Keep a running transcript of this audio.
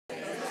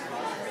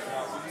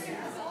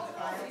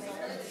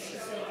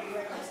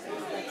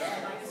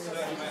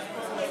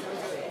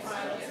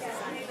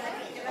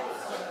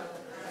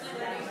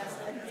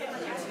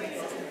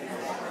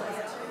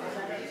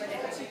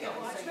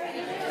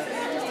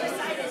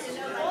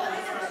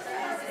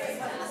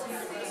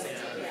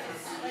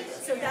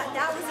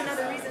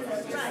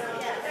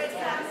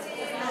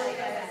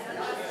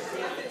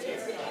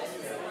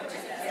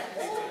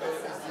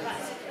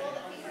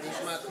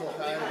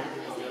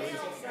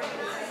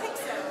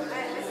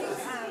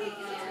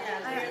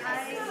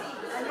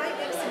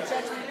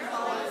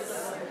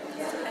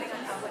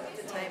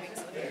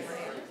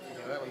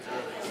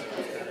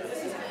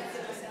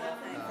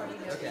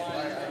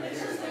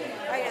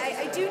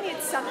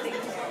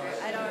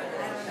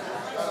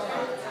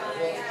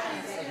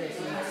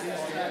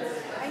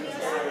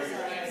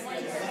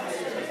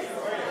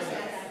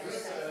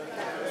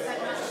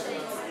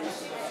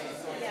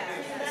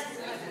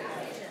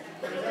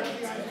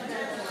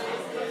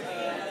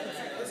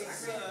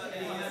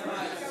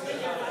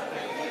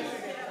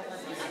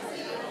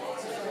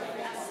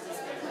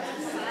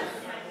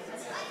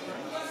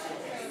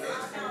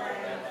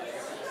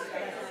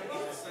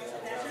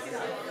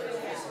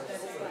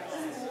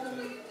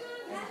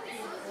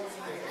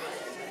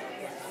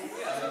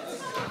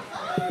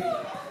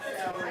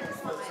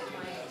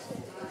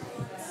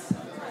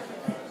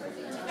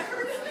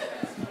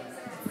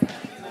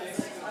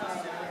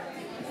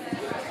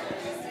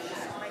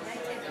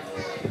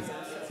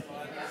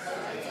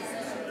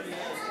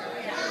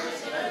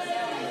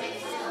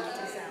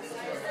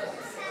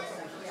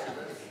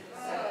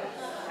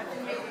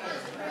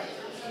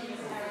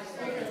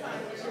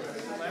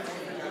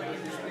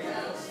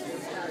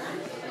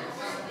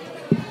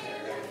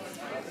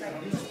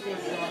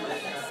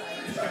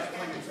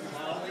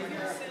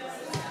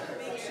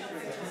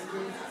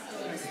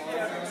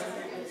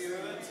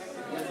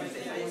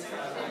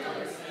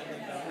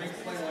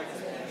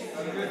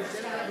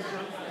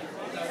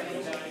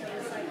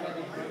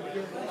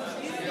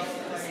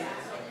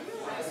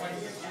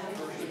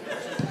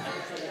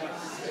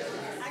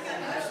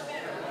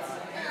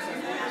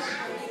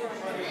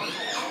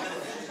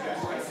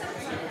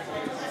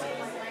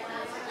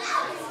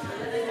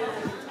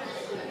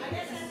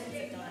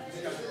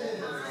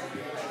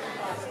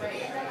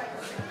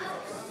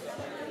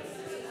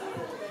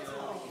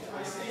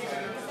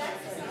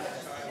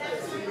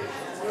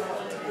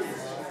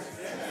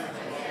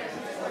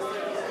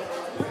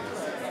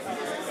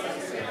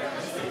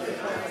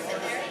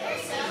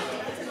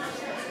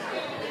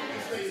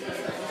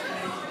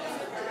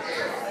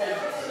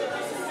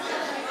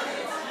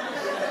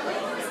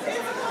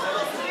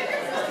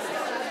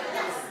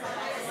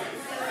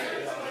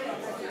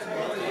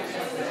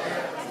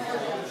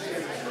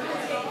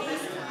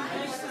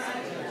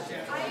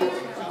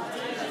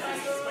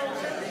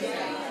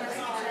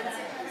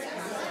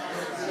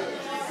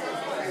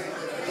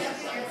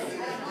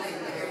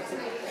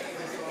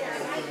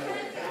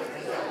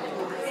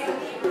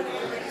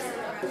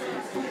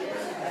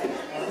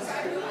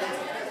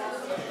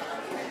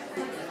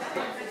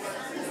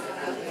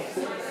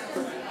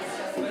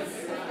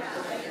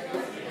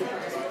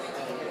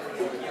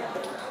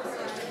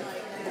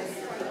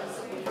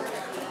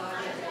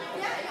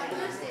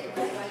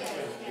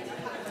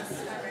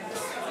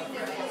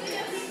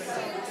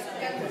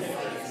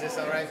this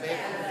all right, babe?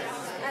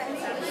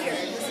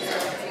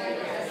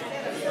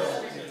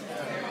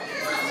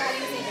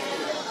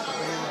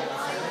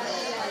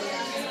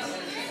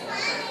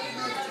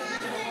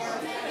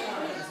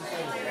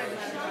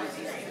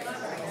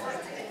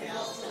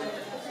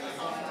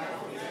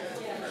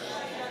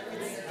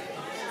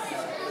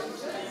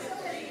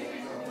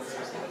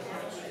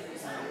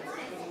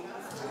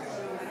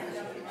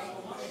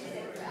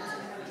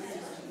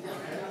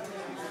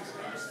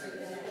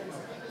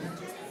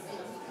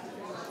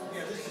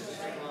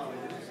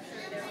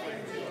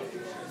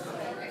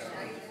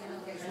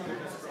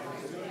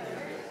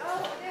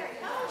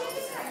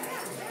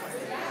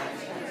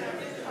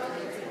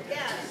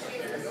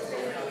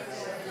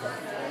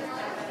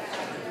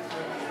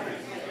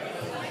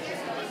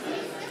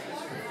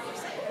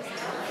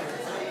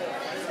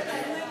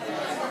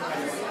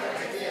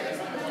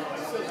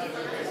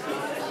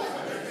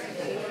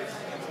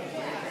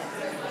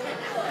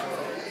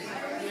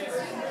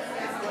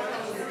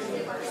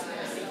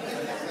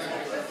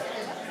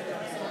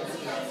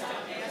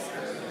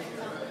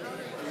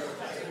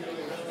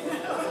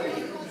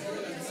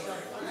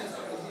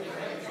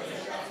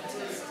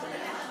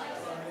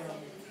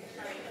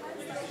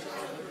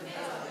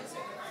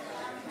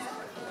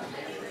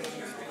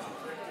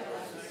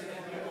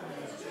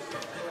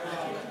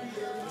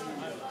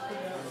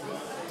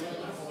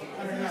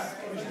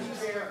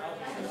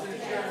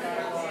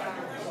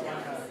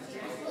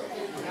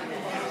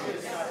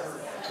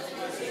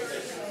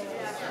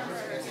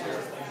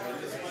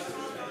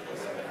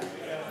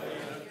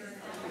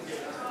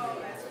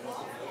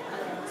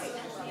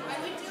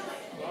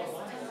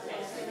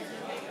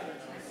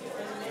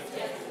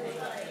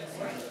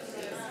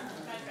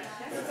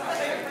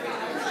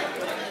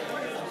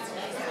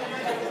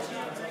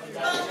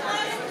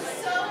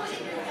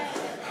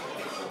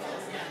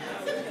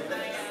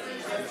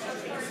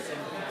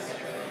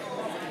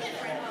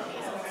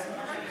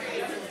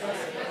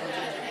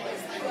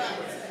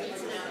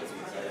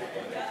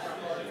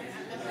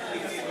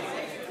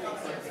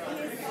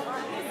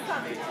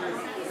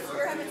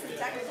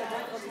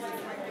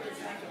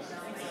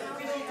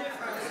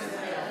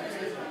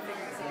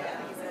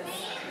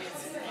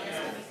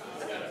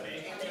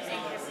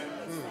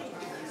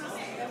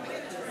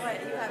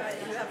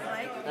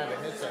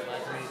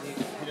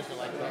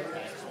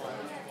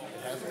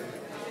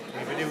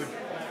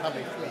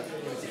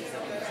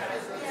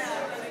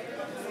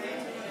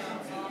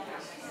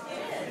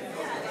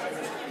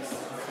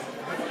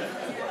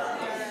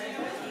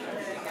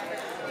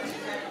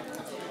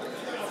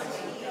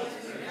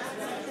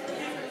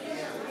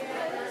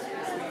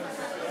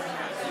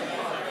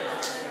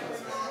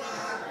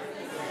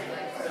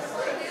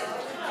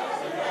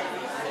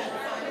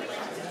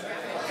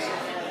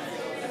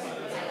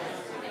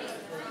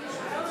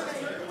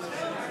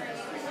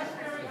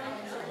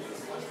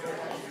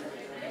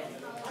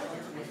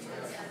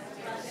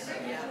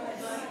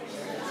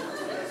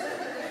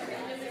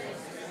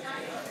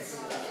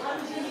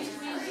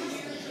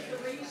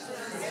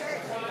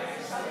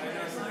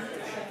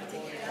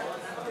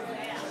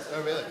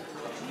 Oh, really?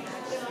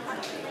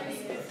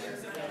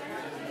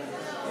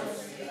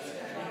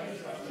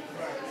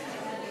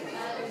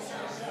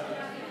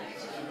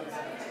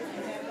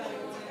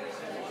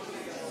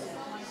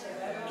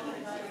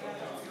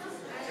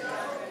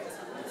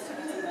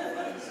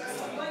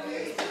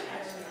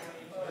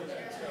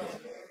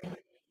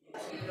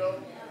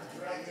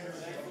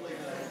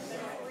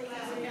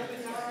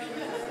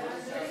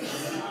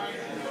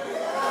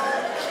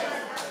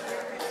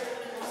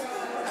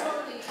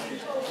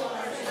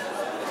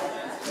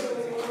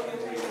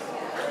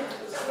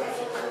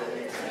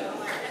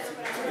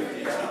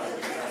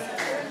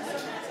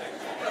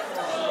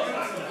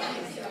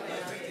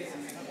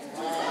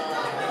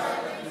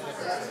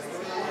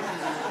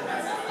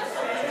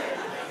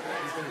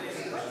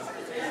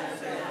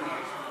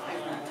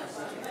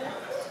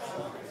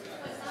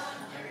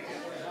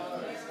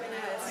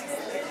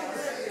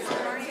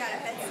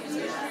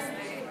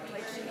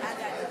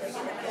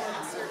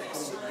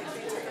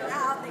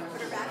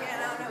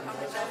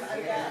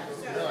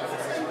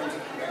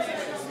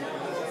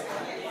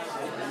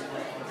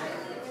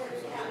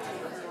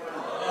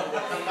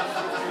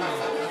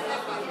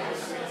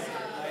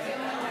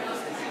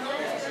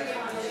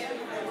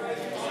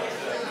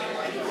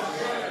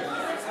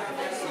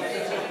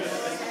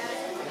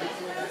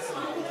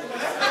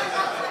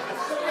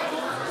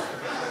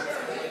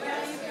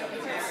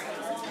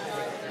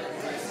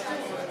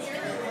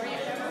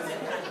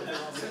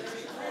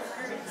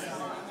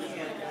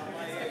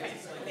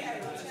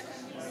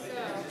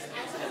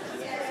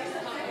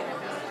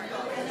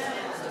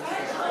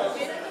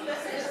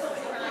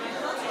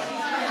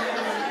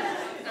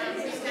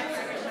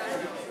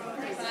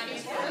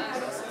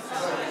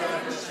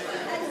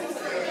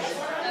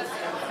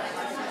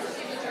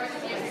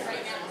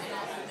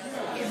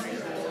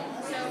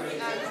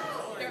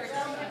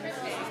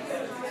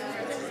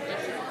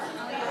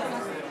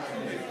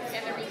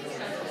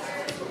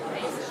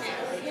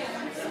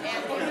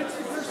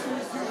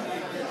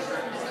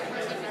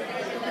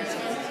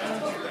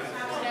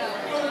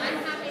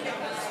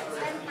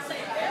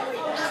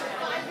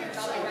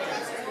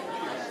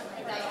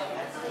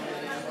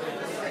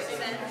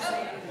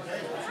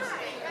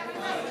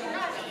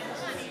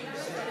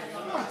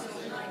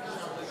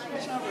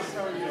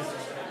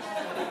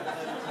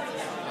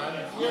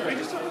 here.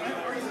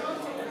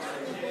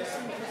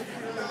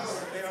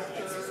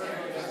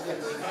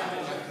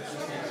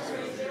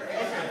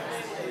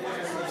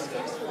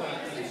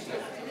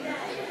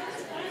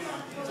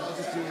 I'll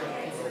just do it.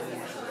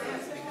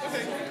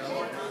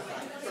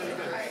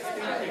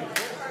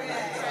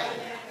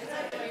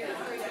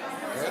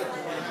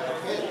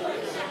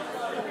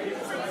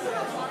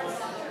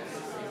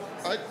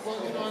 Well,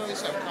 you know, I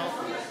always have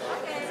coffee. So.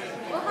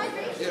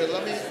 Here,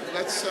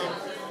 let's still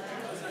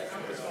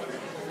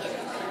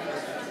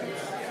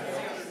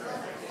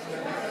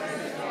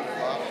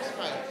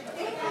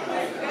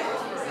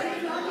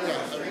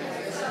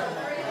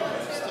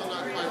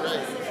not quite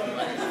ready.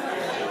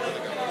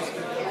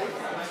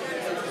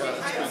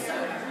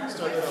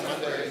 Started on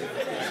Monday.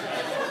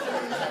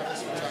 I have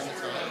this from time to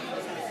time.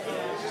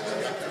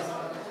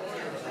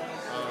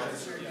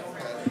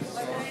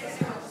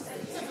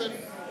 And then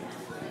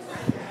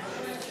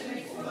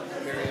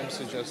Miriam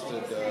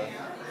suggested.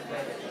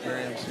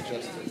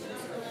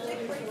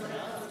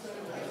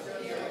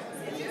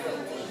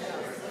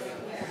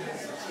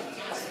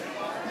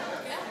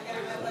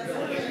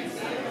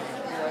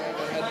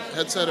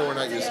 Headset, or we're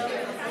not using it?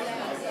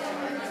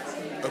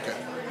 Okay.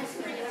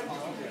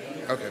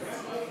 Okay.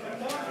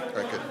 All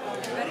right, good.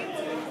 Ready?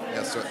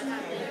 Yes, sir.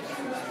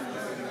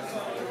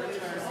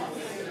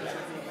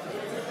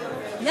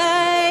 Na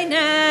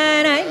na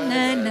na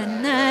na na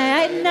na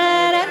na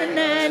na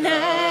na na.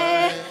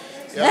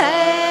 La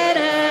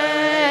la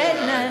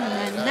la la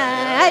la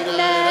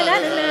la la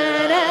la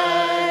la.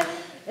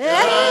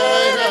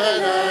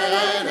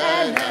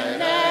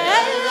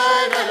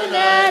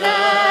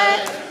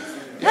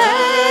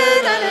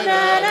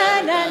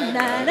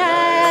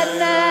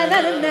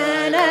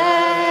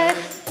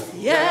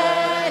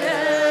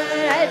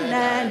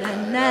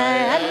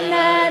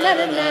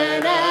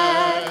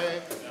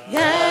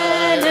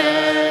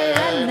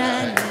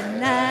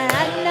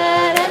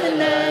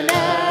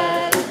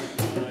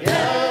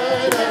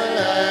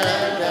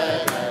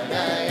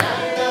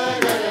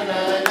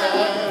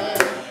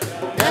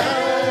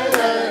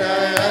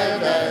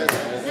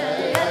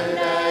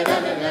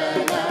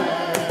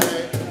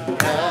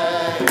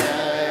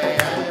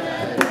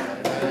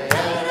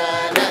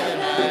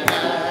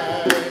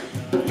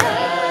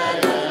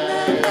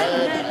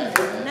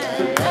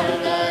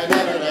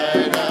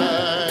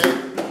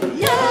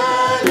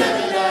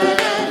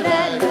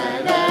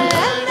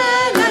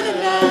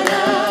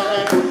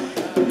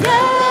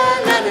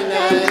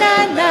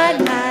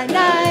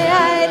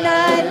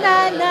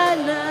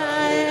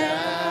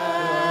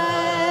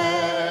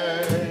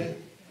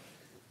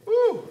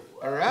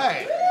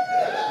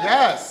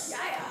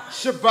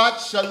 Shabbat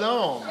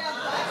Shalom.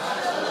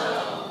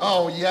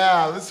 Oh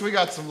yeah, we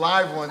got some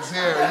live ones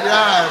here.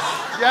 Yes,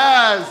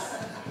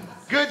 yes.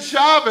 Good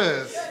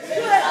Shabbos.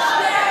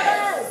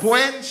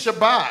 Buen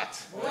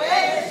Shabbat.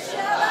 Buen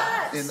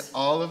Shabbat. In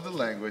all of the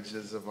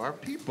languages of our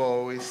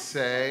people, we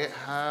say,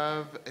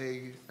 have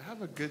a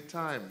good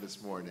time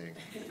this morning.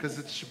 Because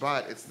it's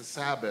Shabbat, it's the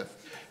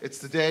Sabbath. It's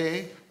the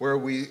day where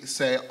we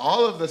say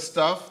all of the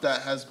stuff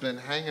that has been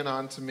hanging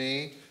on to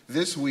me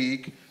this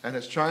week and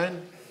has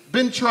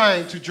been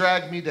trying to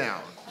drag me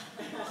down,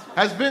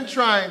 has been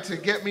trying to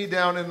get me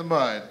down in the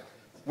mud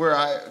where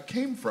I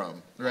came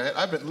from, right?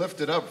 I've been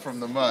lifted up from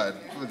the mud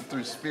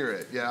through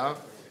spirit, yeah?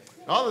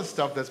 All the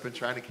stuff that's been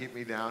trying to keep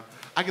me down,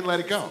 I can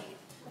let it go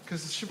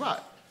because it's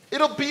Shabbat.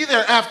 It'll be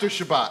there after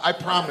Shabbat, I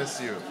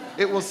promise you.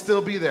 It will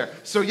still be there.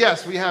 So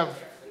yes, we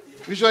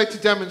usually like to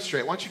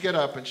demonstrate. Why don't you get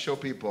up and show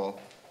people?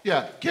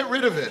 Yeah, get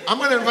rid of it. I'm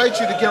going to invite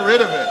you to get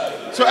rid of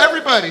it. So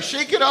everybody,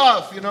 shake it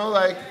off,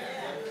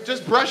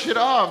 just brush it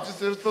off.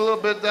 Just a little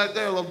bit that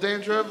there, a little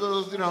dandruff,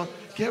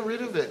 get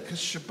rid of it. Because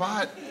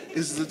Shabbat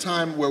is the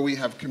time where we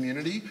have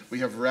community, we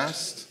have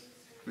rest,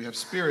 we have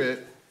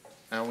spirit,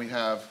 and we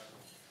have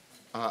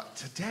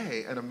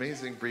today an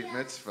amazing Brit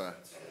Mitzvah.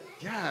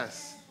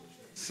 Yes.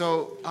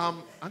 So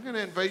I'm going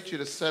to invite you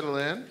to settle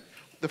in.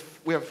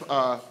 We have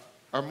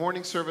our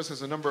morning service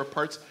has a number of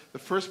parts. The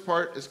first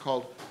part is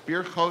called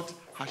Birchot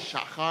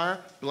HaShachar,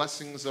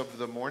 blessings of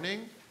the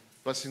morning,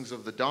 blessings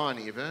of the dawn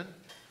even.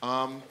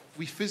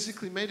 We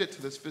physically made it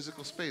to this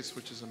physical space,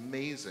 which is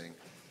amazing.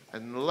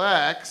 And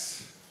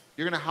Lex,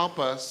 you're going to help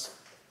us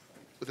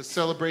with a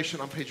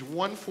celebration on page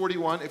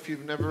 141. If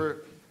you've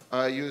never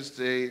used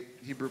a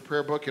Hebrew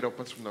prayer book, it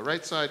opens from the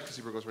right side because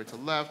Hebrew goes right to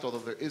left, although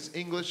there is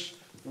English.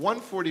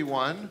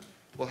 141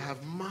 will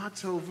have Ma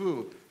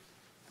Tovu,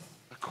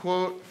 a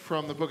quote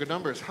from the book of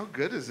Numbers. How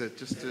good is it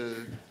just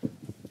to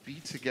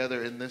be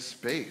together in this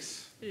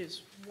space? It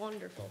is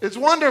wonderful. It's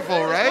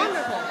wonderful, right?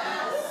 Wonderful.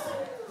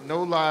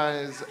 No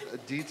lies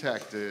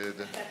detected.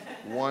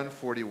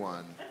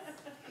 141.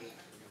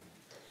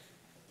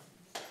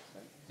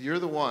 You're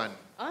the one.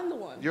 I'm the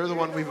one. You're the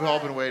one we've all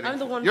been waiting for. I'm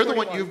the one. You're the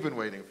one you've been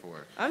waiting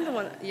for. I'm the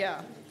one,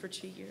 yeah, for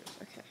 2 years.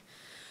 Okay.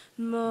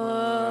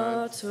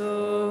 Ma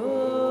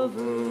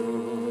tovu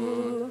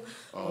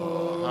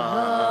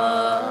ohalecha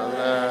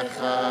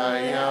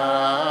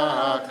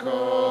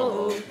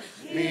Yaakov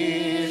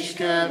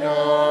mishkenotecha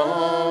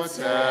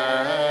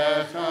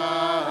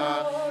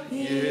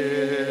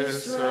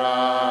Yisrael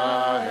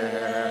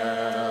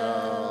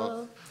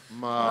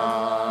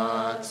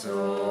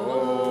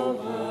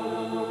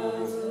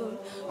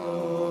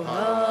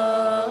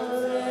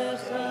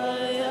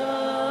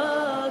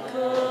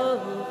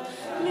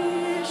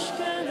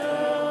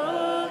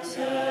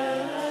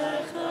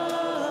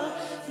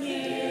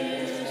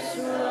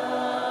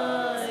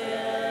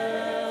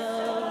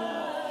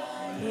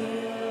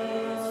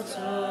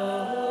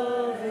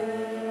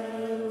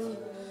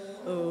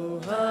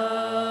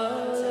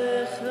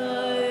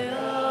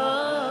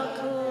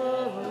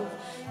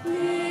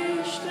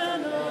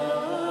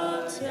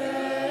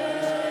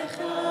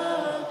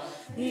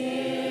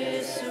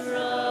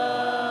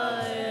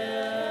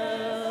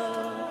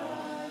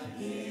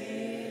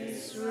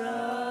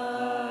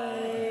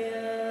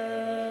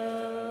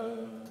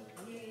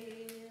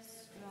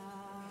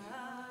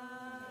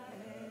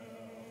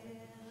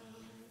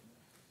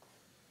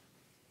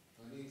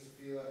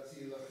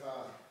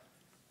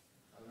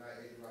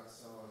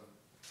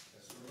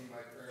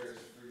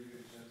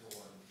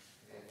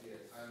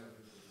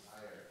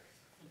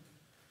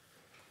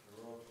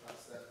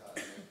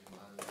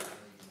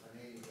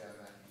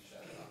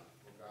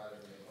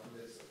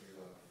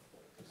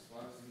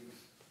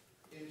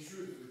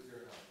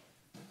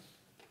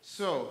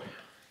So,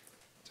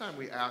 time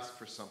we ask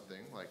for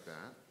something like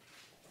that,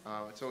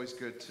 it's always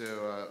good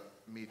to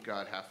meet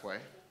God halfway.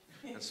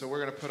 And so we're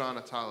going to put on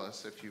a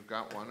talis if you've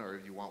got one, or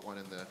if you want one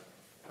in the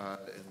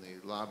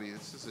lobby.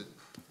 This is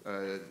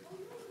a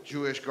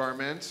Jewish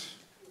garment,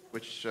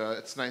 which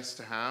it's nice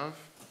to have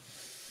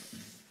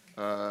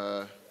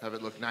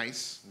it look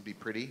nice and be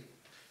pretty.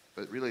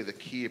 But really the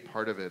key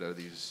part of it are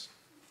these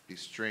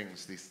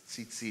strings, these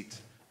tzitzit,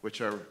 which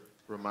are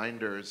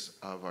reminders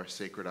of our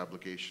sacred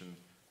obligation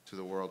to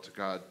the world, to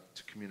God,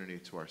 to community,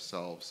 to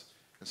ourselves.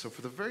 And so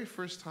for the very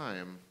first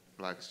time,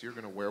 Lex, you're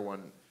going to wear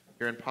one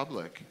here in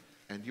public,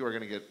 and you are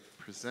going to get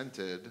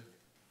presented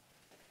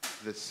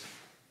this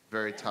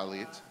very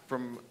talit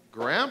from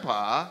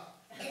Grandpa.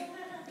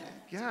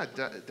 Yeah,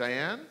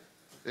 Diane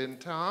and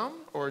Tom,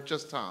 or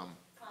just Tom?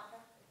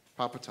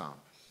 Papa Tom.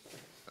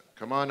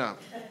 Come on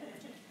up.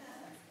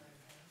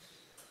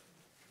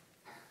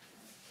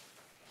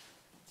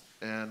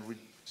 And we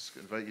just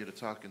invite you to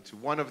talk into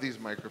one of these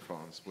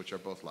microphones, which are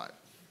both live.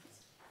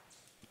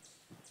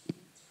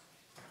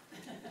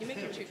 You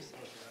make your choose.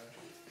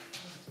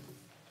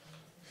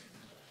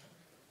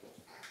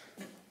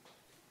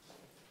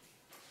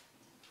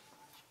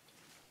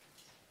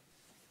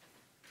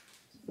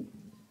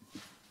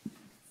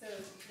 So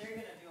they're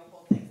going to do a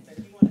whole thing, but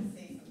if you want to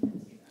say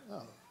something to them.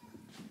 Oh,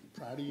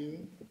 proud of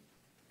you.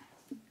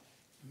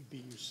 You be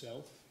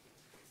yourself,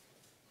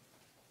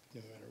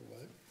 no matter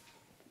what.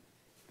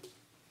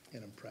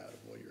 And I'm proud of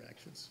all your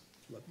actions.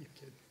 Love you,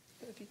 kid.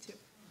 Love you too.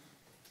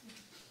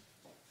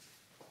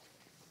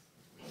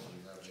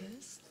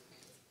 Kiss?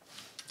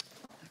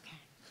 Okay.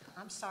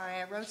 I'm sorry,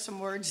 I wrote some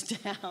words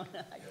down.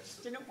 I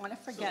just didn't want to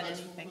forget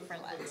anything for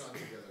Lex.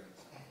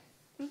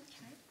 Okay.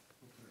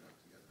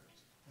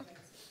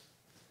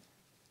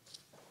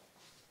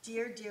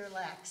 Dear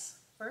Lex,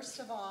 first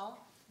of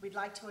all, we'd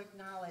like to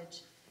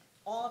acknowledge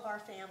all of our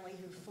family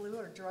who flew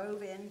or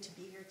drove in to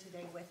be here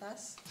today with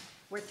us.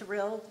 We're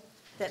thrilled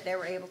that they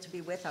were able to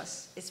be with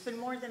us. It's been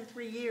more than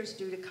 3 years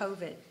due to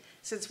COVID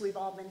since we've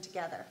all been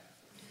together.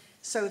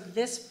 So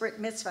this Brit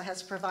Mitzvah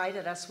has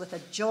provided us with a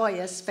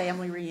joyous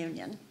family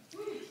reunion.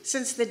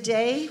 Since the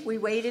day we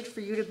waited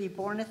for you to be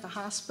born at the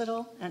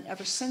hospital, and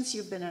ever since,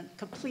 you've been a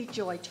complete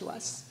joy to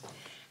us.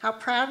 How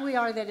proud we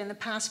are that in the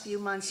past few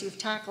months you've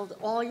tackled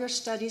all your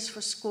studies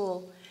for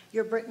school,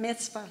 your Brit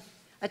Mitzvah,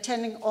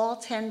 attending all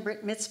 10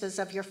 Brit Mitzvahs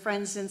of your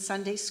friends in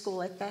Sunday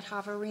school at Bet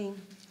Havarim.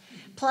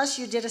 Plus,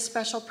 you did a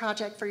special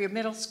project for your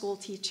middle school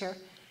teacher,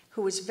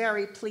 who was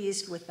very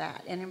pleased with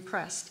that and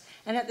impressed.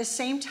 And at the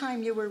same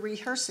time, you were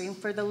rehearsing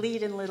for the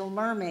lead in Little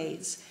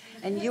Mermaids,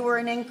 and you were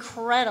an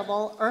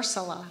incredible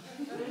Ursula.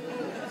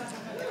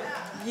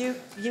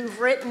 You've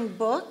written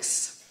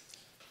books,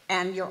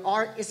 and your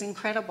art is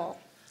incredible.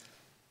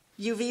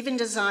 You've even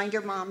designed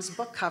your mom's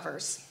book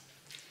covers.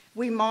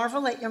 We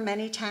marvel at your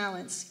many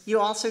talents. You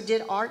also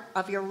did art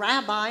of your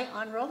rabbi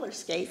on roller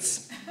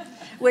skates,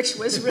 which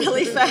was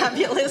really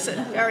fabulous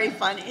and very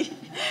funny.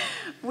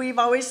 We've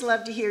always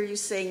loved to hear you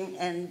sing,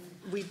 and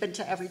we've been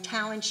to every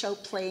talent show,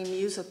 play,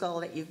 musical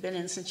that you've been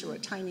in since you were a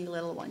tiny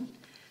little one.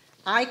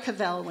 I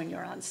cavell when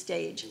you're on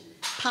stage.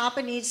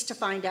 Papa needs to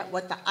find out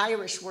what the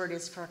Irish word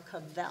is for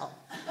cavell,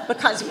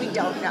 because we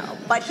don't know,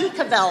 but he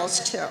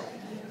cavels too.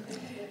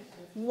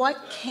 What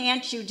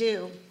can't you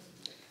do?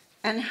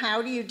 And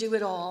how do you do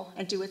it all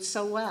and do it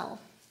so well?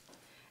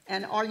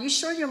 And are you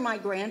sure you're my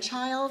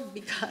grandchild?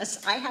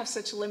 Because I have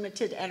such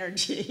limited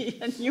energy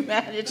and you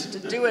manage to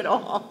do it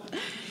all.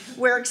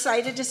 We're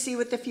excited to see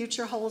what the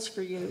future holds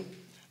for you.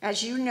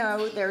 As you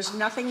know, there's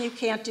nothing you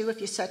can't do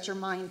if you set your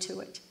mind to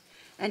it.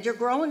 And you're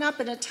growing up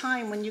in a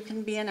time when you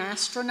can be an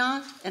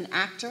astronaut, an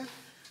actor,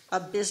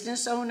 a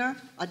business owner,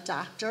 a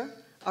doctor,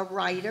 a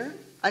writer,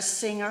 a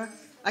singer,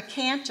 a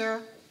cantor,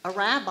 a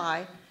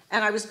rabbi,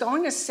 and I was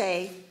going to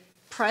say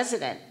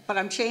president, but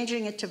I'm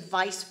changing it to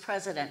vice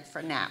president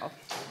for now.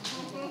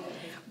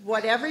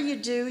 Whatever you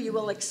do, you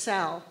will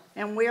excel,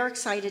 and we're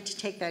excited to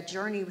take that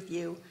journey with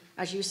you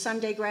as you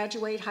someday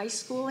graduate high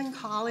school and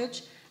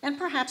college, and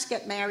perhaps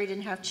get married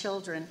and have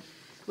children.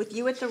 With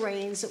you at the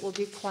reins, it will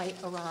be quite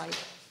a ride.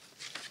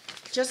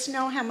 Just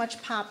know how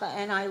much Papa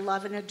and I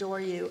love and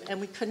adore you, and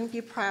we couldn't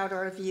be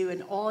prouder of you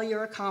and all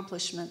your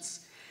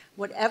accomplishments.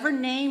 Whatever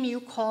name you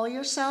call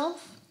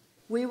yourself,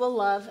 we will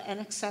love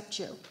and accept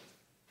you.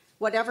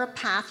 Whatever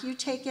path you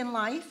take in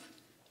life,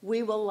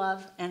 we will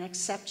love and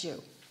accept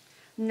you.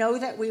 Know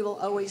that we will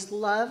always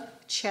love,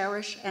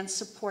 cherish, and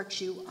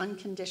support you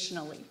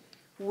unconditionally.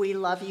 We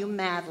love you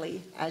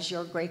madly, as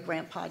your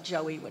great-grandpa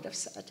Joey would have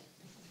said.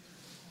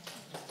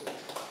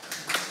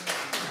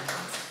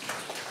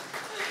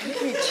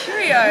 Make me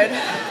teary-eyed.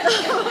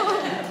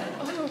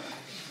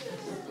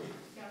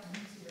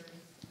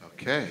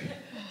 Okay.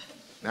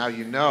 Now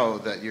you know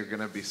that you're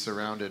going to be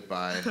surrounded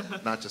by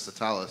not just a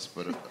tallis,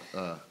 but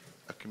a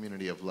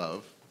community of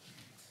love.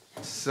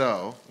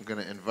 So I'm going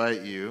to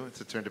invite you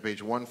to turn to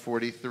page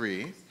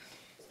 143.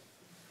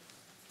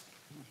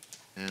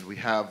 And we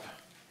have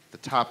the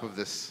top of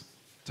this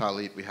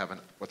talit, we have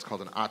what's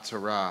called an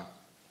atzara,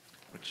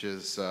 which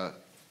is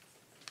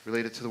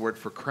related to the word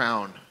for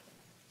crown.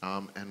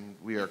 And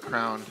we are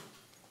crowned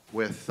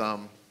with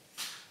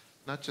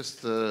not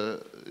just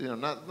the,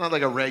 not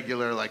like a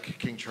regular like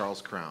King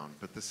Charles crown,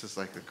 but this is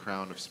like the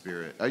crown of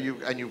spirit.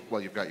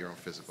 You've got your own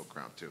physical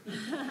crown too.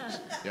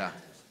 Yeah.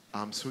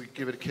 So we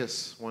give it a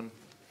kiss, one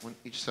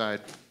each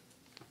side,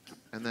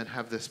 and then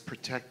have this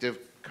protective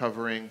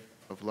covering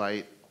of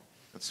light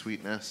and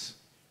sweetness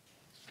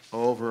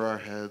over our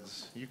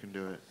heads. You can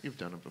do it. You've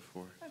done it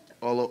before.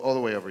 All the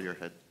way over your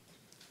head.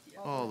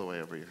 All the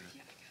way over your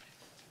head.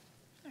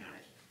 Yeah,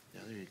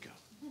 there you go.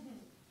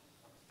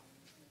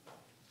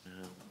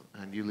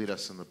 And you lead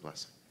us in the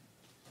blessing.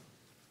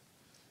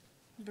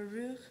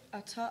 Baruch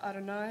atah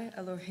Adonai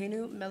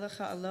Eloheinu melech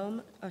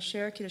ha'olam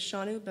asher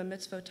kiddushanu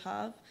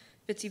b'mitzvotav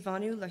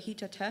v'tzivanu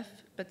lahitatef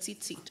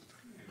b'tzitzit.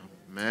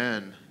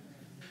 Amen.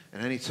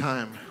 And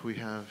anytime we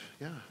have,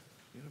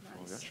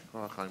 beautiful, yashar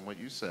koach on what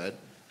you said.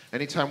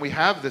 Anytime we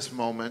have this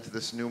moment,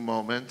 this new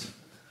moment,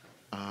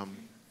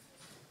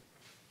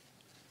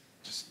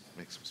 just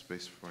make some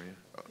space for you.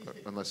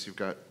 Unless you've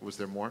got, was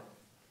there more?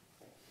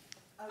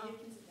 Oh, you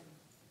can sit down.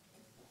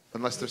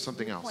 Unless there's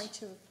something else. Point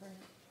to it.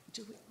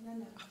 Do we?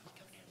 No.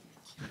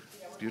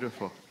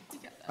 Beautiful.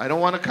 I don't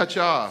want to cut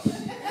you off.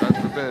 God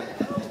forbid.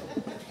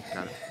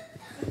 Got it.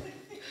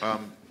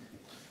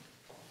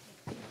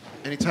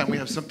 Anytime we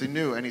have something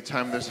new,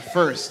 anytime there's a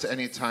first,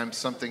 anytime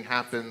something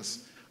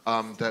happens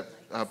that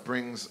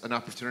brings an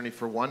opportunity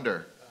for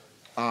wonder,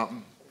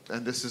 and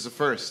this is a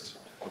first,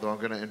 although I'm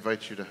going to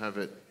invite you to have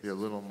it be a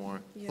little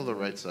more, pull the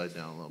right side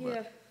down a little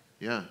bit.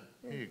 Yeah,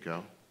 there you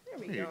go.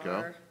 There you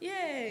go.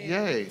 Yay.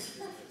 Yay.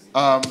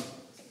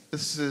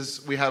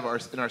 We have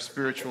in our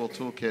spiritual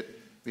toolkit,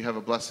 we have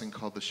a blessing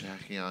called the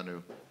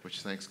Shechianu,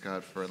 which thanks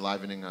God for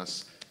enlivening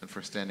us and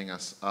for standing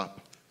us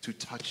up to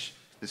touch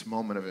this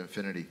moment of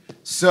infinity.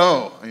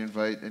 So I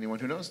invite anyone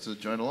who knows to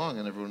join along,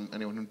 and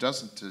anyone who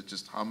doesn't to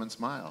just hum and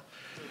smile.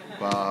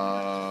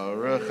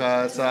 Baruch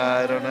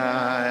atah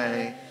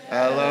Adonai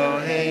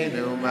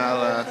Eloheinu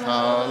melech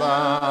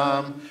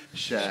haolam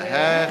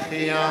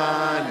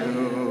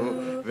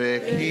shehechianu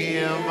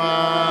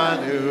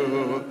v'kiyamanu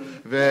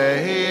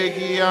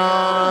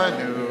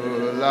v'higianu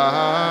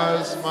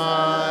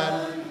lazman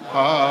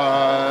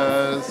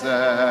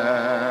hazeh.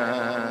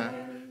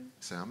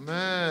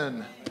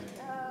 Amen.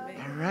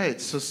 All right,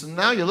 so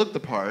now you look the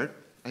part.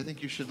 I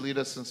think you should lead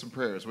us in some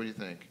prayers. What do you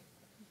think?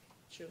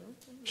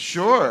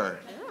 Sure.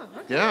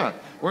 Yeah.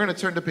 We're going to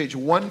turn to page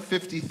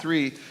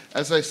 153.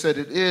 As I said,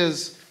 it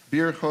is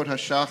Birchot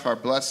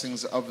HaShachar,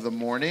 blessings of the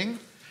morning.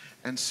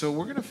 And so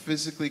we're going to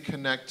physically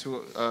connect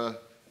to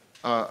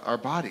our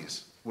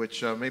bodies,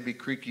 which may be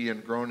creaky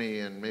and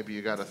groany, and maybe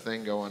you got a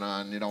thing going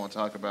on, you don't want to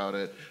talk about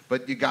it,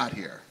 but you got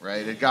here,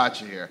 right? It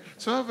got you here.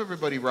 So have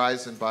everybody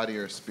rise in body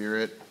or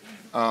spirit.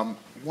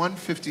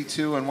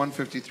 152 and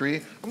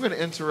 153. I'm going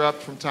to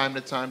interrupt from time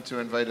to time to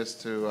invite us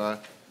to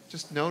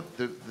just note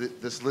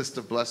this list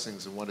of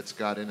blessings and what it's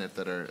got in it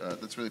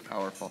that's really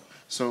powerful.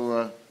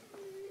 So,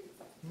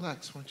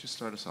 Lex, why don't you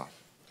start us off?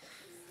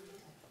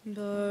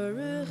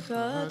 Baruch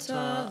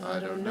atah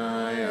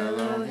Adonai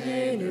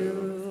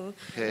Eloheinu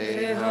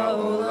Kei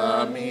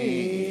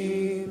ha'olamim,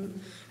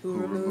 who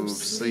removes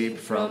sleep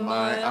from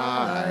my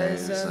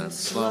eyes and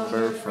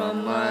slumber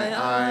from my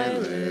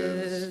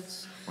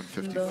eyelids.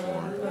 154.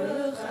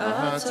 Baruch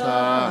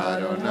atah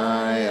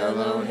Adonai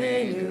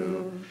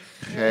Eloheinu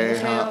Kei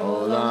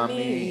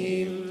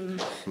ha'olamim,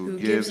 who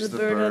gives the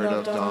bird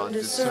of dawn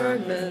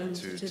discernment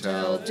to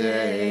tell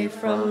day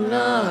from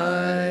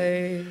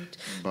night.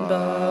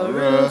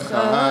 Baruch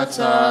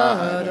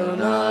atah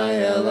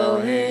Adonai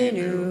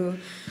Eloheinu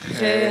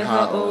Kei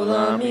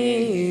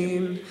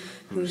ha'olamim,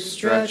 who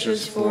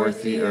stretches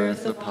forth the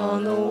earth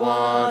upon the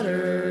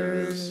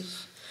waters.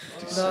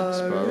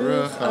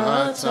 Baruch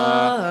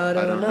atah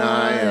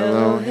Adonai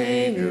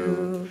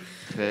Eloheinu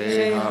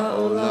Kei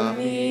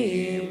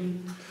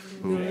ha'olamim,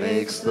 who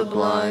makes the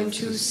blind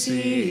to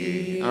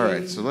see. All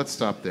right, so let's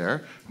stop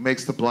there. Who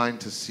makes the blind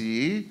to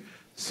see.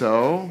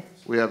 So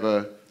we have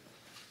a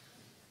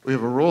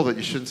rule that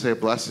you shouldn't say a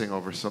blessing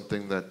over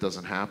something that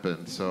doesn't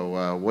happen.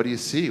 So what do you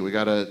see?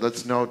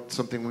 Let's note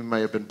something we may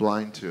have been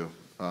blind to.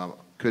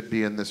 Could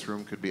be in this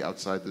room, could be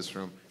outside this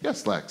room.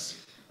 Yes, Lex.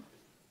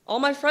 all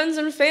my friends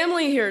and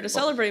family here to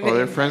celebrate me. Oh,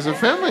 their friends and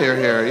family are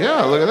here.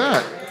 Yeah, look at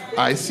that.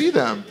 I see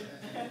them.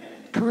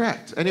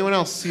 Correct. Anyone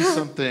else see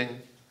something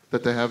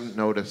that they haven't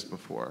noticed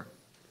before?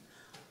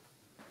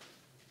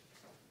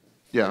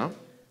 Yeah.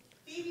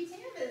 Phoebe Tam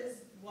is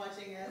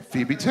watching us.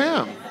 Phoebe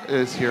Tam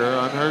is here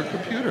on her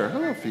computer.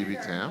 Hello, Phoebe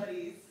Tam.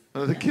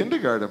 Oh, the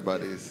kindergarten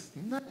buddies.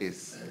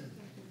 Nice.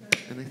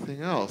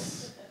 Anything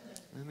else?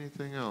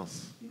 Anything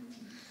else?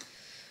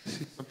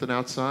 See something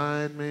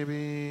outside,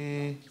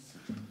 maybe?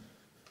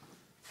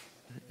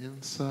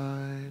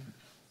 Inside?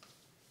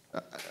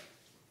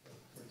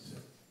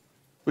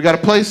 We got a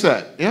play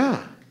set.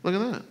 Yeah, look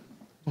at that.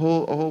 A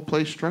whole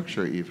play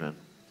structure even,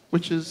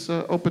 which is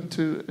open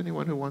to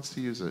anyone who wants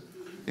to use it,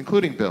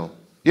 including Bill.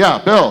 Yeah,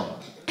 Bill.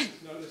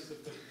 Notice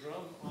that the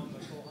drum on the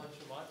Kol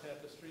HaShamat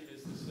tapestry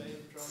is the same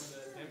drum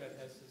that Emmett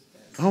has his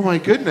tent. Oh my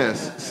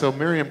goodness. So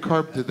Miriam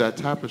Karp did that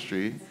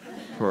tapestry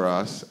for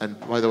us. And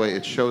by the way,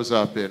 it shows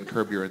up in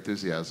Curb Your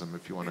Enthusiasm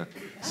if you want to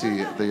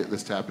see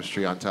this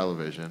tapestry on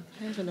television.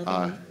 I have another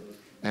one.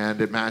 And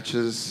it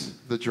matches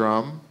the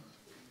drum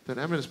that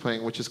Emmett is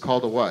playing, which is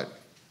called a what?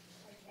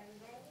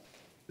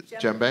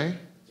 Djembe?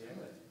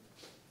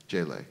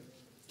 Jele.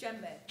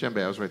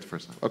 Djembe, I was right the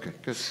first time. Okay,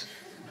 good.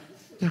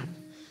 Yeah.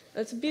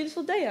 It's a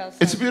beautiful day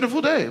outside. It's a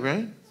beautiful day,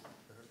 right?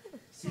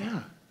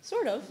 Yeah.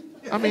 Sort of.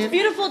 I mean, It's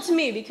beautiful to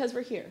me because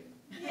we're here.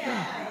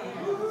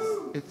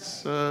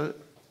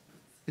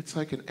 it's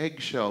like an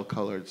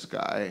eggshell-colored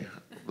sky,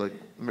 like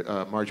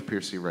Marge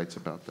Piercy writes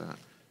about that.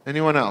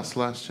 Anyone else?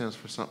 Last chance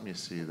for something you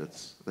see that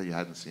you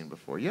hadn't seen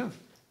before. Yeah.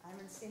 I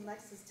haven't seen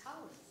Lex's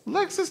tallis.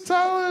 Lexus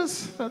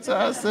Tallis,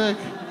 fantastic.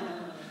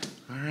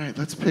 All right,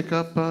 let's pick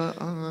up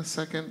on the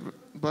second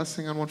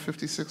blessing on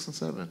 156 and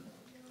 7.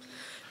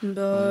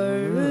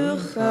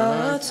 Baruch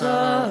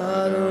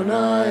atah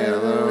Adonai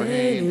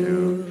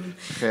Eloheinu,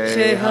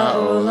 Chei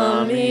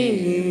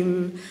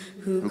ha'olamim,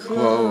 who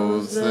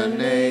clothes the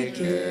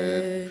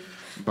naked.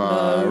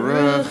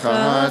 Baruch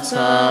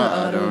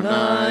atah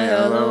Adonai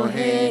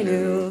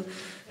Eloheinu,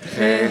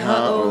 Chei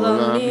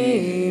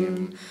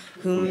ha'olamim,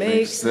 who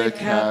makes the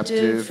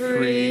captive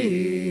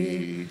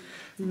free.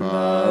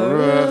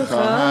 Baruch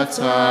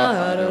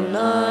atah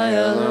Adonai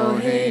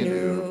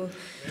Eloheinu,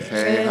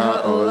 Chei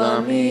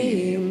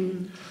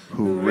ha'olamim,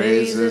 who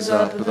raises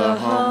up the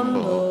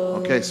humble.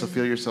 Okay, so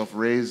feel yourself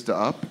raised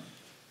up.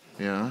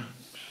 Yeah.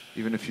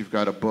 Even if you've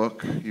got a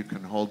book, you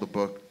can hold the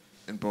book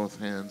in both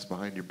hands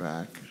behind your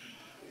back.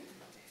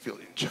 Feel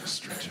your chest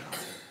stretch out.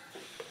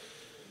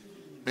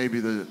 Maybe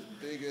the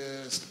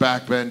biggest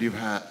back bend you've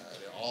had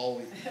all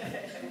week.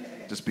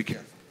 Just be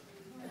careful.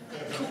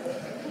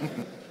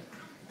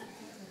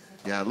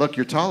 Yeah, look,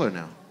 you're taller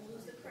now.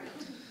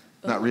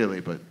 Not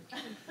really, but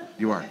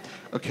you are.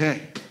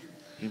 Okay,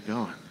 keep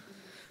going.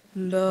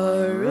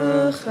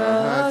 Baruch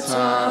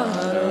atah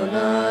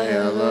Adonai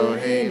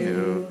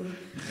Eloheinu,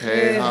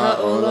 Chei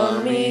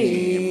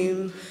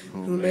ha'olamim,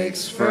 who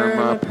makes firm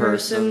a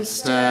person's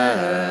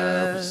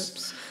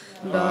steps.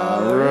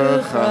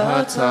 Baruch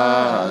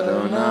atah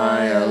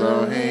Adonai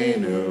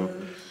Eloheinu,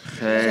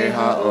 Chei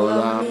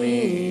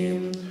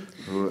ha'olamim,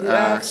 who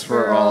acts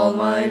for all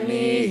my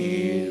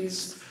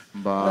needs.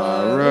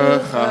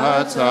 Baruch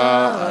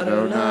atah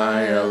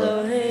Adonai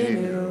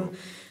Eloheinu,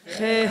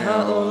 Chei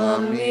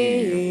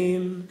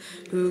ha'olamim,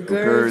 who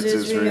girds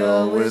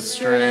Israel with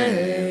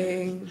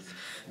strength.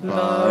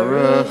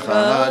 Baruch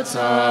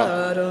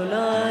atah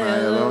Adonai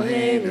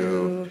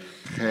Eloheinu,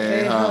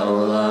 Chei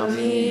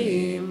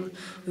ha'olamim,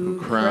 who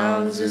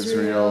crowns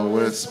Israel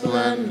with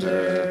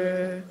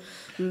splendor.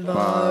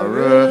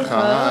 Baruch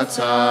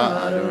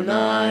atah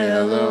Adonai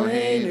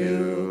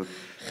Eloheinu,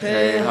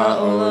 Chei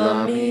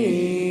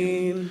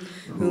ha'olamim,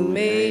 who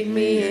made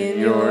me in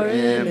your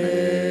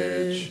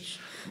image.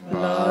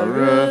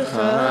 Baruch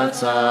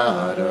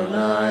atah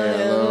Adonai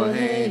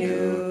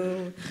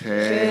Eloheinu,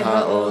 Chei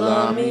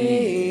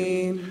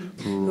ha'olamim,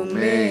 who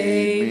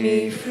made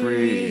me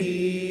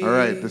free. All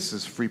right, this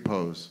is free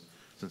pose,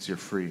 since you're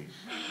free.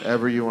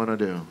 Whatever you want to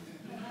do.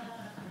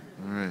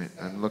 All right,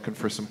 I'm looking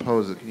for some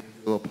poses. Can you do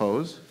a little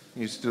pose?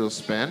 Can you just do a little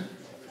spin?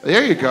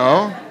 There you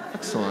go.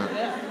 Excellent.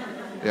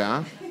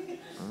 Yeah.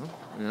 Oh,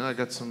 yeah, I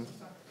got some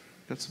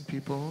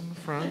people in the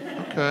front.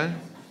 Okay.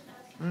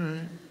 All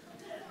right.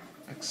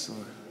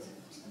 Excellent.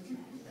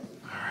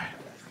 All right.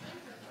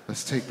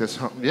 Let's take this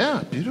home.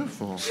 Yeah,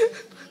 beautiful.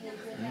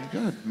 Very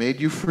good. Made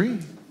you free.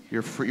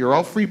 You're free. You're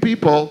all free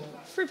people.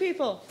 Free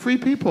people. Free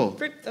people.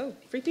 Free people.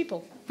 Free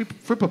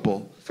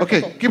people.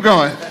 Okay, keep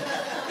going.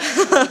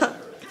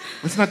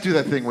 Let's not do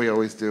that thing we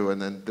always do,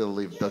 and then they'll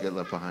get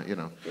left behind. You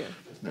know. Yeah.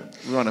 No,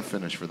 we want to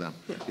finish for them.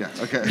 Yeah.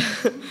 Okay.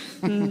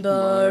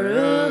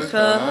 Baruch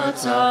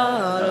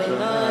atah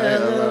Adonai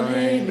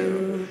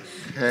Eloheinu,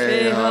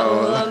 Chei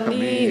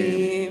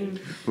ha'olamim,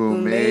 who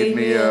made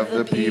me of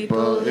the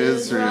people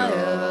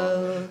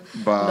Israel.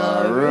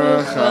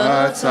 Baruch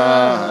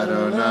atah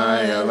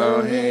Adonai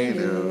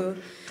Eloheinu,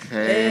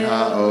 Chei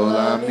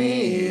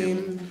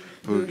ha'olamim,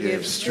 who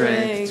gives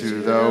strength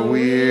to the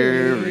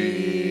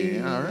weary.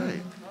 All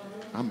right.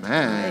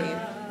 Amen.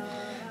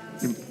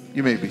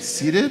 You may be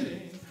seated.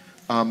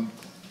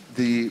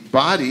 The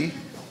body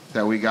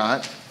that we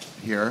got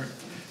here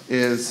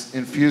is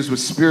infused with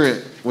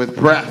spirit, with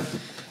breath.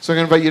 So I'm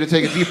going to invite you to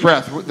take a deep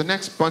breath. The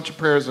next bunch of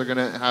prayers are going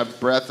to have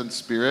breath and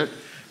spirit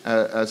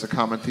as a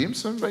common theme,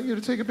 so I invite you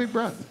to take a big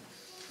breath.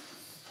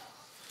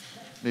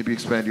 Maybe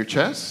expand your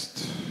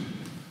chest.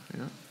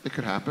 Yeah, it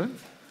could happen.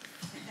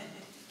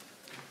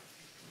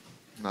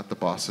 Not the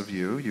boss of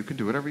you. You can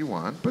do whatever you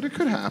want, but it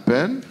could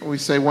happen. We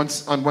say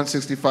once on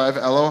 165,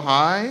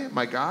 Elohai,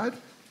 my God,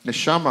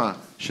 Neshama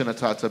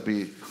Shinatata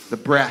Bi. The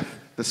breath,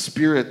 the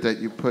spirit that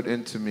you put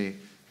into me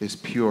is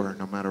pure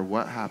no matter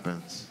what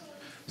happens.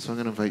 So I'm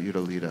going to invite you to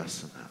lead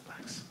us in that,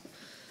 Lex.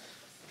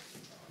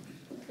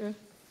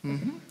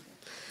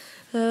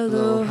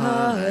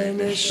 Elohai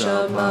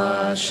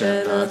Neshama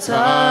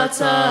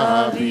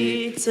Shenatata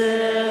Bi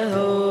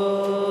Tehorai.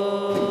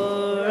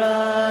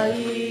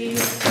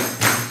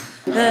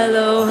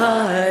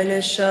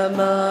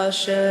 נשמה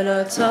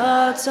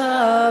שנתת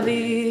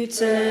בי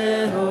טהורה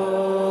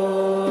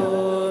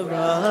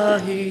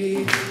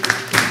היא.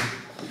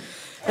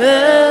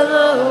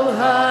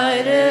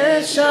 אלוהי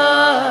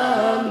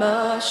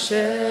נשמה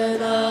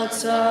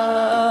שנתת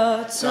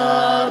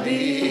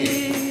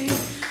בי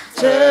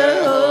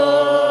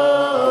טהורה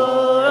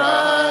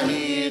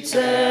היא,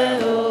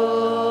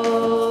 טהורה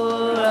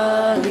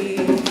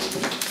היא.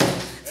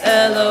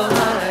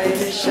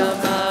 אלוהי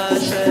נשמה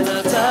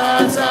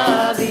שנתת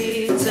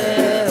בי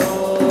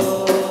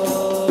טהורה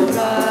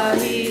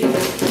היא.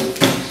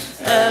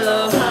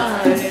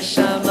 אלוהי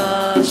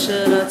נשמה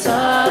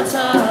שנתת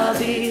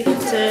בי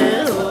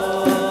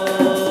טהורה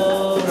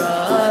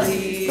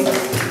היא.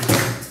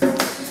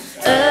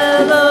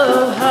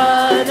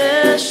 אלוהי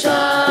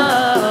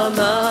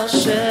נשמה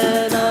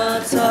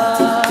שנתת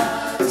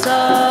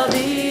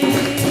בי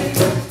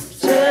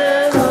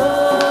טהורה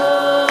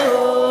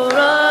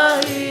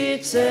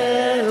היא,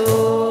 טהורה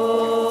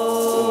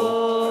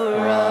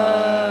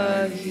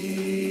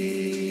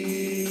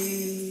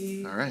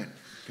היא. All right,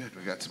 good.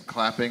 We got some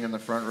clapping in the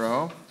front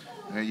row.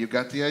 You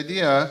got the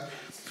idea.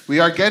 We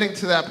are getting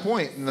to that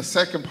point in the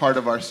second part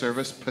of our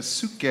service,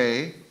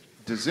 Pasuke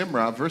de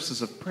Zimra,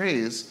 verses of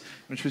praise,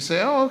 in which we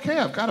say, oh, okay,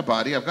 I've got a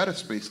body, I've got a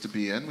space to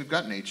be in, we've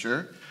got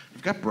nature,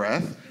 we've got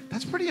breath.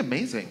 That's pretty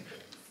amazing.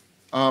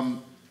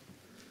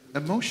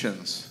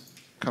 Emotions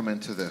come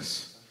into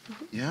this.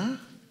 Yeah?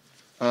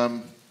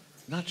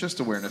 Not just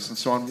awareness. And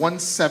so on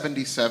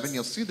 177,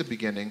 you'll see the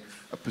beginning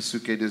of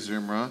Pasuke de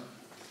Zimra.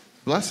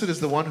 Blessed is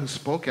the one who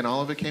spoke and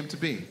all of it came to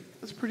be.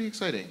 That's pretty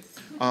exciting.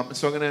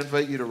 So I'm going to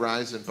invite you to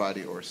rise in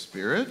body or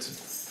spirit.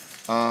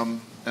 And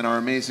our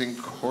amazing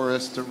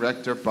chorus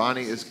director,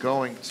 Bonnie, is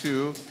going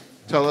to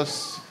tell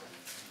us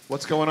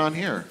what's going on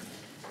here.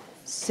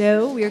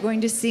 So we are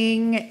going to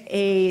sing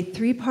a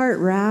 3-part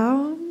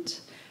round,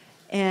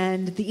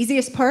 and the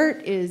easiest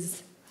part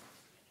is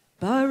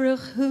Baruch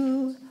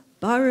Hu,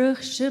 Baruch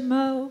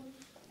Shemo.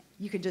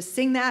 You can just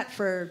sing that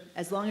for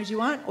as long as you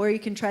want, or you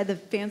can try the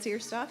fancier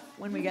stuff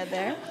when we get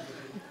there.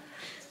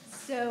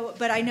 So,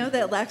 but I know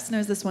that Lex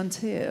knows this one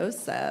too,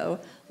 so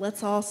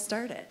let's all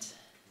start it.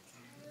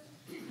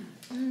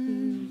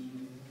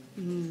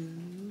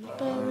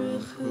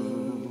 Baruch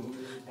Hu,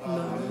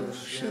 Baruch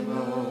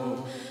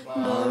Shemo,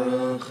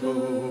 Baruch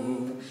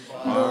Hu,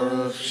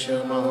 Baruch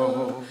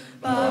Shemo,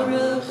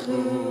 Baruch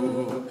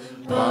Hu,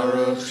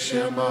 Baruch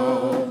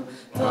Shemo,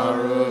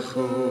 Baruch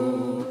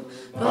Hu,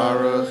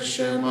 Baruch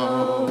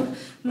Shemo,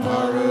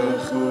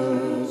 Baruch Hu,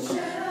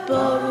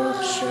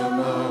 Baruch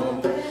Shemo,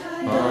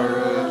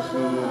 Baruch Hu,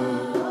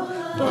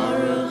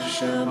 Baruch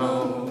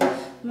Shemo,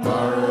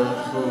 Baruch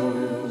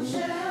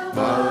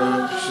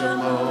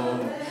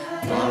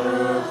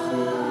Hu,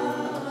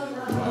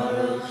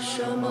 Baruch Shemo, Baruch Hu, Baruch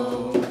Shemo,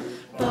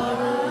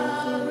 Baruch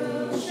Hu,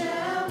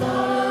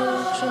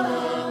 Baruch Shemo,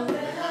 Baruch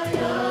Hu,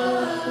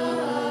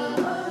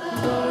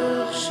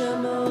 Baruch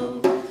Shemo, Baruch Hu, Baruch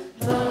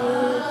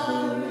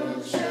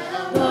Shemo,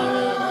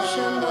 Baruch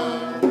Shemo,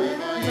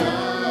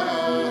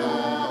 Baruch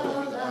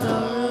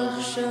Hu,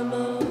 Baruch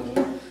Shemo,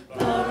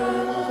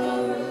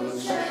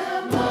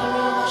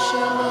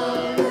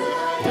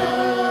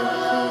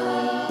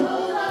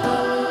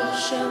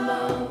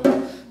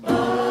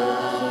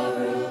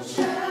 Baruch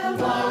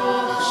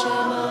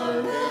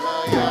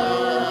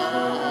Shemo, Baruch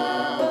Shemo,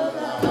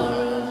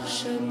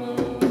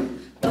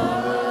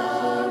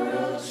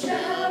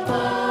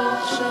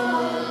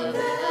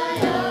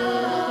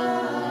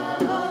 Baruch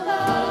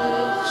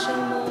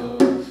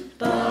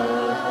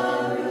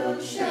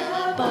Shemo, Baruch Shemo, Baruch Shemo, Baruch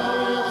Shemo, Baruch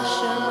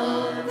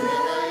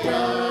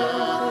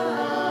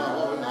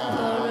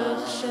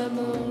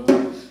Shemo,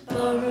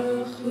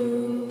 Baruch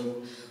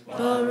Hu,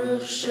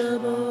 Baruch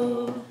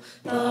Shemo,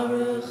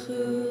 Baruch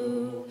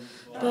Hu,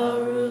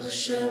 Baruch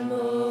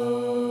Shemo.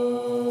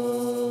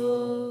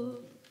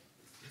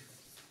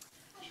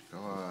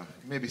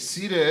 You may be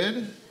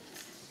seated.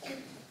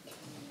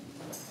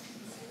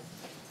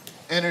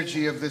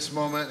 Energy of this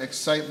moment,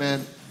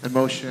 excitement,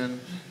 emotion.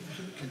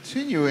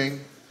 Continuing,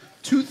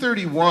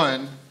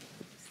 231,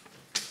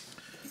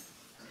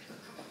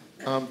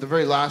 the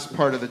very last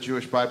part of the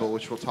Jewish Bible,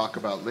 which we'll talk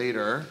about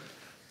later,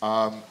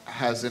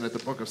 has in it the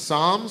book of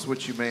Psalms,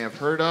 which you may have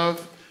heard of,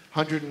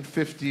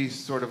 150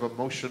 sort of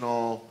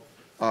emotional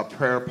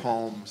prayer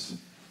poems.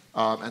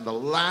 And the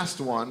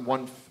last one,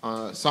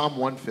 Psalm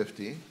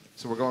 150,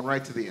 so we're going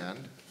right to the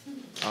end,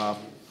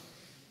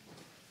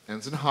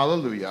 ends in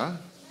hallelujah.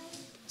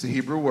 It's a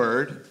Hebrew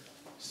word,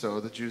 so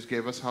the Jews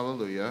gave us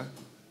hallelujah.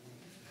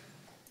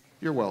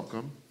 You're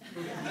welcome.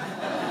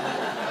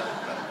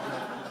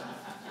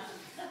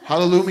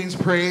 Hallelujah means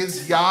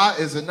praise. Yah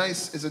is a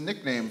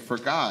nickname for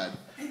God.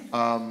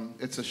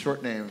 It's a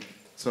short name,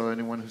 so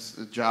anyone who's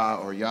Jah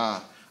or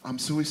Yah.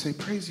 So we say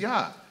praise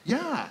Yah.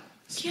 Yeah.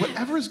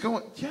 Whatever is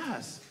going.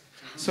 Yes.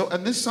 So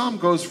and this psalm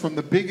goes from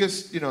the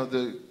biggest,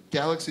 the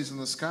galaxies in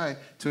the sky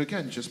to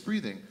again just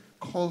breathing.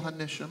 Kol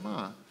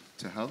haneshama,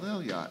 to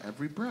hallelujah,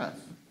 every breath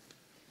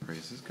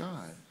praises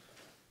God.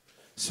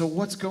 So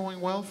what's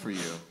going well for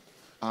you?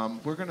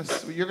 You're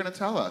gonna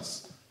tell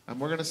us, and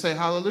we're gonna say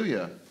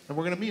hallelujah. And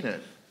we're going to mean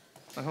it.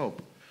 I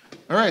hope.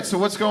 All right, so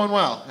what's going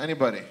well?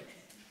 Anybody?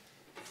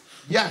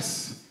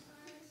 Yes.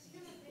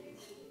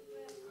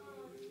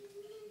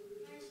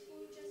 My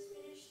school just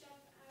finished up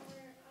our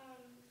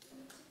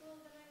musical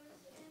that I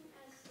was in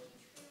as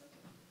stage crew of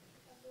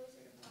The Wizard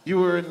of Oz. You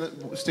were in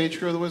the stage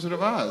crew of The Wizard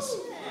of Oz.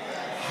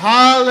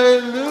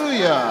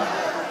 Hallelujah.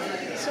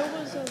 So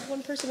was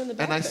one person in the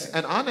back And, there.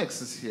 and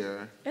Onyx is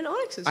here. And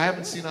Onyx is I here.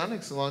 haven't seen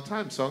Onyx in a long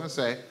time, so I'm going to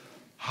say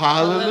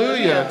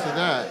hallelujah to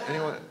that.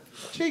 Anyone?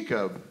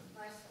 Jacob.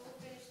 My school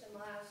finished the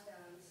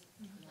milestones.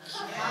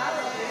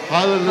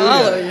 Hallelujah.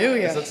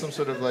 Hallelujah. Is that some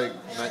sort of like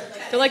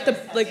They're like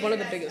one of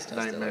the biggest tests. They're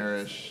like-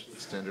 nightmarish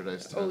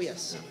standardized test? Oh,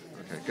 yes. Yeah.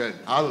 Okay, good.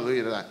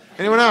 Hallelujah to that.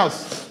 Anyone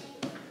else?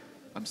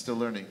 I'm still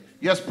learning.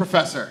 Yes,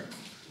 Professor.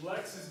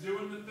 Lex is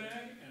doing the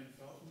thing, and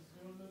Felton's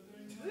doing the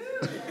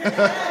thing.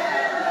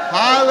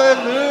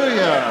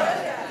 Hallelujah.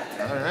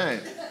 All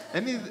right.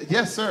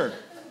 Yes, sir.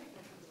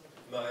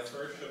 My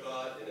first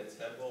Shabbat in a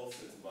temple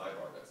since my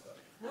bar mitzvah.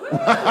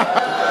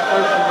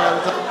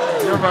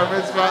 Your bar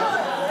mitzvah.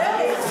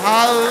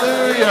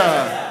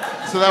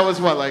 Hallelujah. So that was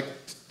what, like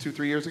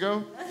 2-3 years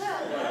ago?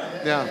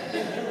 Yeah.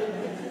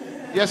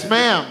 Yes,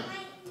 ma'am. My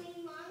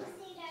mom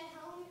stayed at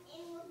home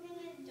and we're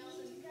gonna go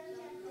to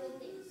good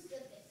things.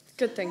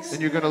 Good things.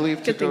 And you're going to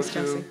leave to Good go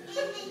things, to...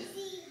 Chelsea.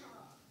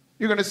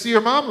 You're going to see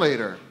your mom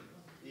later.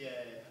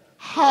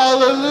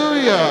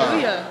 Hallelujah.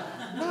 Hallelujah.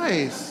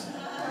 Nice.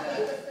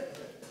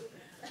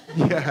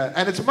 Yeah,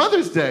 and it's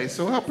Mother's Day,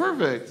 so how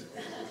perfect.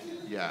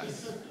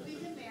 Yes. We've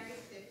been married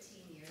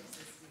 15 years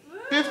this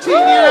week.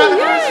 15-year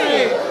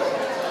anniversary.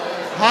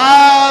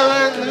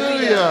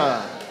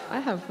 Hallelujah. I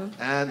have them.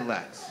 And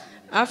Lex.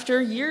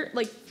 After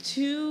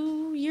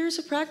 2 years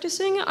of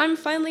practicing, I'm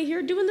finally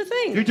here doing the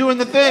thing. You're doing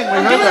the thing. We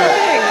heard doing that.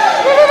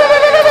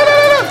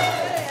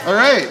 the All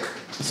right.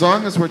 As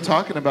long as we're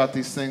talking about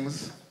these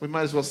things, we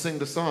might as well sing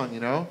the song,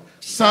 you know?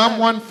 Psalm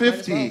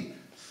 150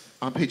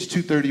 on page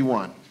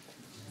 231.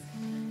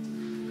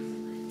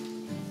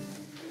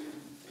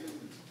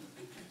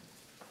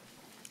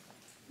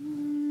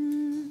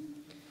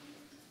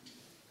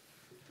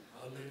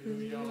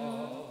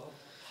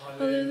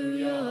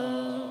 Hallelujah.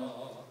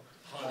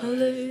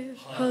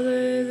 Hallelujah.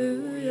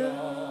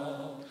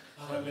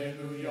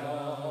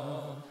 Hallelujah.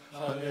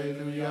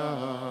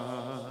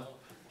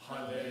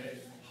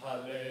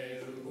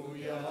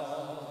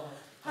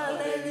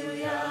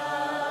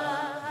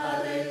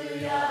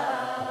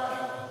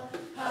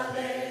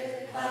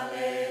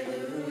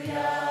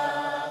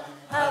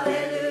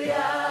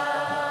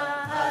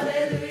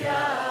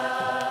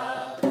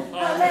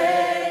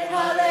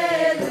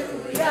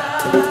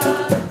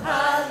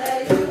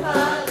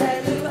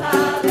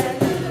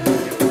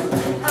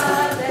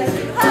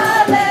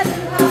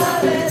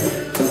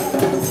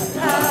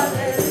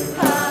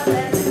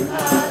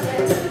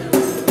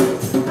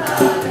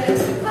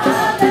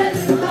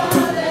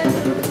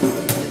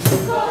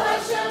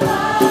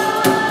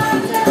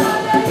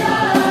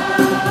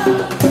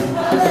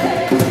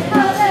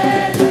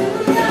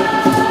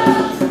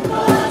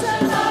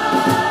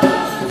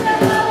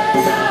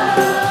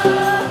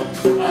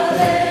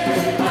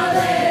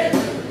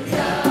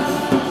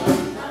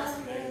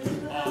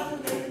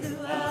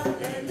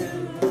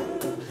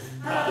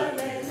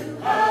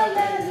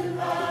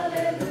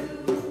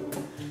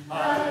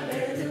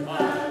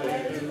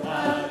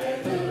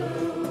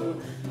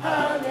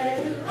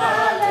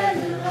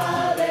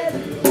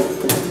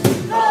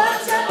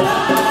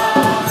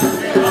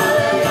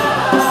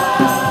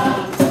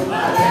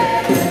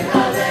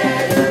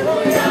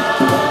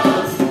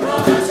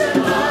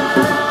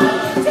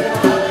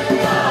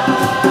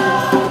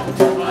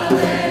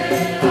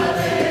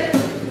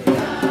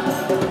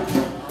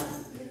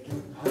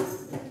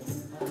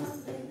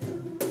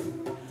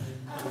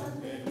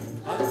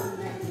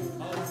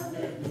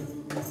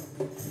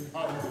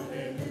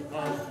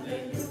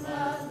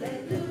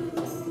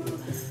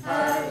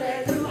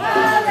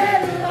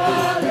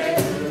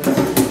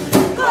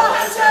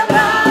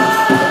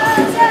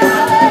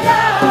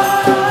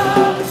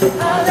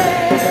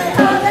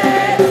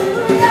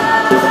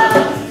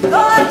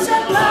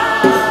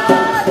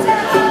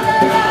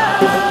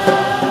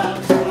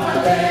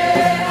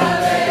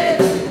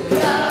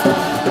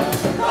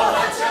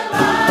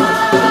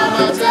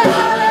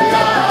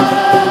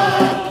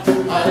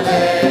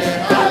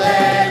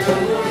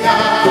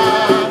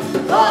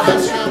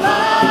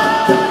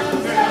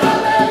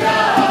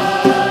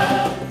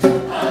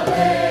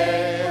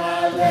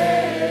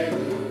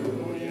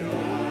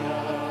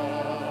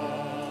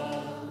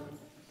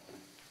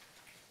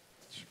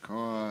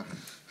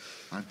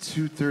 On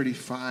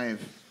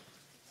 235,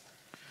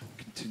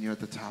 continue at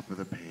the top of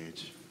the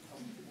page.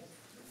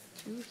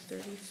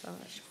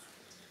 235.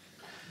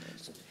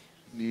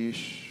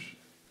 Nish.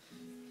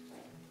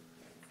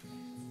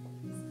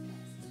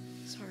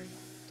 Sorry.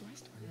 Do I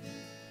start?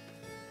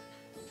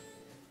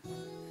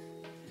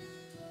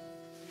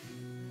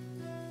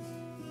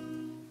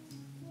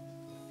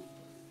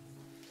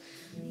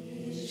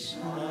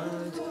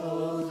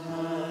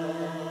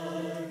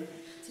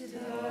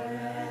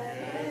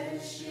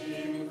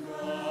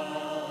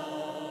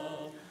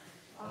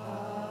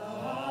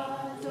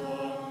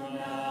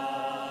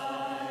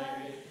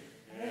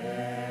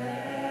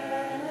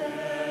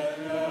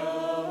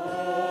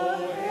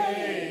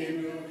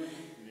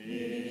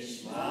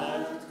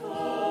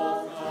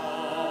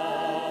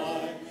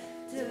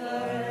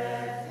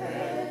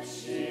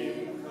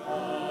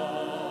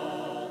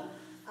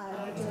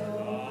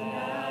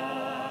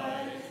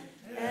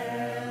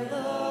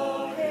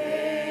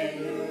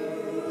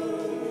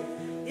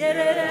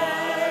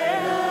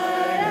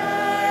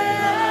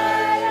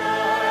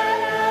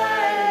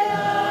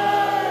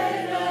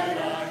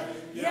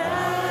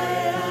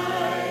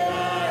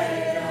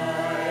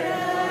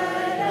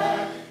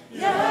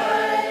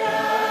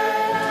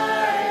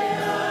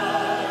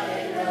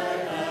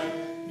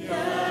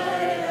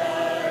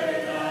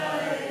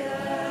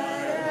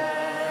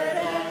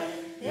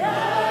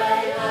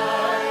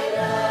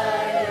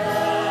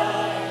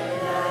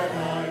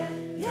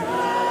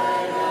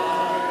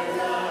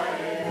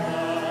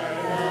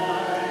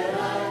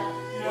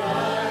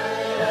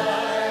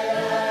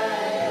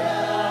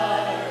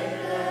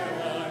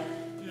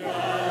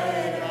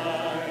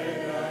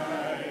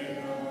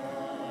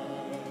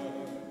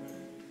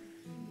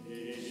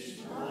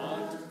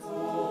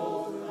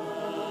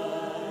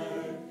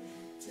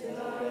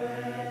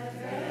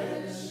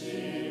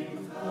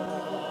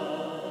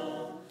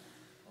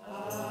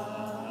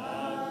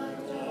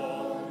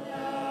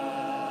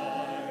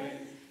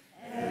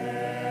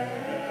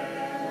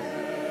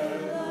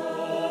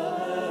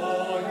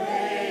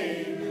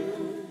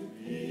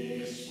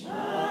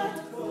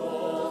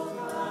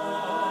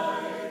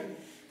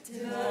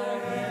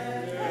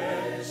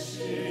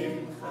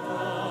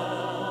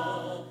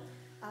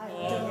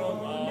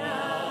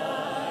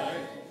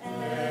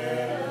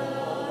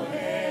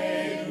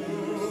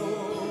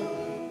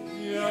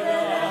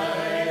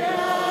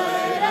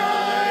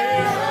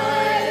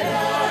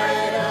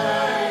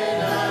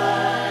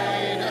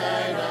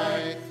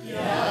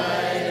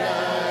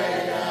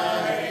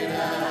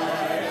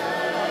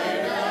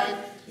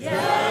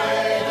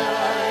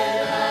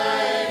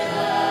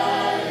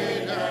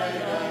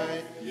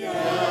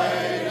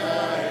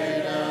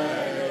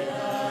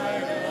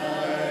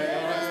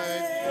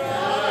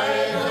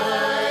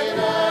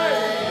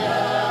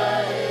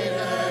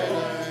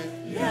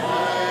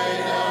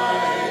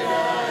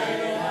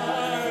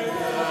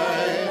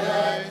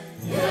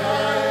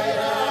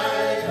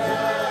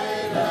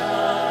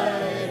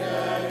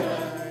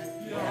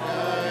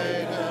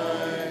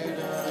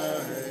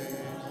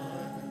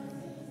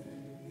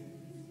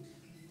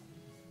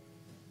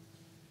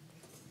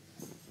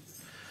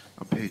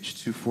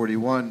 Page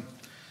 241. In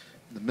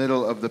the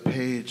middle of the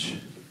page,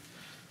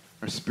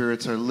 our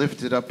spirits are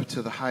lifted up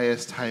to the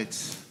highest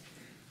heights.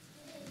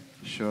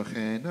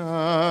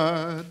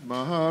 Shochenad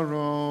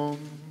Maharom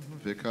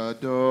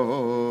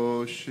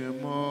V'kadosh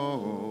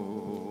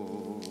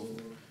Shemo.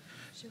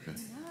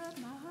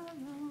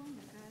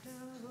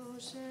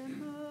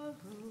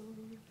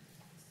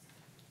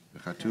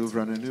 V'chatuv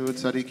ranenu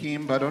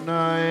tzadikim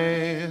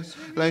badonai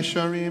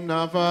le'sharim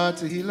nava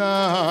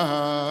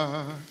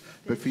tehila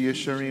b'fi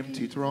yesharim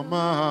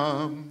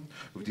titromam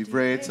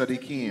u'divrei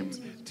tzadikim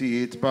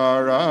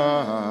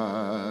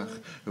titbarach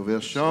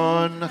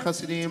u'v'lshon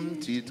chasidim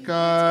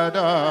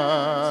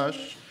titkadash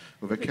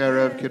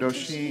u'v'kerev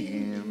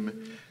kedoshim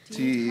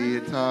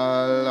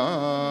titalah.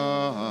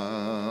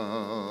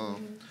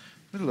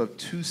 Middle of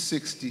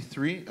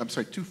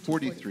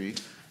 243.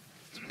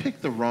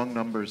 Pick the wrong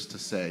numbers to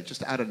say,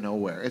 just out of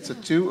nowhere. It's a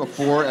 2, a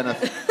 4, and a...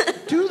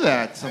 Do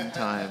that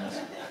sometimes.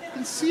 You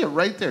can see it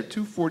right there,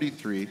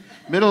 243.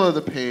 Middle of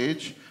the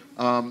page.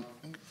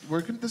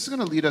 This is going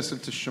to lead us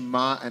into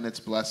Shema and its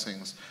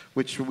blessings,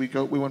 which we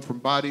went from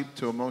body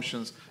to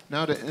emotions,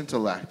 now to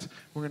intellect.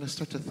 We're going to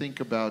start to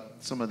think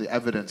about some of the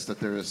evidence that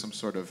there is some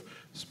sort of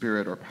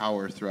spirit or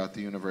power throughout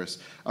the universe.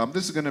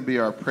 This is going to be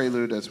our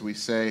prelude as we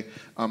say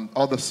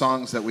all the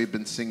songs that we've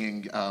been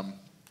singing.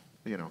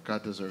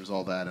 God deserves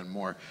all that and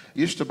more.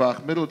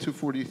 Yishtabach, middle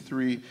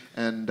 243,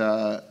 and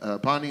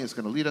Bonnie is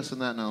going to lead us in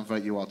that, and I'll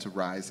invite you all to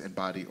rise in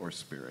body or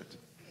spirit.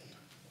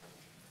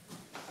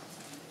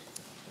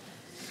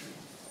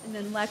 And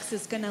then Lex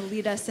is going to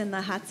lead us in the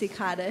Hatzi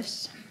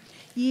Kaddish.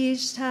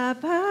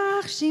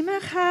 Yishtabach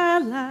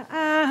Shimecha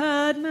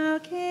La'ad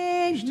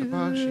Malkeinu.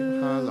 Yishtabach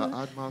Shimecha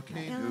La'ad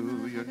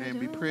Malkeinu. Your name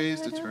be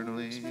praised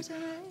eternally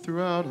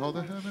throughout all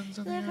the heavens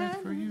and the earth.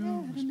 For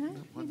you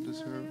one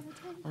deserve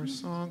our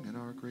song and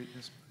our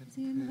greatness,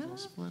 praise, all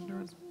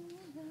splendor.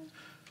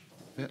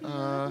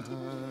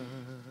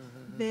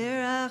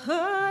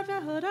 Berachot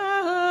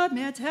v'hodot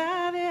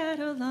me'atav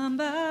v'olam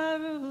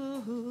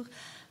baruch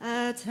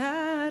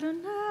atah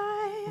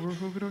Adonai el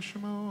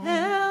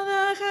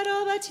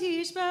v'chadol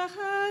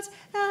b'tishbachat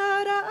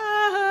el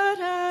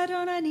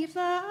Adonai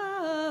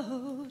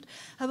niflaot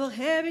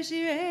habocher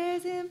b'shirei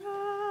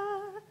zimra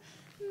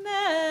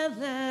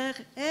melech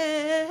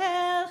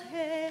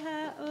elchei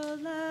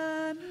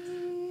ha'olamim.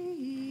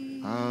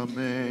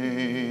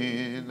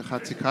 Amen.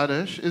 Chatzi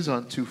Kaddish is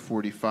on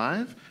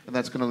 245, and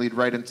that's going to lead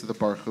right into the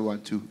Baruch Hu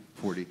on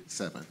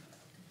 247.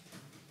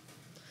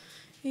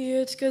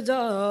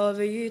 Yitkadav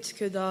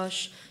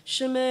Yitkadash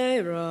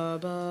Shemei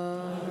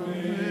Rabbah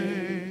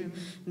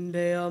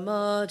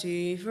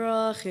Be'amati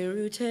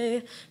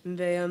Vrachirute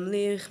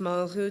Be'amlich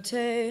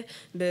Malchute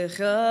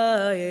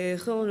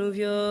B'chayechon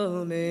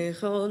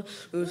Uvyomechon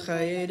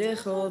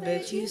U'chayedecho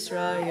Bet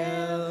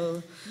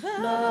Yisrael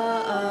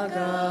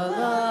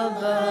Ba'agala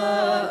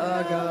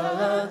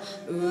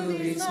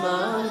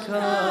U'litzman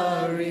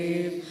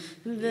Kariv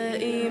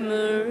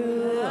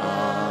Ve'imru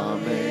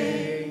Amen.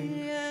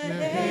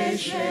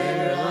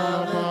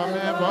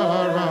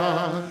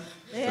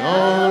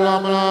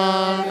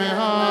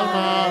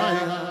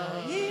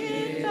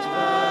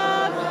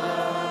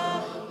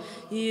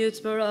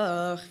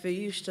 Yitzbarach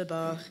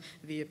v'yishtabach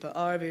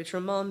v'yipa'ar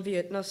v'yitramam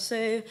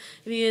v'yitnaseh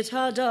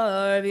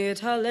v'yithadar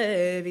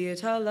v'yithaleh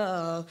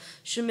v'yithalal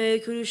shemei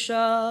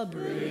kedusha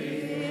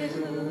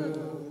b'richu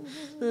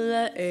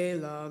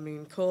le'ela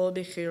min kol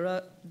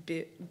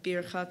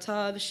birchata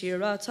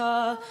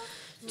v'shirata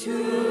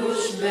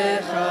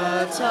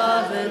Tushbechata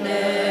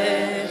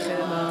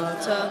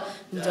v'nechemata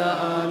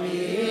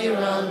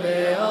da'amiram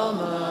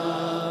be'alma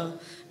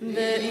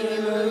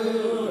ve'imru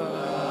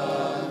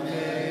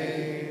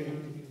amen.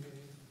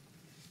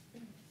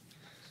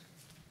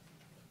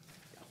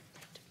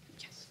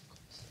 Yes, of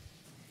course.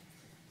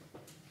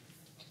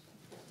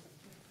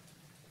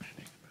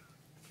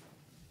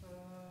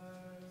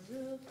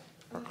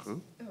 Baruch Hu?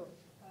 Oh,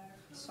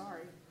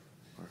 sorry.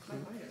 Baruch My Hu?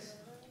 bias.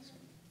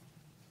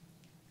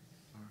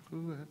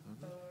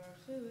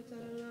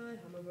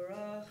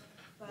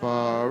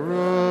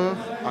 Baruch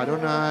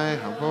Adonai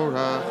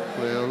Havorach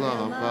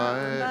Le'olam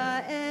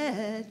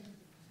Va'ed.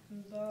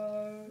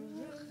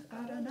 Baruch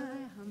Adonai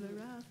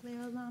Havorach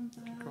Le'olam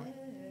Va'ed.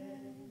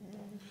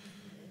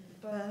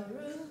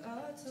 Baruch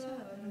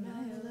atah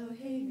Adonai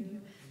Eloheinu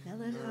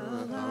melech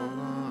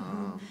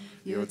haolam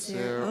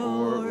yotzer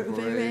or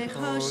u'vorei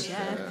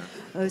choshech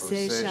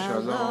osei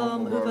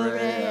shalom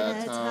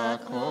u'vorei et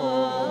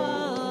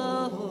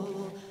hakol.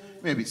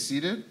 May be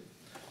seated.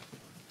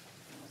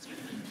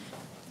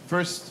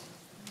 First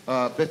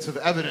bits of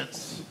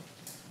evidence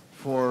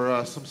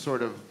for some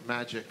sort of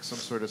magic, some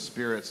sort of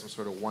spirit, some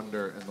sort of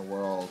wonder in the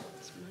world.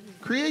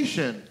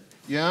 Creation,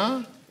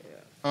 yeah?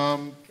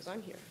 Because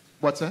I'm here.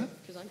 What's that?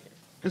 Because I'm here.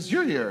 Because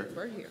you're here.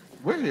 We're here.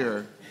 We're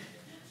here.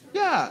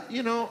 Yeah,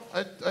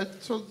 I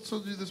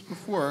told you this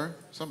before,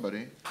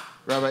 somebody.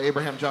 Rabbi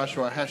Abraham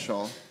Joshua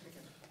Heschel,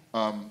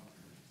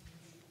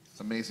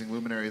 amazing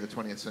luminary of the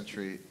 20th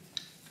century.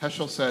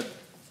 Heschel said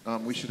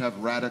we should have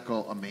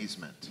radical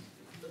amazement.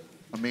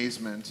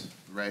 amazement,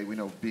 right? We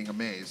know being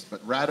amazed,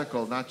 but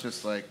radical, not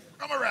just like,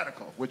 I'm a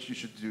radical, which you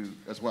should do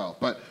as well,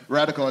 but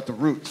radical at the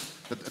root.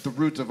 At the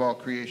root of all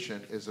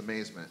creation is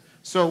amazement.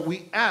 So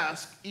we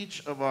ask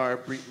each of our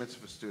Brit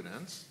Mitzvah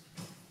students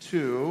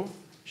to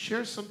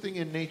share something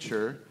in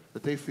nature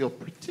that they feel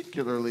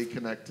particularly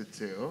connected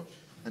to.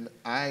 And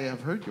I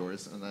have heard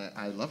yours, and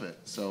I love it.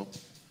 So would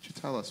you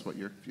tell us what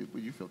you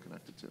feel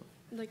connected to?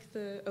 Like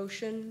the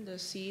ocean, the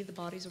sea, the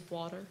bodies of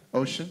water,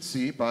 Ocean,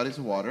 sea, bodies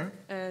of water.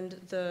 and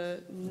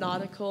the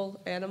nautical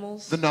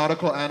animals. The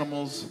nautical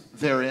animals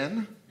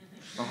therein.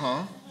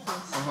 Uh-huh.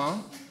 Uh-huh.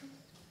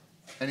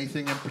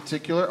 Anything in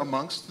particular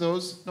amongst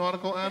those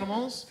nautical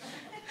animals?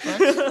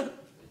 Rex?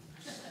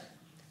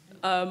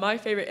 My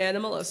favorite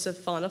animal is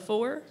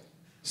siphonophore.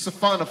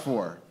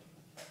 Siphonophore.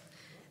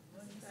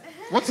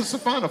 What's a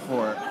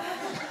siphonophore?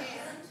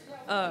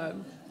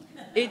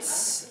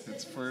 It's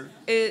It's for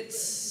it's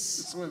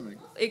swimming.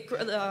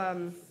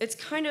 it's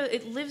kind of,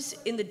 it lives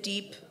in the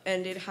deep,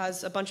 and it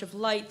has a bunch of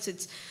lights.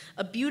 It's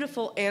a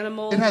beautiful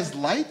animal. It has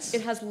lights?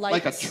 It has lights.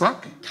 Like a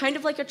truck? Kind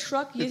of like a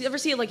truck. You ever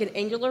see like an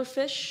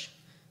anglerfish?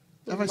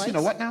 With Have I seen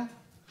a lights? what now?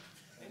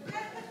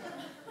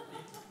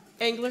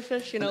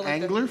 Anglerfish, you know, An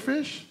like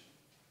anglerfish?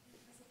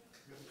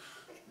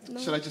 No.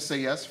 Should I just say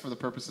yes for the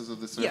purposes of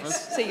the service?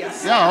 Yes, say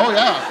yes. Yeah, oh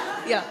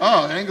yeah. Yeah.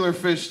 Oh,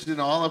 anglerfish,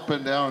 all up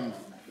and down.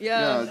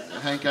 Yeah. Yeah,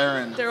 Hank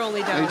Aaron. They're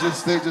only down. They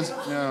just,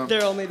 yeah.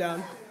 They're only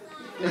down.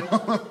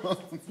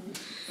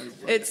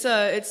 It's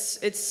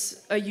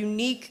a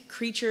unique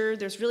creature.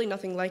 There's really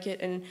nothing like it,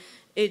 and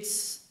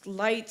it's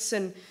lights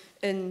and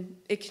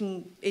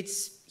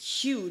it's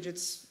huge.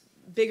 It's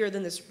bigger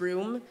than this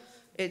room.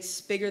 It's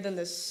bigger than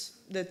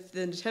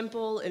the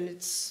temple, and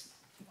it's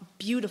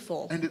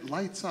beautiful. And it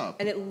lights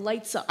up. And it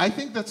lights up. I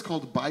think that's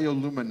called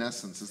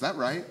bioluminescence. Is that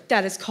right?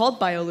 That is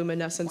called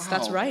bioluminescence.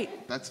 That's Wow,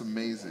 right. That's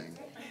amazing.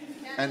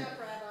 And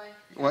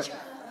what?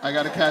 I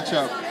got to catch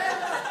up.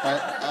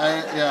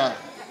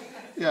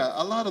 Yeah.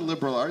 A lot of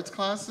liberal arts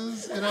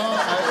classes, you know.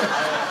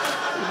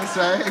 I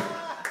say.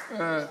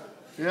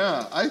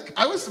 Yeah,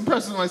 I was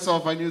impressed with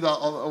myself. I knew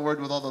a word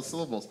with all those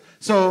syllables.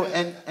 So,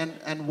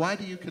 and why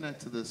do you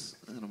connect to this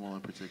animal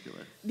in particular?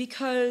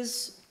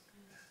 Because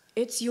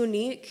it's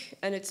unique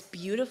and it's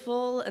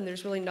beautiful, and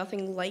there's really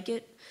nothing like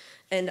it.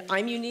 And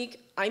I'm unique,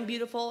 I'm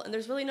beautiful, and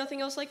there's really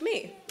nothing else like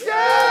me.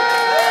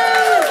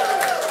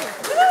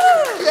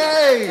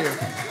 Yay!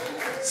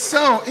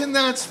 So, in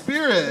that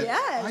spirit,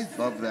 Yes. I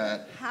love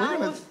that.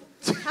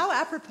 How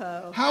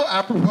apropos. How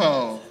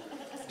apropos. Do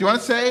you want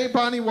to say,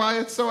 Bonnie, why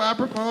it's so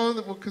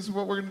apropos? Because of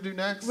what we're going to do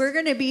next? We're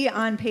going to be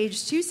on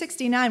page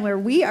 269, where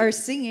we are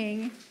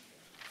singing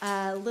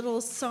a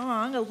little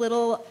song, a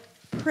little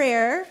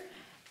prayer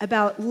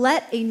about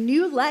let a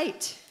new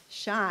light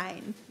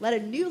shine. Let a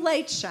new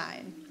light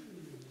shine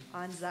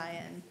on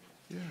Zion.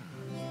 Yeah.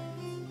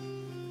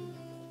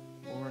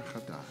 Or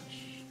Chadash.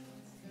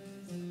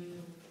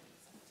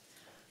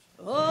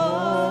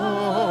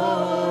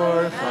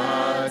 Or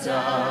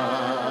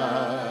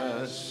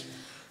Chadash.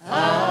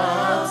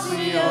 Al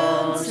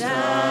Zion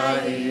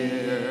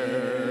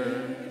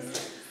Ta'ir.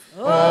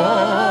 Or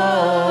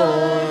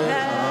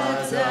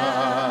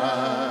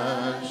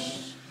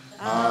Chadash.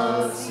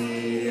 Al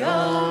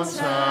Zion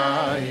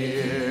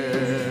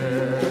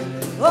Ta'ir.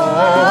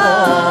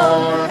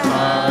 Or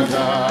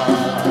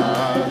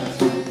Chadash.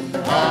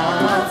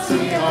 Al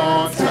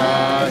Zion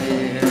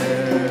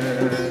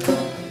Ta'ir.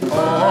 Or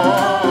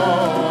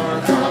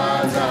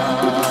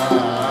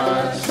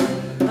Chadash.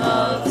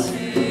 Al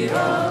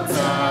Zion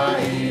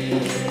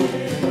Ta'ir.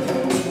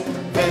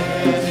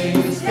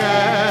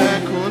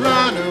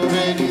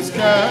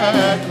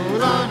 ונזכה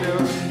כולנו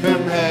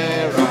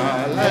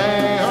במהרה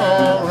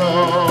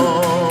לאורו.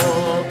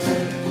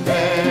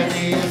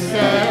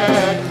 ונזכה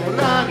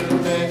כולנו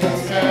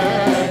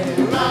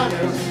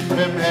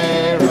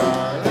במהרה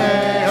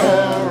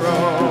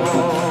לאורו.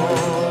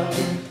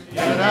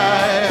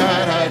 ידעי,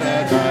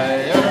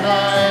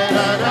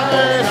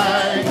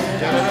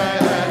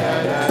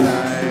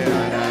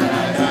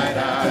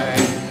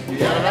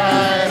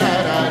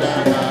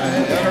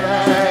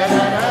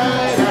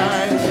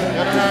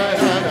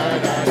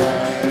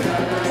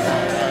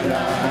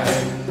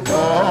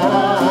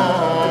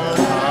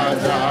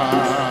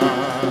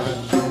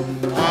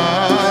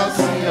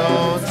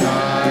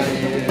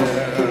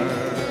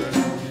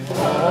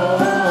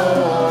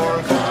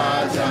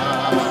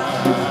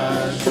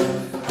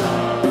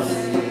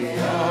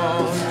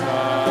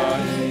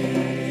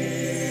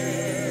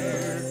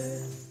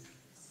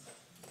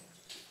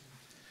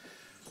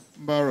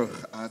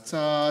 Baruch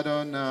atah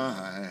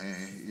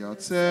Adonai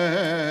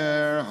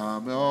yotzer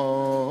hameorot.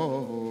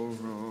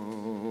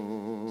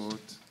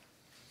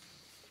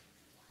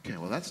 Okay,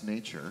 well that's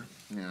nature.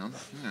 Yeah, all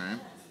right.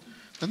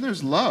 Then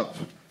there's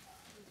love.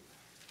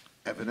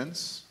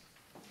 Evidence.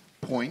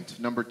 Point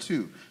number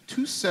 2.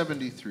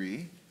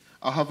 273.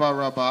 Ahava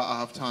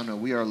Rabbah Ahavtana.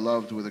 We are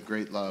loved with a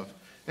great love.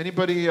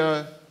 Anybody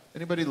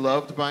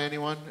loved by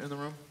anyone in the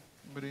room?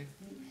 Anybody?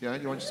 Yeah,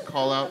 you want to just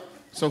call out?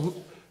 So who?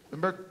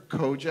 Remember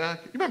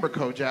Kojak? You remember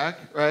Kojak,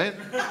 right?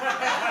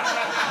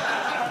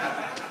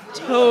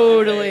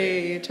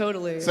 Totally,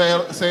 totally.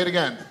 Say it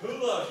again.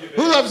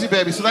 Who loves you,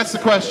 baby? So that's the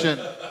question.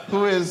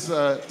 Who is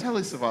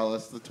Telly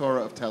Savalas, the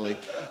Torah of Telly?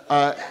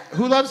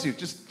 Who loves you?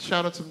 Just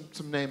shout out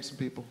some names, some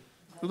people.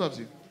 Who loves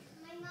you?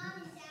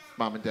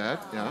 My mom and dad.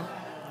 Mom and dad, yeah.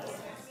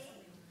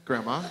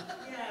 Grandma.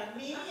 Yeah,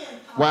 me and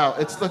Wow,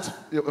 let's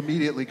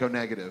immediately go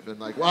negative and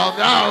like, well,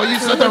 no, you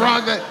said the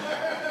wrong thing.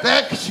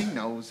 She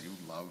knows you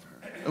love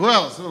her. Who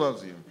else? Who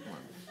loves you? Come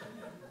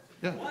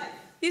on. Yeah.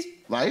 These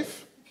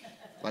Life?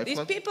 these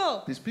love-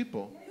 people. These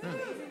people.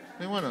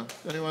 Yeah.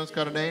 Anyone's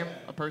got a name?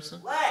 A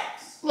person?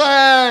 Lex.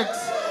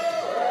 Lex!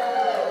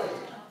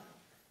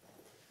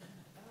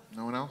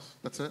 No one else?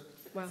 That's it?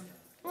 Wow.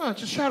 Well,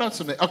 just shout out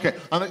some names. Okay,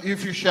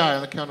 if you're shy,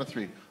 on the count of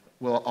 3,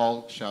 we'll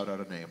all shout out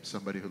a name.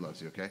 Somebody who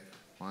loves you, okay?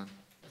 1,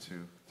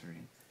 2, 3.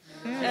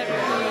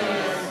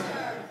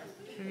 There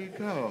you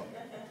go.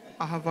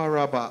 Ahava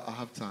Rabba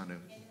Ahavtanu.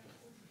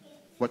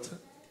 What's that?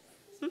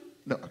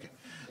 No, okay.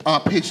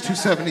 Page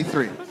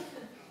 273.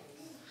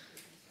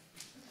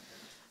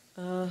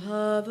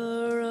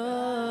 Ahava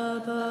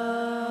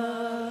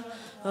Rabba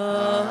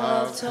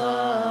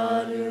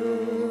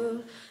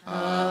Ahavtanu.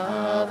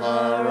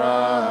 Ahava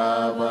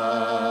Rabba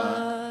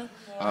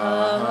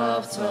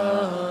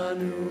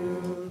Ahavtanu.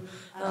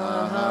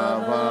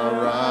 Ahava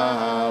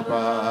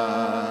Rabba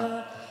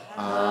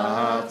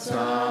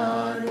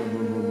Ahavtanu.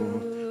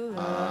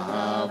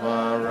 Ahava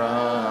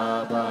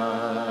Rabba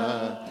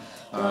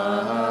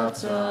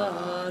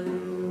Ahavtanu.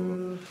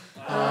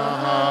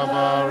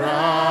 Ahava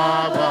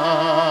Rabba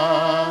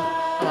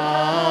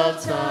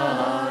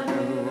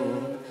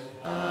Ahavtanu.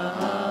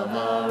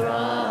 Ahava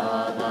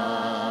Rabba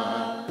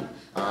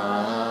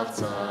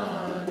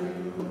Ahavtanu.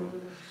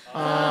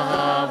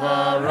 Ahava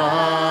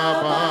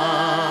Rabba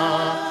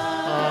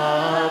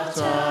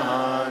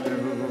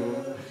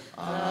Ahavtanu.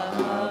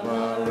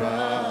 Ahava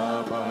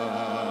Rabba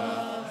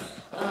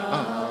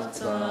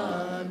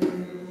Ahavtanu.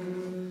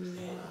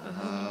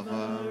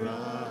 Ahava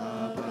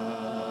Rabba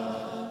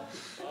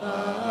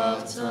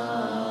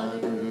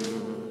Ahavtanu.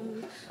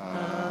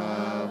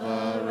 Ahava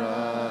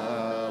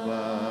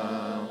Rabba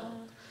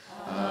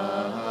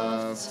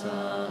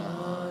Ahavtanu.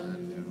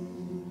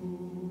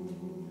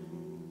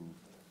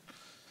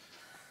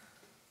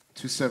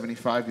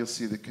 275, you'll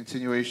see the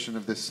continuation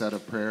of this set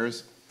of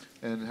prayers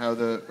and how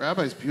the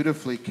rabbis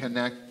beautifully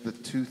connect the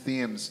two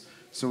themes.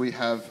 So we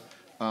have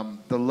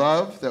the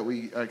love that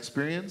we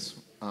experience.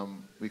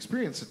 We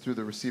experience it through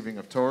the receiving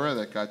of Torah,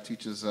 that God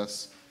teaches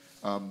us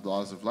the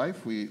laws of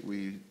life.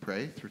 We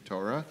pray through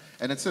Torah.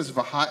 And it says,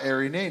 Vaha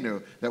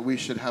erinenu, that we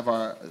should have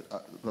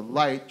the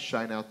light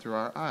shine out through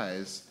our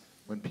eyes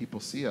when people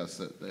see us,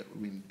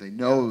 they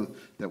know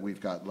that we've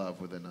got love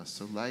within us.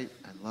 So light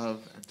and love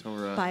and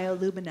Torah.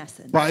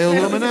 Bioluminescence.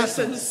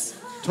 Bioluminescence.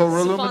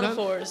 Torah luminescence.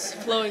 Sophonophores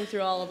flowing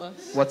through all of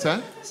us. What's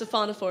that?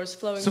 Sophonophores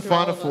flowing through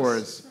all of us.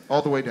 Sophonophores,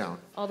 all the way down.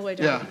 All the way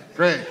down. Yeah,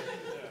 great.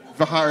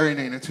 Vahari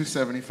Nina,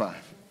 275.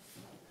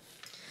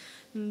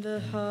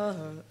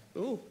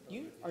 Ooh,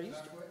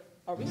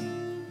 are we?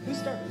 Who's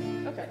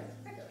starting? Okay.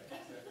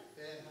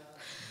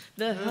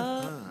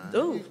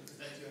 Ooh,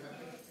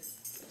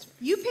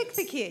 You pick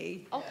the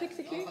key. I'll pick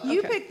the key. You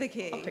Okay. pick the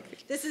key. I'll pick the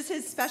key. This is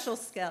his special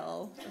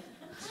skill.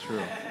 It's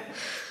true.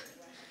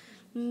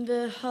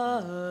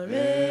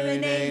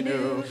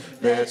 Beharenu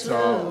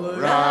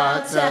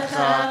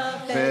betoratecha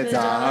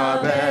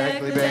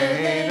v'dabek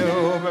libeinu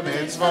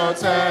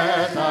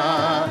b'mitzvotecha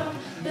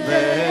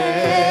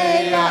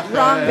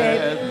Wrong,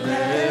 babe.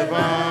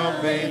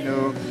 levaveinu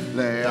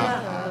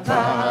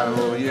le'ahava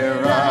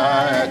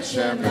u'yirah et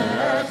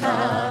shemecha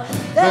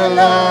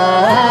v'lo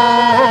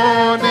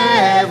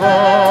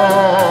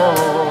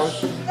nevosh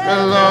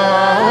v'lo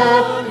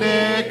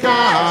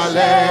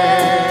nikaleh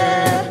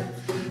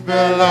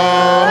v'lo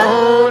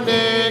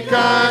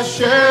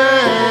nikashel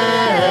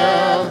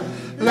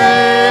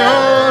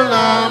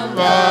le'olam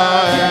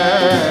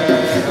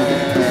va'ed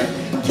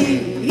ki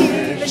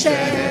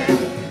Hashem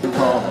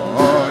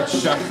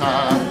kodshcha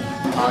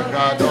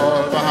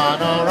hagadol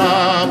v'hanora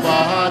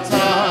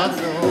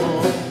v'hatanu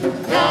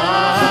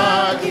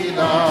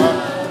nagila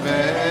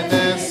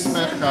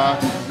v'nismecha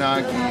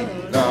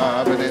nagila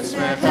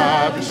v'nismecha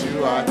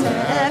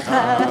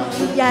b'shuatecha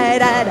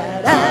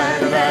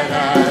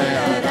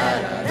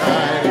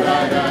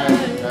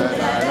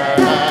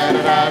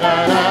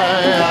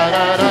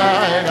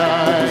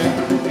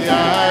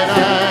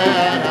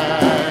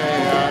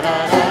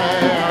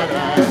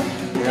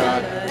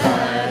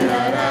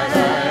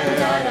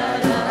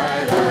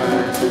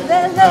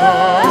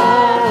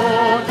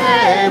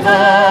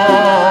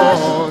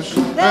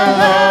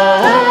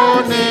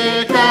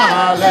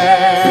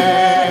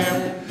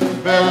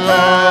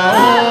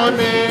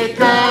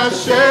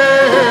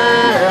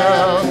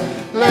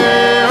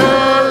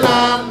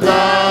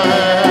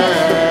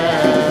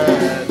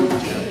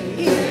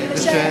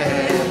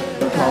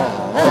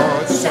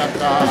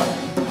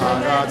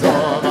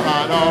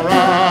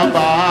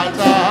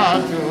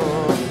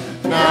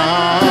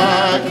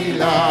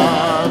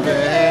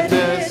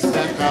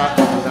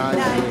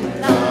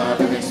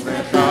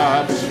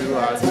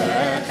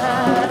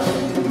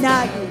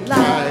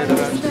Nagila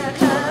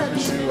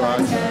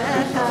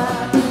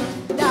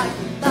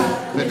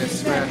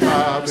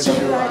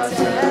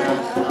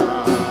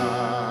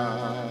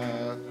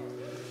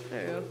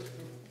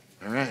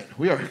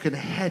are going to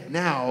head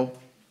now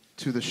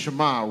to the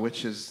Shema,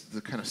 which is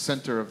the kind of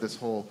center of this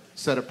whole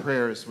set of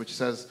prayers, which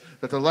says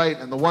that the light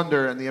and the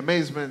wonder and the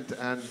amazement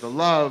and the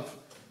love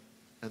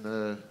and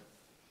the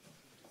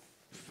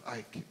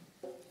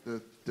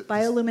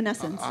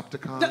Bioluminescence.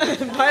 Opticon.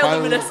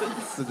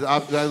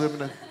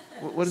 Bioluminescence.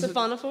 What is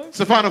Siphonophore? it?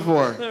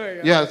 Siphonophore. There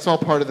we go. Yeah, it's all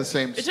part of the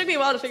same. It took me a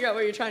while to figure out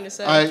what you're trying to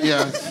say.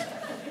 Yeah.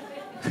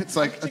 It's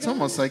like, it's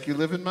almost like you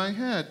live in my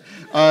head.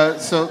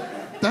 So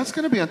that's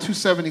going to be on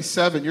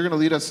 277. You're going to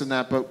lead us in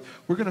that, but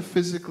we're going to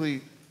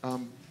physically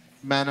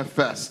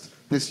manifest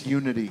this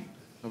unity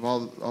of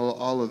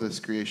all of this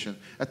creation.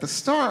 At the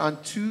star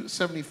on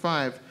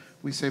 275,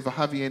 we say,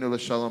 V'havienu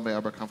l'shalom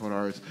me'arba kamfot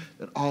haaretz,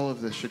 that all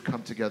of this should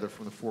come together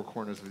from the four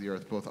corners of the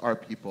earth, both our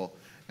people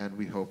and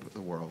we hope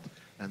the world.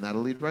 And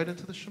that'll lead right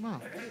into the Shema.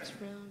 It's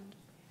round.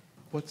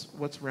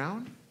 What's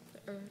round?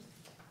 The earth.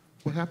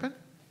 What happened?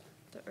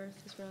 The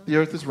earth is round. The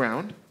earth is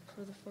round.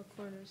 For the four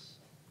corners.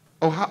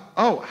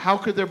 How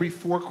could there be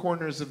four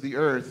corners of the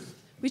earth?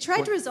 We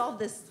tried to resolve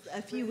this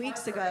a few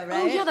weeks ago, right?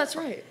 Oh, yeah, that's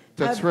right.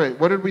 That's right.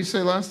 What did we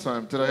say last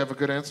time? Did I have a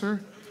good answer?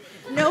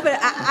 No, but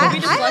I had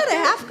a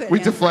half good We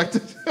answer.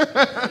 deflected.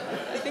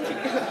 I think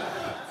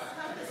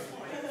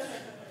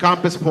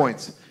Compass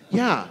points.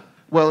 Yeah.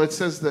 Well, it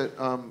says that,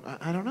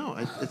 I don't know.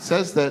 It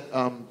says that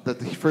that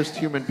the first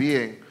human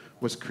being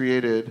was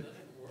created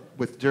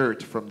with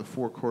dirt from the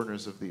four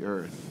corners of the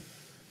earth.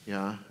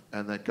 Yeah.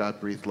 And that God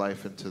breathed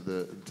life into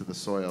the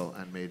soil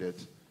and made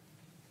it.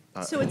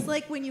 So it's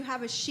like when you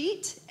have a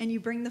sheet and you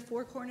bring the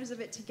four corners of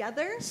it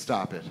together.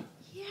 Stop it.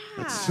 Yeah.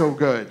 That's so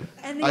good.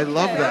 And I then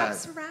love it that.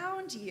 wraps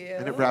around you.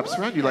 And it wraps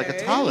around you like a You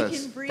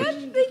talus.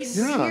 can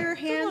see Yeah. your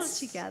hands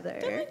together.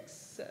 that makes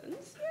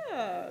sense.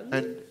 Yeah.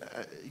 And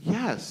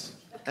yes.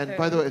 And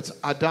by the way, it's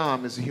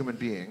Adam is a human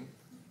being,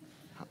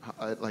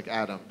 like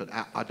Adam, but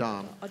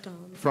Adam,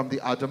 from the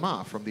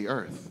Adamah, from the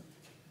earth.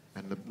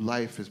 And the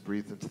life is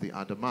breathed into the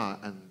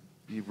Adamah, and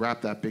you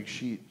wrap that big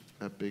sheet,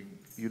 that big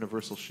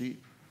universal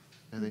sheet,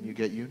 and then you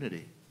get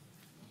unity.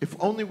 If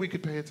only we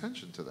could pay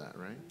attention to that,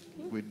 right?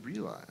 We'd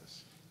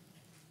realize.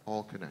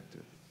 All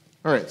connected.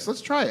 All right, so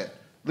let's try it.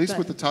 At least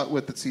with the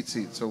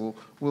tzitzit. So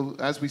we'll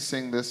as we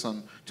sing this on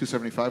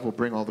 275, we'll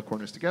bring all the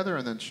corners together,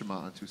 and then Shema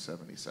on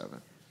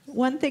 277.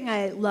 One thing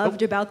I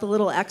loved about the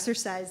little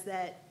exercise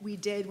that we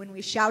did when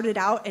we shouted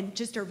out and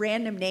just a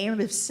random name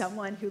of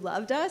someone who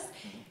loved us,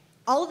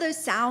 all of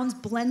those sounds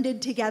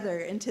blended together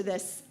into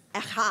this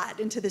echad,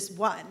 into this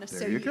one.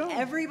 There you go.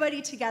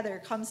 Everybody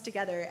together comes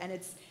together, and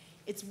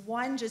it's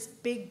one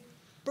just big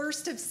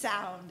burst of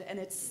sound, and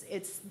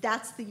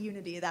that's the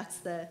unity, that's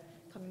the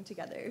coming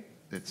together.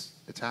 It's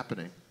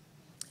happening.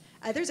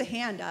 There's a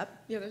hand up.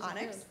 Yeah, there's a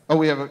Onyx. hand. Oh,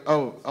 we have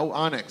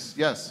Onyx.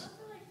 Yes.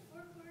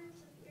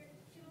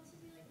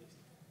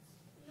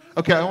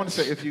 Okay, I want to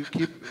say you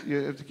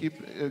have to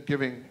keep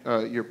giving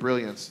your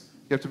brilliance.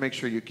 You have to make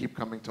sure you keep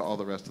coming to all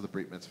the rest of the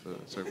Brit Mitzvah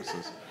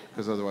services,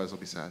 because otherwise it'll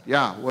be sad.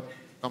 Yeah. What?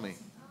 Tell me.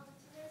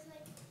 There's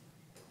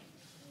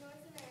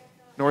like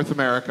North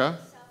America,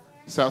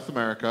 South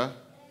America.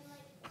 And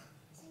like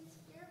since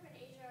Europe and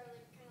Asia are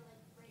like kind of like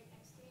right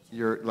next to each other.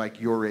 You're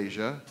like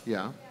Eurasia. Yeah.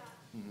 Yeah.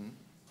 Mm-hmm. And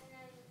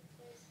then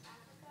there's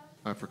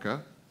Africa,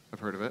 Africa. I've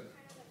heard of it.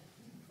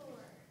 kind of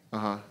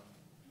like four.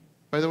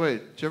 By the way,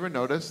 did you ever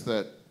notice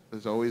that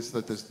there's always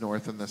this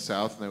north and the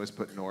south, and they always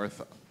put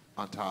north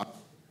on top?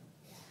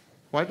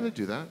 Why do they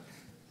do that?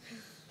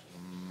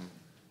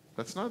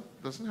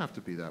 Doesn't have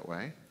to be that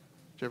way.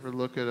 Did you ever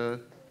look at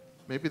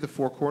maybe the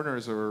four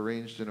corners are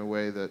arranged in a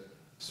way that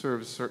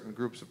serves certain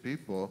groups of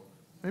people?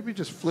 Maybe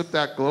just flip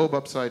that globe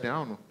upside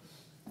down.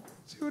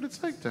 See what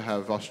it's like to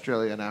have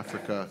Australia and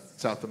Africa,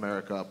 South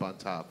America up on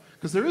top.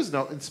 Because there is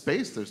in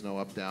space, there's no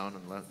up, down,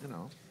 and left,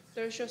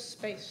 There's just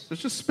space.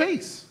 There's just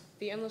space.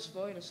 The endless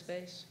void of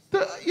space.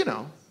 That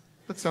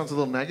sounds a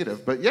little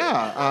negative, but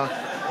yeah.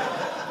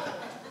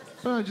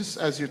 Just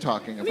as you're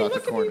talking about the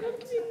corner. What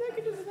could be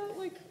negative about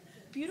like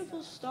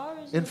beautiful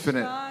stars Infinite.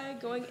 in the sky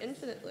going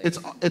infinitely? It's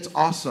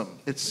awesome.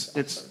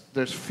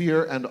 There's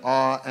fear and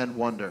awe and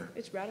wonder.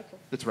 It's radical.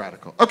 It's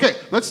radical. Okay,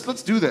 let's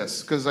do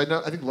this, because I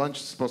think lunch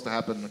is supposed to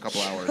happen in a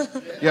couple hours.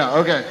 Yeah,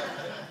 okay.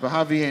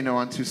 V'havienu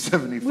on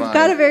 275. We've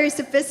got a very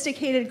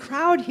sophisticated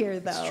crowd here,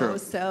 though. It's true.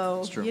 So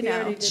It's true. you We know,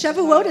 already did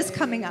Shavuot is V'havienu.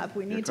 coming up.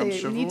 We need to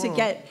comes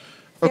get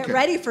Okay.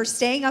 ready for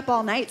staying up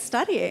all night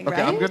studying.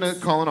 Okay, right? I'm going to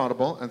call an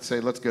audible and say,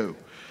 let's go.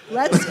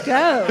 Let's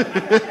go.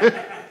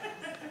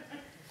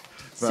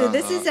 So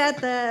this is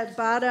at the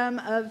bottom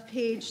of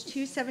page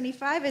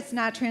 275. It's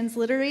not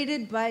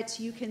transliterated, but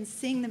you can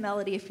sing the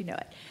melody if you know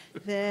it.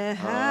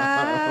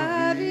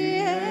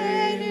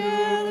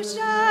 V'havienu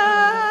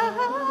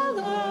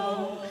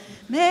shalom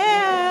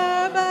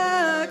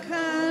me'arba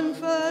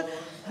kanfot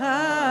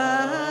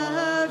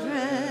haaretz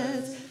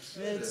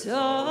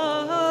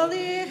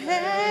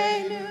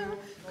v'tolihenu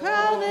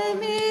kol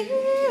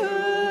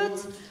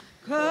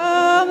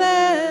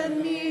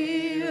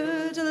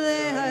miut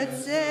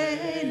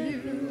le'atzenu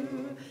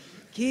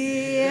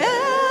ki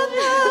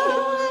eno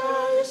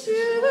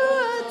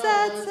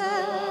yeshuatata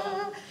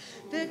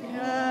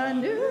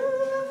v'kanu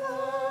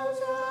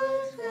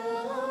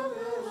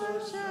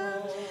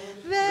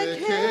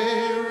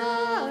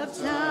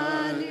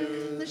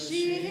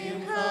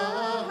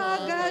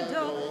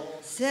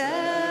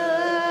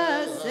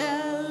Sela,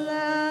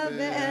 Sela,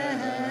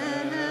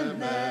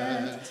 Be'emet,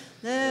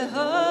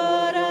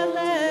 Lehor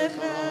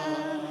Alecha,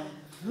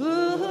 Hu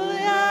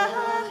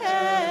Yahecha,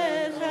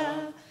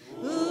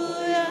 Hu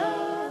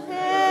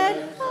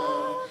Yahecha.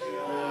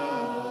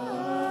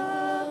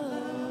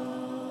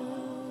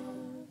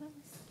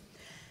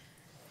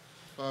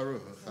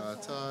 Baruch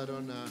atah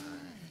Adonai.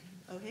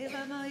 Ohev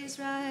Amo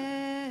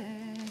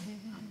Yisrael.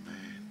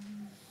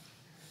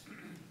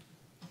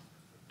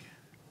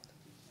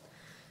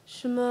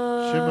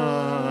 Shema Shema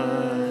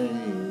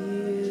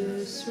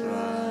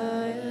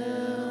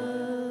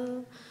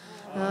Yisrael,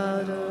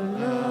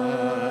 Adonai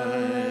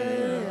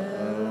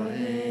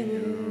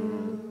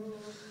Eloheinu,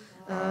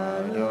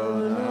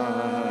 Adonai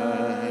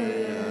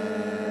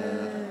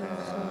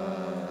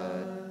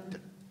Echad.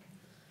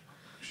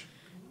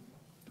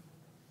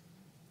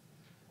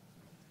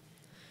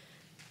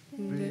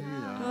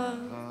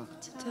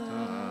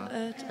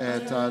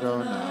 Et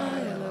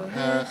Adonai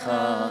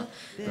Elohecha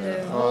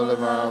b'chol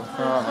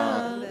levavecha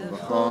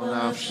ובכל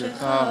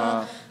נפשך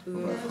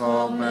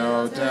ובכל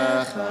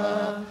מאודיך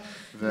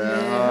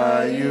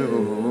והיו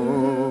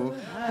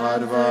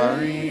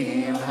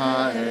הדברים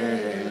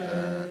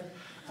האלה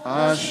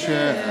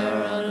אשר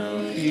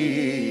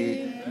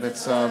אנוכי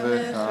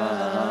מצווך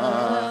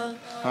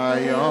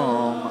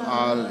היום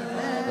על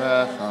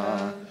לבבך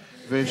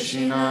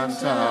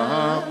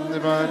ושיננתם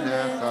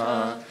לבניך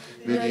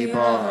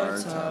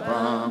ודיברת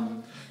בם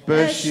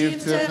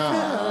בשבתך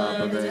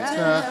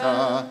בביתך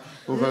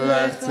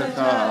ובלכתך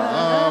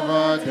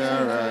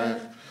בדרך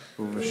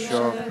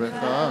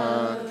ובשוכבך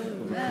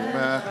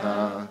ובקומך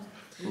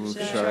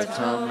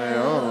וקשרתם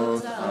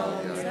מאוד על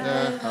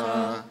ידיך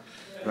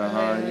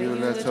והיו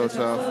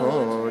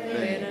לטוטפות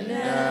בין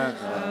עיניך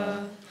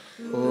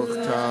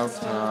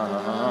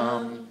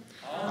וכתבתם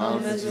על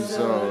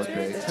מזוזות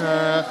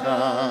ביתך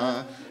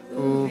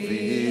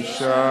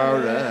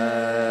ובישעריך.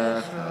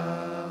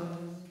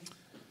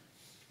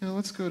 Now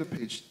let's go to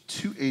page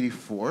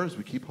 284 as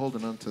we keep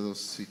holding on to those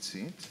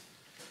tzitzit.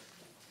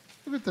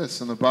 Look at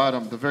this on the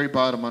bottom, the very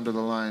bottom under the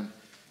line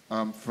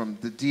from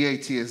the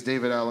DAT is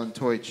David Allen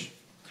Teutsch.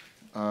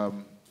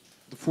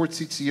 The four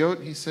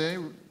tzitziot, he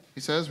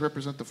says,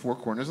 represent the four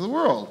corners of the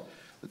world.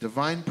 The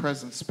divine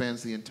presence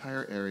spans the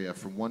entire area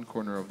from one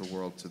corner of the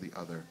world to the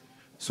other.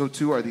 So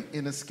too are the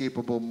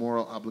inescapable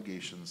moral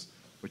obligations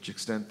which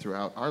extend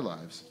throughout our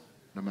lives,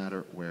 no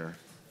matter where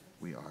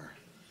we are.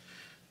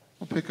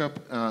 We'll pick up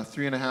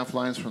 3.5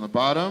 lines from the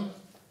bottom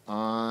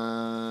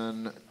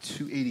on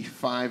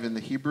 285 in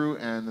the Hebrew,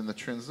 and in the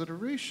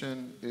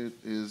transliteration, it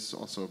is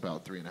also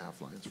about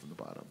 3.5 lines from the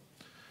bottom.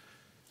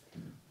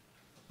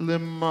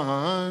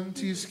 Leman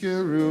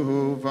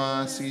tizkeru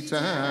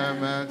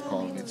v'asitem et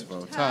kol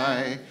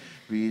mitzvotai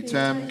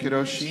v'yitem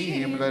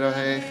kedoshim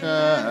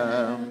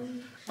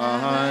l'Elohechem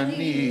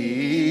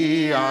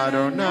Ani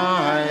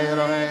Adonai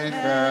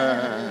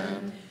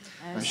Elohechem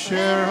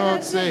Asher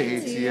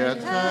hotzeiti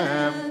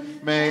etchem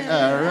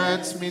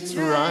me'eretz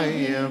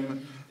Mitzrayim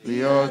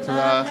liot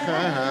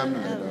lachem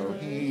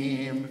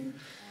Elohim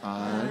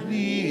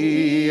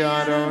Ani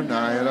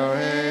Adonai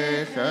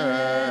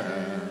Elohechem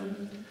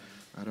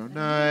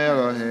Adonai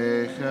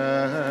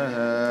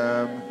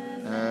Elohechem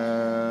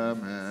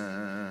Emet.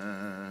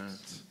 Man,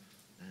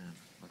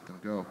 not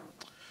gonna go.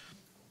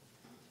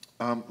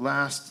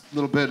 Last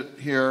little bit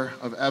here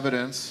of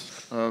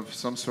evidence of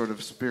some sort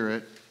of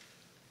spirit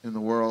in the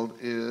world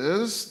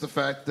is the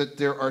fact that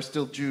there are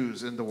still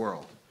Jews in the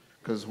world,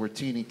 because we're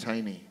teeny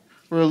tiny.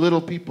 We're a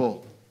little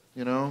people,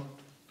 you know,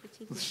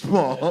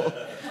 small.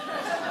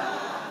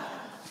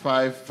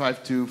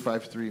 5'2",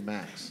 5'3"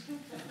 max.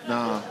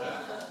 No,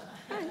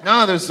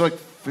 there's like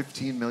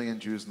 15 million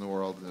Jews in the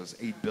world, and there's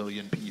 8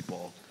 billion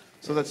people.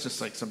 So that's just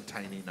like some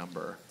tiny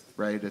number,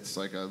 right? It's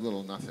like a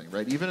little nothing,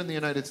 right? Even in the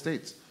United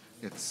States,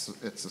 it's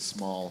a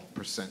small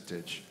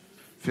percentage.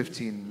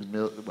 15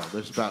 million, well,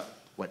 there's about,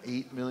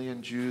 8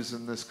 million Jews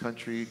in this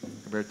country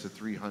compared to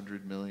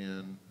 300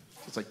 million.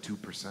 So it's like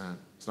 2%.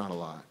 It's not a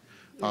lot.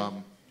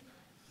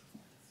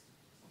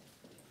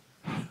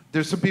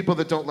 There's some people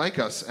that don't like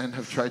us and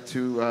have tried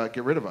to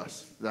get rid of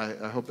us.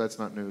 I hope that's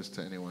not news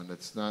to anyone.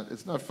 It's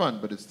not fun,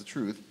 but it's the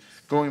truth.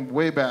 Going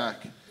way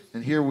back,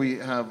 and here we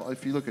have,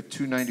 if you look at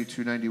 290,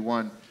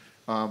 291,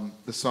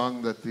 the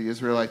song that the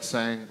Israelites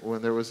sang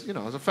when there was, it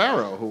was a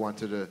pharaoh who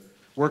wanted to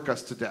work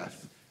us to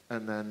death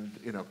and then,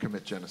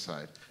 commit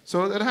genocide.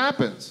 So it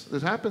happens.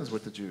 It happens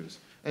with the Jews.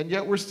 And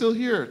yet we're still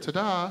here.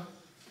 Ta-da.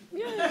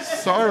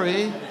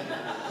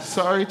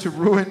 Sorry to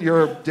ruin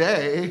your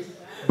day,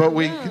 but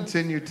we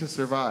continue to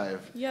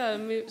survive. Yeah,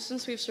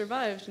 since we've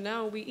survived,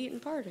 now we eat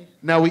and party.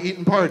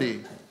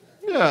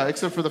 Yeah,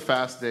 except for the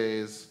fast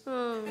days.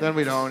 Then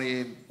we don't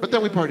eat, but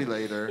then we party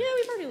later. Yeah,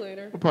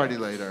 we party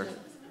later.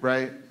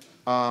 Right?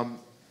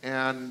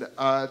 And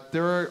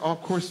there are,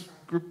 of course,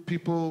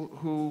 people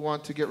who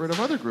want to get rid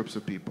of other groups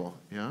of people.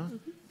 Yeah?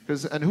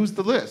 And who's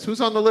the list? Who's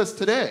on the list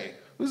today?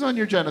 Who's on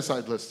your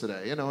genocide list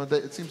today?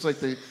 It seems like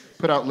they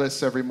put out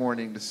lists every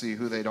morning to see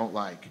who they don't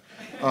like.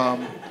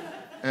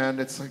 And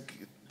it's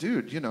like,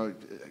 dude,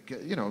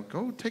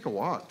 go take a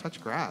walk,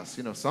 touch grass,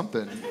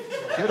 something.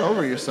 Get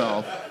over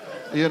yourself,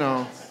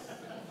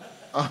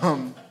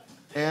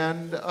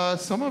 And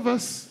some of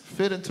us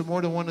fit into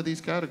more than one of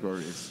these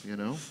categories,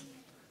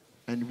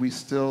 and we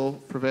still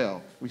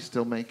prevail. We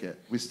still make it.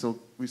 We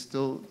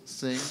still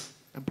sing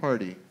and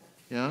party.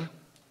 Yeah?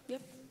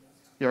 Yep.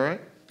 You all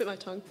right? Bit my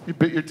tongue. You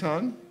bit your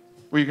tongue?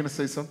 Were you going to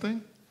say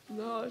something?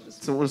 No, it's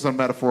just. So it was a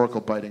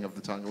metaphorical biting of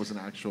the tongue. It was an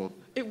actual.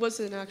 It was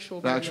an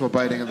actual.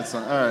 Biting of the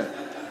tongue. All right.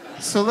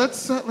 So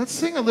let's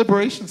sing a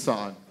liberation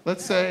song.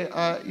 Let's say,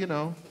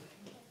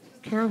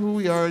 care who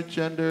we are,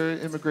 gender,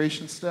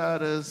 immigration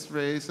status,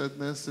 race,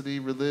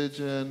 ethnicity,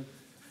 religion,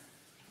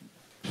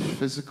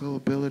 physical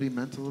ability,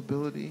 mental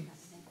ability.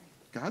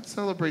 God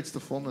celebrates the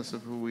fullness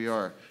of who we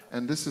are.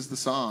 And this is the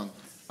song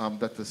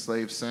that the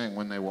slaves sang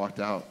when they walked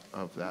out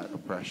of that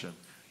oppression.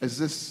 Are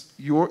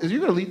you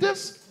going to lead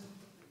this?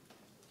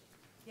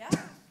 Yeah.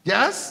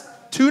 Yes?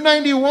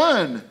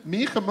 291.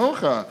 Mi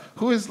chamocha.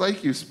 Who is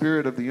like you,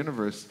 spirit of the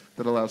universe,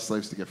 that allows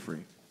slaves to get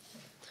free?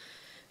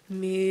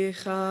 Mi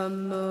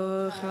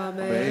chamocha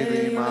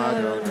Be'elim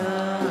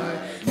Adonai,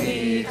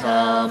 mi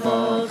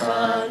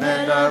chamocha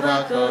Nedar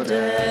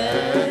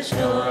HaKodesh,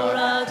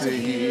 Torah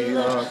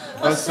Tehillah,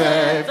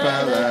 Osei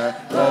Pele,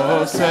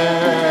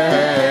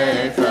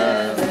 Osei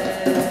Pele.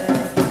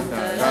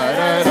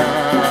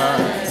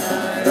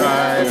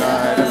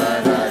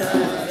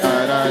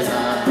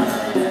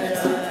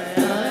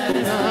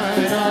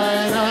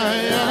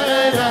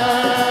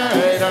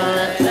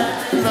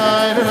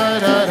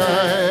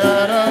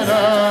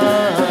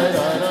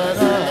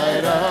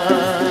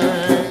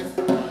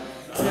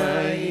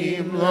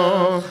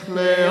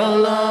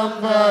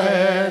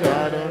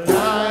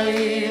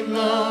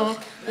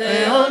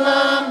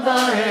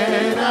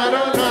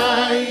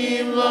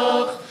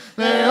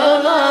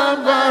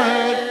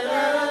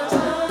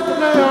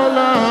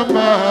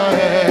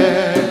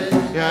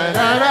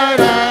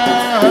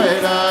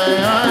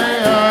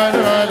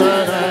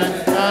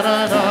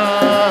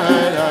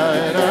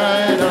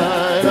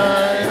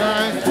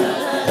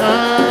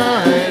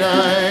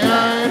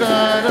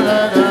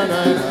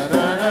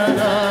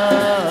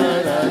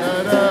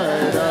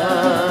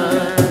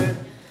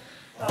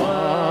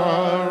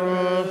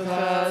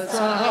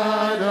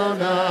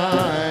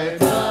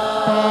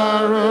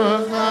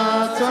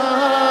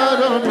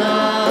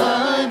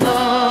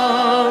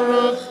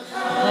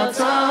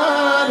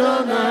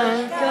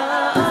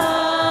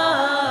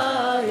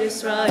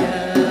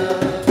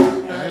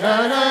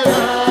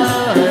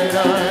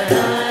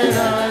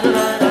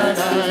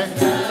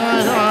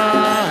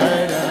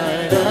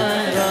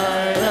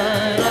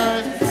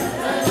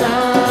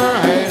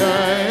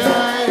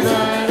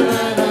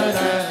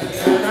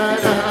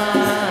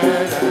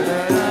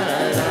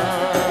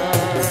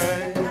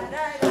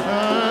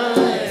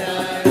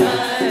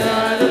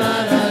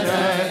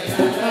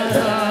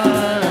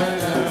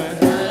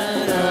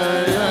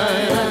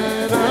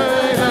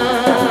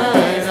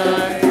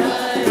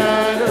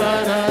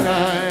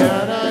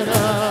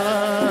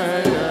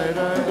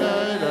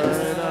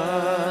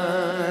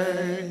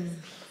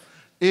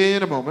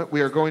 In a moment,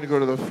 we are going to go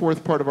to the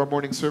fourth part of our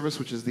morning service,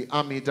 which is the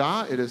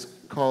Amidah. It is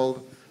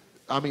called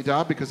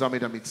Amidah because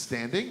Amidah means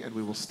standing, and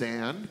we will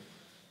stand.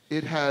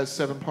 It has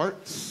 7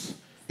 parts.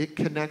 It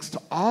connects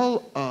to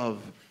all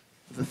of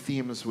the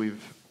themes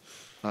we've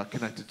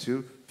connected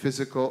to: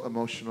 physical,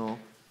 emotional,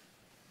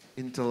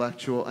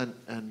 intellectual,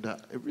 and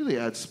it really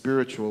adds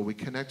spiritual. We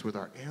connect with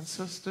our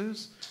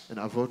ancestors, and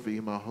Avot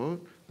v'Imahot,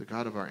 the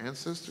God of our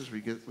ancestors.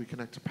 We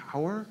connect to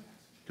power,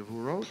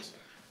 Gevurot,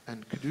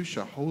 and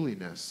Kedusha,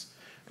 holiness.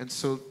 And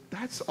so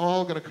that's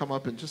all going to come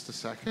up in just a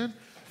second.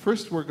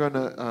 First, we're going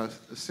to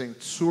sing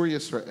Tzur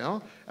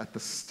Yisrael at the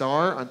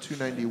Star on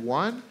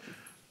 291.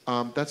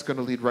 That's going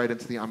to lead right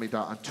into the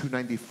Amidah on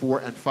 294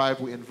 and 5.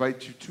 We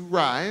invite you to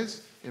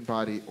rise in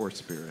body or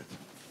spirit.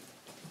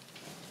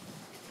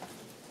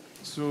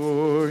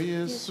 Tzur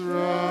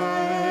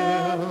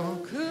Yisrael,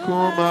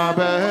 Kuma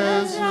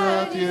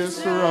Be'ezrat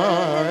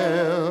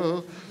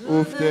Yisrael,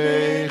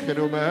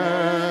 Ufdeichenu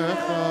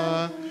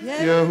Mecha,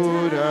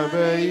 Yehuda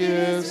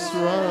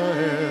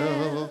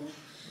beYisrael,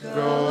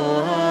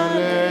 Go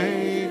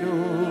Aleinu,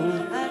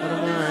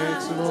 Adonai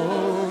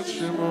Tzvot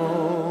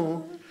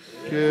Shemo,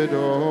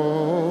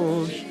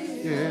 Kedosh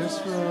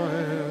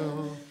Yisrael.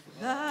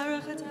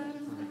 Baruch atah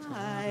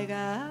Adonai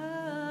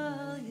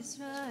Gal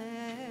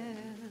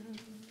Yisrael.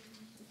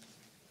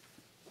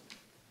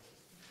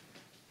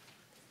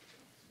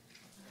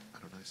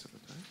 Adonai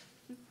Sabbatai.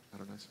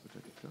 Adonai Sabbatai.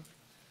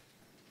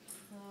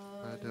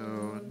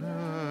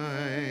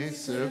 Adonai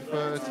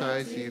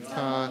Sifatai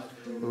Tiftach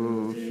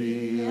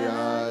Ufi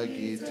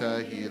Agita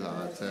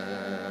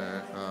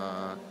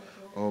Hilatecha.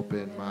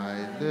 Open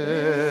my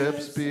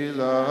lips,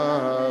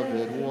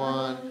 beloved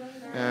one,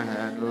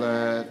 and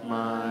let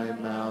my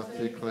mouth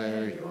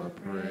declare your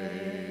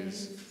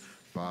praise.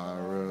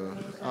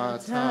 Baruch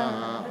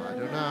atah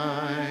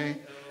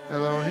Adonai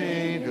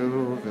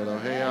Eloheinu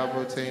v'Elohei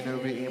Avotenu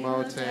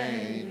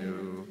v'Imotenu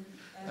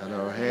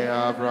Elohei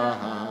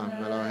Abraham,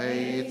 Elohei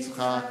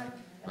Yitzchak,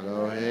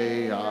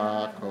 Elohei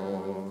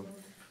Yaakov.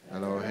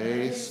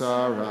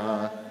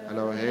 Sarah,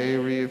 Elohei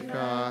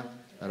Rivka,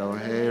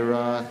 Elohei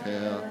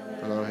Rachel,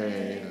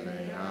 Elohei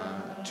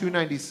Leah.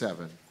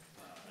 297.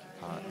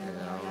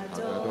 Ha'el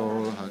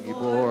Hagadol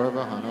Hagibor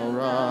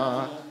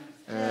V'Hanora,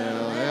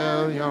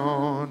 El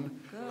Elyon,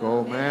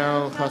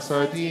 Gomel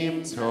Chasadim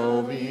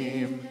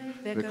Tovim,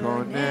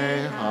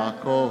 V'Konei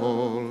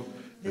Hakol,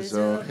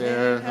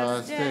 V'Zocher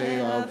Hasdei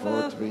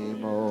Avot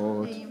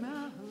V'Imot,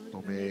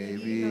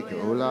 Umevi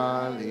Geula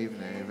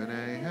Livnei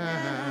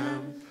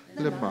V'Neihem,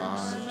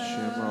 L'man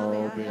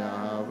Shemo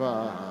B'Ahava,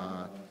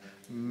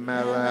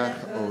 Melech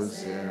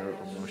Ozer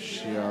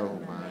U'Moshia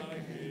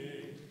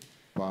U'Magin.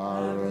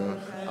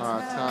 Baruch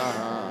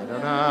Atah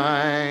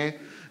Adonai,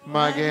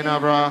 Magen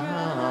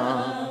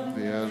Abraham,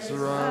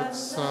 V'Ezrat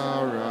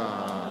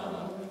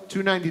Sarah.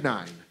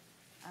 299.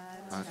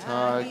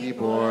 Atah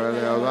Gibor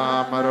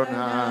Le'olam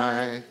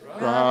Adonai,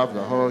 Rav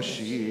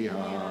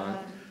L'Hoshia,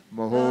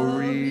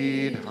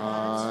 Mohorid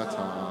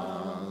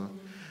Hatal,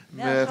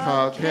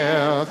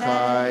 Mechalkel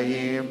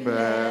Chaim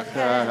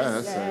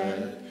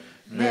B'Chesed,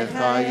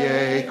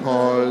 Mechaye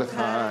Kol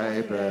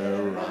Chai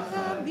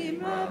B'Rachamim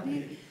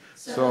Rabim,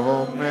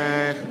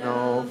 Somech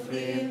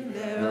Noflim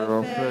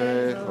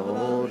L'Rofei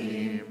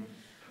Cholim,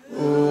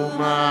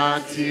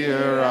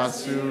 Umatir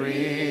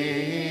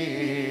Asurim,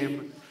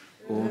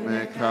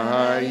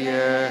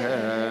 Umekayem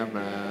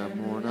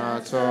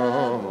Emunato,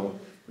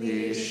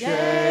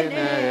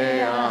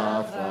 Lishenei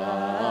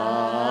Afar,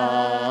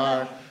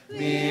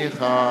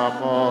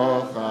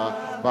 Michamocha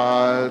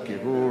Bal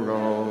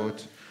Gevurot,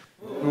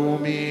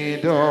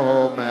 Umido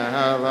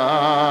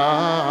Melach,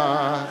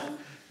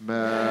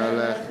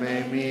 Melech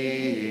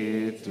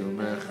Memit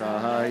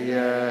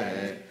Umechayeh,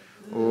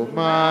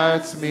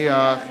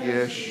 Umatzmiach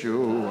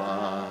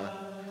Yeshua,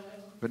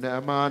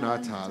 V'ne'eman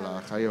Atala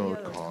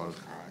Chayot Kol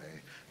Chai.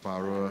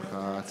 Baruch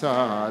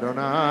Atah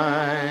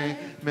Adonai,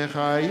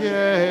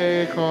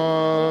 Mechayeh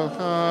Kol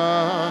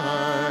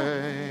Chai.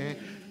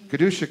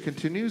 Kedusha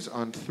continues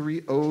on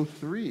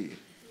 303.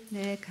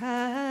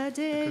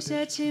 נקדש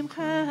את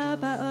שמך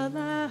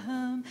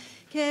בעולם,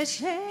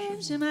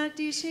 כשם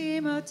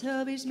שמקדישים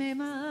אותו בשמי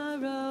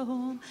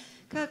מרום,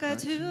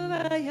 ככתוב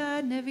על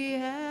יד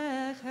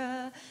נביאך,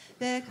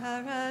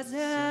 וקרא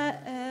זה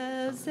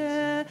אל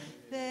זה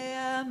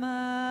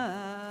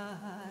ואמר,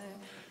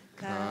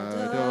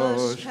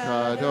 Kadosh,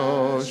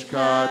 Kadosh,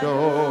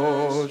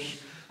 Kadosh,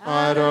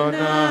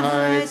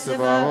 Adonai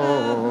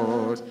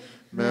Tzevaot,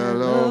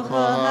 Melech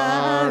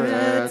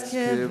haaretz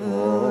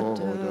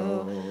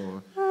kivodo.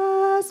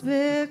 אז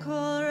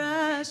בקול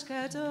רעש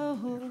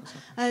גדול,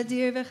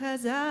 אדיר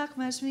וחזק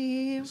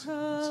משמיעים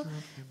קול,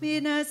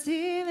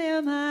 מתנשאים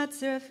ליומת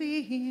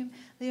צרפים,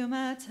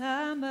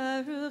 ליומתם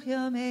ברוך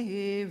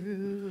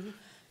יאמרו.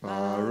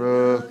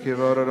 Baruch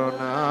Kivod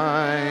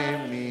Adonai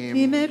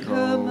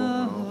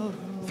Mimkomo.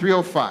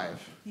 305.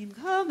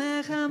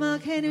 ממקומך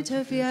מלכנו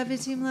תופיע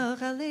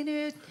ותמלוך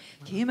עלינו,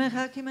 כי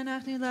מחכים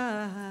אנחנו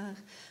לך.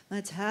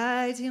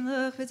 מתי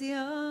תמלוך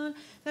בציון,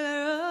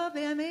 וקרוב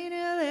בימינו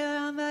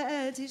לעולם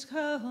ועד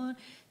תשכון.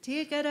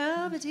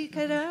 תתגדל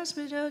ותתקדש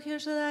בתוך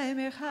ירושלים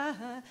עירך,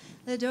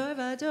 לדור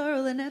ודור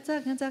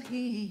ולנצח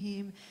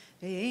נצחים.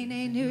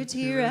 בעינינו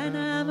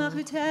תיראנה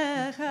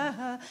מלכותך,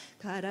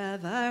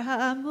 כדבר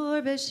האמור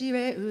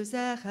בשירי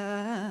עוזך.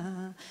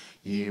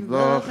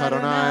 ימלוך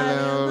אדוני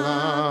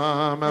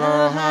לעולם,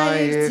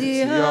 אלוהי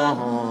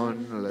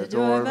ציון,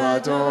 לדור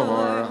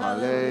ודור,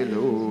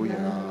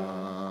 הללויה.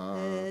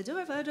 לדור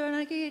ודור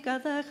נגיד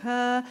גדלך,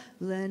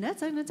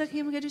 ולנצח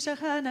נצחים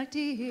קדושך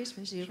נקדיש,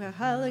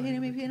 בשירך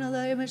אלוהינו מפינו לא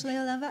ימוש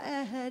לעולם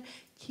ועד,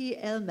 כי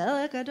אל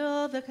מלך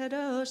גדול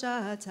וקדוש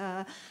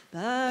אתה,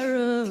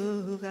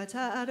 ברוך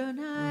אתה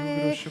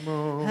אדוני,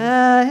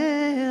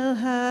 האל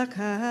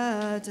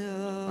הקדוש.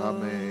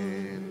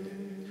 Amen.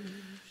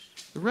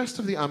 The rest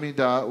of the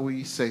Amidah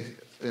we say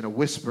in a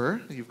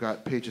whisper. You've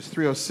got pages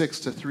 306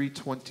 to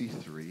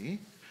 323.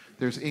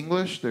 There's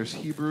English, there's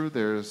Hebrew,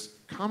 there's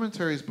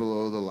commentaries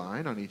below the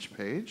line on each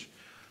page,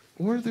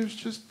 or there's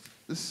just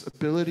this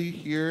ability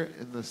here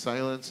in the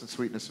silence and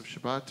sweetness of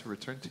Shabbat to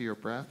return to your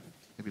breath.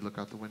 Maybe look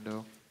out the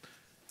window,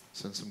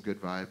 send some good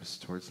vibes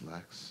towards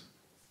Lex.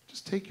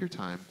 Just take your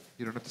time.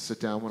 You don't have to sit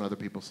down when other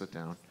people sit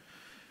down.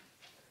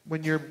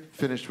 When you're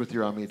finished with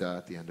your Amidah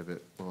at the end of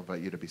it, we'll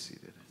invite you to be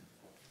seated.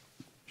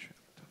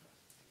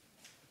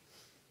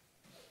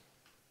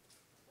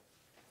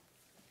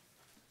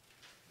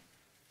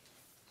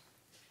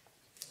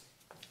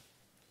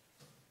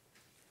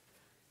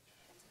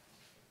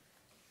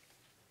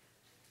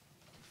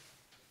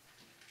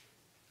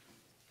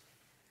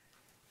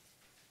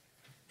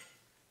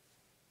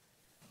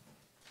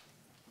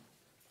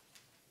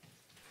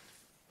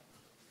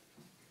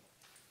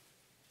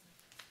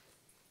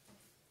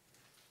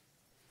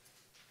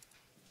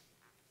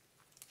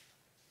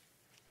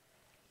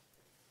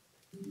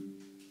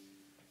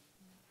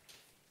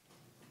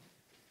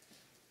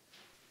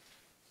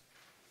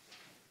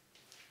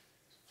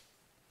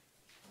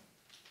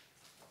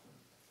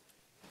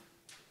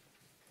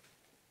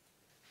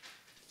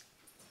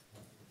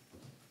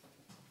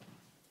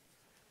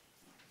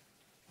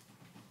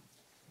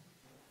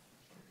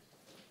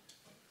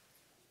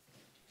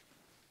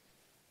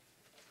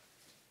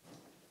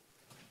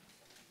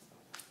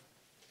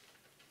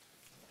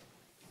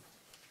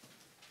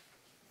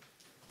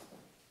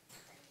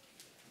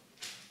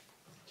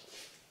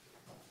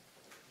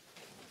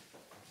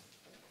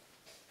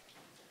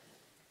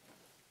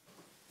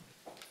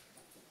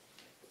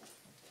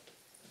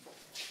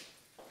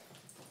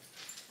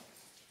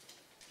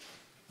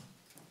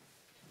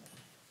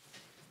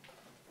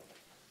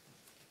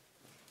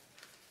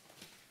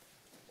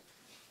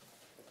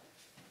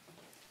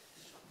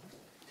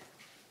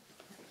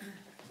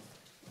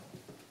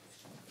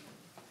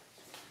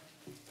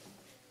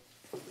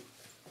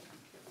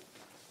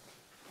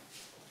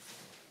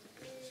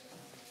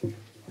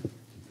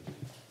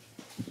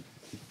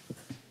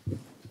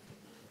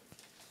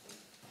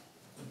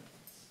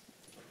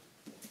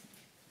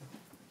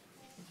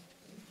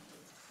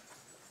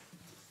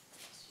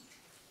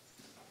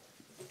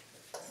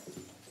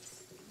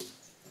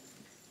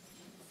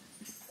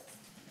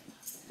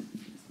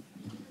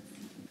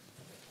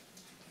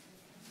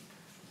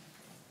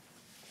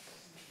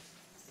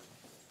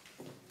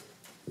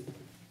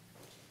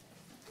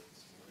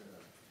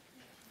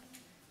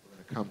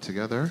 come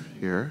together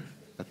here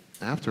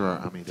after our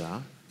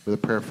Amidah with a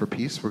prayer for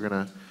peace. We're going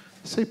to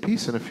say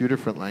peace in a few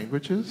different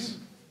languages.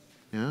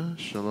 Yeah,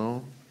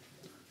 shalom,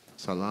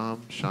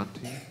 salam,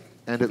 shanti.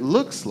 And it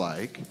looks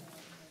like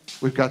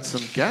we've got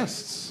some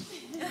guests.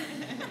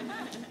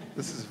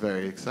 This is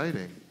very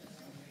exciting.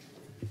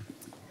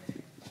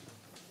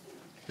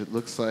 It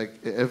looks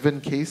like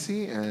Evan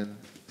Casey and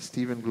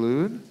Stephen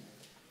Glood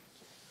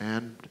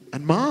and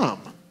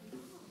Mom.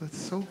 That's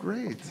so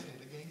great.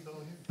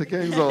 The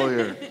gang's all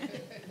here.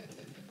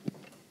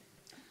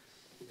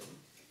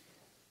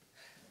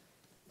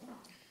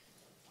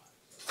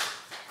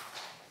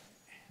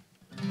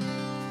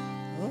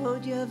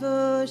 Od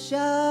Yavo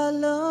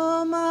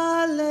Shalom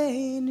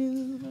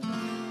Aleinu.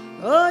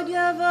 Od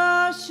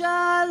Yavo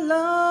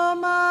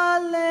Shalom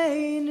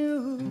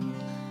Aleinu.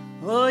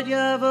 Od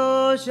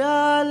Yavo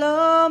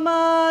Shalom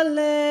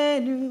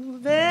Aleinu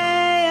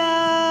ve'akulam.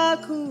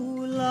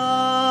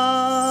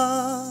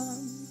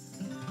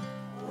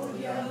 Od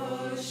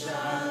Yavo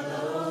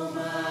Shalom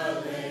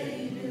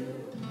Aleinu.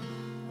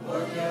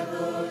 Od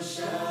Yavo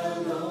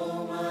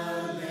Shalom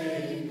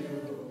Aleinu.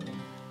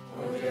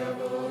 Od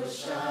Yavo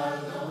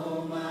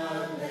Shalom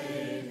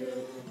Aleinu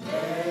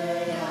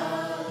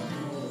ve'akulam.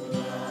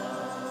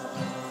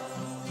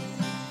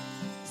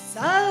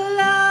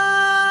 Salam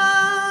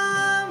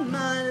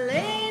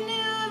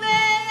Aleinu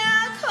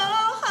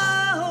ve'akol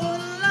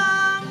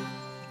ha'olam.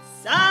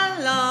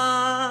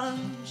 Salam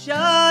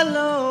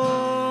Shalom.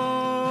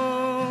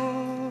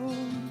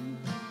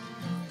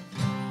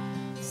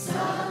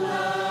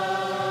 Salam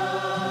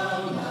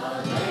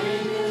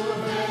Aleinu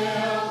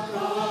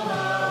ve'akol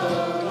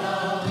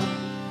ha'olam.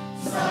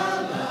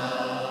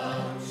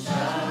 Salam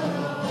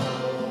Shalom.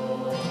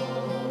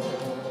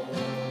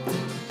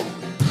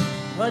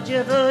 Od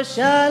Yavo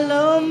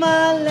Shalom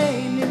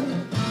Aleinu.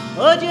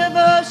 Od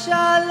Yavo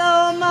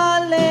Shalom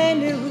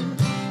Aleinu.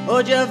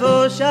 Od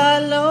Yavo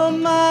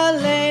Shalom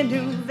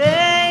Aleinu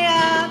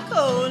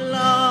ve'akolam.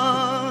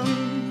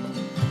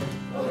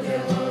 Od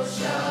Yavo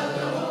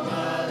Shalom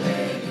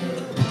Aleinu.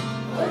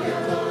 Od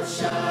Yavo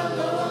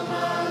Shalom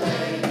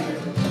Aleinu.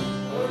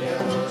 Od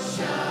Yavo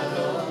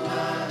Shalom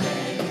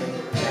Aleinu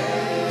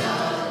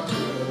ve'akolam.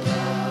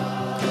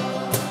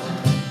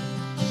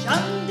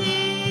 Shanti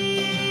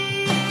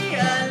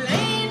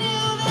Aleinu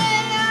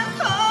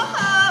ve'akol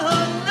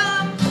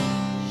ha'olam.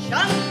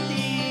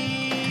 Shanti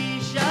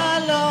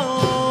Shalom.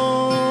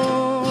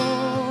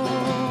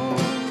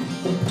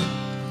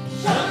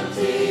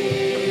 Shanti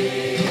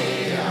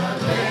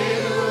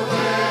Aleinu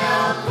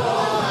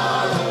ve'akol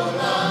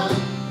ha'olam.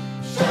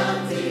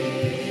 Shanti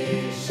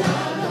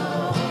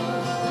Shalom.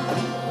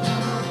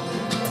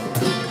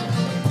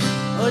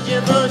 Od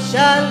Yavo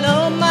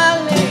Shalom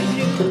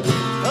Aleinu.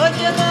 Od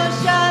Yavo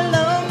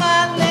Shalom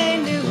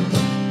Aleinu.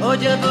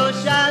 Od Yavo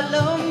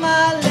Shalom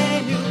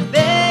Aleinu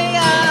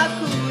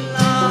ve'akulam.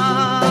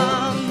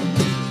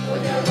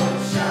 Od Yavo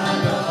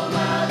Shalom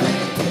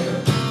Aleinu.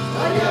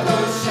 Od Yavo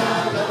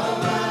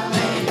Shalom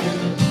Aleinu.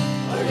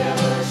 Od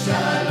Yavo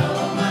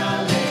Shalom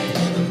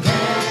Aleinu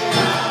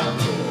ve'akulam.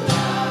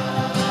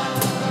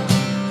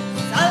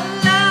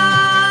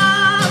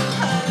 Salam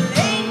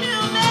Aleinu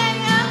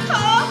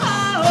ve'akol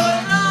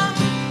ha'olam.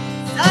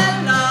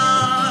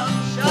 Salam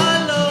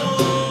Shalom.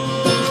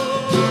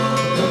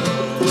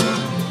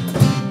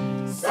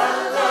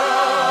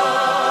 Salam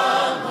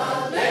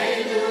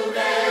Aleinu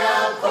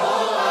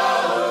ve'akol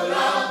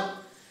ha'olam.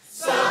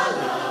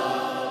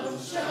 Salam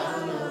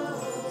Shalom.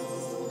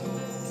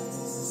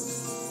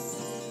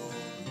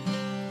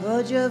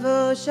 Od Yavo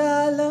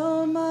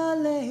Shalom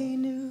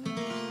Aleinu.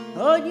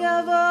 Od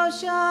Yavo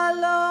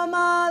Shalom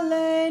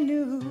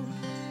Aleinu.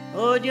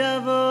 Od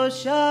Yavo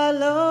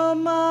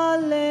Shalom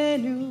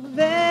Aleinu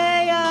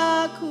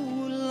ve'akulam.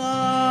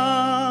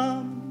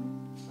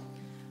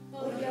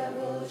 Od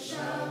Yavo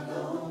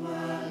Shalom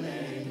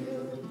Aleinu.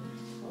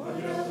 Od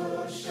Yavo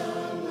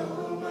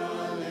Shalom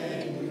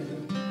Aleinu.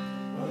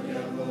 Od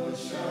Yavo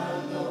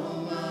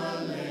Shalom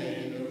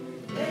Aleinu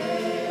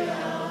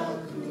ve'akulam.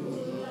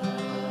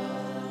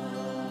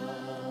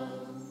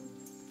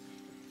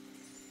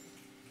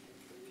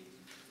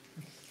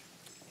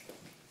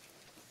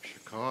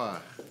 Shekoah.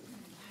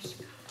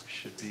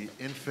 Should be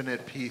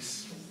infinite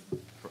peace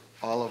for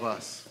all of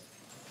us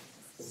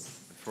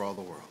and for all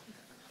the world.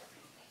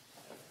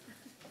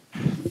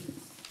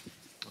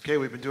 Okay,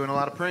 we've been doing a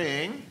lot of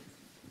praying.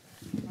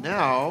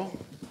 Now,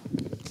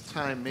 it's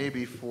time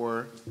maybe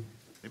for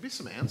maybe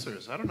some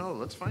answers. I don't know.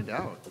 Let's find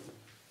out.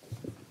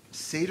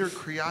 Seder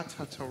Kriyat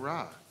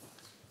HaTorah,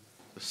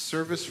 the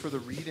service for the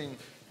reading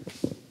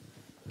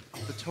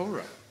of the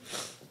Torah.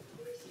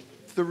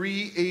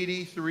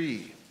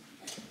 383.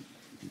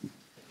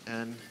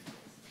 And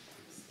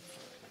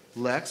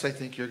Lex, I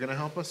think you're going to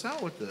help us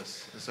out with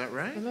this. Is that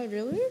right? Am I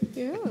really?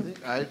 Yeah.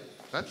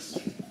 That's.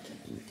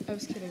 I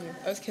was kidding you.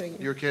 I was kidding you.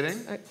 You're kidding?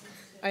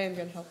 I am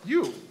going to help.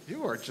 You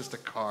are just a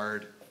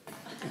card.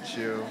 Look at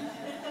you.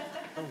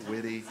 So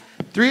witty.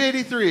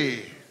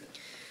 383.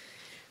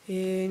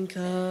 In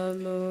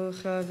kamo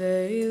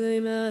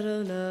chavelim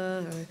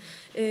Adonai,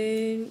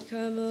 in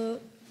kamo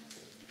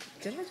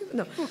Did I do it?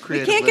 No. We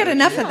Creative can't get liturgy.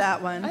 enough of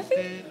that one. I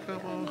think,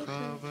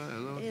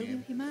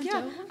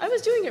 yeah, I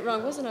was doing it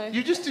wrong, wasn't I?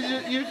 You just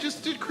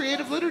did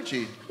creative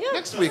liturgy. Yeah,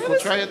 Next week I we'll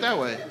was- try it that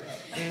way.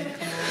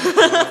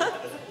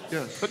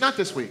 Yeah, but not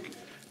this week.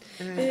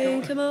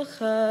 אין כמוך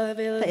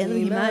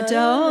ואלוהים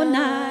אדוני,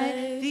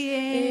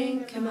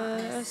 ואין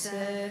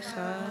כמעשיך,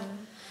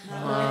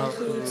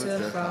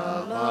 מלכותך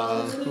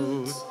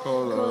מלכות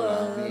כל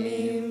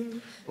העמים,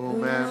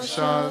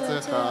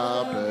 וממשלתך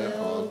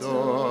בכל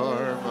דור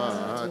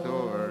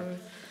ודור.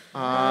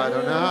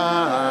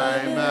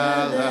 אדוני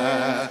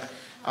מלך,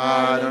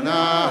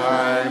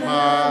 אדוני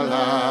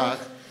מלך,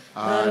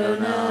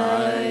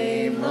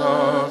 אדוני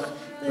ימלוך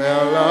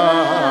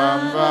לעולם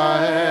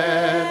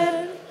ועד.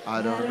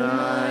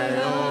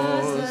 אדוני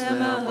עוז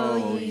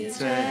לעמו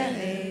ייתן,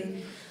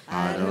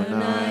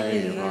 אדוני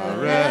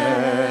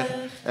יברך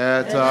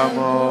את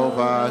עמו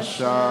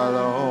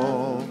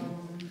בשלום.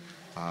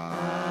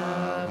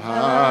 אב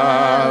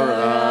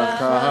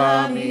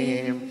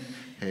הרחמים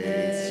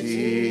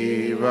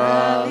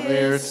הציבה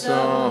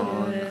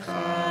לרצונך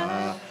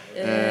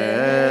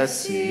את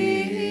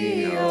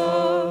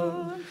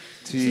ציון.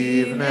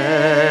 תבנה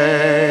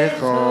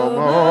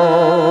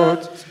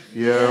חומות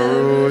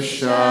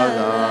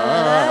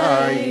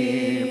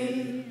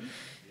ירושלים,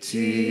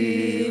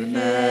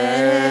 תבנה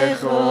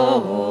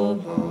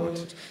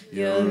חומות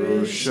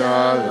ירושלים.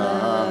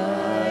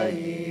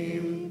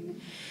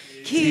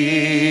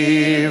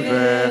 כי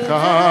בך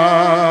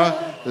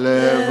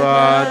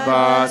לבד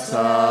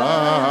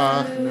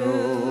בטחנו,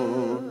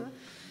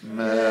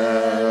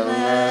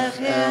 מלך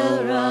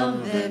אלרם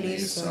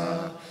ונישא,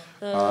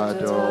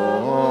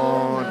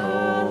 אדון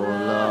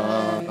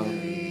עולמים.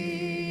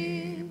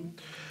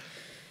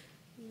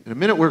 In a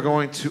minute, we're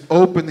going to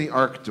open the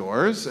ark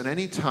doors, and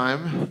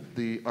anytime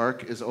the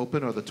ark is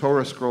open or the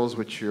Torah scrolls,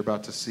 which you're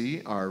about to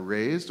see, are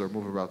raised or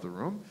move about the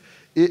room,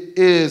 it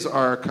is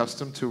our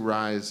custom to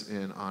rise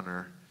in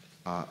honor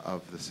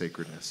of the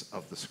sacredness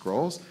of the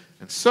scrolls.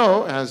 And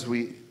so, as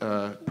we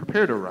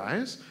prepare to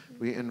rise,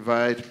 we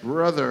invite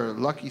Brother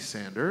Lucky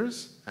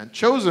Sanders and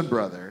chosen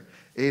brother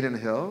Aiden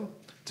Hill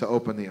to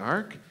open the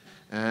ark.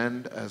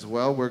 And as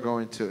well, we're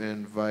going to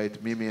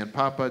invite Mimi and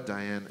Papa,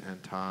 Diane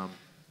and Tom,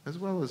 as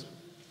well as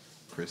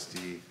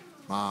Christy,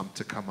 Mom,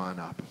 to come on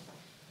up.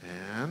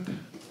 And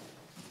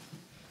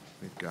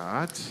we've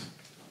got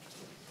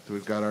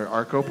our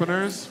ark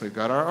openers. We've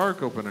got our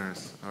ark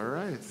openers. All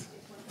right.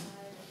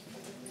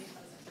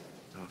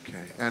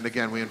 Okay. And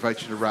again, we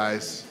invite you to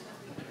rise.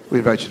 We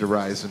invite you to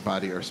rise in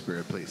body or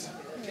spirit, please.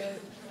 Yeah,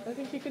 I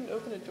think you can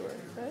open a door,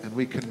 right? And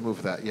we can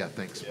move that. Yeah,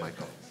 thanks,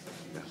 Michael.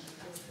 Yeah.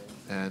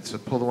 And so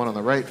pull the one on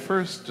the right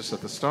first, just at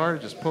the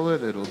start. Just pull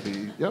it. It'll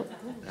be, yep.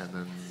 And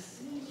then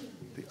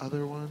the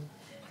other one.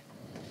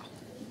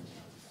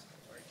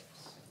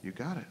 You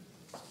got it.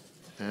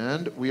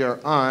 And we are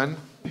on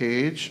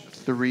page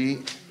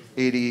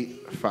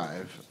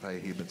 385 by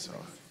Heben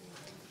Soah.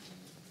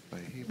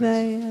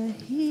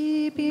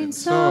 ויהי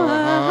בנשוא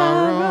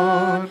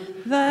אהרון,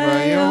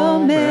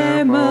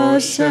 ויאמר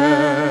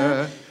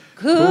משה,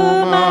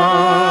 קומה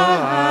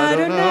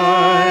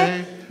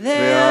אדוני,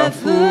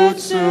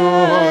 ויפוצו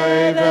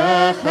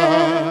אויביך,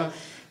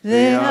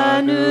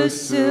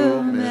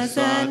 וינוסו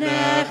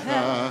משנאיך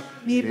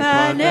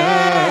מפניך,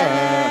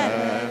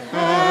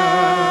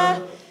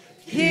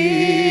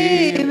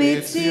 כי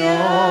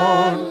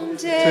מציון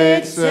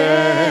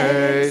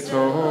תצא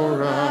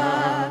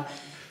תורה.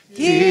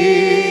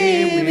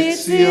 כי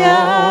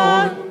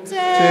מציון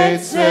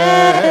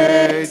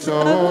תצא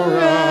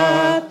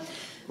תורה,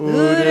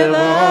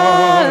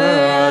 ודבר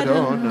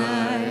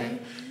אדוני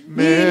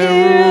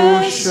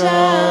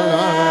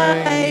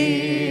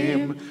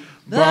מירושלים.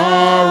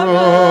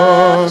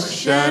 ברוך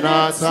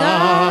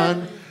שנתן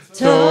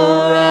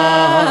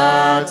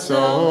תורה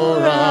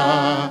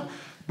תורה,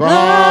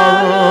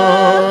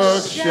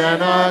 ברוך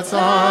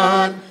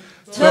שנתן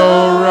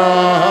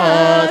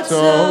תורה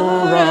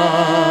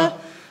תורה,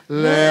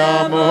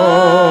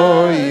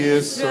 לעמו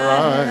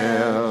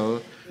ישראל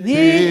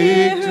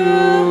בקדושתו.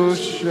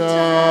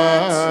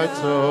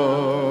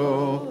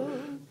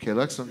 Okay,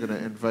 Lex, I'm going to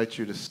invite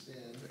you to stand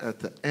at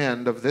the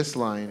end of this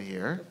line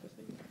here.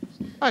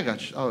 I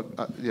got you.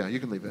 Yeah, you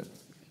can leave it.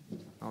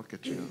 I'll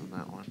get you on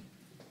that one.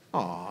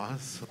 Aw,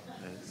 so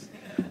nice.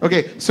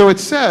 Okay, so it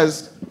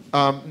says,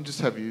 just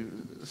have you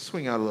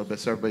swing out a little bit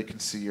so everybody can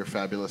see your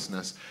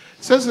fabulousness.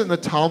 It says in the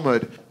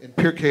Talmud, in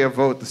Pirkei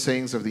Avot, the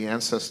sayings of the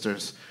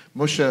ancestors,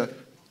 Moshe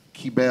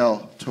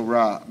Kibel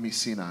Torah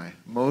Misinai.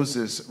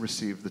 Moses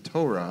received the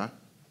Torah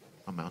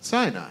on Mount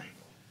Sinai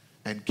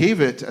and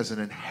gave it as an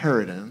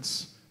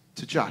inheritance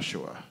to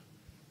Joshua.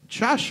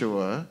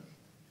 Joshua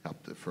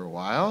helped it for a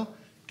while,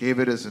 gave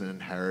it as an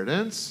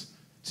inheritance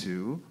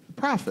to the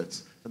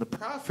prophets. And the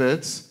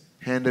prophets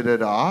handed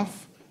it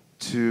off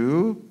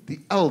to the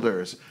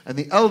elders. And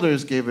the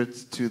elders gave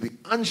it to the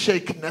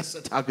Anshe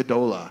Knesset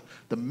Hagadola,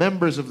 the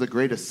members of the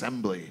Great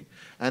Assembly.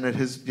 And it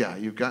has, yeah,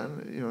 you've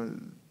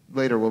gotten,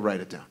 later we'll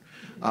write it down.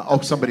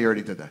 Somebody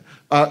already did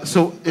that.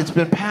 So it's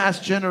been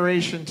passed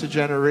generation to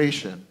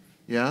generation.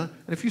 Yeah? And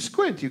if you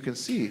squint, you can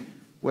see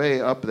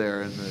way up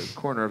there in the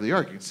corner of the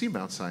ark, you can see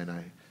Mount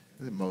Sinai.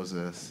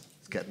 Moses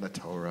is getting the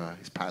Torah.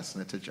 He's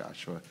passing it to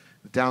Joshua.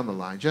 Down the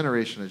line,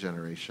 generation to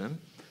generation.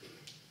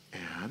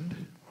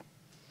 And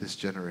this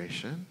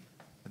generation,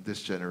 and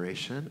this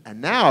generation.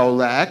 And now,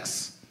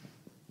 Lex,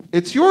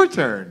 it's your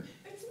turn.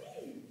 It's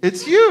me.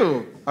 It's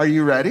you. Are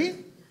you ready?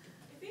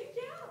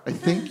 I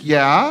think,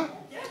 yeah.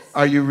 Yes.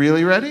 Are you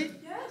really ready?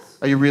 Yes.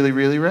 Are you really,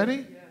 really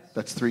ready? Yes.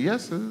 That's 3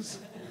 yeses.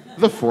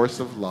 The force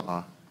of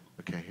law.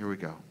 Okay, here we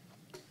go.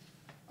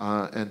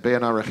 And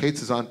Be'an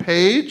Arachetz is on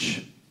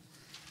page.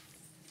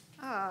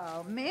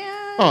 Oh,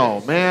 man.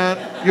 Oh, man.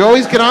 You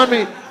always get on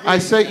me.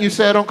 You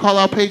say I don't call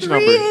out page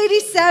numbers.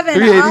 387.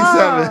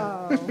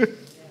 387.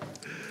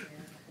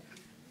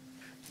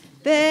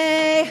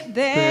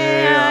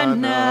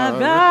 Be'an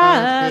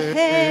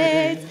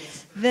Arachetz,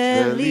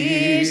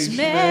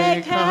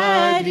 Velishme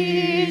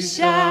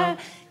Kadisha,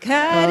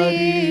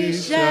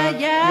 Kadisha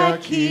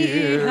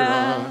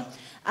Yakira,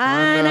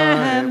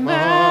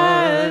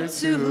 Anahemar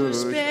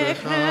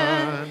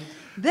Tushbechan,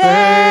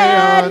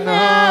 Be'an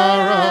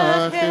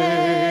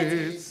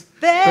Arachetz,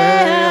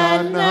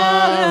 Be'an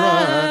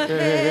Arachetz,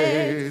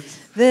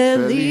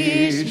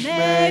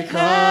 Velishme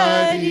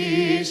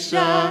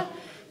Kadisha,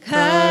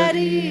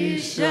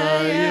 Kadisha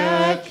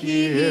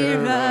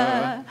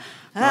Yakira,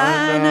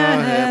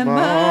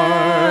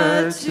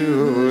 Anahemar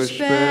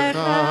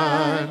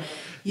Tushbechan,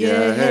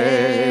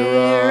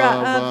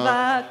 Yeherava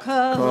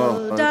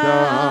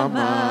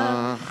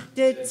Kodamach,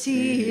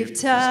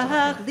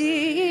 Detivtach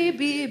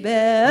Libi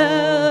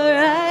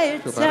Be'oraita,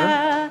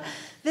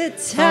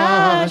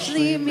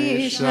 V'tashli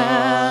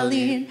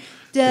Mishalin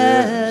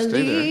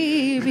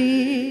Delibi,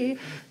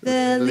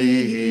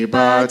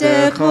 V'liba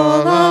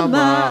Dechol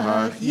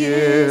Amach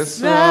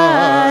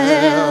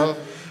Yisrael,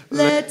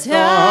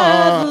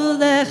 Letav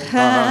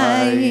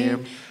Lechaim,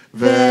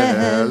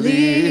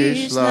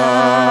 V'lishlam.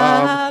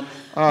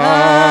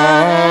 Amen.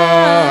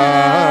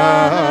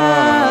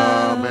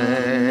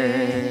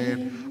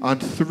 On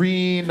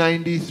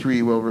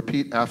 393, we'll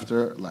repeat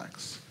after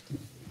Lex.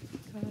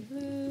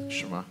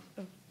 Shema.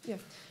 Oh, yeah.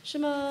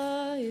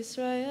 Shema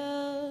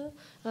Yisrael,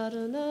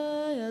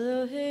 Adonai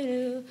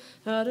Eloheinu,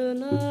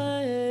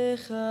 Adonai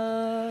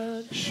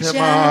Echad.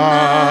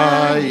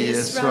 Shema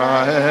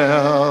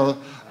Yisrael,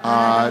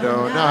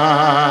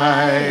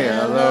 Adonai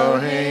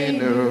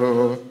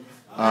Eloheinu,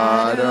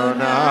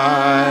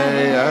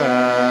 Adonai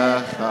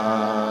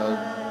Echad.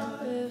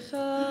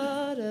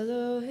 Echad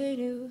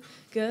Eloheinu,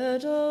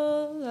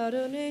 Gadol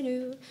Adonenu,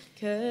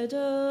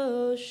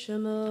 Kadosh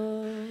Shema.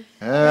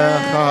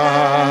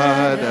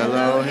 Echad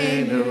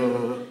Eloheinu,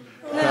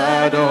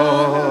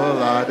 Gadol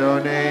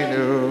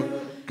Adonenu,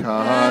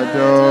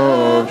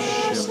 Kadosh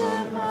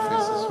Shema.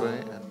 Face this way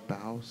and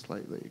bow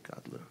slightly,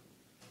 Gadlu.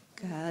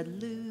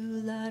 Gadlu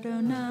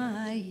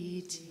Ladonai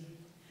iti,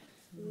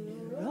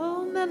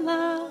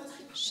 Romema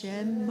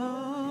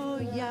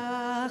Shemo We're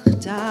gonna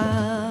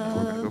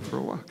Yachdav. go for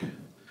a walk.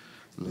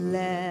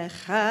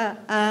 Lecha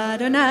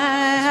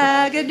Adonai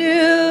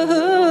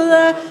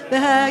Hagadula,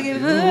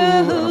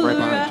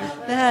 V'Hagivura,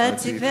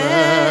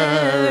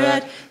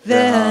 V'Hatiferet,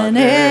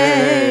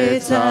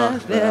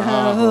 V'Hanetzach,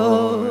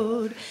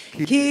 V'Hahod.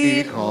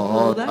 Ki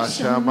kol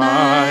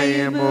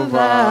b'shamayim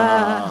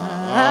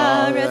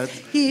u'va'aretz,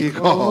 Ki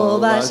kol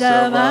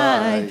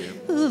b'shamayim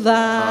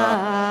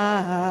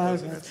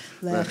u'va'aretz.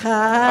 Lecha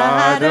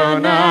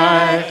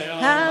Adonai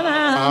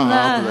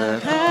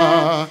Hamamlecha,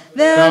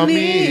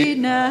 Ve'amid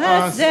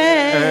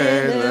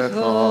na'aseh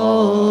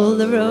lechol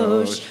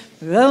rosh.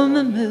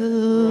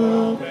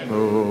 Romamu,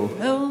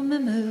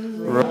 Romamu,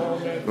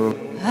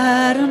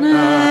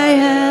 Adonai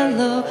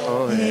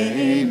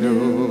Eloheinu,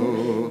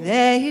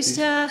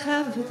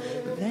 Ve'yishtachavu,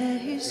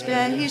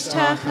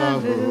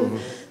 Ve'yishtachavu,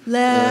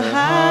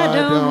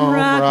 Lehadom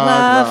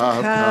Raglav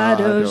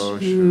Kadosh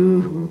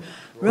Hu.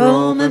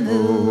 Romamu,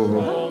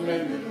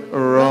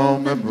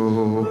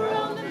 Romamu,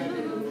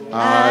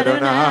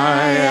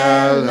 Adonai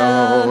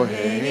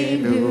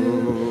Eloheinu,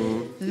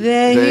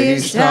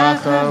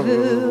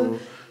 Ve'yishtachavu,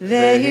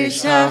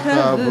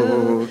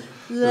 Ve'yishtachavu,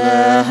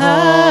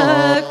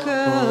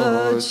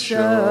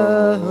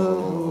 Lehakodshah.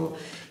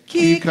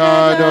 Ki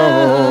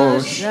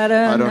kadosh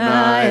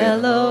Adonai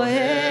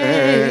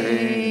Eloheinu.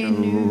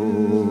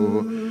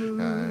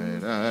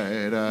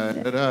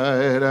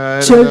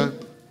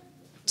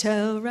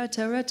 Torah,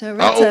 Torah,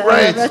 Torah, Oh,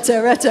 right. Torah,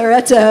 Torah,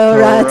 Torah,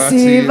 Torah,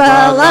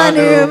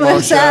 Tzivalanu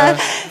Moshe.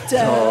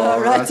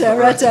 Torah,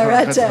 Torah,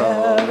 Torah,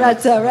 Torah,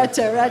 Torah,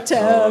 Torah,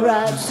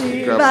 Torah,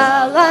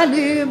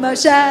 Tzivalanu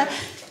Moshe.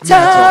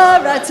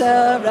 Torah,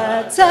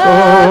 Torah,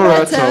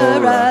 Torah,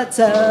 Torah,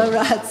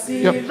 Torah,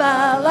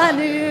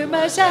 Tzivalanu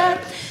Moshe.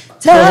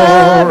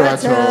 Torah,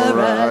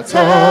 Torah,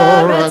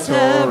 Torah,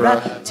 Torah,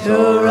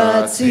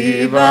 Torah,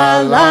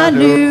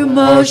 Tzivalanu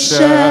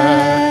Moshe.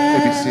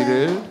 Be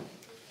seated.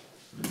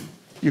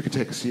 You can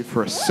take a seat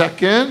for a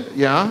second.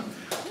 Yeah.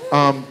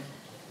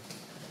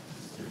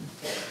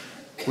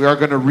 We are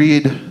going to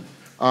read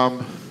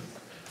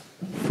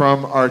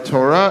from our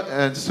Torah.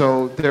 And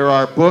so there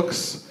are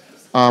books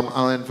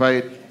I'll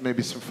invite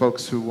maybe some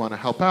folks who want to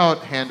help out,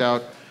 hand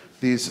out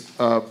these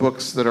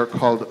books that are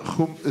called,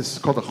 this is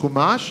called a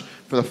Chumash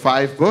for the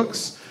 5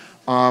 books.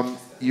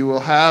 You will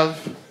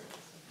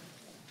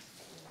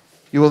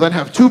then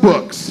have 2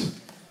 books.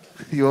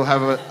 You will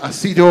have a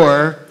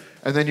Siddur,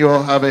 and then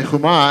you'll have a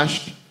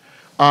Chumash.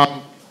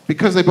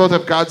 Because they both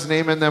have God's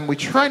name in them, we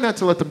try not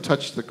to let them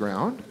touch the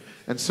ground.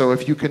 And so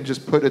if you can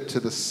just put it to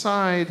the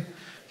side,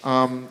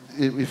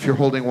 if you're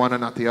holding one and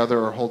not the other,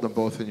 or hold them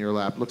both in your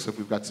lap. Looks like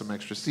we've got some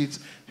extra seats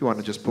if you want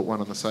to just put one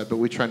on the side, but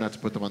we try not to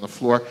put them on the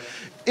floor.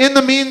 In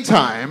the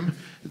meantime,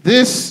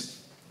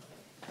 this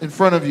in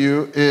front of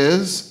you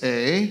is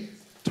a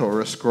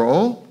Torah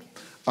scroll.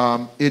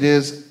 It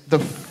is the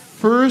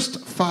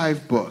first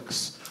 5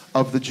 books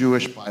of the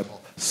Jewish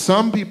Bible.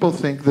 Some people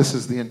think this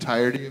is the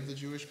entirety of the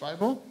Jewish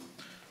Bible.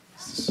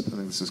 I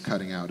think this is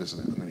cutting out, isn't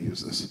it? I'm going to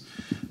use this.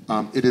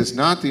 It is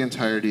not the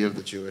entirety of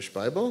the Jewish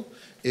Bible.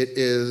 It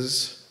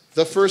is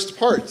the first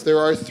part. There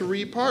are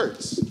 3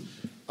 parts.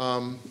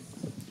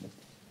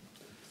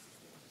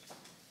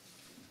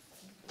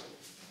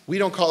 We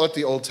don't call it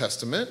the Old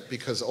Testament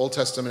because Old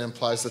Testament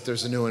implies that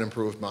there's a new and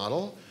improved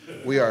model.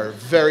 We are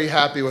very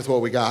happy with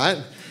what we got.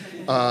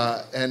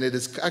 And it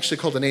is actually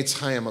called an Eitz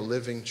Chaim, a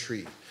living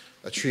tree,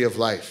 a tree of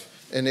life.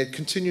 And it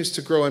continues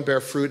to grow and bear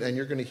fruit, and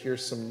you're going to hear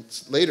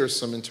later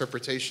some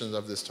interpretations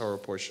of this Torah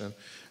portion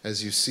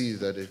as you see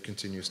that it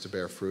continues to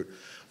bear fruit.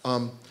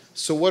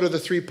 So what are the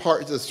 3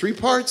 parts? The 3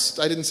 parts?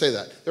 I didn't say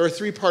that. There are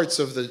 3 parts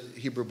of the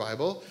Hebrew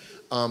Bible.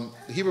 The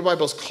Hebrew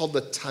Bible is called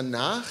the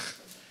Tanakh.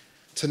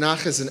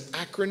 Tanakh is an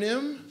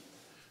acronym,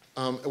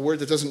 a word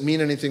that doesn't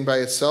mean anything by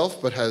itself,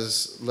 but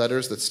has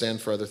letters that stand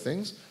for other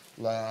things,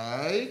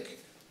 like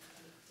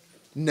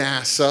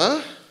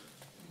NASA,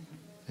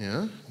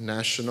 yeah,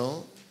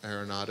 National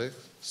Aeronautic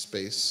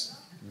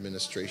Space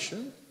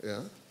Administration,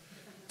 yeah.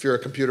 If you're a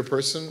computer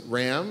person,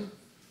 RAM,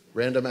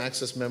 Random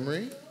Access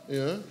Memory,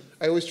 yeah.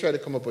 I always try to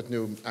come up with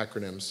new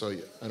acronyms so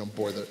I don't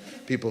bore the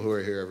people who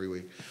are here every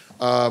week.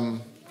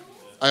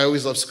 I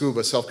always love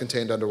SCUBA,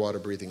 Self-Contained Underwater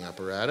Breathing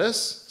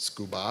Apparatus,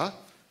 SCUBA,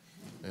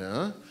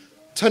 yeah.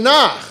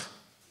 Tanakh,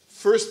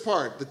 first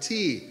part, the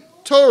T.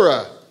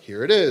 Torah,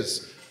 here it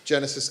is.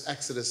 Genesis,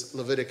 Exodus,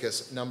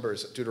 Leviticus,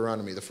 Numbers,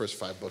 Deuteronomy, the first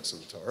 5 books of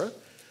the Torah.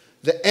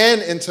 The N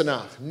in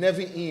Tanakh,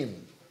 Nevi'im,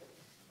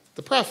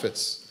 the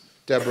prophets,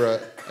 Deborah,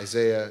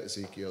 Isaiah,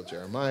 Ezekiel,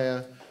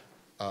 Jeremiah,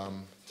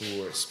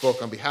 who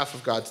spoke on behalf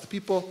of God to the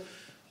people.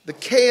 The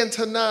K in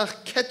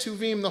Tanakh,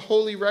 Ketuvim, the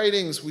holy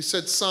writings. We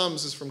said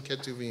Psalms is from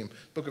Ketuvim.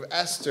 Book of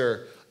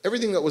Esther,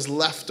 everything that was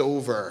left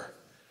over.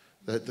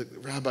 The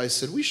rabbis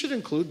said, we should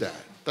include that.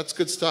 That's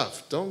good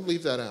stuff. Don't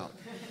leave that out.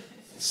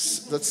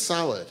 That's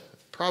solid.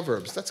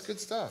 Proverbs, that's good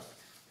stuff.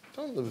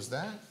 Don't lose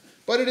that.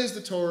 But it is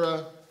the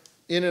Torah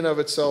in and of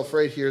itself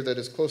right here that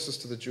is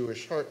closest to the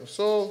Jewish heart and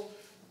soul,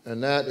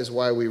 and that is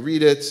why we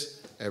read it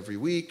every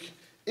week.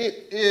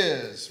 It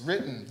is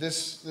written,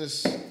 this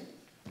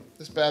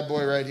bad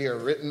boy right here,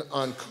 written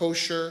on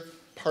kosher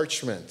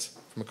parchment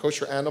from a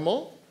kosher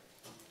animal.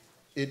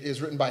 It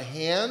is written by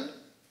hand.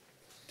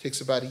 It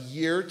takes about a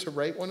year to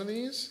write one of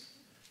these.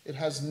 It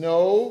has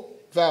no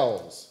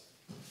vowels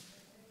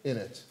in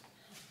it.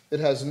 It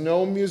has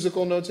no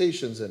musical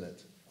notations in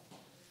it,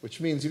 which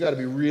means you got to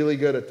be really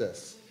good at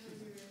this.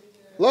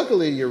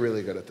 Luckily, you're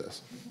really good at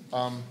this.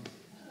 I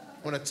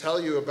want to tell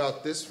you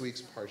about this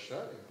week's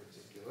Parsha in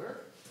particular.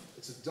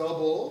 It's a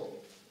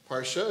double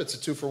Parsha. It's a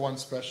 2-for-1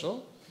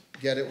 special.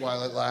 Get it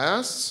while it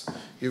lasts.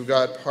 You've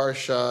got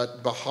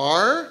Parshat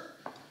Bahar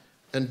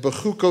and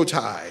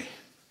Bechukotai.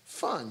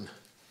 Fun.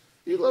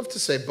 You love to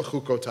say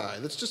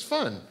Bechukotai. That's just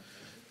fun.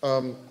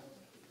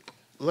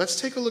 Let's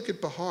take a look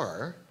at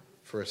Bahar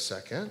for a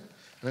second.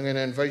 And I'm going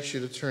to invite you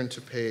to turn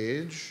to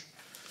page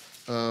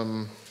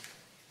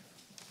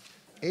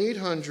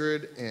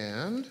 800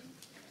 and...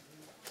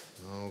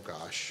 Oh,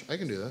 gosh. I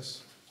can do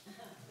this.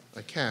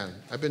 I can.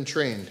 I've been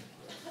trained.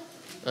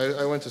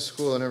 I went to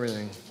school and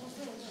everything.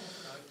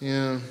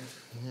 Yeah.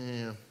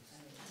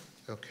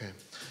 Okay.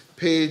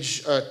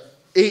 Page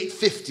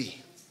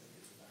 850.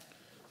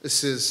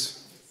 This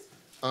is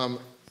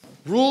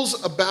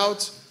rules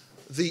about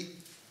the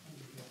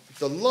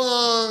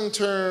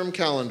long-term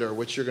calendar,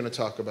 which you're going to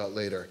talk about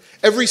later.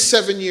 Every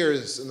 7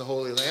 years in the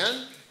Holy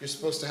Land, you're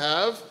supposed to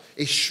have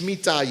a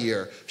Shemitah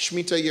year.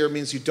 Shemitah year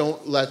means you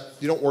don't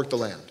work the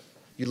land.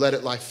 You let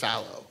it lie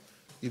fallow.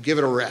 You give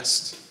it a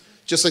rest.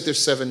 Just like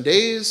there's 7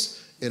 days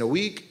in a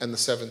week, and the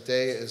 7th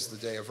day is the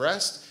day of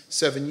rest.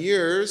 7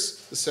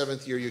 years, the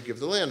 7th year, you give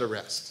the land a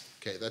rest.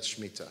 Okay, that's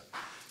Shemitah.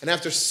 And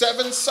after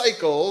 7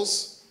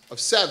 cycles of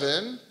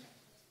 7,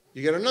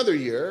 you get another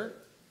year.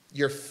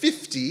 Year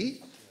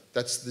 50,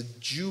 that's the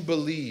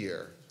Jubilee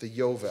year, the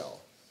Yovel.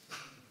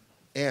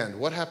 And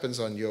what happens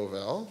on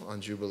Yovel,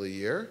 on Jubilee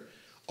year?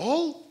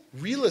 All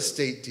real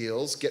estate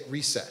deals get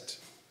reset.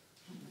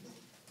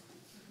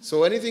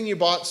 So anything you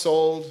bought,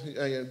 sold,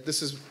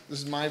 this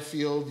is my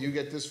field, you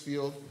get this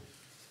field.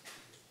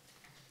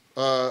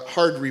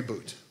 Hard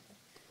reboot.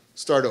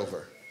 Start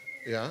over.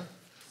 Yeah?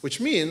 Which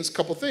means a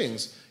couple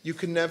things. You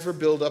can never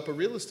build up a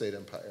real estate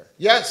empire.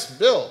 Yes,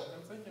 Bill.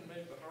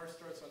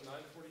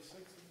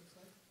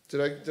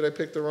 Did I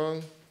pick the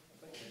wrong?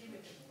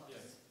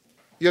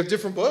 You have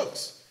different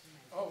books.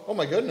 Oh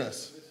my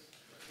goodness.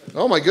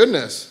 Oh my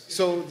goodness.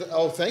 So,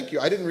 thank you.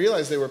 I didn't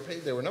realize they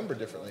were numbered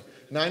differently.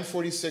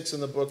 946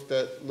 in the book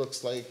that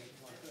looks like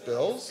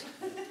Bill's.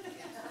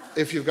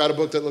 If you've got a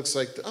book that looks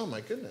like, oh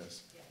my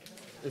goodness.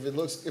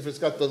 If it's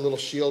got the little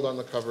shield on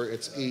the cover,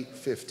 it's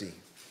 850.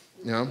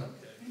 Yeah?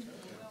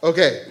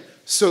 Okay.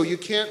 So you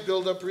can't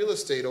build up real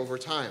estate over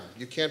time.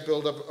 You can't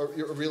build up a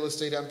real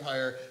estate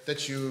empire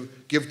that you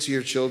give to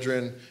your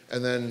children,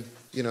 and then,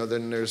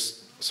 then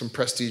there's some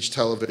prestige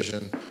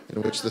television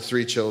in which the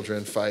three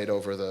children fight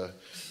over the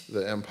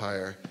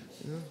empire.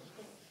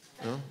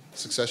 No?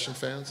 Succession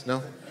fans?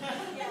 No?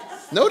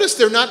 Notice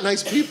they're not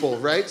nice people,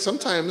 right?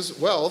 Sometimes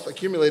wealth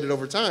accumulated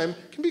over time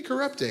can be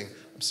corrupting.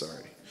 I'm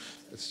sorry.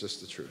 It's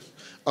just the truth.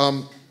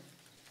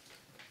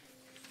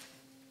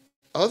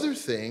 Other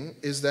thing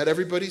is that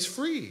everybody's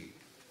free.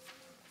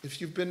 If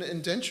you've been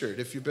indentured,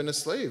 if you've been a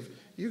slave,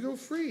 you go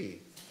free.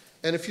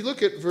 And if you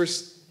look at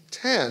verse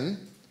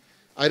 10,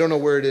 I don't know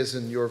where it is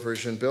in your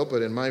version, Bill,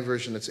 but in my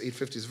version it's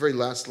 850. It's the very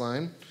last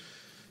line.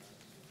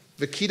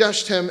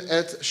 V'kidashtem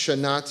et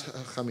shanat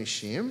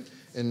chamishim.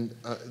 And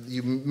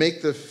you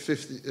make the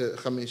 50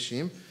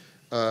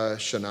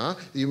 shana.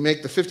 You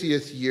make the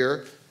 50th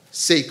year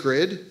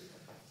sacred.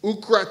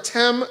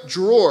 Ukratem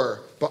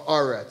dror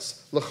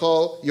ba'aretz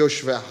l'chol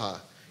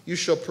yoshveha. You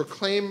shall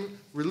proclaim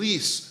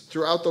release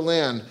throughout the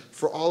land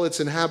for all its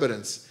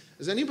inhabitants.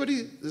 Does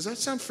that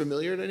sound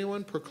familiar to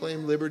anyone?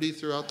 Proclaim liberty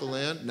throughout the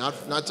land? Not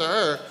to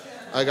her.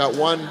 I got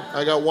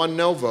one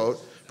no vote.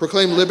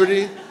 Proclaim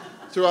liberty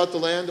throughout the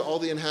land, all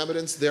the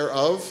inhabitants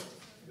thereof.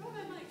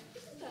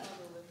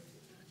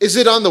 Is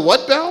it on the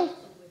what bell?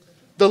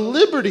 The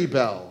Liberty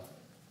Bell.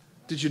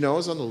 Did you know it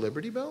was on the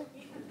Liberty Bell?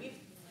 We've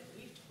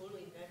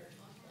totally never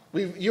talked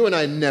about it. You and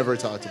I never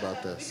talked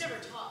about this. We've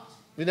never talked.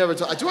 We never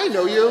talked. Do I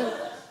know you?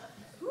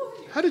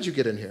 How did you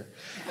get in here?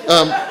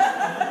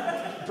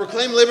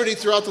 Proclaim liberty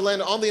throughout the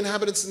land, all the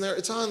inhabitants in there.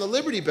 It's on the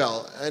Liberty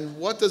Bell. And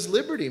what does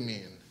liberty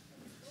mean?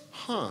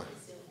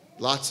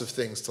 Lots of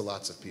things to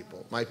lots of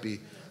people. Might be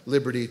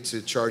liberty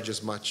to charge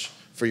as much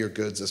for your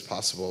goods as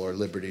possible, or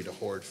liberty to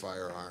hoard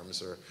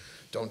firearms, or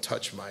don't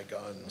touch my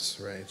guns,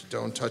 right?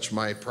 Don't touch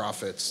my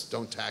profits.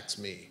 Don't tax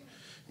me.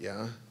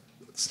 Yeah?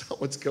 That's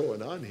not what's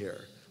going on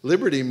here.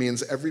 Liberty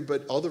means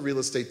all the real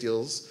estate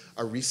deals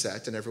are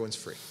reset and everyone's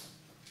free.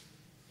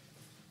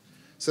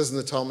 It says in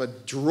the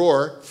Talmud,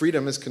 dror,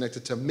 freedom is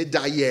connected to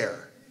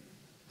midayer.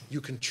 You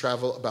can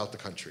travel about the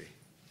country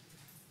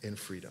in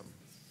freedom.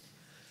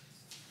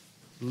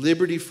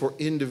 Liberty for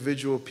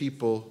individual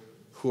people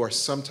who are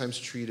sometimes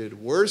treated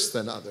worse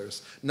than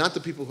others. Not the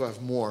people who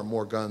have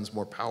more guns,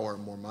 more power,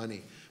 more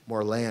money,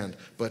 more land,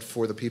 but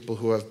for the people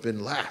who have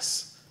been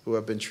less, who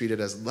have been treated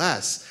as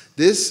less.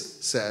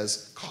 This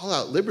says, call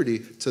out liberty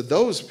to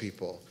those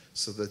people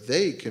so that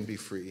they can be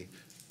free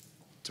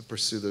to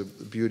pursue the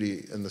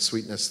beauty and the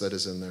sweetness that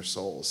is in their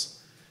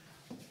souls.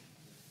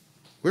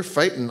 We're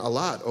fighting a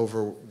lot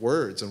over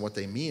words and what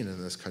they mean in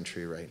this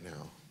country right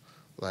now,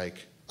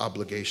 like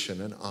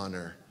obligation and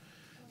honor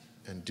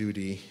and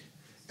duty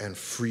and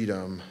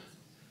freedom.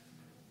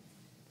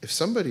 If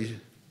somebody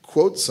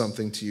quotes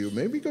something to you,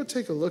 maybe go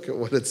take a look at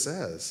what it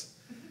says.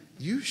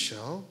 You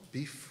shall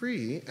be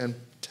free, and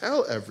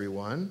tell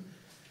everyone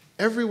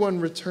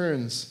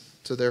returns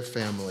to their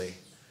family,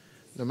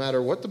 no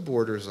matter what the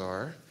borders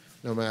are,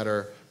 no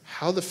matter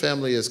how the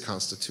family is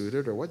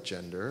constituted, or what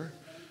gender,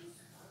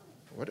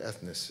 what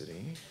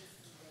ethnicity.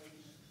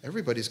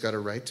 Everybody's got a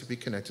right to be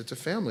connected to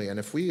family. And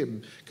if we have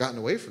gotten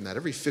away from that,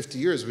 every 50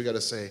 years we got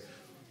to say,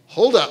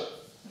 hold up,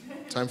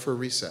 time for a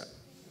reset.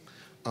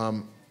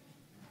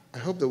 I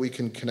hope that we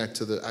can connect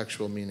to the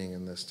actual meaning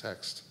in this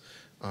text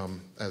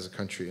as a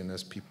country and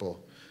as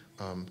people,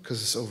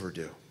 because it's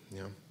overdue.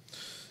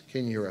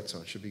 Ken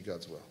Yiratzon should be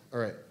God's will. All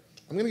right,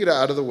 I'm going to get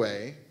out of the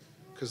way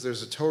because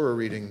there's a Torah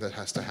reading that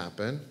has to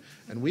happen,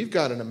 and we've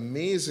got an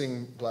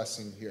amazing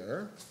blessing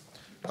here.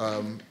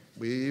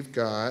 We've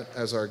got,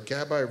 as our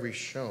Gabbai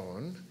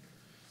Rishon,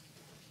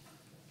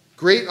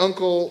 great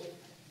uncle,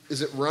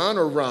 is it Ron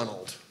or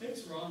Ronald?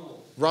 It's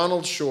Ronald.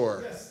 Ronald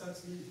Shore. Yes,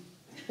 that's me.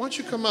 Why don't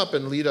you come up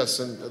and lead us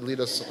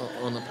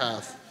on the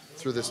path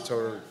through this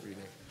Torah reading?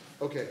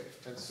 Okay,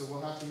 and so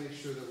we'll have to make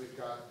sure that we've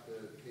got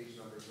the page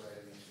numbers right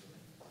in each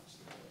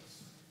of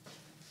them.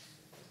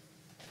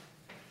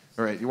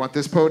 All right, you want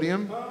this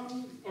podium?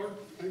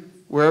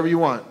 Wherever you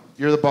want.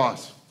 You're the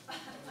boss.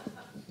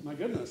 My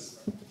goodness.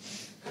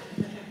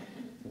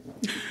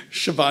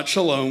 Shabbat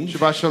Shalom.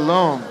 Shabbat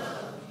Shalom.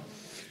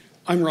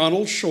 I'm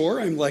Ronald Shore.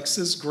 I'm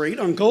Lex's great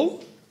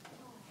uncle.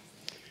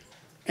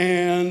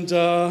 And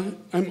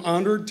I'm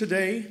honored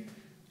today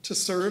to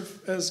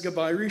serve as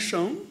Gabbai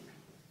Rishon.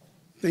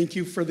 Thank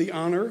you for the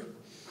honor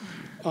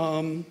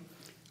to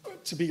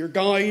be your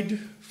guide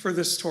for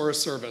this Torah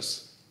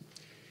service.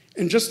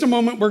 In just a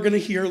moment, we're going to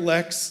hear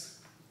Lex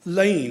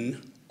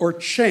Lane, or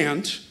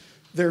chant,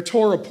 their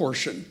Torah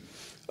portion.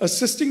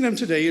 Assisting them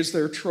today is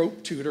their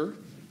trope tutor,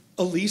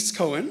 Elise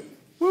Cohen,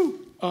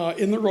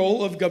 in the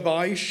role of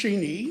Gabbai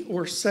Sheni,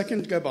 or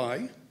second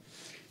Gabbai.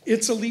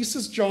 It's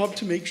Elisa's job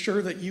to make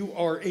sure that you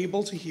are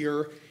able to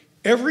hear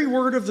every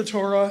word of the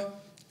Torah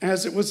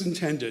as it was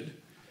intended,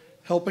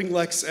 helping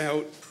Lex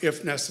out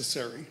if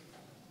necessary.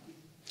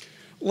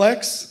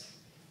 Lex,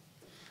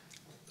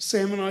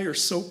 Sam and I are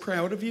so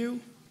proud of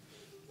you.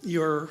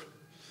 You're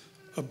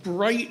a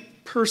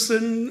bright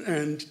person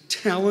and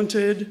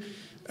talented,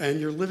 and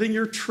you're living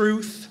your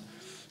truth.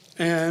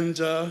 And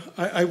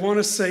I want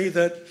to say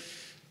that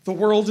the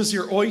world is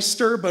your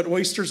oyster, but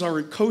oysters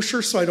aren't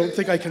kosher, so I don't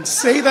think I can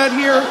say that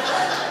here.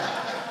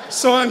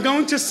 So I'm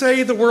going to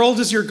say the world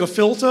is your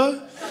gefilte.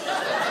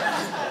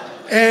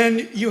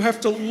 And you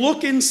have to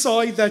look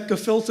inside that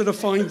gefilte to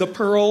find the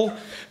pearl.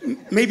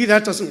 Maybe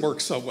that doesn't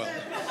work so well.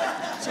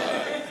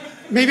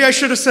 Maybe I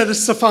should have said a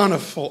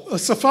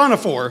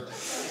saphonophore.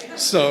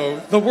 So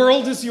the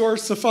world is your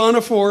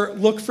saphonophore.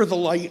 Look for the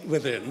light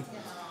within.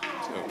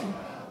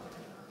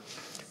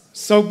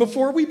 So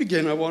before we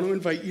begin, I want to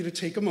invite you to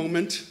take a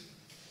moment,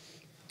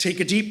 take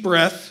a deep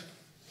breath,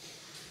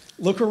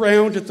 look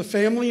around at the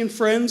family and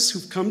friends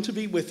who've come to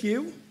be with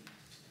you.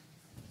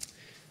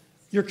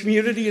 Your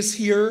community is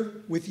here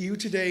with you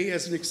today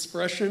as an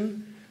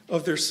expression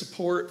of their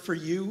support for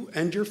you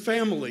and your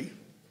family.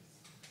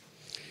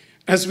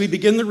 As we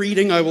begin the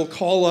reading, I will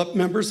call up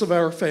members of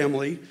our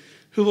family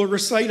who will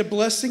recite a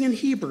blessing in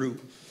Hebrew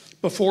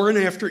before and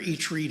after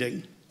each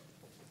reading.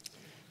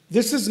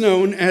 This is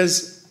known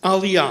as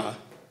Aliyah.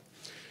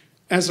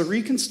 As a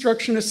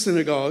Reconstructionist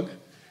synagogue,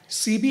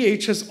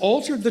 CBH has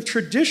altered the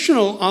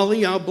traditional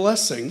Aliyah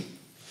blessing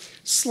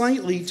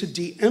slightly to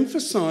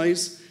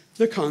de-emphasize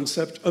the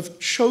concept of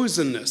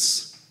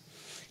chosenness.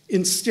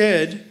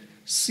 Instead,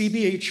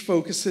 CBH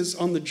focuses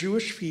on the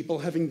Jewish people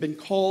having been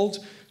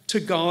called to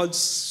God's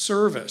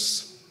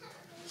service.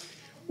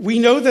 We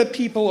know that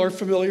people are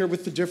familiar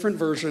with the different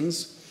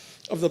versions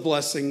of the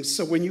blessings,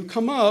 so when you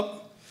come up,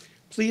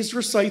 please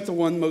recite the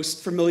one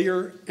most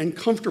familiar and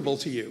comfortable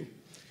to you.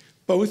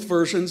 Both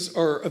versions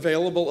are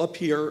available up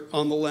here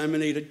on the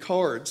laminated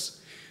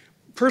cards.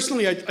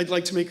 Personally, I'd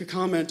like to make a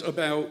comment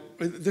about,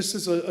 this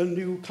is a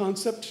new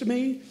concept to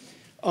me,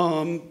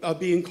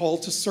 being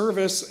called to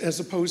service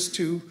as opposed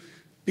to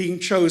being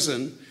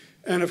chosen.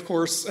 And of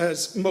course,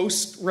 as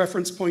most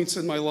reference points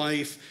in my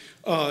life,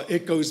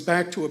 it goes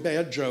back to a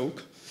bad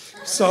joke.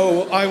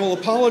 So I will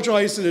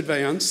apologize in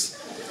advance.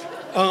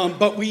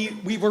 But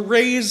we were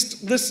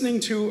raised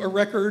listening to a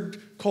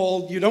record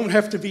called You Don't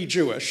Have to Be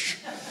Jewish,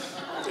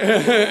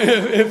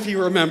 if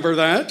you remember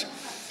that.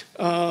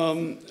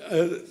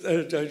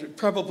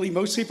 Probably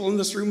most people in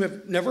this room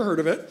have never heard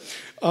of it,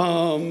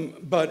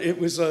 but it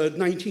was a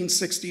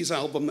 1960s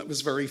album that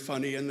was very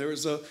funny, and there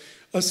was a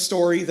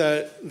story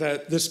that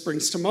this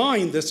brings to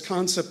mind, this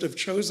concept of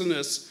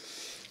chosenness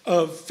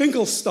of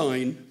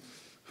Finkelstein,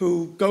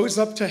 who goes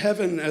up to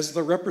heaven as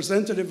the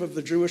representative of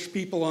the Jewish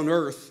people on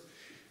earth.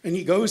 And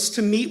he goes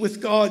to meet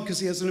with God because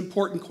he has an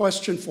important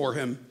question for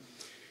him.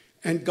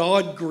 And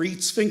God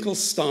greets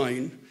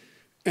Finkelstein.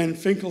 And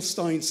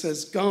Finkelstein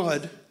says,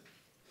 God,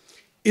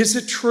 is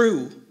it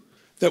true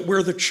that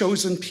we're the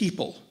chosen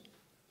people?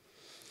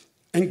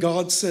 And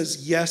God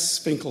says, yes,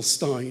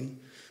 Finkelstein,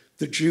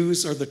 the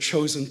Jews are the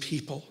chosen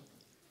people.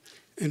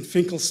 And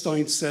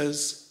Finkelstein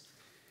says,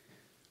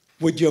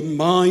 would you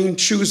mind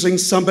choosing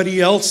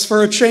somebody else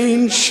for a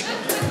change?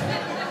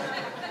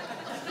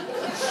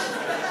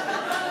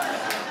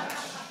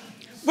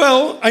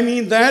 Well, I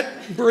mean,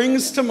 that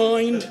brings to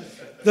mind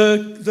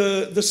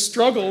the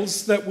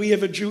struggles that we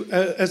have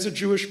as a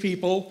Jewish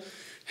people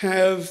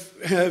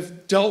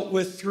have dealt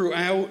with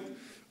throughout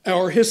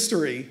our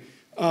history.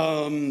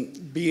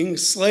 Being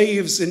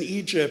slaves in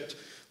Egypt,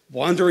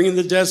 wandering in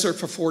the desert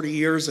for 40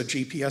 years, a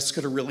GPS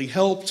could have really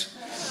helped.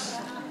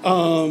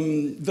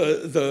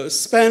 The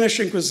Spanish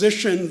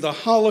Inquisition, the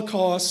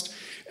Holocaust,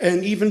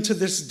 and even to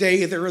this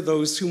day, there are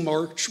those who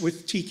march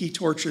with tiki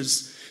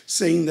torches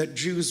saying that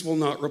Jews will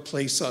not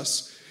replace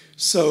us.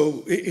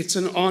 So it's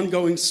an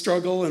ongoing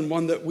struggle, and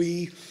one that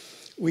we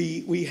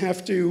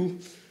have to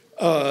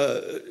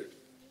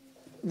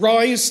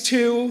rise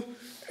to,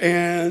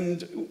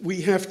 and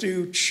we have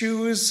to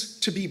choose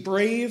to be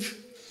brave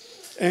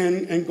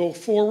and go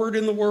forward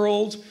in the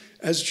world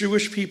as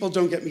Jewish people.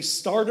 Don't get me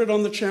started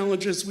on the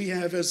challenges we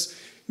have as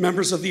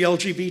members of the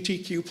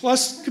LGBTQ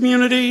plus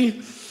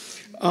community.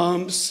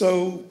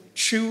 So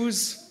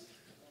choose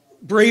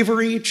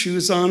bravery,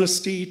 choose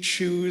honesty,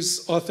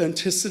 choose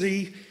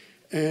authenticity,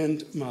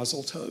 and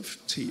mazel tov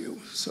to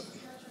you.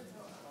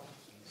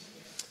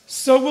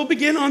 So we'll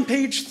begin on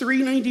page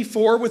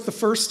 394 with the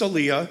first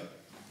aliyah.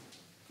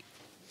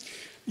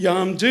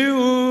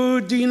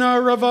 Yamdu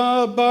Dina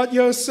Rava Bat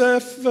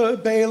Yosef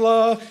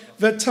Bela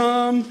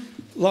Vetam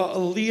La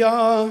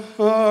Aliyah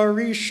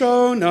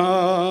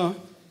Harishona.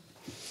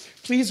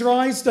 Please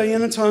rise,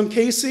 Diana Tom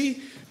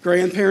Casey,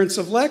 grandparents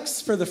of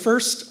Lex, for the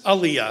first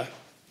aliyah.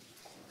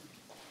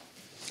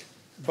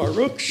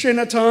 Baruch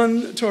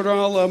Shenatan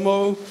Torah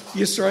Lamo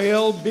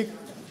Yisrael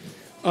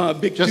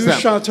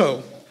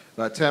Bikdushato.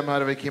 Vatem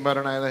haravikim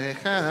Adonai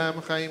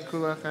lehechem chaim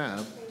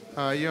kulachem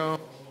hayom.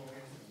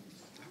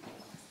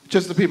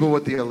 Just the people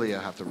with the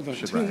aliyah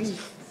should rise.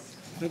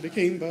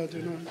 Nebekein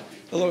Baduna,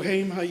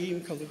 Elohim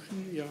Hayim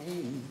Kaluchim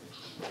Yahum.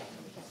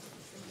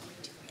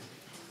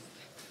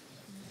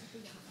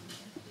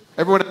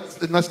 Everyone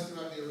else, unless it's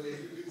not the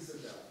Aliyah, you can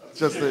sit down.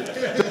 Just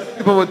the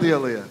people with the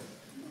Aliyah.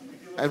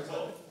 And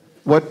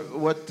what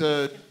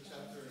chapter and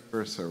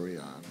verse are we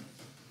on?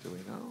 Do we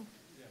know?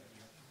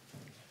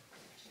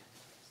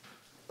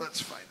 Let's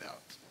find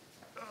out.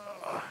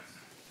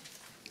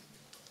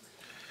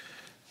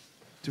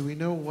 Do we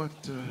know what?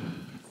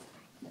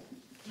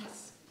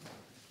 Yes.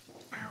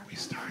 Where are we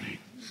starting?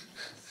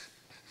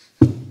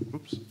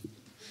 Oops.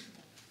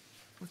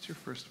 What's your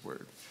first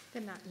word?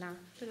 Not now.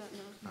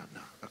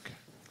 Okay.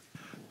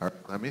 All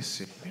right. Let me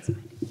see.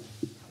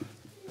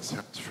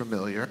 Sounds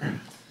familiar.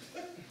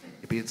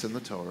 Maybe it's in the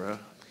Torah.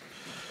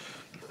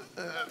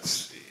 Let's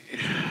see.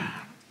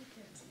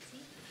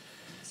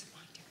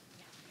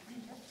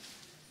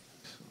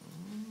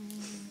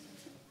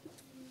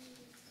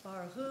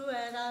 Baruch hu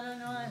et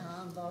Adonai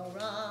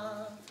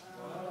HaBarach.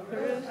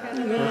 Baruch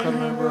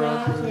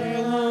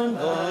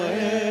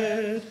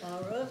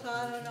Baruch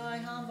Adonai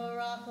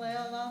HaBarach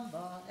le'olam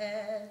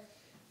va'ed.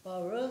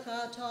 Baruch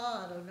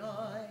atah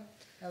Adonai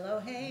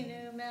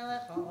Eloheinu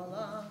melech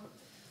haolam.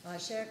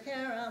 Asher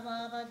kerem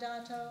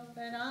avadato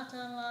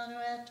v'natan lanu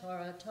et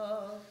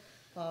Torato.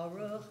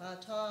 Baruch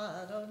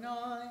atah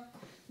Adonai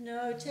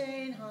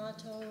noten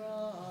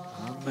haTorah.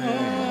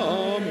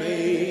 Amen.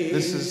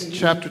 This is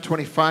chapter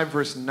 25,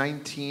 verse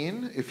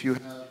 19. If you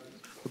have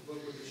the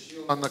book with the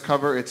shield on the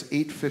cover, it's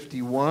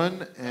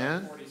 851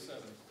 and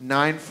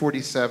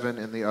 947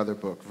 in the other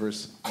book,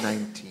 verse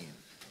 19.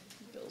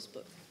 Bill's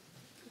book.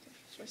 Okay,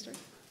 should I start?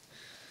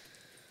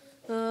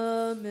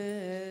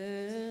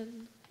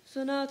 Amen.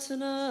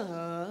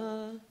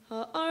 V'natana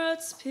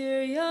ha'aretz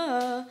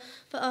pirya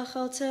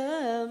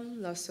v'achaltem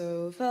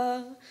lasova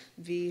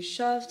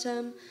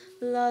v'shavtem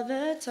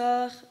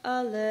lavetach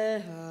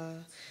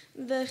aleha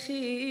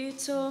v'chi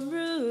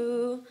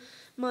tomru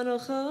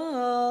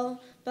manochal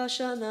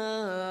bashana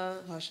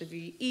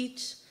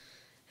hashvi'it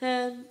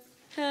hen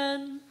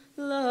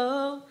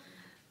lo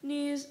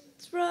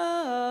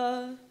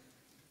nizra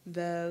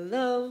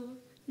velo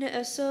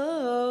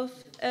ne'esof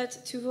et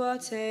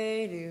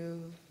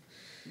tuvatenu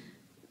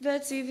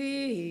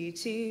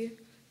Vetziviti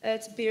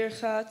et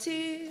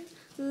birchati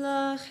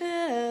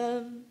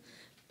lachem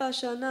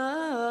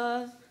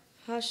bashana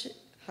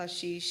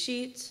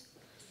hashishit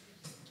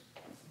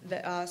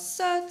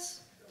ve'asat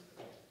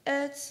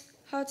et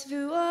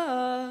hatvua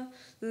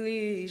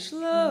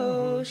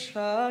lishlosh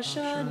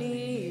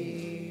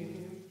hashanim.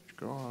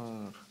 Go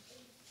on.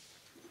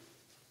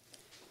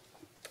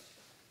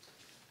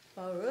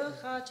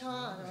 Baruch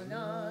atah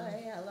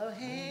Adonai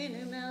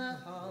Eloheinu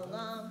melech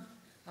haolam.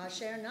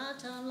 Asher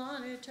natan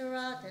lanu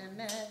Torat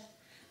emet,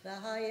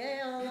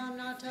 v'hayei olam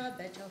nata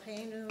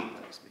betochenu.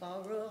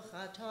 Baruch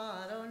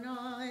atah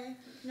Adonai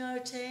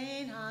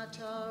noten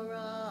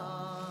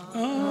haTorah.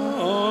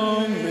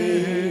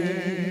 Amen.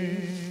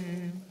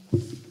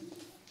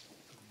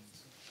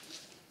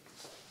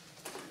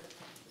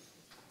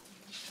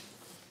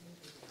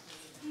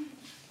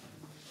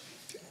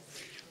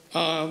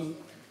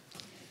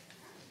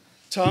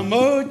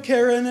 Tamod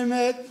Keren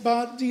Emet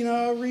Bat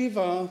Dina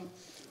Riva.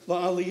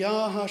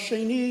 La'aliyah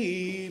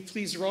Hasheni,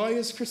 please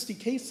rise, Christy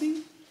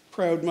Casey,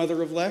 proud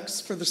mother of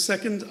Lex, for the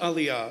second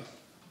Aliyah.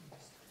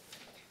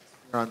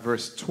 We're on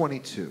verse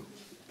 22.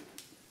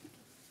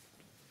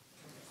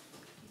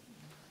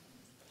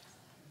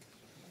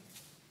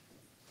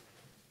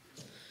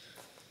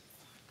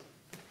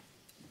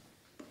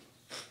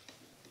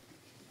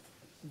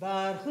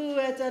 Baruch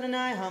et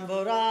Adonai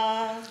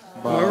HaBarach.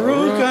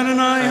 Baruch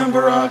Adonai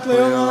HaBarach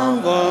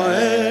Le'olam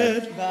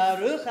Va'ed.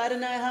 Baruch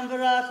Adonai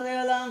HaBarach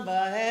le'olam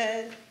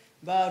va'ed.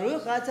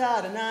 Baruch atah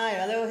Adonai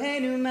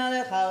Eloheinu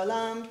melech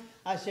haolam.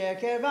 Asher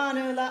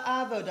kervanu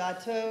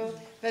la'avodato.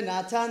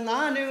 V'natan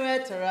lanu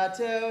et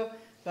Torato.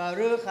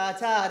 Baruch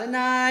atah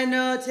Adonai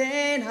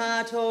noten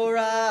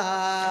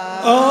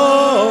haTorah.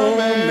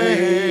 Amen.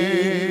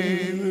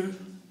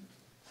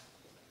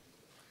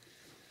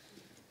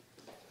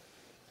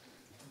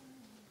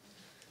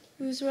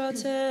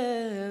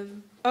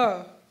 Uzratem.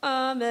 Oh,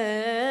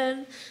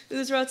 amen.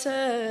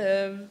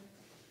 Uzratem.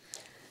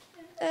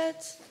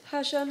 Et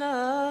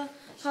hashana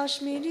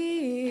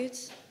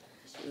hashminit.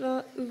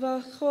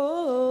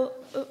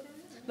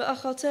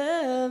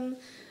 V'achaltem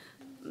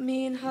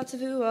min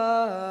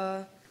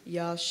hatvua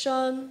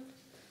yashan.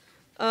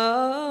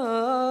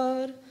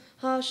 Ad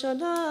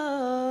hashana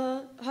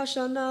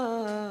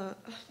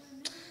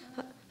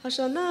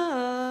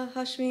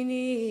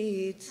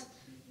hashminit.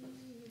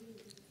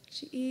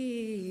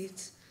 Sheet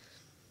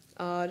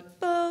ad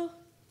bo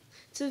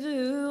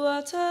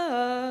tevuata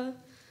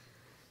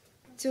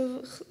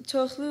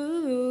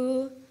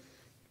tochlu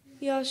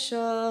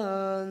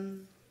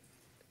yashan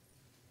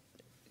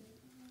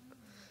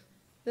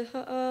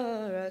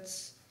v'haaretz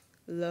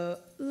lo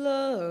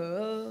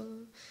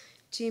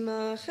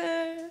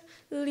timacher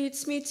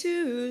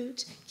litzmitut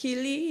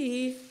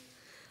kili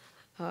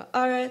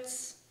haaretz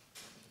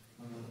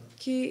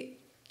ki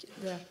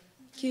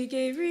כי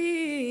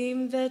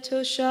גרים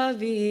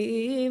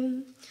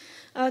ותושבים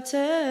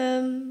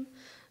אתם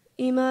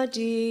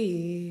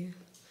עמדי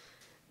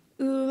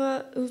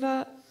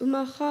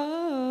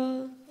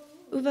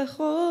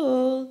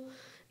ובכל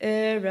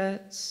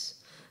ארץ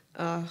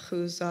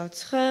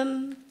אחוזתכם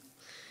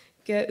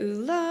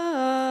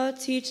גאולה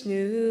תיתנו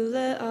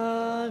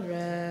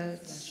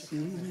לארץ.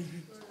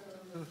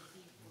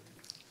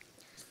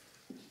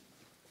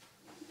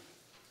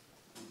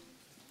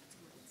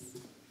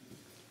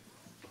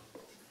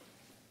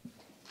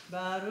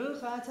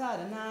 Baruch atah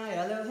Adonai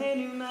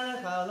Eloheinu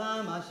melech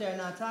haolam asher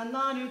natan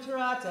lanu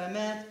torat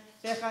emet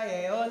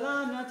v'chayei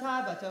olam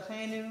natan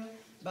batochenu.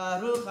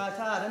 Baruch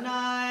atah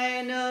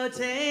Adonai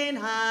noten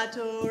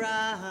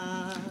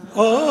haTorah.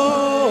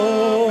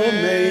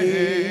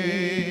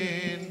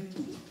 Amen.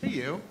 Hey,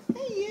 you.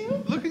 Hey, you.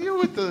 Look at you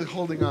with the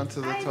holding on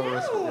to the I Torah.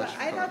 know. That's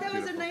I thought that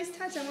was a beautiful. nice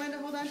touch. I wanted to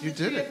hold on to You the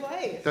did tree it. of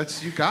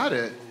life. You got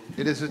it.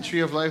 It is a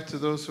tree of life to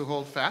those who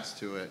hold fast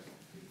to it,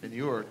 and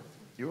you are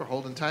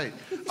holding tight.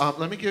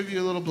 Let me give you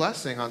a little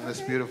blessing on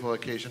this beautiful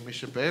occasion.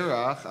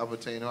 Mishaberach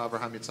Avotenu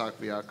Abraham Yitzchak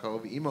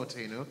v'Yaakov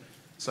Imotenu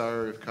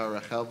Sarah Rivka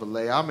Rachel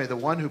v'Leah. May the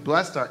one who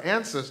blessed our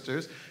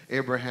ancestors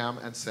Abraham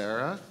and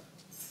Sarah,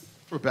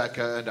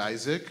 Rebecca and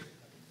Isaac.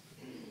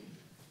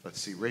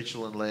 Let's see,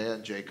 Rachel and Leah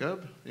and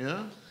Jacob.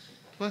 Yeah,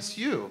 bless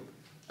you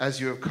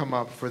as you have come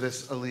up for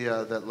this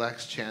aliyah that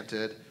Lex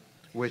chanted,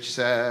 which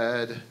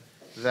said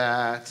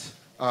that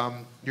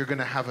you're going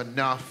to have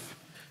enough.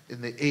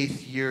 In the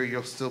 8th year,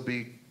 you'll still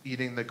be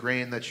eating the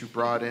grain that you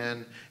brought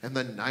in. And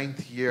the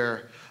 9th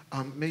year,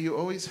 may you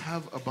always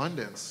have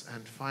abundance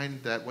and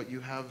find that what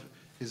you have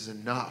is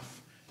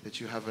enough, that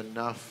you have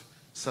enough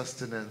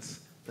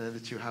sustenance, and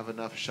that you have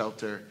enough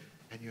shelter,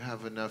 and you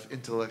have enough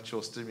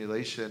intellectual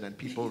stimulation and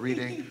people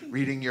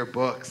reading your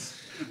books.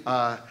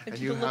 And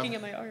people looking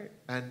at my art.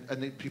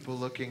 And people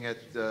looking at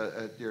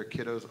your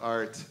kiddo's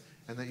art,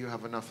 and that you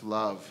have enough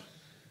love.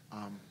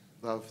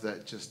 Love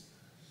that just,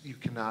 you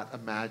cannot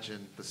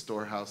imagine the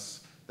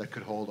storehouse that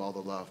could hold all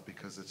the love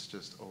because it's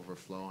just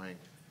overflowing.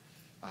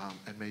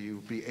 And may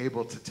you be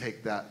able to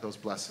take those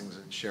blessings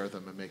and share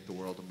them and make the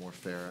world a more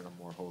fair and a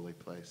more holy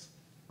place.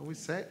 And we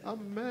say,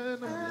 Amen.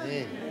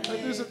 Amen.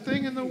 There's a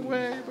thing in the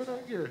way, but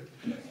you're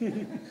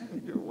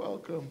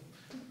welcome.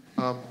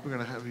 We're going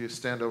to have you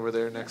stand over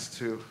there next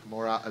to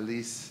Mora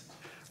Alice.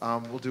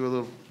 We'll do a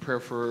little prayer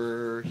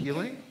for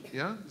healing.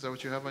 Yeah? Is that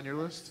what you have on your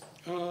list?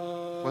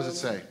 What does it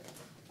say?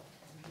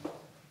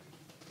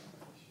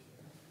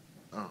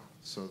 Oh,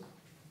 so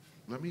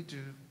let me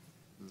do.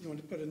 You want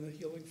to put in the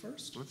healing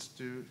first? Let's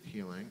do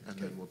healing, and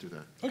then we'll do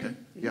that. Okay.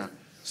 Yeah.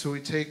 So we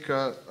take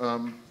a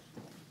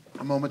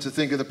moment to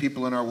think of the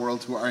people in our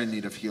world who are in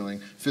need of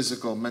healing: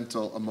 physical,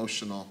 mental,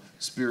 emotional,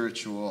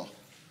 spiritual,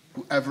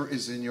 whoever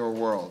is in your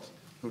world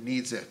who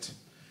needs it.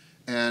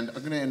 And I'm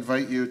going to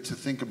invite you to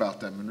think about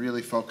them and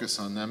really focus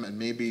on them, and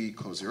maybe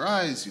close your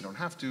eyes. You don't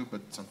have to,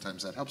 but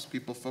sometimes that helps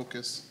people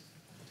focus.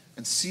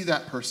 And see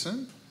that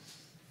person.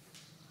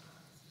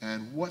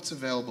 And what's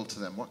available to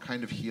them? What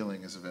kind of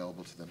healing is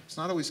available to them? It's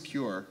not always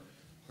cure,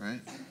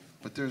 right?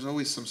 But there's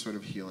always some sort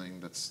of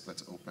healing that's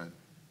open.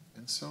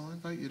 And so I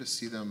invite you to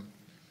see them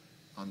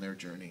on their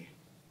journey.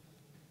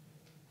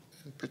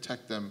 And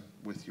protect them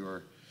with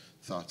your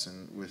thoughts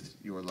and with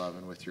your love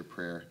and with your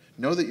prayer.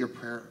 Know that your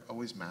prayer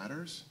always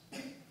matters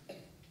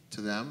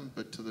to them,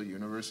 but to the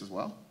universe as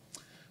well.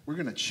 We're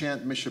going to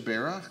chant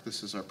Mishaberach.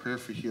 This is our prayer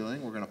for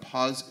healing. We're going to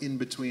pause in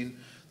between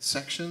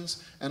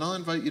sections, and I'll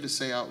invite you to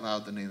say out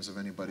loud the names of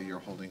anybody you're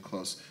holding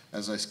close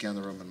as I scan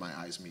the room and my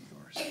eyes meet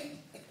yours.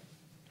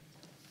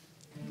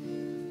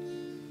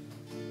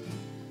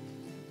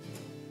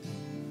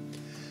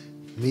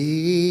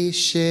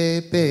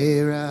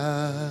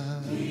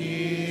 Mishaberach,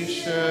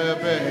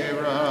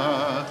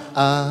 Mishaberach,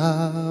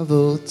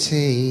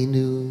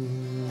 Avotenu,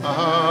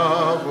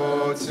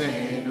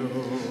 Avotenu,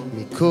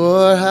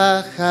 Mikor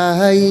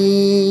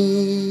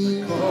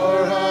HaChaim, Kor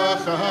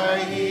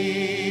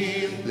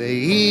HaChaim,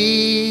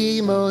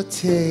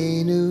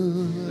 Leimotenu,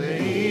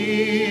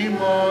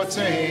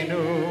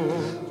 Leimotenu,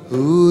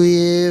 Hu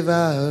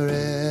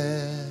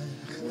Yevarech,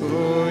 Hu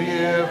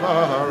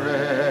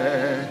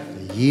Yevarech,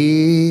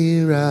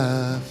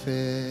 Yirafeh,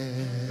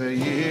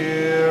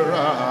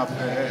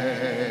 V'yirapeh,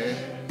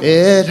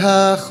 Et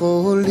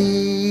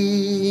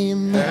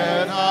HaCholim,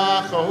 Et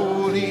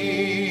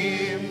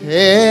HaCholim,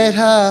 Et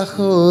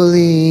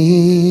HaCholim,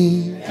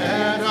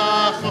 Et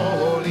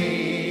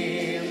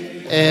HaCholim,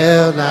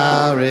 El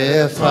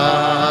Narifana,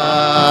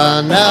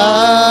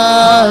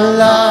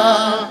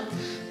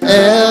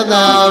 El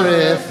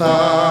Narifana,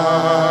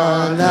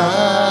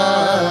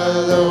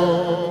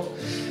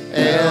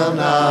 El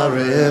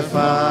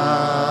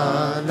Narifana,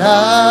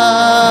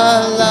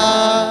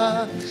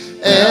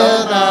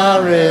 El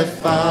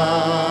Narifana,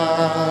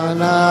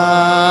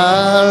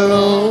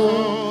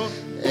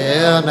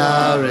 El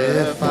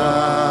Narifana,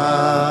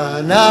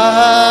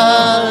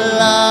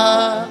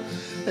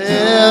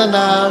 El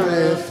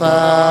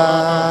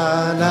Narifana,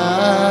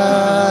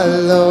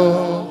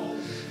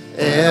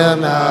 El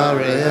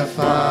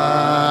Narifana,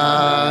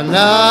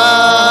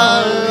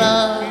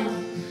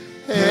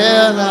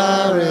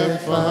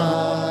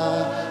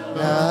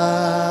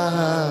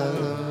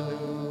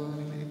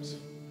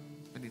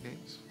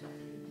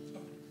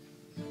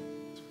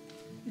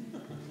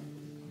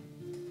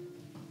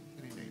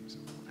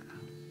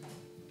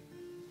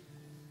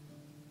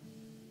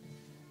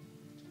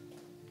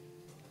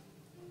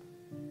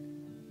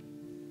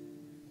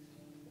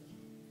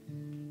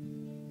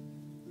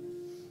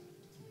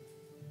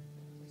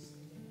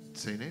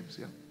 say names,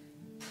 yeah.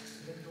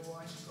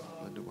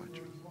 Linda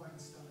Weintraub.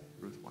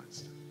 Ruth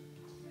Weinstein.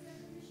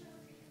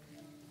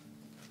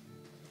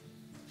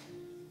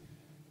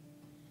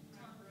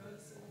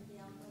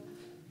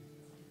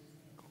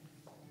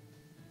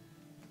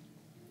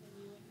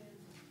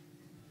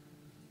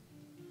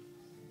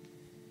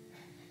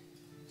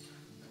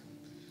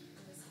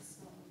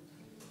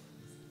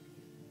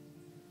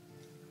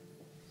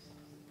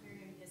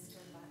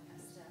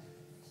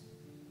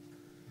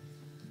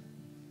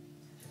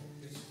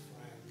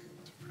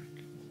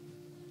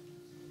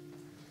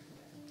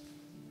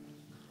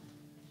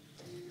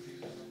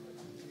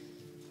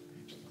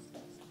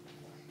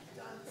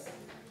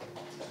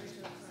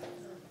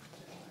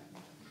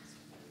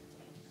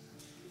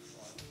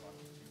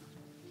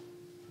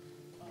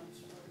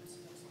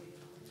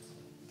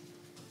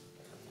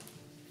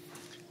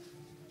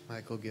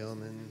 Michael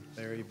Gilman,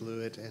 Larry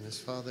Blewett and his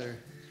father,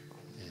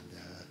 and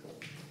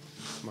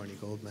Marty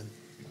Goldman.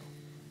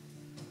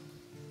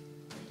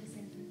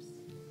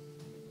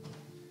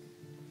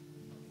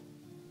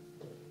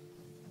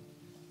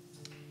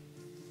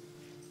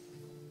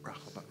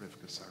 Rachel Bat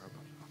Rivka, Sarah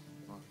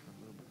Bat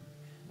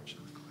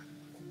Michelle Klein.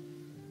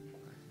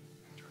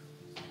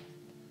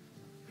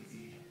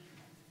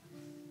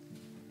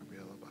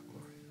 Gabriela Bat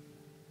Gloria.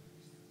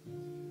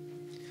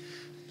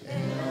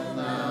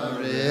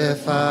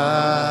 Rifanala,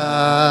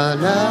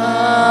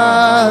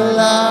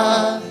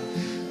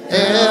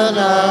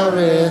 Ena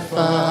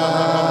Rifanalo,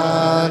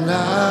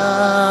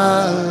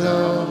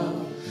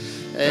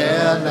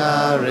 Ena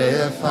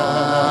Rifanala,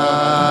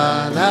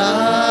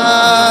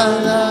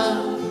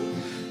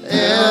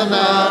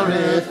 Ena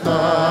Rifanalo,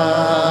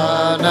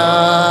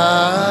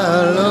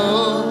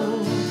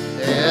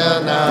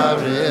 Ena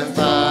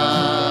Rifanala,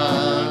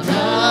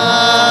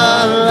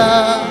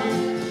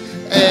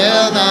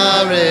 Ena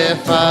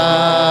Rifanalo,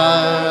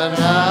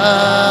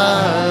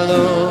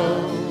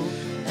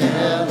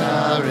 Ena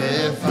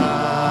Rifanala,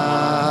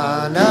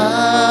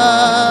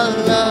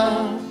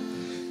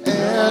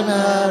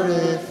 Ena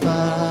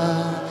Rifanalo.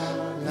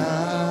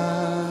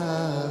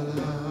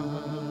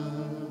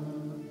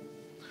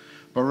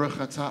 Baruch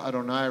atah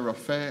Adonai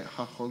Rafeh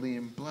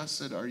HaCholim.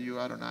 Blessed are you,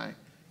 Adonai,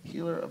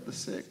 healer of the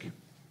sick.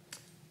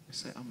 We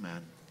say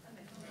amen.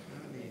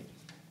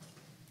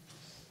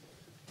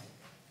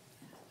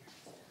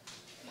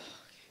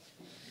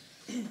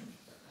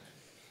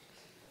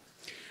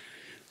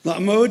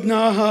 La'amod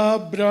naha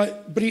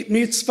Brit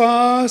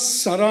Mitzvah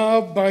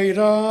Sarah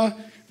Baira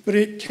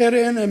Brit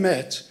Keren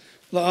Emet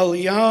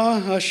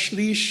La'aliyah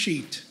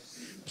HaShlishit.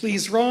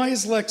 Please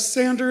rise, Lex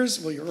Sanders.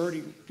 Well, you're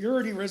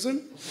already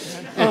risen.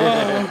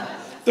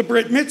 The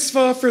Brit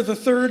Mitzvah for the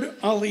third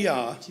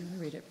Aliyah. Do you want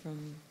to read it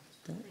from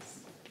this?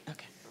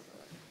 Okay.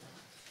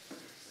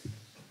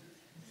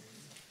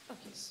 Oh,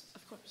 yes,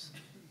 of course.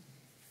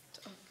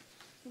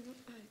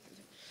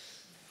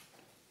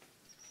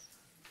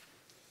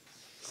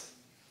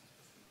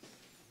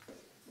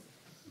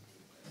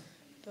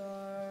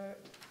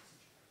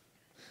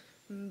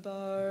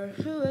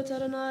 Baruch et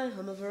Adonai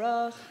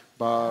Hamavarach.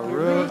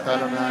 Baruch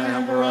Adonai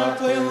Habarach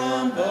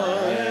Le'olam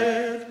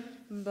Va'ed.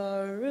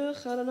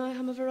 Baruch Adonai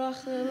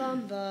Hamavarach Le'olam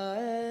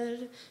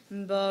Va'ed.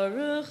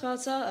 Baruch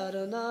Atah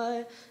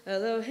Adonai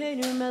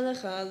Eloheinu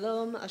Melech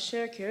Ha'olam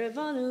Asher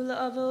kirevanu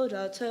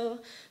la'avodato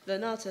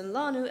v'natan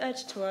lanu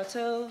et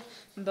Torato.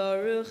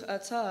 Baruch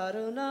Atah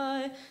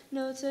Adonai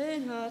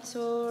Noten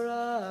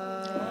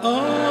HaTorah.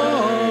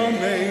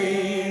 Amen.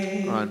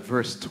 On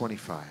verse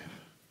 25.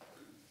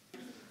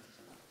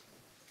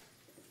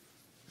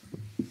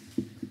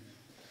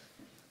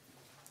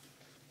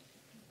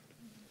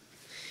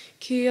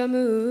 Ki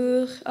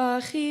amuch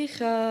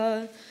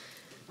achicha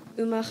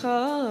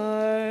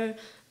umachar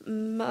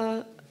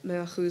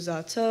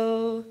me'achuzato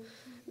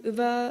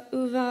uva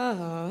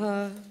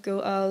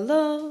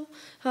go'alo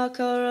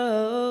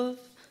hakarov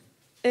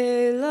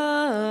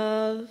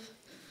elav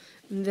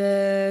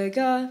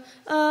ve'ga'al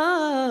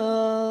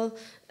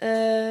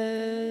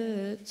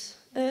et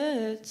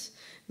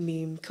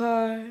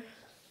mimkar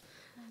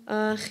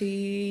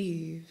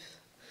achiv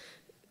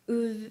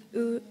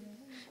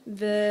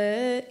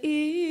Ve'ish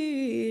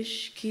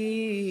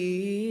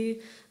ki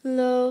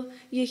lo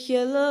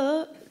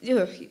yichelo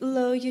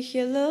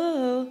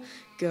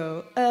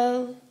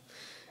go'el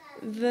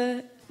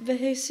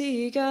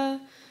vehesiga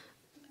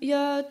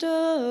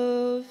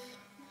yadov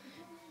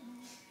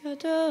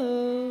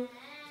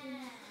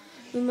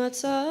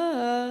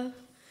umatzah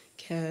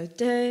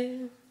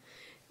kedei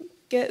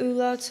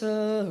geulato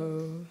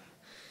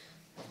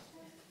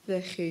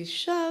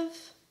vechishav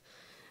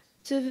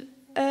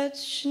et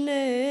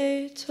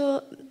shnei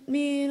to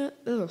mim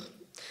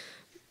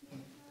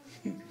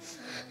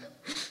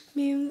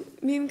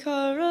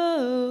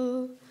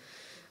karo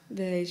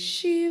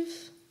ve'shiv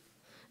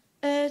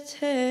et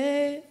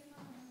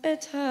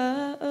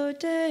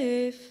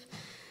ha'odef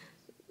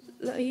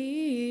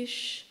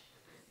la'ish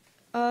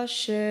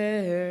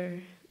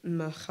asher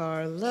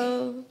machar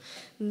lo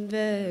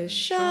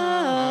ve'shav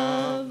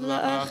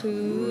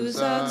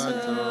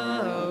la'achuzato.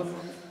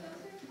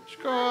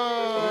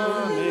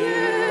 Shkol.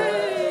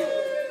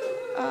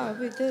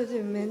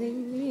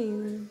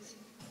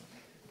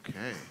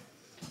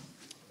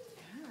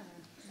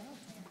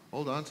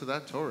 hold on to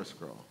that Torah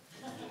scroll.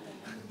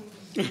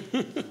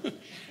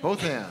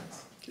 Both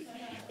hands.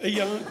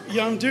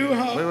 Yamdu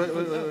ha.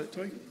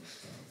 Wait.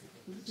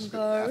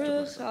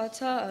 Baruch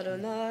atah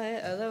Adonai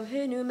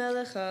Eloheinu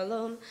melech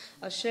haolam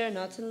asher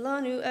natan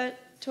lanu et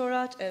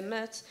Torat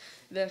emet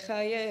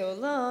v'chayei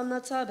olam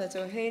nata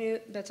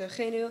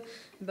betochenu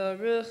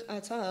Baruch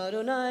atah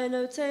Adonai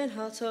noten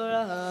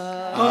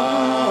haTorah.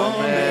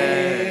 Amen.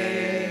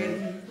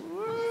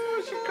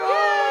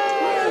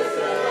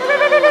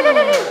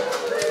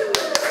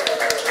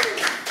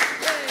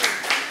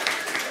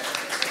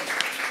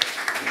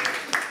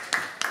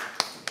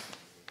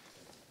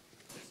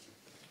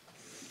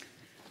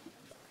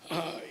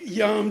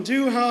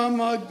 Yamduha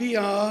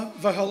Magbia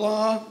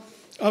Vahala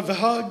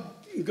Avahag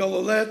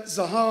Gololet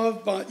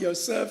Zahav Bat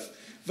Yosef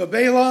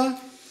Vabela.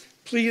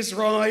 Please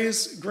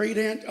rise, great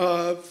aunt,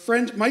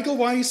 friend Michael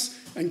Weiss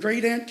and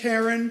great aunt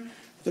Karen,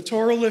 the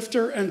Torah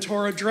lifter and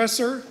Torah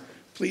dresser.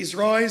 Please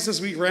rise as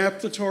we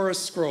wrap the Torah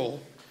scroll.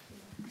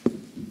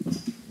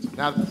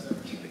 Now that's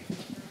everybody.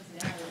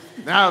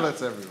 Now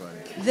that's everybody.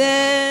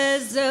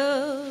 There's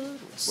a...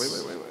 Wait.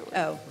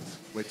 Oh,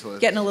 Wait till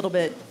getting a little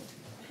bit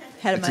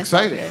ahead of it's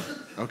myself exciting. here.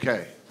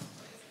 Okay.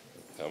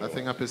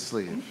 Nothing up his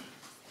sleeve.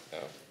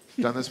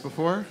 Done this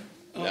before?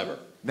 Never.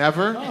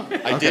 Never?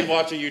 I did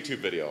watch a YouTube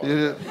video. You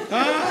did-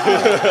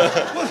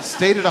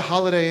 Stayed at a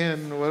Holiday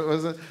Inn. What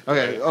was it?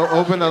 Okay,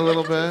 open a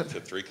little bit. To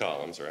 3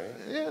 columns, right?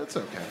 Yeah, it's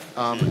okay.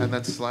 And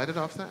then slide it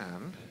off the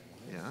end.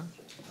 Yeah.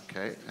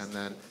 Okay, and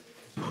then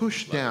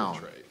push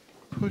down.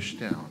 Push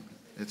down.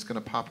 It's going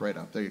to pop right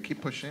up. There you keep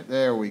pushing it.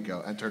 There we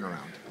go. And turn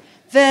around.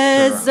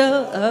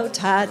 Vezot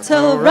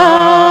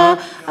Torah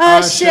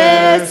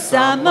asher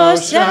sam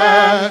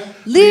Moshe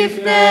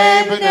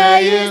lifnei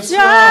bnei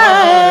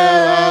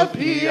Yisrael al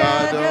pi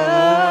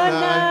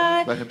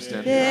Adonai. Let him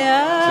stand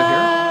here. Sit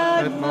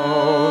here. And Moshe.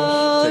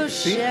 Take a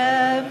seat.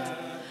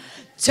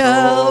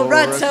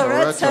 Torah.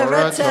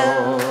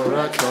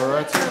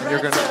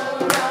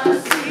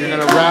 You're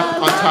gonna wrap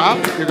on top.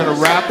 You're gonna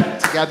wrap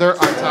together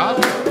on top.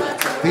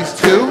 These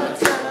two.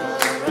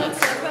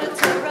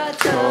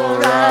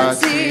 Torah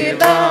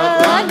tziva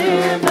lanu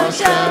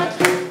Moshe.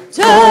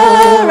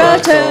 Torah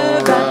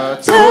tziva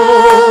lanu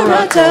Moshe.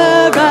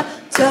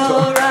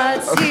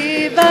 Torah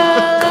tziva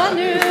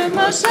lanu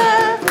Moshe.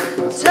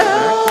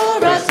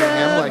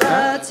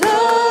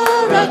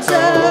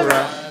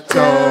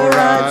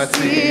 Torah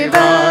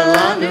tziva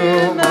lanu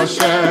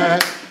Moshe.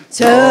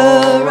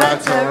 Torah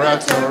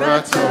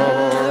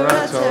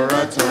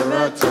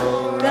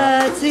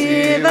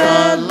tziva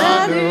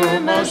lanu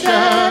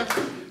Moshe.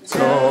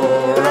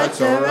 Torah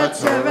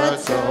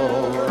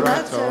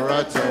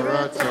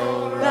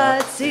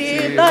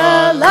tziva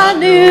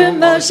lanu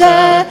Moshe.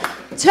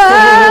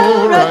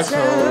 Torah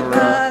tziva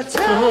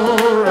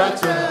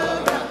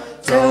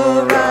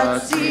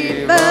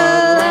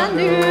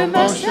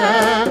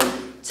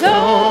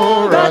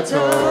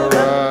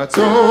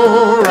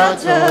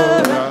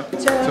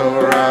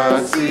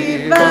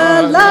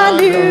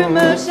lanu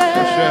Moshe.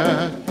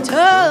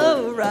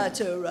 Torah.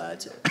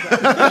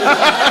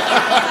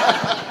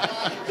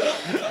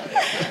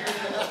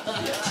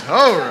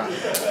 Torah.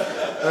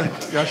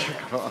 Yasher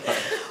God.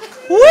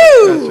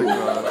 Woo!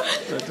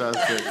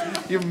 Fantastic.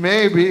 You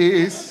may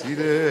be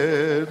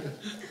seated.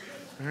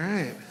 All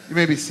right. You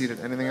may be seated.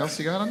 Anything else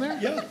you got on there?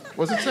 Yeah.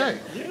 What does it say?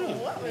 Yeah.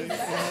 Pull up the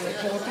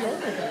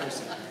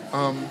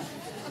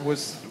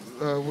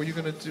article. Were you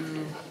gonna do?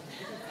 Did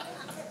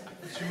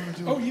you want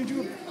to do? Oh, you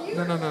do.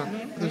 No.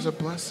 There's a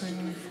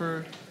blessing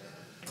for.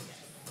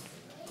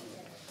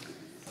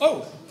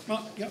 Oh,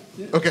 yeah.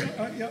 Okay.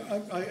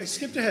 I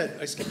skipped ahead.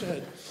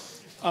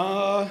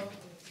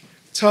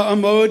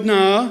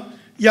 Ta'amodna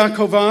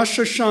Yaakova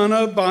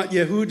Shoshana bat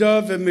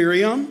Yehuda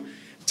v'Miriam,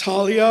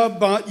 Talia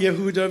bat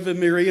Yehuda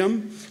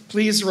v'Miriam.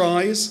 Please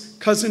rise.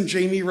 Cousin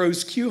Jamie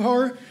Rose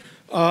Kuhar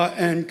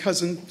and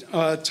cousin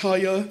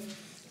Talia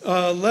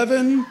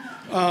Levin.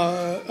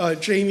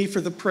 Jamie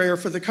for the prayer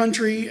for the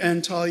country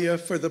and Talia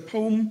for the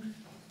poem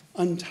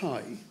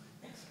Untie.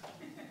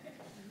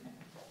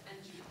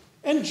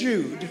 And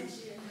Jude. Do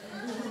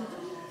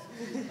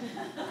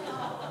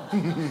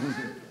you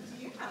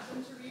have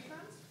them to read from?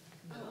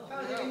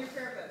 Oh, they're in your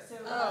prayer book. So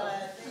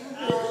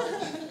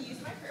you can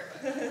use my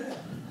prayer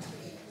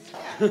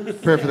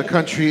book. Prayer for the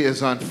country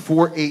is on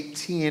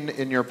 418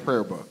 in your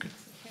prayer book.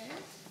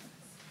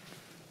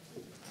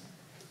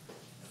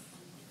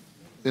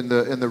 In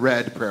the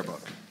red prayer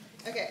book.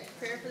 Okay,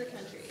 prayer for the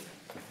country.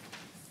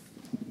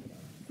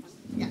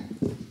 Yeah.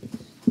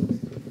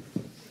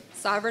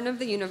 Sovereign of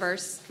the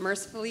universe,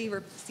 mercifully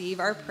receive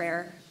our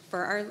prayer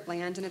for our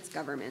land and its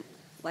government.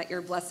 Let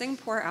your blessing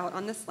pour out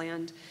on this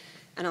land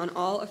and on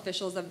all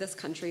officials of this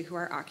country who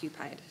are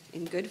occupied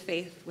in good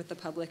faith with the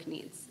public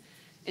needs.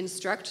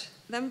 Instruct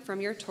them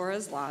from your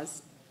Torah's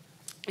laws.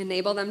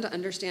 Enable them to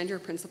understand your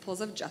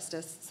principles of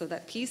justice so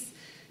that peace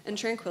and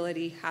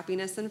tranquility,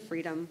 happiness and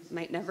freedom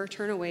might never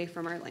turn away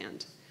from our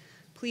land.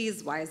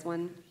 Please, wise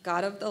one,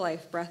 God of the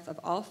life breath of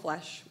all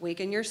flesh,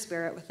 waken your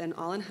spirit within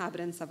all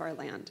inhabitants of our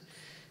land.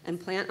 and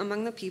plant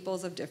among the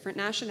peoples of different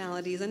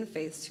nationalities and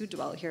faiths who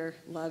dwell here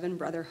love and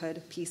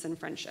brotherhood, peace and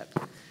friendship.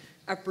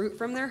 Uproot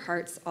from their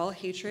hearts all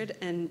hatred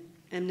and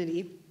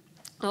enmity,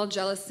 all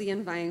jealousy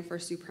and vying for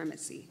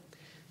supremacy.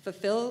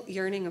 Fulfill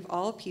yearning of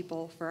all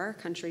people for our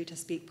country to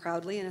speak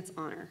proudly in its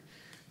honor.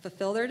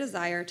 Fulfill their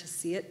desire to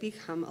see it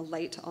become a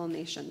light to all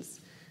nations.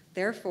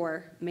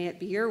 Therefore, may it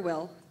be your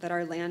will that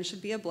our land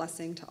should be a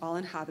blessing to all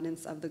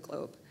inhabitants of the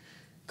globe.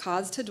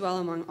 Cause to dwell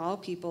among all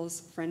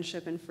peoples,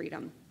 friendship and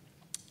freedom.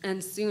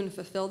 And soon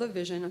fulfill the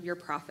vision of your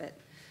prophet.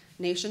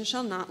 Nation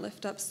shall not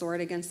lift up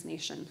sword against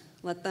nation.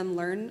 Let them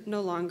learn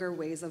no longer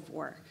ways of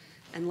war.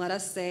 And let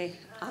us say,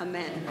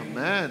 Amen.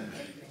 Amen. And then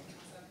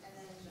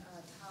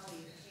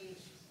Tali,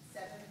 page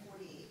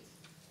 748.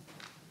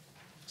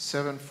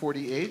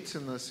 748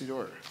 in the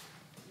Siddur.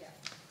 Yeah.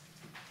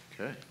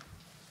 Okay.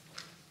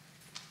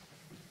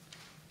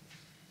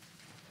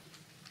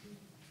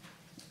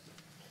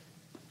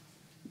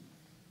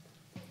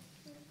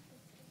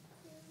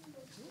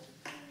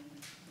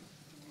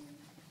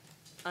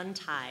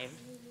 Untie.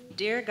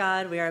 Dear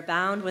God, we are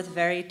bound with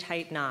very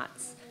tight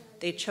knots.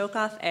 They choke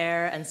off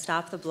air and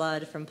stop the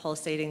blood from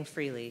pulsating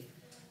freely.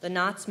 The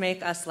knots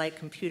make us like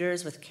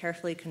computers with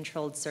carefully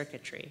controlled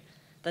circuitry.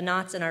 The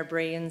knots in our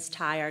brains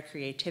tie our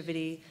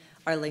creativity,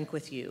 our link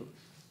with you.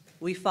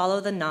 We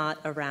follow the knot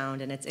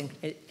around in its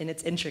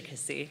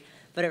intricacy,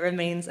 but it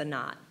remains a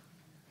knot.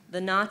 The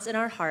knots in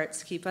our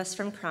hearts keep us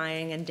from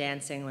crying and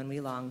dancing when we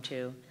long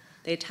to.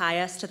 They tie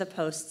us to the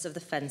posts of the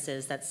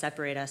fences that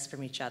separate us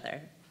from each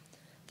other.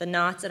 The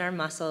knots in our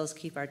muscles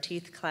keep our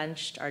teeth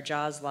clenched, our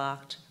jaws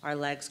locked, our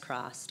legs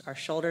crossed, our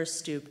shoulders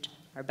stooped,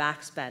 our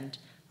backs bent,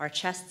 our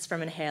chests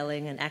from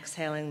inhaling and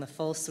exhaling the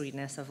full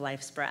sweetness of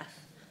life's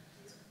breath.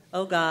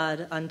 O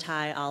God,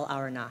 untie all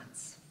our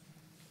knots.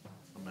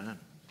 Amen.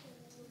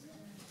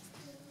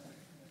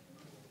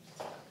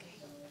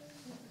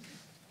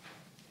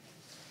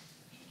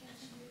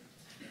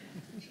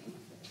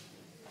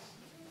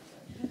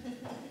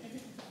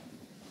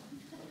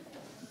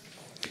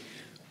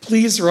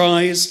 Please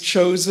rise,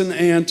 chosen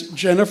Aunt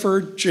Jennifer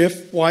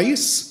Jiff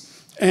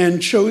Weiss and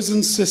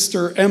chosen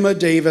Sister Emma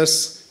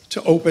Davis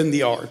to open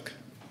the Ark.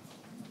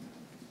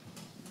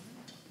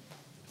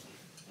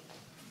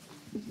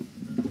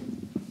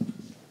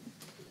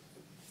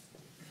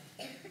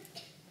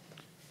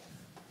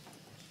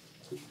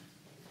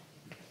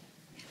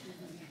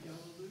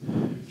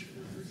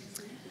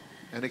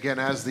 And again,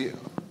 as the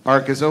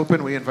Ark is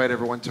open, we invite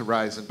everyone to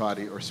rise in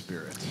body or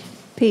spirit.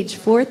 Page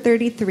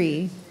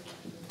 433.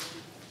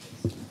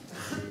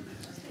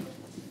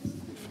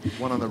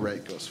 One on the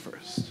right goes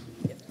first.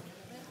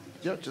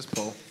 Yep, just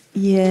pull.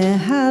 Yeah,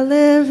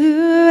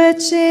 hallelujah,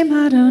 Shem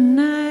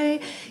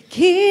Adonai,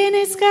 ki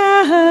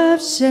nizkav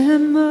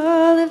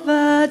shemo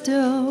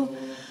levado,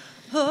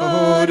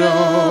 hodo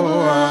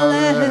al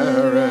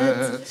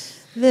eretz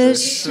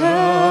v'shamayim,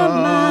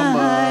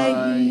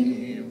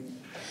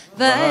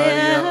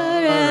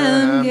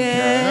 vayarem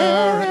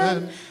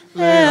geren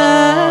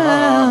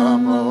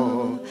le'amo,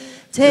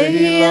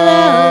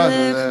 tehillah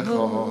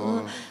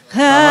lecho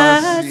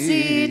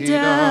chasidav,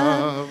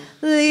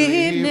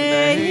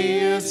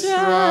 Livnei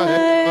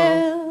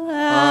Israel,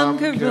 Am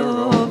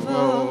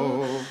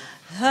Kerovo,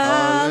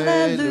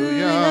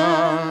 Hallelujah,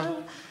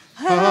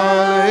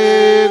 Hallelujah.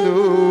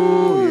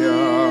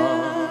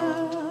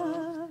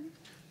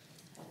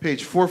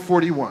 Page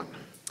 441.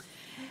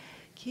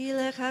 Ki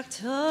lechach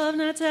tov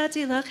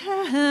natati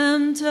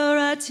lachem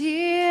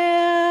torati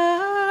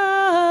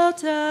al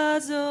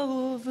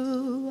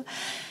tazovu,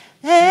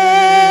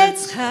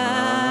 etz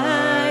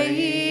chaim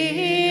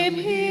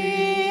hi.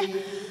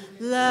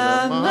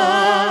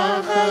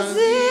 Lama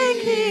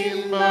chazikim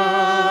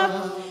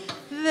ba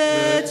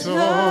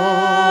v'tom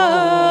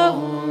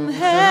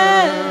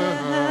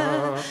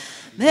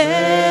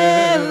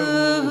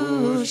me'ushar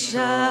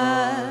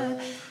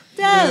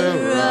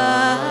darcheno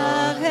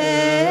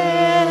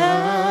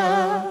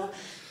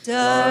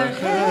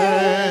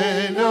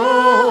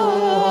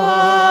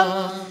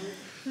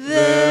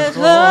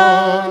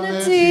v'chol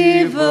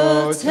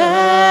netivoteh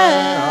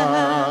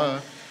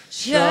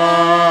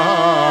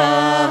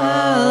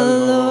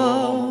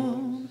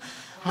Shalom,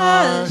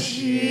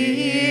 Hashivenu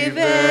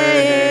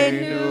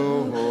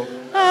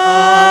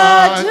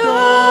Adonai,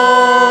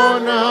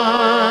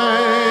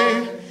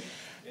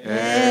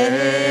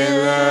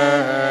 Elecha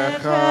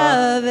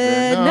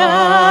v'nashuva,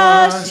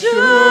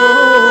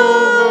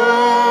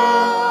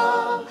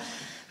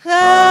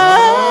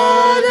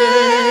 Kadesh,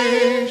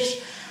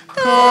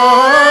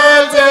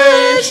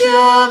 Kadesh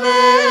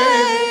Yameinu,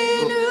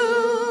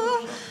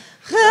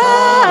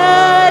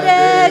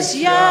 Kadesh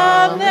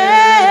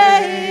Yameinu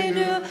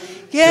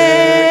Kekedem.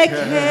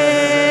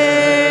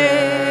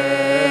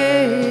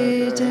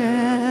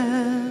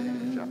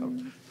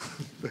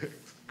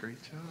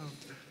 Great job.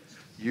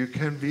 You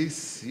can be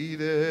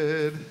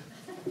seated.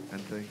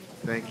 And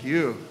thank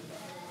you.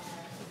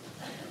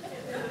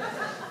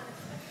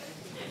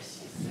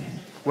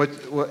 What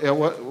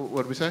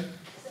did we say?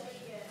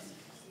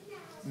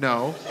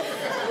 No.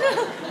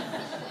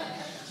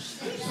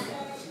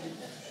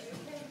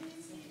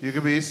 You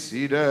can be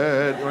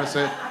seated. You want to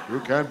say, you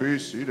can be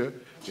seated.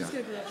 Yeah.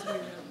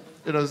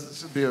 You know,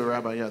 be a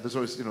rabbi, yeah. There's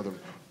always, the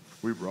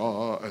we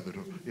raw, and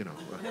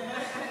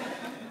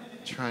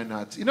try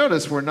not to. You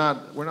notice we're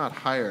not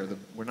higher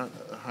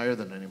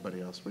than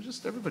anybody else.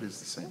 Everybody's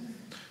the same.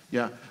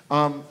 Yeah.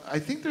 I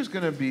think there's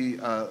going to be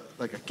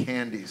like a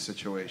candy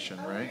situation,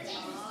 right?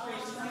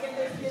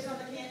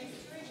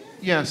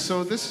 Yeah.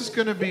 So this is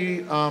going to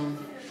be.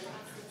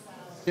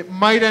 It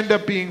might end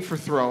up being for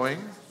throwing.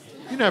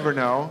 You never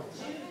know.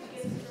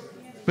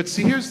 But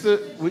see, here's the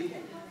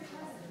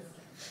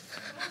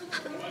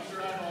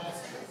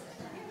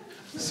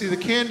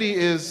candy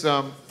is.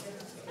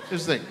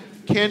 Here's the thing.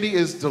 Candy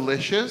is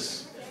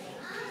delicious,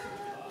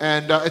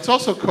 and it's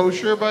also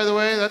kosher, by the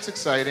way. That's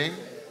exciting.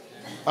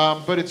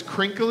 But it's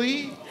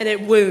crinkly. And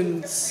it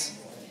wounds.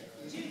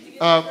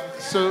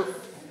 So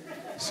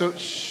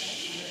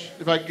shh,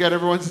 if I can get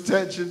everyone's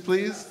attention,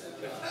 please.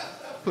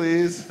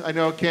 Please. I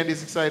know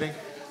candy's exciting.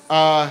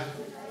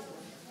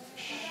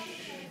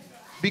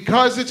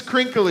 Because it's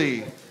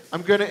crinkly,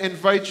 I'm going to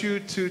invite you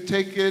to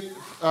take it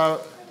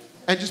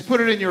and just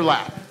put it in your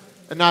lap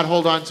and not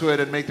hold on to it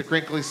and make the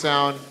crinkly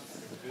sound.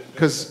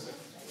 Because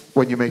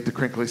when you make the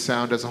crinkly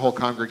sound as a whole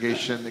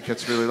congregation, it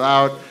gets really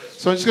loud.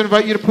 So I'm just going to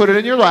invite you to put it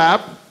in your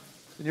lap.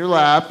 In your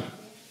lap.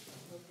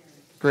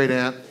 Great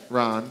aunt,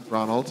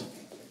 Ronald.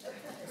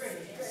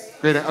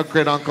 Great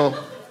uncle.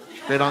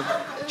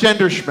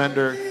 Gender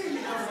schmender.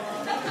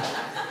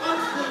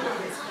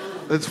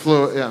 It's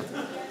fluid, yeah.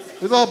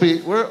 It'll all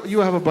be, you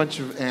have a bunch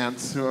of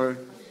aunts who are,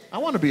 I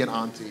want to be an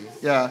auntie,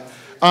 yeah.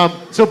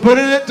 So put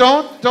it in,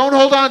 don't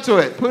hold on to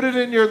it. Put it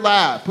in your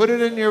lap. Put it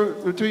in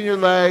between your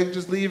legs.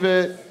 Just leave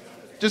it.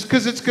 Just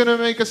because it's going to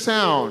make a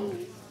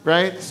sound,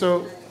 right?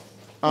 So,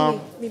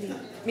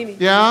 Mimi.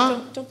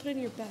 Yeah? Don't put it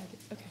in your bag.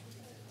 Okay.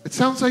 It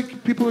sounds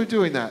like people are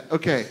doing that.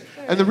 Okay.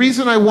 And the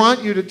reason I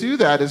want you to do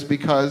that is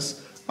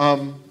because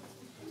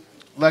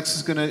Lex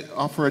is going to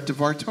offer a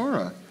Devar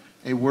Torah,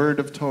 a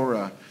word of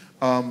Torah.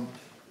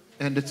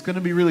 And it's going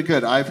to be really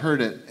good. I've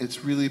heard it.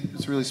 It's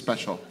really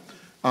special.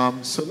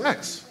 So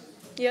Lex.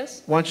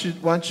 Yes? Why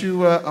don't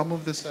you I'll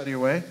move this out of your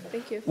way.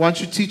 Thank you. Why don't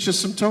you teach us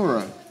some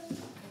Torah?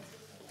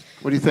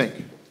 What do you think?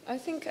 I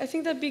think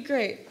that'd be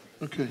great.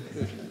 Okay,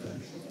 good.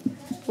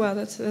 Wow,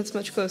 that's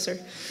much closer.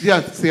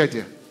 Yeah, that's the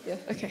idea. Yeah,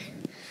 okay.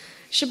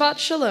 Shabbat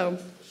Shalom.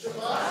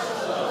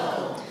 Shabbat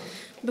Shalom.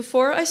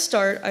 Before I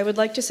start, I would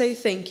like to say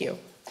thank you.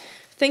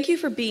 Thank you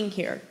for being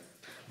here,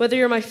 whether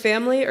you're my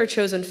family or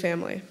chosen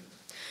family.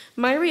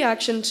 My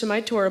reaction to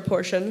my Torah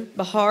portion,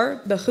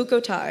 Bahar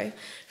Bechukotai,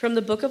 from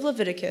the book of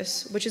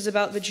Leviticus, which is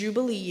about the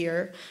Jubilee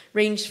year,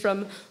 ranged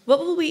from, what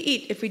will we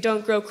eat if we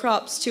don't grow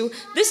crops, to,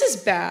 this is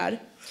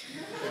bad.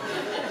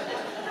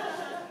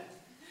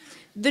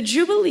 The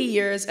Jubilee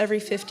year is every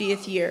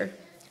 50th year,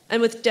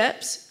 and with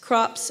debts,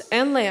 crops,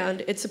 and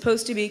land, it's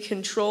supposed to be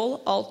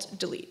Control, Alt,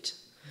 Delete.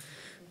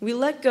 We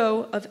let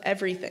go of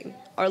everything.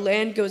 Our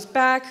land goes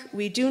back,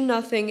 we do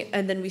nothing,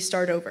 and then we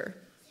start over.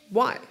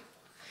 Why?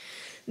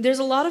 There's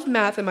a lot of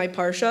math in my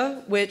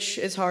parsha, which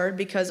is hard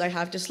because I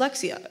have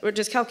dyslexia, or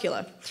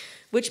dyscalculia,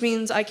 which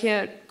means I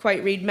can't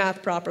quite read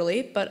math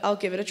properly, but I'll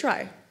give it a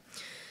try.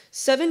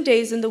 7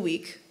 days in the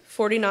week,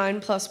 49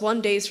 plus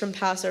 1 days from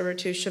Passover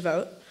to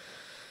Shavuot,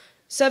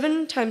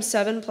 7 times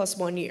 7 plus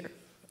 1 year.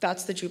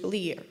 That's the Jubilee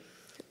year.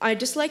 I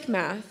dislike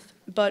math,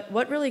 but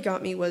what really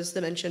got me was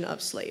the mention of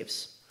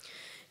slaves.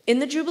 In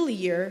the Jubilee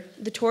year,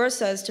 the Torah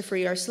says to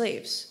free our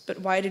slaves,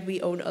 but why did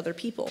we own other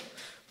people?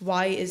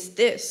 Why is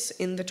this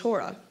in the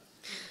Torah?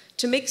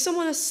 To make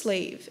someone a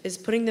slave is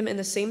putting them in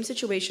the same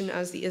situation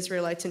as the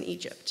Israelites in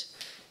Egypt.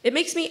 It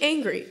makes me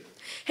angry.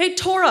 Hey,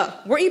 Torah,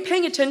 weren't you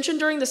paying attention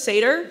during the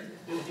Seder?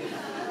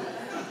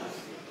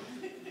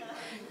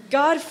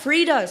 God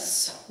freed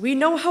us. We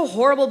know how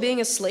horrible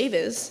being a slave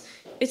is.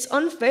 It's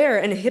unfair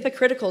and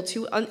hypocritical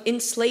to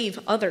enslave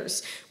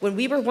others when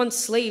we were once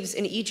slaves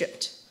in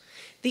Egypt.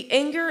 The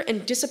anger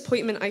and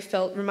disappointment I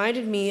felt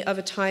reminded me of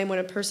a time when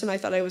a person I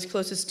thought I was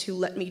closest to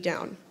let me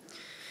down.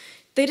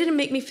 They didn't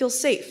make me feel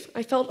safe.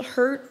 I felt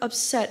hurt,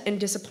 upset, and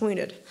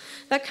disappointed.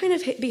 That kind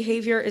of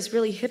behavior is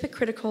really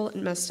hypocritical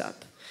and messed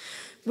up.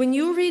 When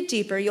you read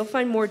deeper, you'll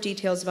find more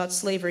details about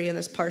slavery in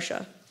this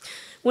parsha.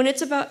 When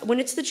it's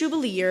the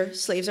Jubilee year,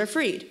 slaves are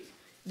freed.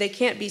 They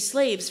can't be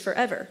slaves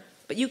forever,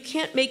 but you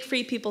can't make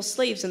free people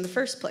slaves in the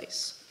first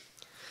place.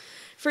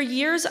 For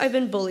years, I've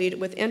been bullied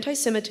with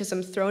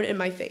anti-Semitism thrown in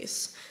my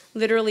face,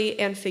 literally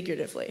and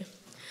figuratively.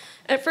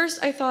 At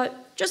first, I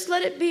thought, just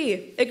let it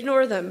be,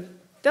 ignore them.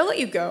 They'll let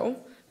you go,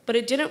 but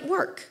it didn't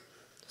work.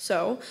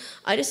 So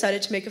I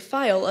decided to make a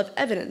file of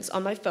evidence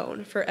on my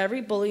phone for every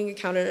bullying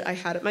encounter I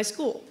had at my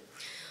school.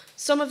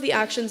 Some of the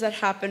actions that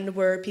happened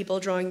were people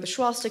drawing the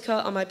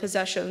swastika on my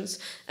possessions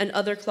and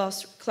other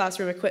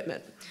classroom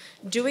equipment,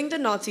 doing the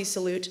Nazi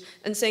salute,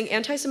 and saying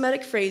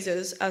anti-Semitic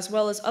phrases, as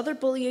well as other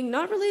bullying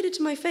not related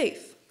to my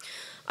faith.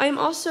 I am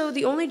also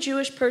the only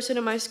Jewish person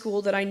in my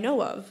school that I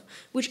know of,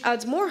 which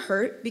adds more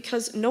hurt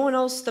because no one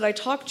else that I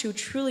talk to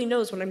truly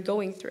knows what I'm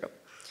going through.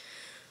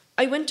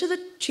 I went to the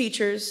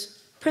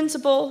teachers,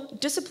 principal,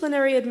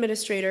 disciplinary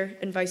administrator,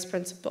 and vice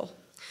principal.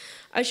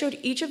 I showed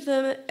each of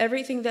them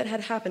everything that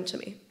had happened to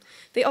me.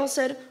 They all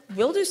said,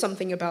 "We'll do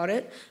something about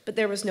it," but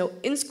there was no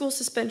in-school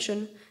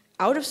suspension,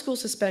 out-of-school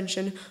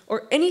suspension,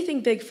 or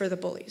anything big for the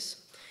bullies.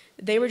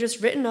 They were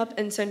just written up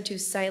and sent to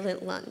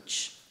silent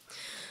lunch.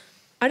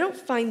 I don't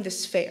find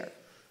this fair.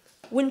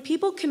 When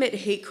people commit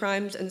hate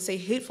crimes and say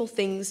hateful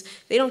things,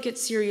 they don't get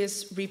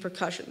serious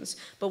repercussions.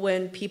 But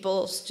when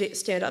people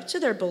stand up to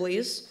their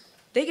bullies,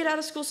 they get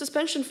out-of-school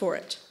suspension for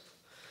it.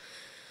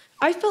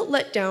 I felt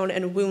let down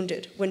and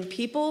wounded when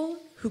people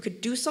who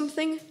could do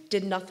something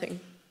did nothing.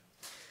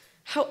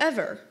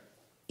 However,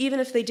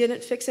 even if they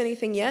didn't fix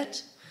anything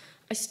yet,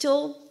 I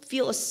still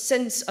feel a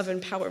sense of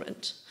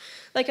empowerment,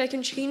 like I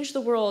can change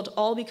the world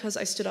all because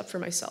I stood up for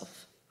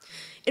myself.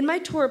 In my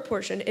Torah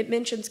portion, it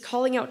mentions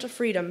calling out to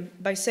freedom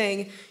by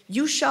saying,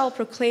 "You shall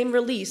proclaim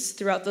release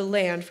throughout the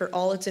land for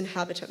all its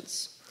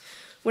inhabitants."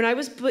 When I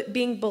was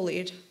being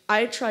bullied,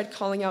 I tried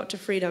calling out to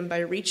freedom by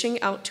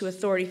reaching out to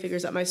authority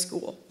figures at my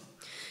school.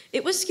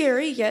 It was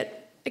scary,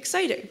 yet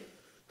exciting.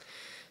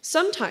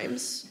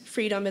 Sometimes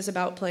freedom is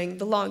about playing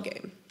the long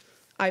game.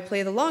 I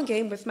play the long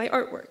game with my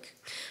artwork.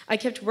 I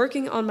kept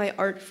working on my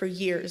art for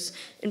years,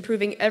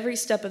 improving every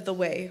step of the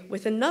way.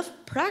 With enough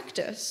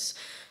practice,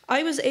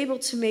 I was able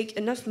to make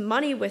enough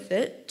money with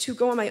it to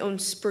go on my own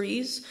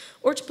sprees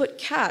or to put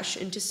cash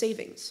into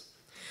savings.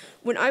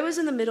 When I was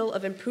in the middle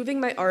of improving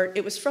my art,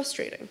 it was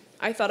frustrating.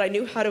 I thought I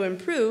knew how to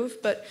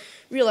improve, but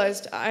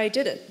realized I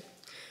didn't.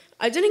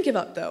 I didn't give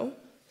up, though.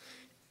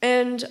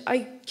 And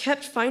I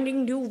kept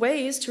finding new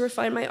ways to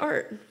refine my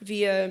art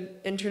via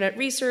internet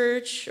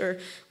research or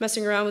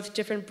messing around with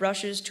different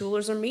brushes,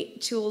 tools, or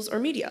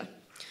media.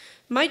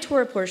 My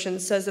Torah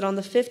portion says that on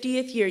the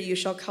 50th year you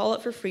shall call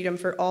out for freedom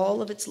for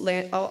all of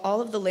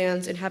the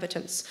land's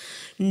inhabitants.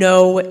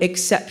 No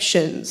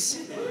exceptions.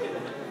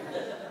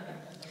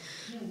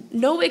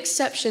 No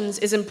exceptions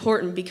is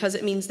important because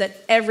it means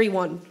that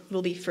everyone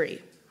will be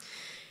free.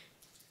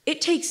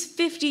 It takes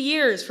 50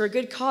 years for a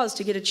good cause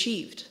to get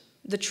achieved.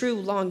 The true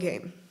long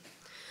game.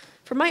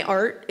 For my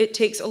art, it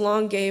takes a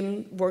long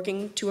game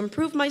working to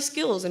improve my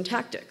skills and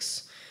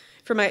tactics.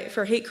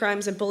 For hate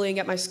crimes and bullying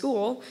at my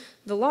school,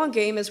 the long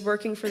game is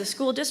working for the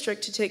school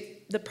district to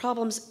take the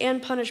problems and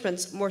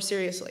punishments more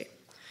seriously.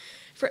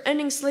 For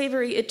ending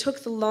slavery, it took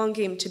the long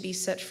game to be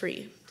set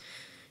free.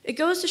 It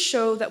goes to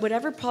show that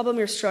whatever problem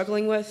you're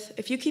struggling with,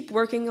 if you keep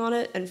working on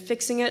it and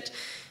fixing it,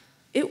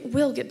 it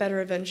will get better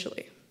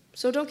eventually.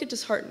 So don't get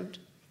disheartened.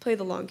 Play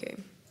the long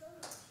game.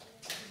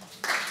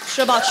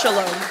 Shabbat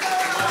Shalom.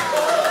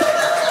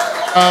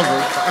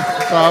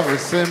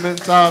 Simon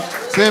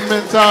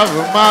Tov,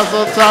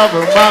 Mazel Tov,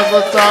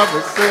 Mazel Tov,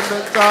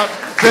 Simon Tov,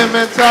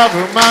 Simon Tov,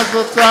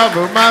 Mazel Tov,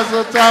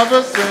 Mazel Tov,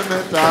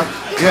 Simon Tov.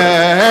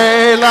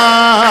 Yehelanu,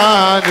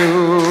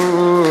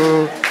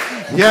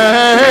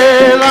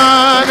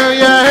 Yehelanu,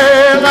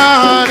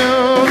 Yehelanu,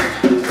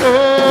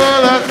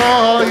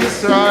 Ulechol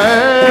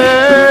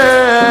Yisrael,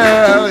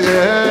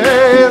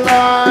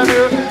 Yehelanu,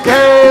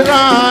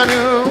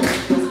 Yehelanu.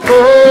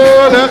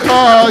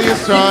 L'chol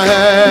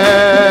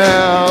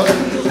Yisrael,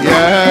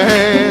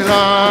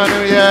 Yehelanu,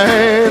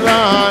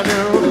 Yehelanu,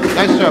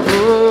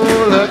 Yeshavu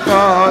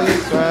l'chol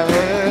Yisrael,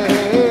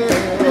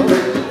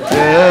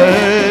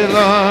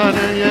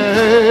 Yehelanu,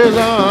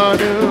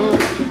 Yehelanu,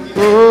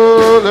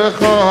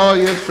 l'chol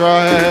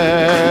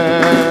Yisrael.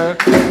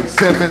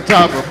 Simon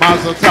Tov,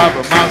 Mazel Tov,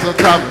 Mazel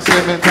Tov,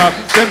 Simon Tov,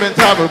 Simon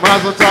Tov,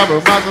 Mazel Tov,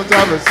 Mazel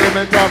Tov,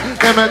 Simon Tov,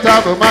 Simon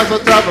Tov, Mazel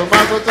Tov,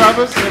 Mazel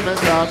Tov, Simon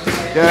Tov,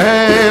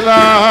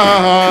 Yehelanu.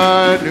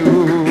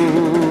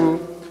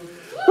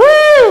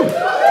 Woo!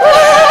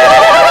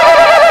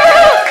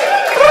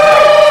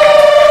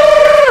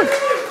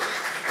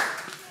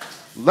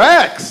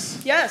 Lex!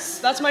 Yes,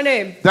 that's my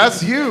name.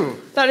 That's you.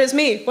 That is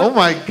me. Oh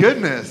my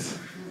goodness.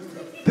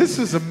 This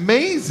is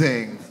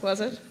amazing.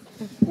 Was it?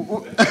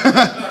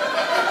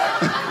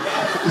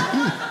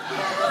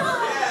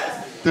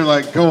 They're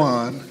like, go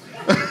on.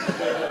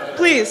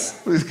 Please.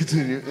 Please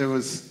continue. It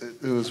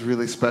was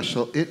really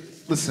special.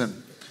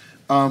 Listen,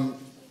 I'm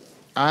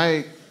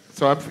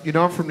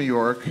from New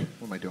York.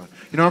 What am I doing?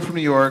 I'm from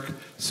New York.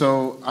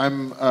 So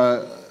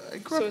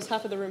So is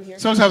half of the room here?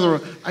 So is half of the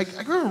room. I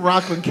grew up in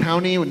Rockland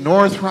County,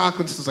 North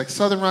Rockland. So it's like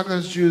Southern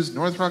Rockland has Jews,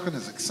 North Rockland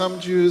has like some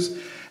Jews,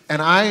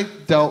 and I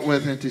dealt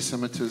with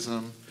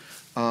anti-Semitism,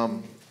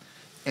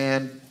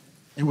 and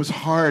it was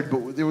hard,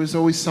 but there was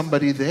always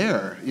somebody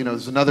there.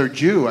 There's another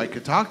Jew I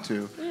could talk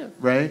to,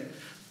 right?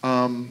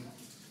 In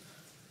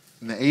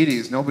the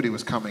 80s, nobody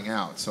was coming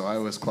out, so I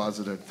was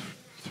closeted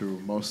through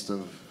most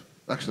of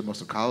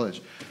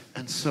college.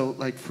 And so,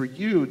 like, for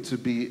you to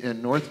be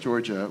in North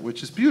Georgia,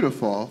 which is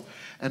beautiful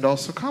and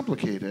also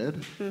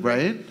complicated,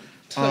 right?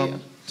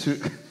 And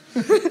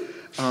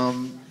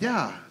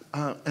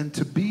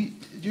to be,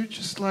 you're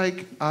just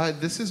like,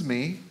 this is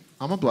me.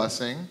 I'm a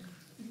blessing.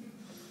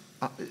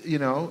 I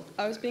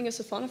was being a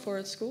sophonophore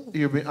at school.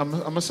 I'm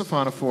a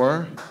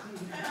sophonophore.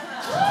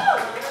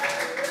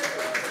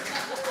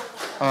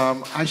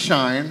 I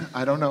shine.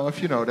 I don't know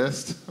if you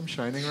noticed. I'm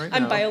shining right now.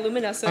 I'm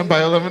bioluminescent. I'm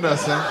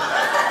bioluminescent.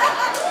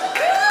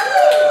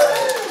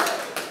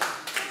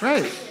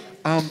 Right.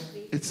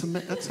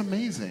 That's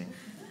amazing.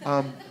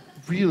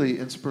 Really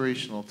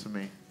inspirational to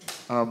me.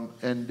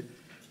 And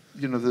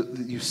you know,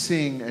 you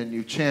sing and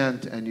you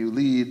chant and you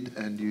lead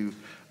and you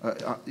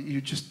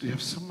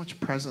have so much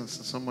presence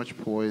and so much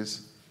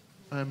poise.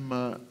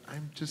 You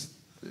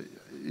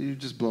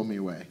just blow me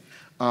away.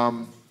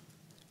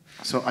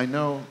 So I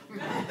know.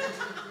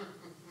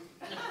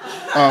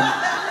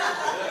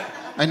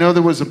 I know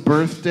there was a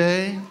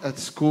birthday at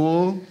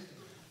school.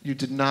 You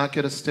did not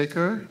get a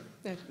sticker.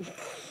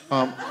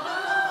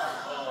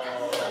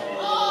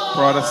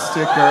 Brought a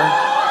sticker.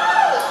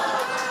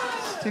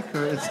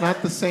 It's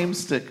not the same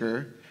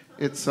sticker.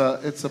 It's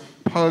a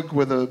pug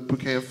with a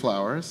bouquet of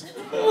flowers.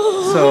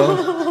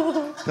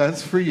 So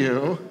that's for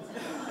you.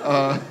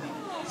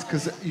 It's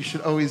because you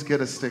should always get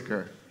a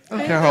sticker. I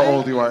don't care how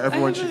old you are.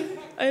 Everyone should.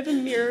 I have a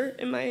mirror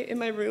in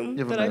my room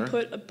that I mirror?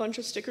 put a bunch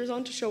of stickers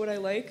on to show what I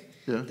like.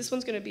 Yeah. This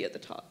one's gonna be at the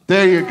top.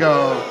 There you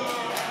go.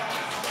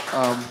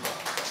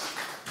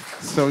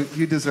 So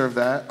you deserve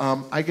that.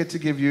 I get to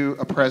give you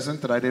a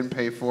present that I didn't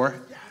pay for.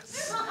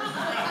 Yes.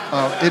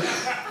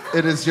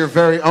 It is your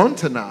very own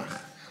Tanakh.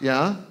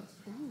 Yeah?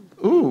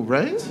 Ooh,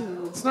 right?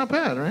 It's not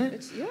bad,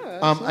 right?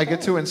 I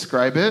get to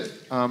inscribe it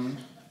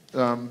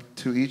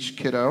to each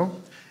kiddo.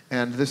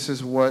 And this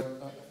is what,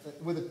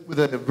 with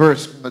a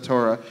verse from the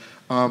Torah,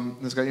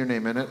 it's got your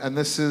name in it. And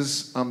this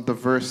is the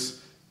verse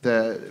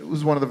it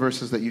was one of the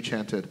verses that you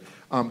chanted.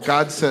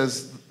 God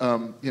says,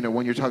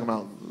 when you're talking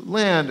about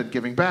land and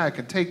giving back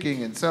and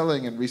taking and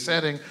selling and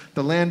resetting,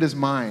 the land is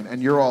mine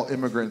and you're all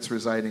immigrants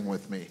residing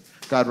with me.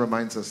 God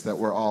reminds us that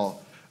we're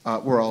all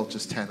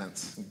just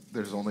tenants.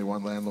 There's only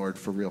one landlord,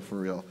 for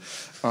real.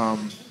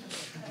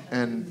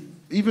 And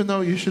even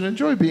though you should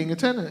enjoy being a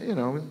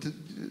tenant,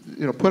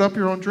 put up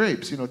your own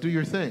drapes, do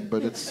your thing.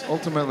 But it's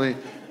ultimately,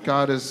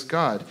 God is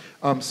God.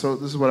 So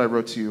this is what I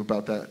wrote to you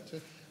about that.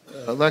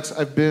 Lex,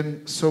 I've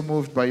been so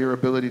moved by your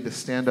ability to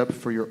stand up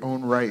for your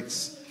own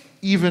rights,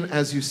 even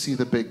as you see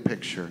the big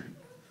picture.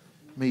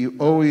 May you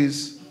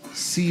always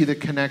see the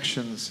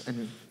connections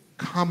and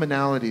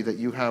commonality that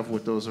you have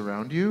with those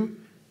around you,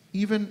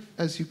 even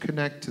as you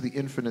connect to the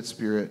infinite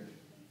spirit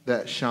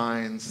that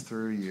shines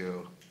through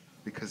you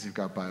because you've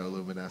got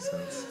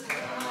bioluminescence.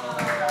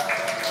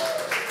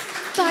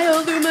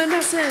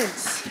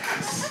 Bioluminescence!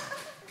 Yes.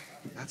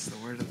 That's the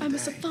word of the I'm day. a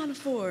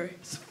Sophanophore.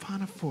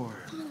 Sophanophore.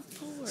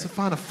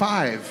 Sophana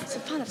 5.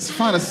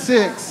 Sophana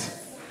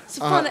 6.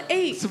 Sophana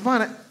 8.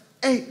 Sophana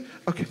 8.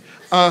 Okay.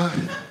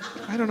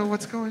 I don't know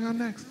what's going on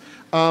next.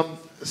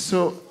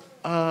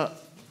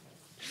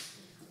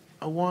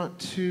 I want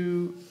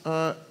to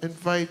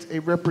invite a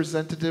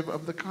representative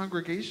of the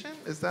congregation.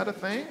 Is that a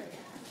thing?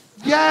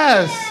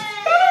 Yes!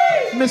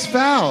 Miss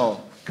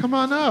Val, come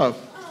on up.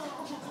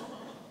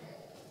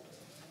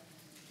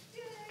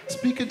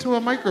 Speak into a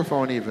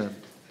microphone even.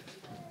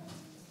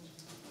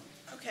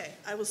 Okay,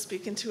 I will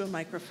speak into a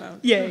microphone.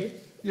 Yay.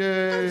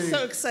 Yay. I'm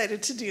so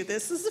excited to do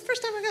this. This is the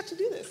first time I got to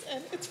do this,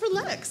 and it's for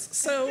Lex,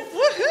 so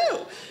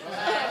woohoo!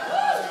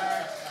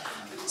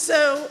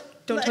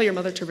 Don't tell your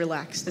mother to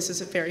relax. This is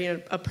a very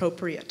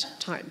appropriate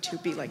time to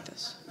be like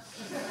this.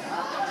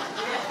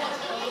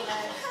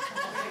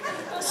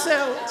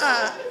 So,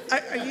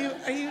 are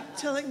you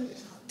telling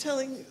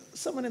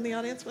someone in the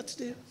audience what to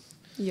do?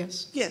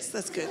 Yes. Yes,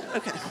 that's good.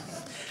 Okay.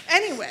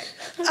 Anyway,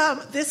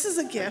 this is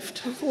a gift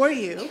for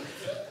you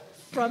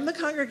from the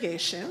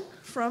congregation,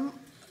 from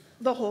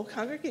the whole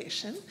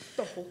congregation.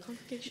 The whole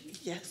congregation?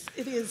 Yes,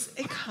 it is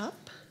a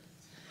cup.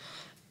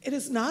 It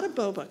is not a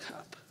boba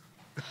cup.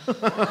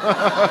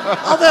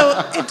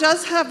 Although it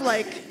does have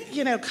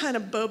kind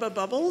of boba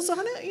bubbles on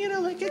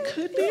it, like it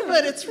could be,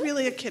 but it's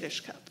really a kiddush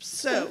cup.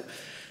 So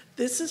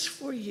this is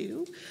for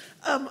you.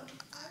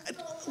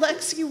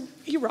 Lex, you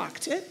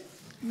rocked it.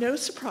 No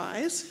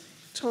surprise.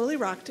 Totally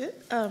rocked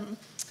it.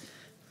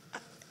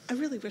 I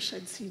really wish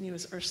I'd seen you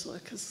as Ursula,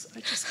 because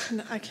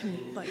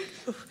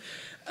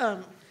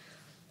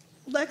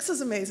Lex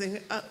is amazing.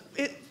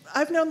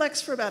 I've known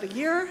Lex for about a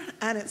year,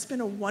 and it's been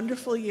a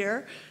wonderful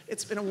year.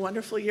 It's been a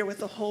wonderful year with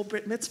the whole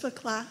Brit Mitzvah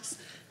class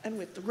and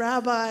with the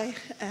rabbi.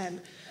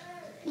 And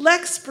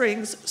Lex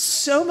brings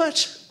so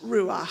much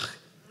ruach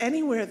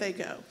anywhere they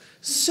go.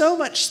 So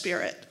much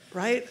spirit,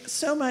 right?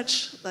 So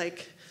much,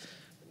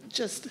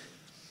 just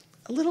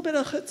a little bit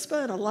of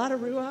chutzpah and a lot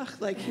of ruach.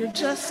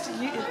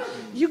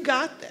 You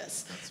got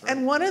this. Right.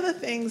 And one of the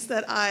things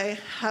that I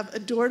have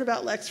adored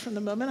about Lex from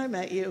the moment I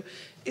met you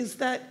is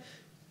that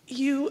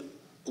you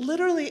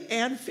literally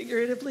and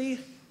figuratively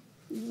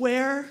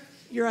wear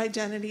your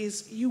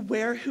identities, you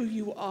wear who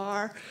you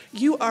are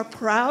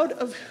proud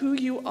of who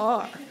you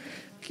are.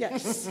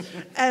 Yes.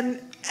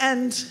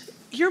 and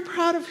you're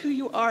proud of who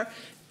you are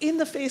in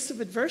the face of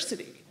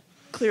adversity,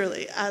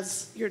 clearly,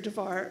 as your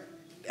Devar,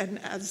 and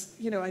as,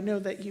 I know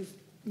that you've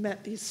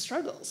met these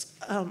struggles.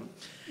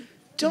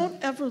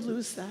 Don't ever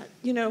lose that.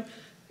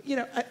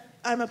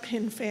 I'm a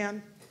Pin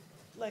fan.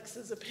 Lex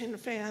is a pin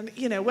fan,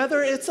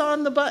 whether it's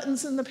on the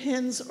buttons and the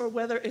pins or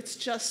whether it's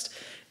just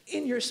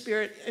in your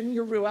spirit and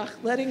your ruach,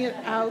 letting it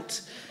out.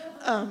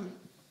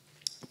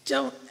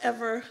 Don't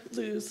ever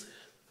lose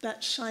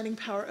that shining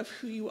power of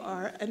who you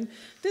are. And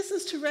this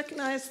is to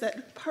recognize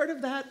that part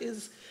of that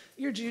is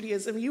your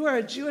Judaism. You are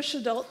a Jewish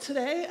adult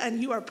today,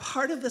 and you are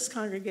part of this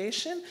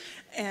congregation.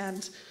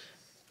 And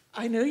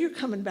I know you're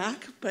coming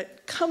back,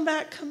 but come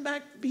back,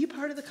 be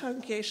part of the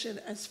congregation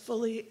as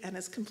fully and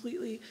as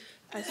completely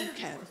as you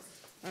can.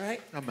 All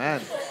right?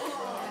 Amen.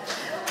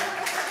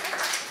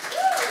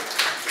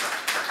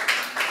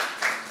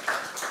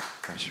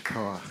 Yasher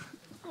koach.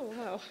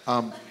 Oh,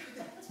 wow.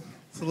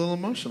 It's a little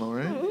emotional,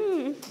 right?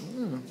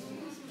 Mm.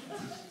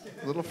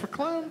 A little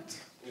verklempt.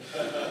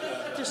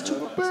 Just a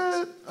little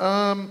bit.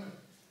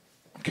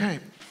 Okay,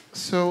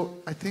 so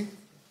I think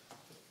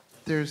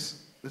it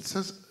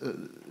says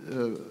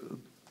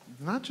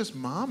not just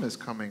Mom is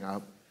coming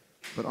up,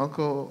 but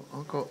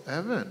Uncle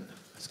Evan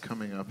is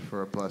coming up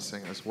for a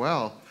blessing as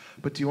well.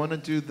 But do you want to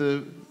do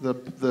the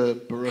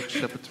Baruch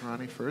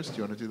Shepaterani first? Do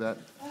you want to do that?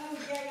 Oh,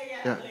 yeah.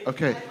 Yeah.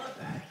 Okay.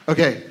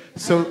 Okay.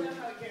 So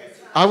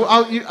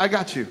I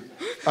got you.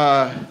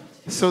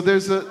 So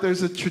there's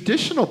a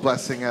traditional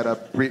blessing at a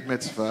Brit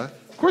Mitzvah,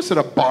 of course at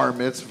a Bar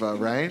Mitzvah,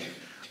 right?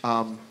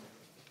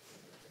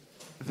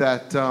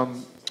 That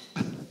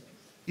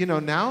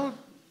now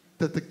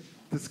that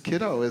this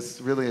kiddo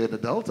is really an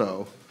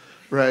adulto,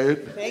 right?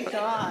 Thank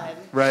God.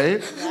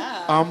 Right?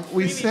 Yeah.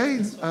 We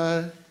say,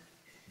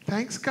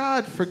 thanks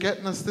God for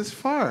getting us this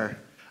far,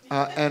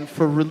 and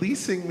for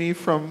releasing me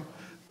from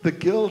the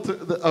guilt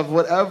of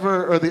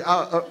whatever, or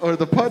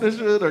the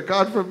punishment, or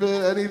God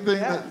forbid anything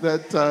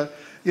that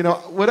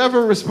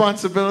whatever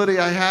responsibility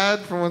I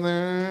had from when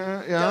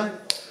Done.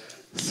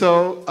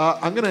 So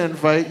I'm going to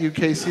invite you,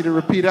 Casey, to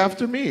repeat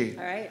after me.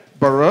 All right.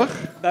 Baruch.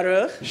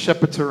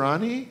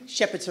 Shepaterani.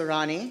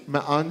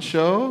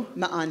 Ma'ansho.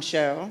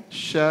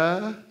 She.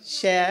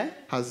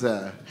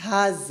 Hazeh.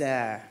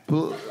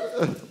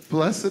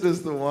 Blessed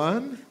is the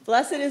one.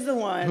 Blessed is the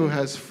one who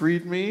has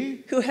freed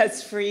me.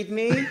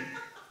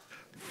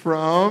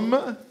 From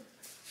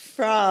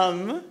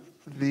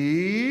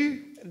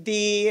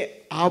the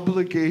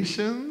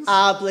obligations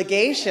of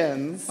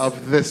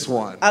this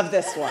one.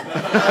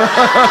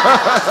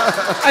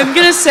 I'm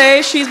gonna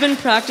say she's been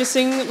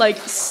practicing like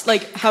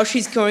how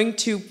she's going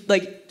to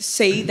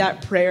say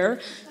that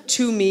prayer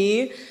to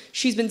me.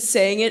 She's been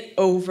saying it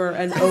over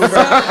and over.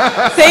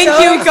 Thank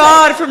you,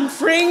 God, for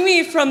freeing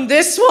me from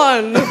this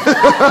one.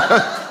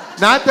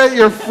 Not that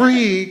you're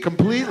free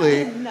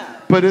completely,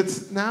 but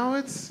it's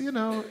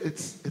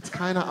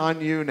kind of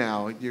on you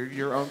now. You're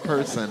your own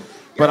person.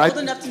 You're old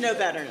enough to know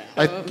better now.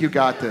 I think you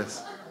got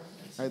this.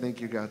 Did you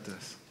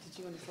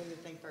want to say your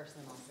thing first,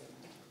 then I'll say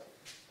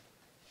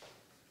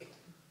mine?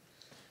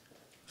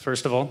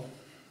 First of all,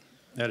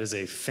 that is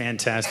a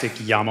fantastic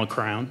Yama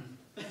crown.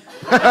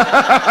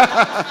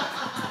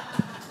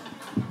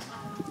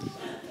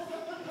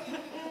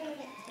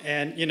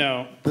 And,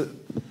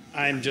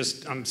 I'm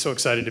so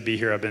excited to be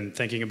here. I've been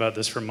thinking about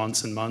this for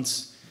months and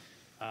months.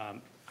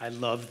 I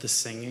love the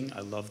singing. I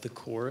love the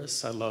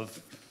chorus. I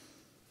love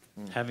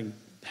having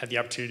had the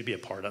opportunity to be a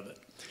part of it.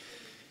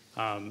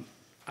 I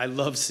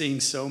love seeing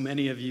so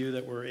many of you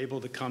that were able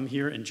to come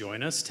here and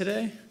join us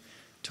today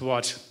to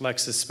watch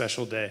Lex's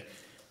special day.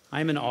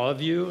 I'm in awe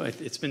of you.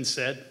 It's been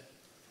said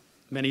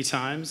many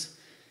times.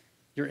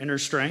 Your inner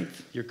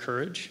strength, your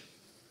courage,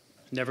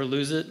 never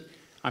lose it.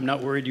 I'm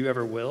not worried you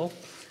ever will.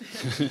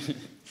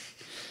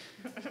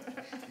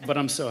 But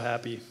I'm so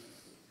happy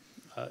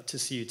to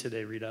see you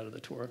today read out of the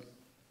Torah.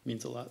 It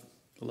means a lot.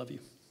 I love you.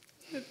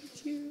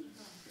 Thank you.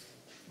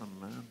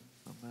 Amen.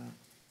 Amen.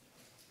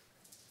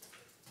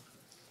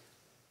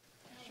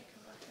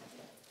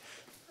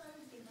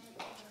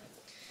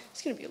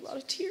 It's gonna be a lot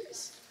of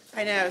tears.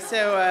 I know.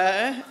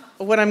 So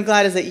what I'm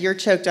glad is that you're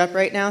choked up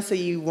right now, so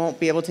you won't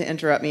be able to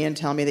interrupt me and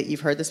tell me that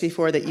you've heard this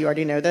before, that you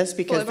already know this,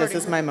 because this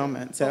is my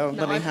moment. So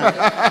let me have it.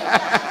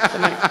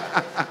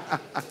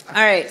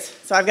 All right.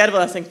 So I've got a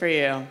blessing for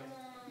you.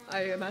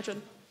 I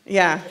imagine.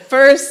 Yeah.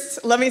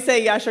 First, let me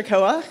say Yasher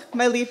koach,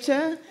 my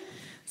liebte.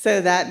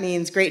 So that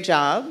means great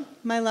job,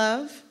 my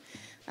love.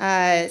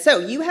 So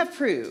you have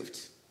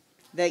proved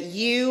that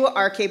you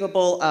are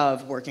capable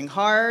of working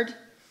hard,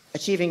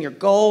 achieving your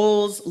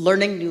goals,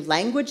 learning new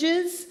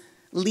languages,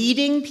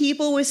 leading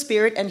people with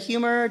spirit and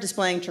humor,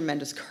 displaying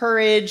tremendous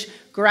courage,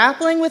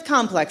 grappling with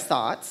complex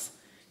thoughts,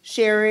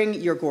 sharing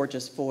your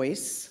gorgeous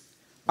voice,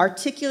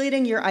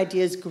 articulating your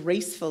ideas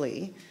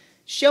gracefully,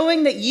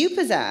 showing that you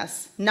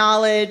possess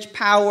knowledge,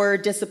 power,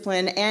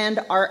 discipline, and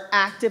are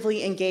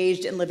actively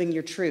engaged in living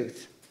your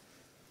truth.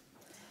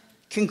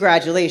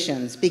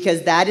 Congratulations,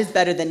 because that is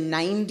better than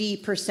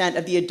 90%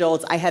 of the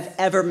adults I have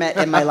ever met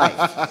in my life.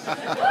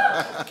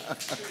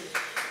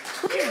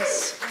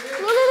 Yes.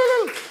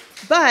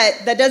 But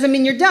that doesn't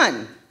mean you're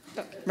done,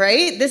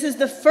 right? This is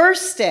the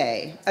first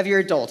day of your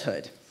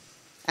adulthood.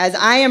 As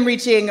I am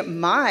reaching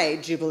my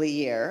Jubilee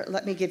year,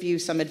 let me give you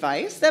some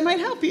advice that might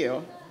help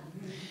you.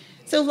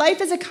 So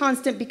life is a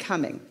constant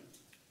becoming.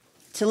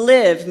 To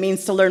live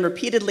means to learn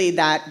repeatedly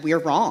that we're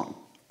wrong,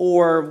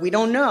 or we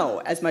don't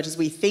know as much as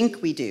we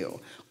think we do,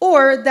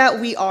 or that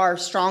we are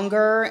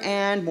stronger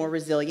and more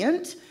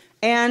resilient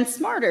and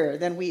smarter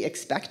than we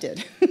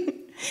expected.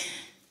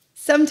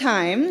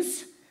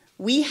 Sometimes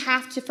we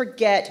have to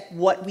forget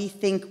what we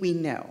think we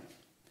know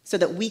so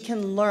that we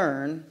can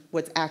learn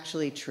what's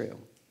actually true.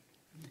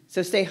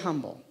 So stay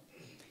humble.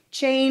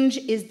 Change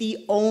is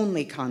the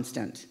only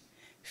constant.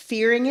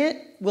 Fearing it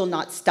will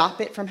not stop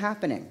it from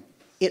happening.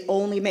 It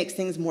only makes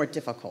things more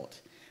difficult.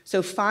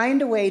 So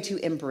find a way to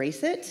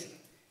embrace it,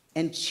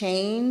 and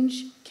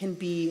change can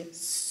be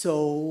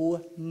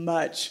so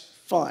much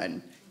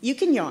fun. You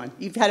can yawn.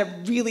 You've had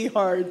a really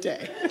hard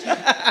day.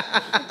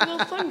 A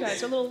little fun,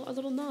 guys. Our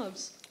little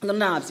knobs. Little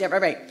knobs, yeah,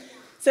 right.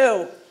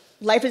 So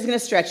life is going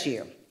to stretch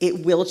you.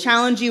 It will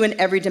challenge you in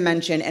every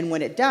dimension, and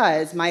when it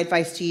does, my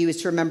advice to you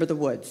is to remember the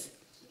woods,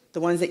 the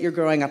ones that you're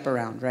growing up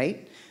around,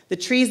 right? The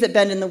trees that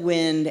bend in the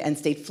wind and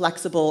stay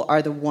flexible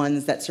are the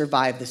ones that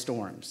survive the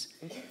storms.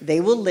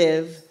 They will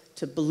live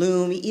to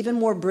bloom even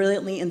more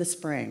brilliantly in the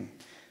spring.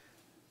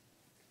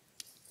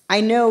 I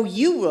know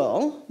you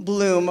will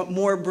bloom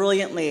more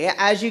brilliantly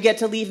as you get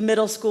to leave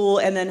middle school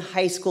and then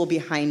high school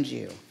behind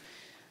you.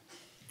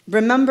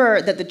 Remember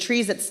that the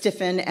trees that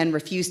stiffen and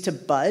refuse to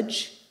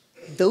budge,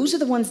 those are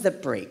the ones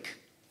that break.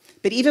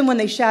 But even when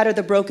they shatter,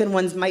 the broken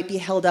ones might be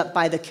held up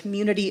by the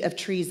community of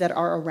trees that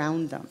are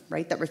around them,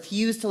 right? That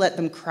refuse to let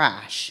them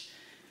crash.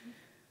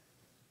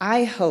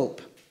 I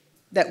hope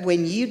that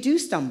when you do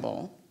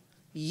stumble,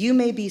 you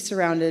may be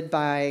surrounded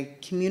by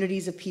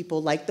communities of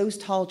people like those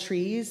tall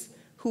trees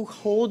who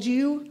hold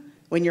you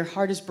when your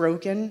heart is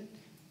broken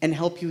and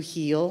help you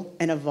heal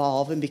and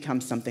evolve and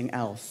become something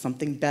else,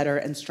 something better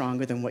and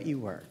stronger than what you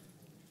were.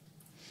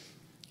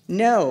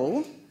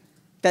 Know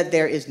that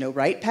there is no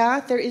right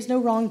path, there is no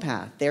wrong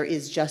path. There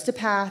is just a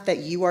path that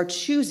you are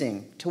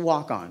choosing to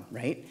walk on,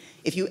 right?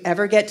 If you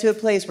ever get to a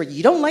place where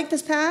you don't like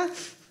this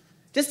path,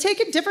 just take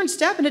a different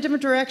step in a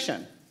different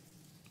direction,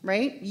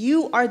 right?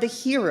 You are the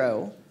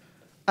hero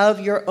of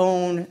your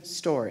own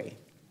story.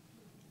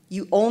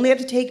 You only have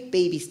to take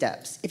baby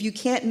steps. If you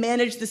can't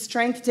manage the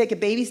strength to take a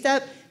baby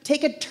step,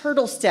 take a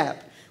turtle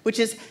step, which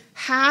is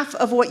half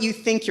of what you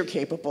think you're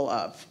capable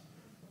of.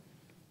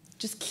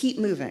 Just keep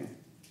moving.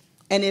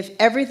 And if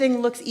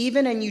everything looks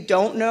even and you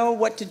don't know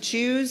what to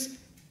choose,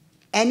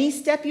 any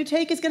step you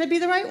take is going to be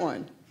the right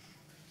one,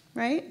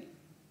 right?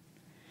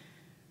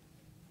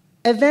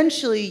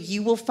 Eventually,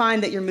 you will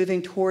find that you're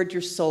moving toward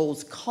your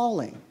soul's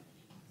calling.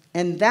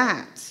 And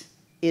that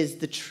is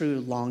the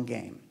true long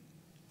game.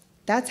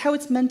 That's how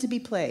it's meant to be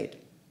played.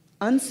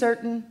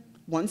 Uncertain,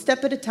 one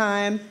step at a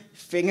time,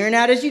 figuring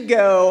out as you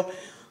go,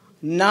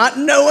 not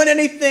knowing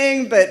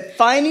anything, but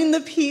finding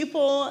the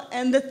people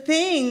and the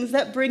things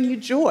that bring you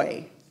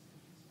joy.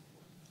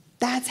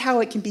 That's how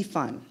it can be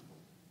fun.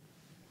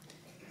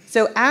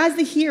 So as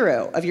the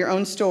hero of your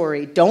own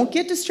story, don't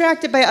get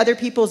distracted by other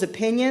people's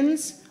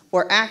opinions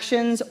or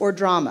actions or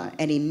drama.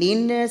 Any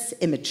meanness,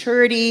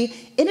 immaturity,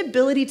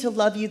 inability to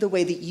love you the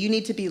way that you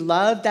need to be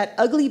loved, that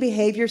ugly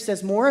behavior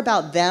says more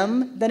about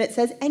them than it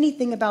says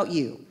anything about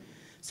you.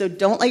 So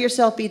don't let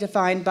yourself be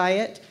defined by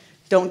it.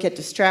 Don't get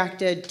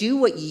distracted. Do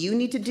what you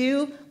need to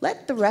do.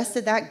 Let the rest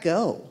of that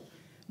go.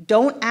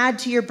 Don't add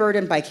to your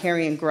burden by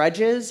carrying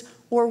grudges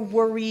or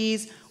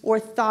worries or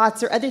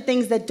thoughts or other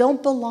things that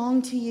don't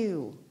belong to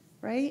you,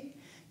 right?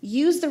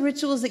 Use the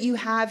rituals that you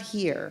have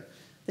here,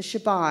 the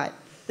Shabbat,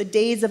 the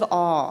days of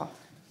awe.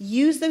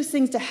 Use those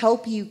things to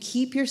help you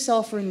keep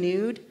yourself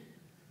renewed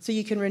so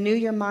you can renew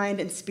your mind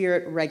and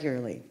spirit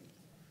regularly.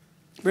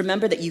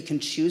 Remember that you can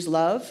choose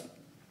love,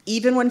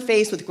 even when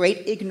faced with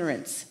great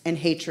ignorance and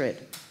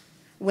hatred.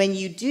 When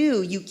you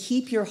do, you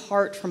keep your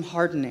heart from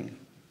hardening.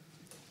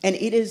 And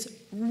it is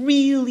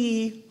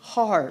really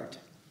hard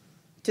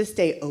to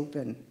stay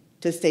open,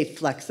 to stay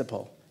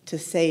flexible, to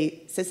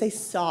stay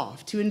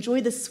soft, to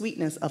enjoy the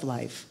sweetness of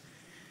life.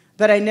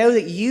 But I know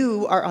that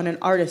you are on an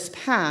artist's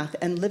path,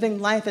 and living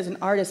life as an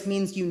artist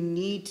means you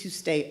need to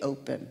stay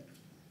open.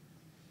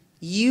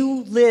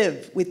 You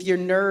live with your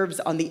nerves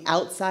on the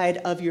outside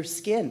of your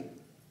skin.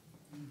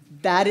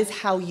 That is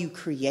how you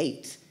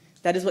create.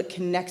 That is what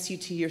connects you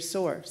to your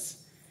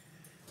source.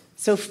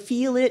 So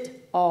feel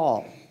it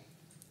all,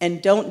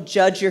 and don't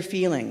judge your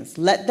feelings.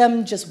 Let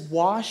them just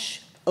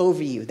wash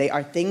over you. They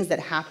are things that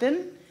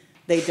happen.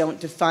 They don't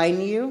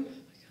define you.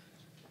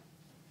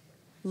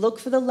 Look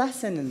for the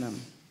lesson in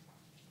them,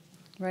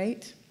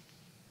 right?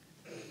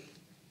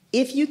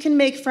 If you can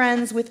make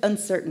friends with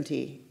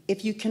uncertainty,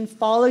 if you can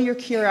follow your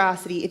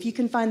curiosity, if you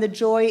can find the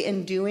joy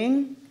in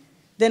doing,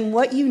 then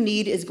what you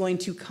need is going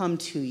to come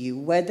to you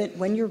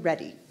when you're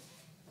ready.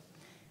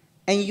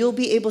 And you'll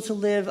be able to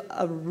live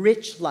a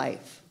rich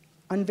life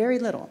on very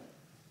little.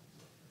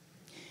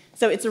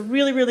 So it's a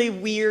really, really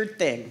weird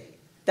thing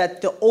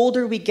that the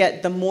older we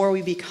get, the more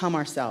we become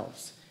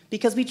ourselves.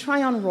 Because we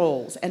try on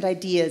roles and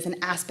ideas and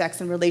aspects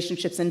and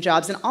relationships and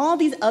jobs and all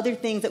these other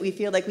things that we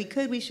feel like we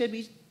could, we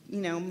should,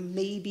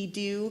 maybe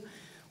do,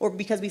 or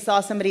because we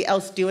saw somebody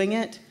else doing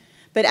it.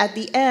 But at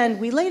the end,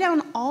 we lay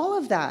down all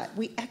of that.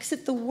 We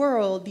exit the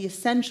world, the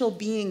essential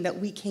being that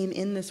we came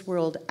in this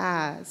world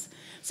as.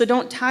 So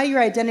don't tie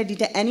your identity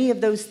to any of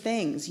those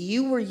things.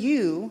 You were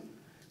you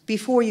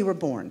before you were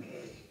born.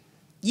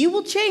 You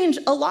will change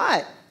a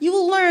lot. You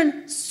will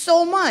learn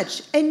so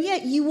much, and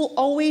yet you will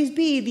always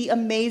be the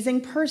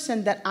amazing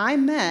person that I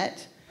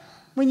met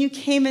when you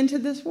came into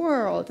this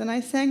world and I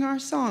sang our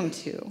song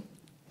to.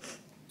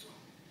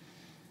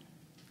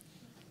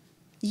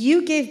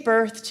 You gave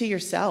birth to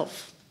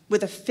yourself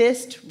with a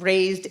fist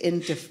raised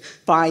in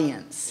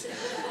defiance.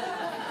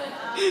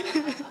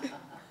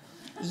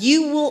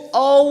 You will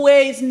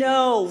always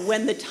know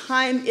when the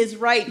time is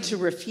right to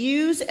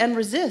refuse and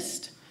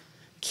resist.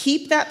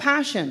 Keep that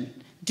passion.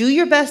 Do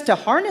your best to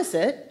harness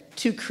it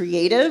to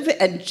creative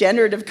and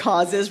generative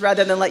causes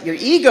rather than let your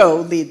ego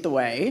lead the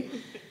way,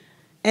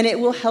 and it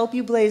will help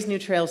you blaze new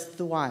trails through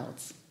the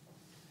wilds.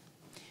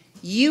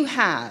 You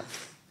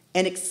have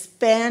an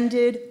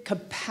expanded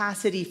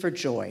capacity for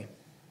joy,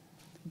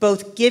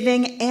 both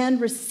giving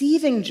and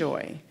receiving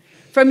joy.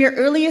 From your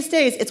earliest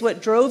days, it's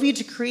what drove you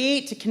to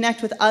create, to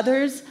connect with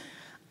others.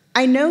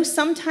 I know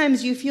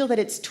sometimes you feel that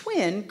its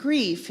twin,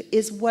 grief,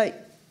 is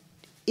what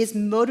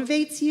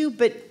motivates you,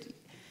 but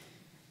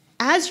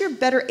as you're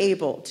better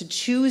able to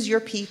choose your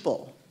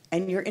people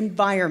and your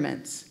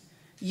environments,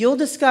 you'll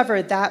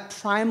discover that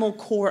primal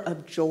core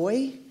of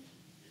joy.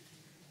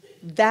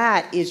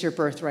 That is your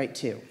birthright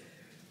too.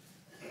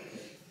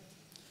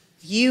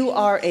 You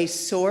are a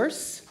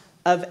source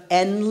of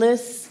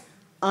endless,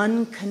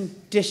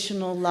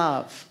 unconditional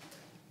love.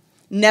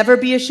 Never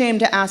be ashamed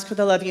to ask for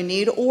the love you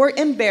need or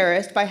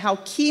embarrassed by how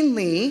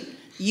keenly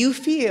you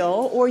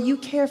feel or you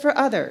care for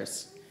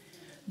others.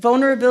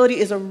 Vulnerability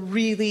is a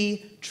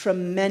really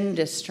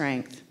tremendous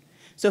strength.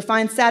 So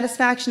find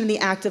satisfaction in the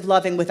act of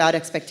loving without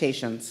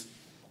expectations.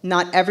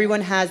 Not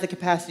everyone has the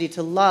capacity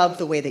to love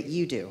the way that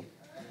you do.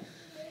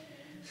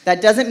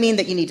 That doesn't mean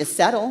that you need to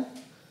settle.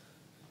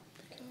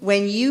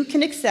 When you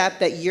can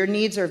accept that your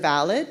needs are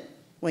valid,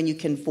 when you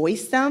can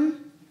voice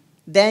them,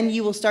 then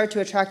you will start to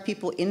attract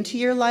people into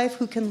your life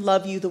who can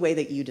love you the way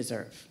that you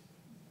deserve.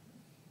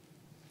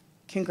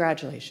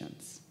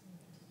 Congratulations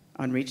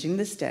on reaching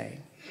this day,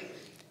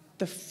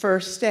 the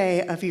first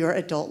day of your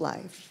adult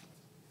life.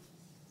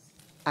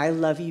 I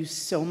love you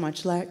so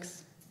much,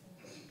 Lex.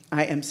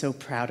 I am so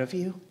proud of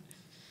you.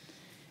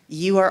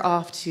 You are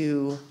off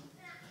to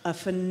a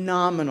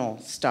phenomenal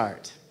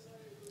start,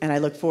 and I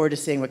look forward to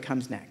seeing what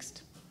comes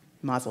next.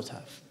 Mazel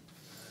tov.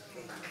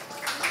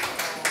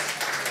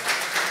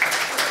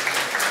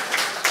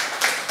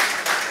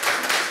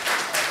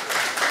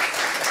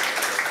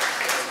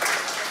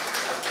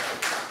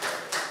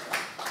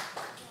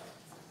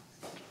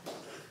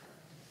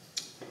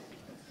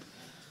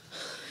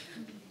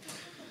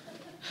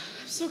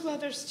 I'm so glad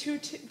there's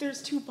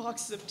two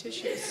boxes of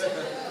tissues.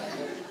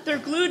 They're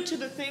glued to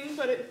the thing,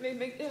 but it may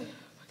make.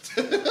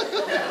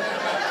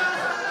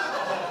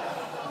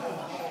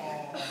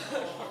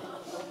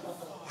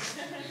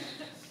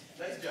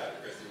 Nice job,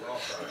 Christy. We're all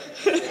trying.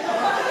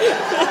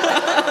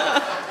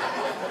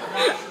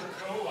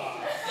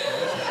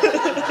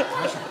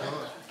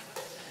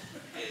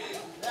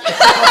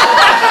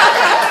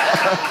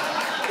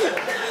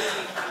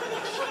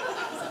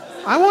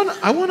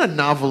 I want a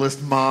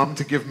novelist mom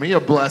to give me a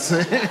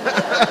blessing.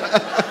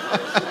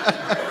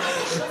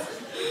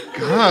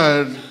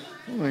 God,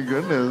 oh my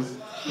goodness.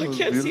 I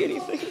can't see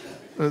anything.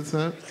 What's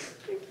that?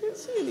 I can't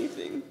see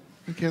anything.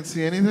 You can't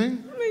see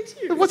anything? My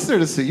tears. What's there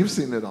to see? You've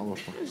seen it all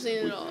before. I've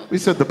seen it all. We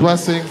said the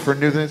blessing for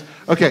new things.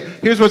 Okay,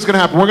 here's what's going to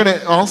happen. We're going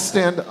to all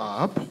stand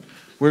up.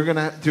 We're going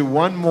to do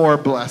one more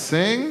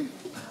blessing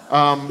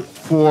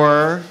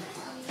for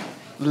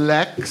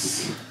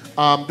Lex.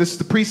 This is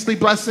the priestly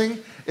blessing.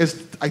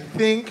 Is I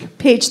think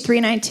Page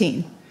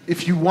 319.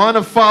 if you want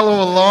to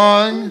follow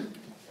along,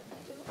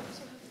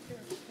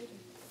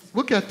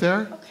 we'll get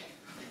there.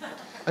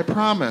 I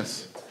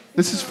promise.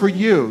 This is for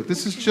you.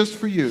 This is just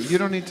for you. You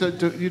don't need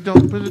to you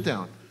don't put it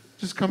down.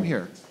 Just come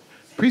here.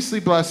 Priestly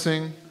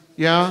blessing.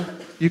 Yeah,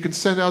 you can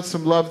send out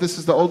some love. This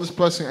is the oldest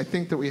blessing I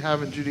think that we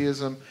have in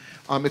Judaism.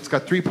 It's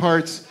got 3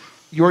 parts.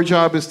 Your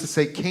job is to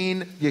say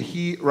Kain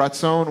Yehi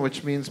Ratzon,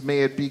 which means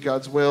may it be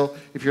God's will.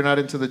 If you're not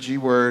into the G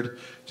word,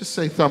 just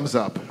say thumbs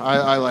up.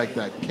 I like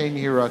that. Kain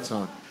Yehi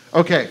Ratzon.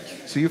 Okay,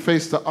 so you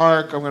face the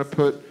ark. I'm going to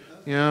put,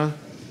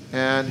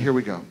 and here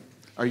we go.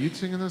 Are you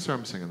singing this or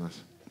I'm singing this?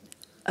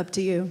 Up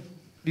to you.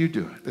 You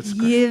do it. It's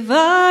great.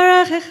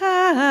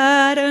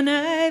 Yivarechecha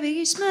Adonai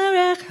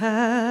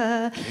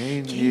v'yishmerecha.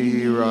 Kain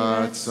Yehi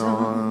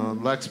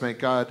Ratzon. Lex, may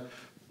God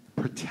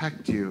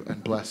protect you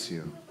and bless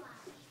you.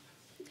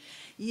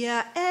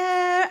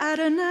 Ya'er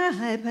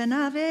Adonai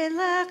panav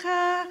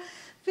elecha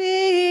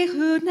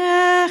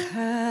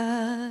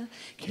v'yichunecha.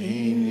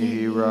 Kain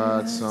Yehi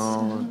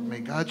Ratzon. May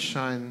God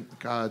shine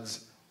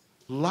God's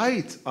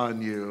light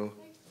on you.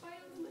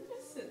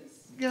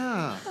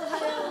 Yeah.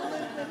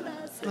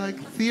 Like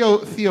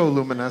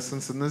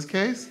theoluminescence in this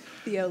case.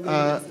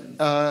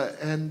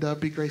 Theoluminescence. And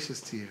be gracious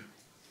to you.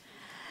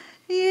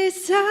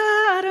 Yisa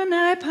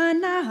Adonai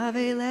panav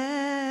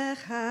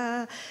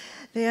elecha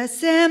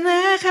v'yasem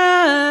lecha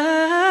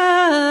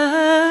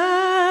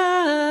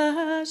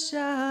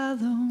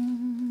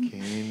shalom.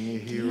 Ken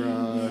Yehi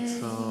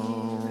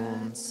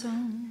Ratzon.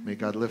 May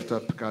God lift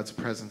up God's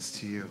presence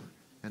to you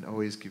and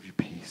always give you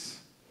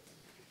peace.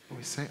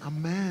 Always say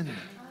Amen.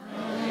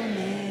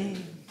 Amen.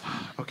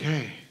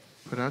 Okay.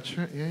 Put out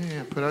your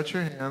Put out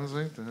your hands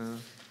like that.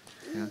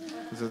 Yeah.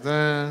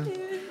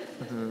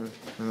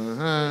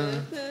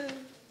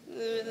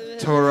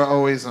 Torah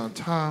always on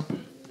top.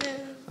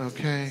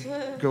 Okay.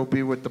 Go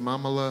be with the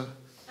mamala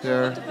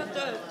there.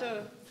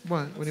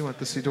 What? What do you want?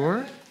 The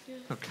siddur?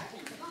 Okay.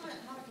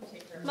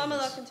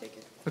 Mama can take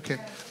it. Okay.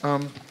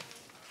 I'm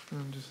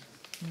just.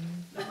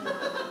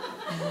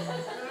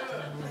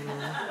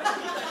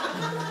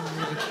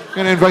 I'm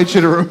going to invite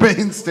you to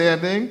remain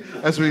standing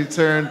as we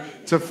turn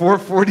to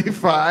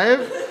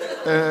 445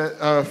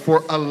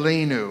 for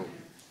Aleinu.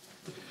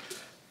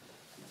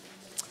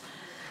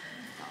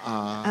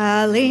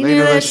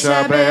 Aleinu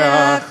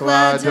l'shabeach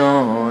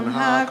l'adon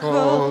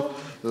hakol,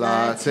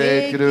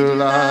 latei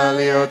gdula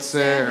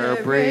liotzer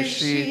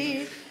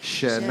breshit,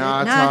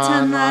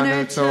 shenatan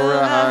lanu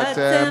Torah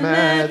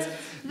ha'temet,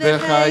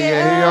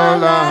 v'chayei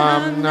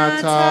olam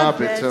nata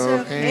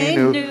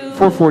b'tocheinu.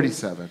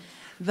 447.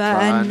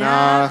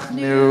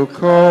 V'anachnu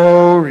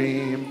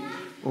korim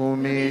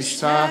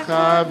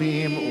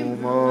umishtachavim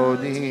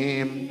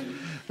umodim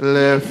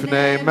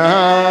lifnei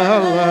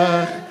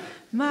melech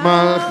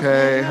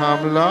Malchei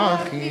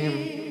Hamlachim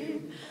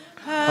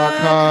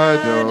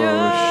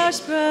HaKadosh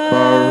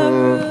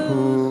Baruch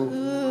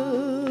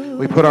Hu.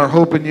 We put our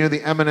hope in you,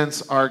 the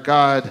eminence, our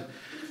God,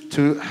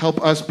 to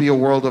help us be a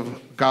world of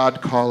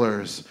God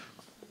callers,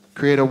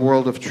 create a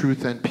world of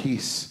truth and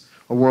peace,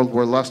 a world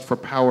where lust for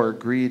power,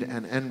 greed,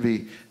 and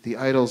envy, the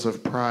idols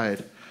of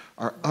pride,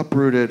 are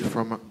uprooted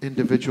from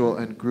individual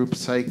and group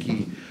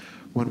psyche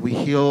when we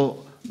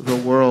heal the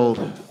world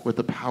with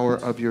the power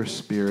of your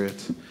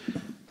Spirit.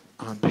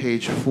 On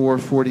page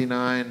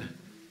 449,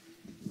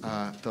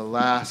 the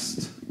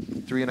last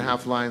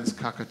 3.5 lines,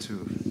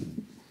 kakatuv.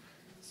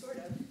 Sort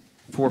of.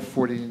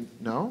 440,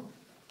 no?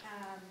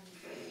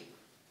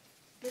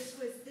 This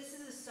is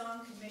a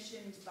song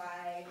commissioned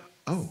by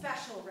Oh.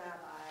 special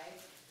rabbi.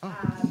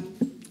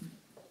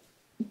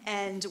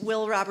 And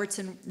Will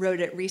Robertson wrote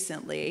it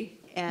recently.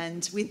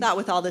 And we thought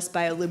with all this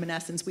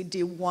bioluminescence, we'd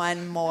do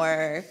one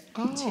more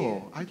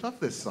tune. I love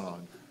this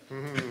song.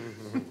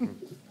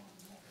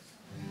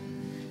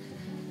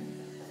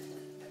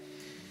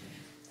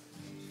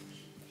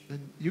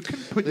 And you can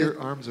put your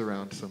arms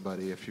around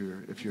somebody if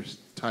you're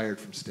tired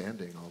from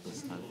standing all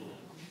this time.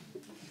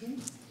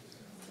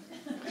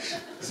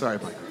 Sorry,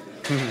 Michael.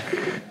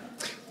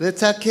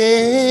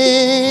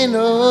 L'taken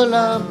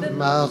olam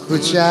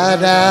malchut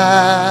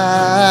Shaddai.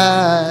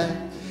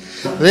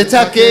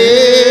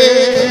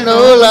 L'taken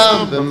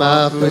olam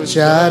b'malchut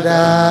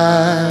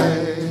Shaddai.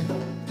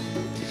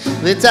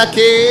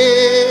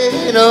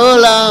 L'taken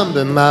olam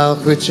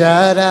b'malchut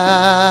Shaddai.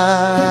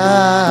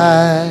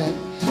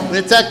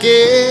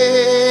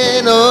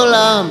 L'taken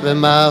olam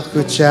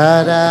b'malchut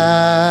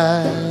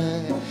Shaddai.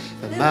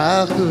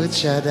 B'malchut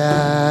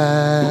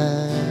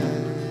Shaddai.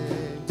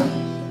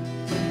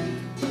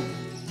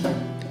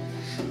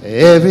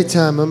 Every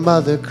time a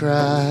mother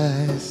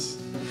cries,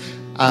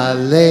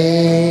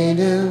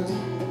 Aleinu.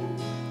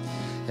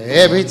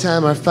 Every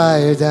time our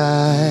fire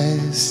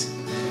dies,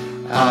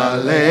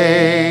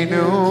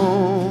 Aleinu.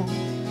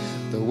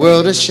 The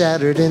world is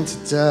shattered into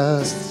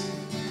dust,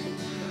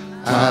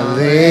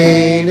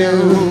 Aleinu.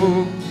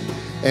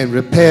 And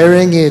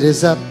repairing it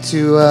is up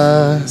to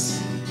us,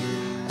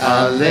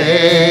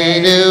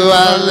 Aleinu,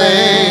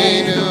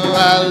 Aleinu,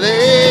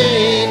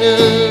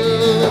 Aleinu.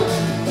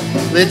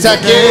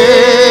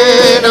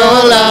 L'taken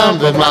olam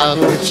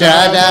b'malchut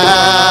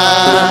Shaddai.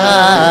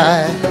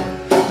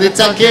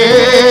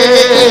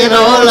 L'taken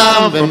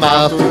olam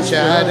b'malchut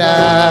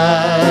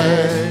Shaddai.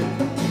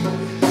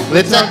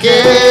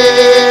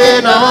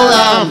 L'taken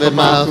olam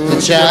b'malchut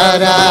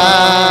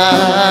Shaddai.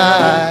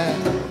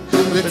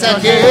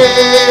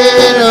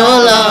 L'taken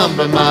olam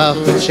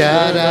b'malchut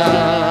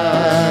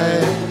Shaddai.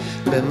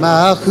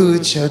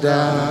 B'malchut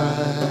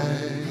Shaddai.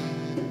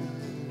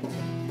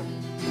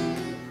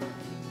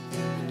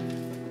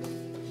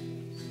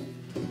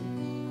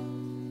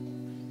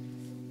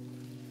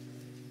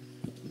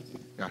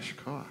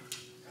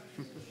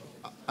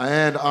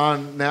 And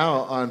now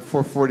on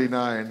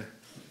 449.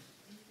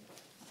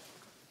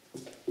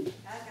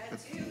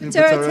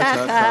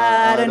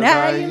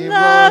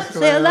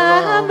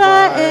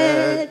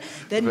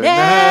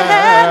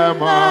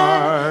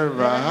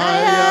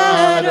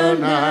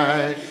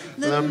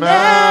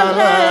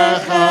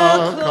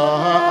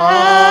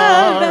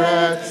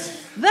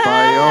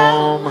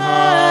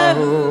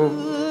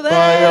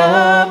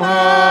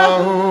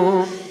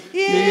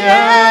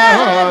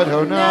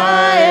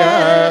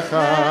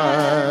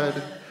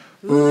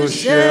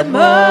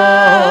 Ushemo,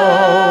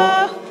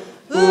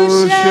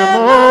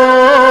 Ushemo,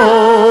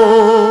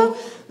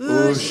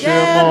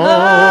 Ushemo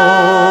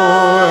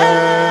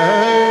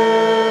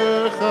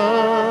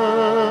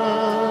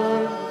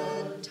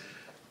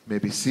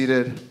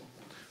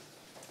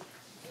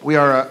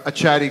a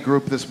chatty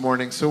group this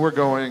morning, so we're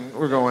going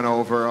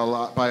over a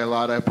lot by a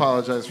lot. I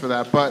apologize for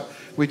that, but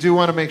we do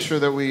want to make sure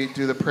that we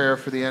do the prayer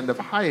for the end of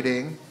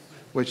hiding,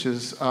 which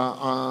is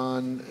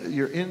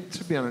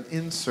to be on an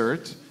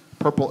insert,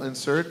 purple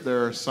insert.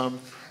 There are some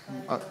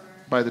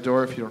by the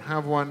door if you don't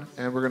have one,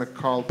 and we're going to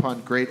call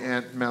upon Great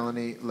Aunt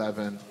Melanie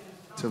Levin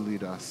to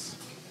lead us.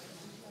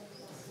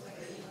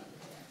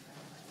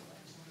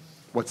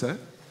 What's that?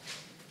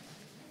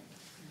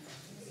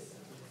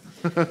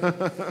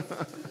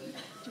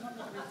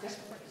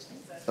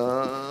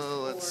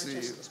 Let's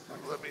see.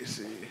 Let me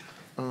see.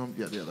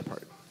 Yeah, the other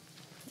part.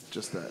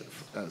 Just that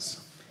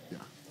as, yeah.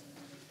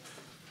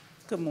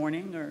 Good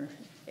morning or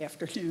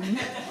afternoon.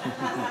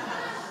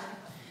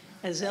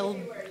 As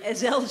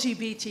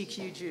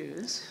LGBTQ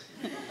Jews,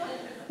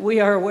 we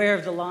are aware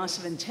of the loss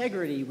of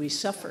integrity we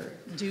suffer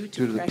due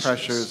to the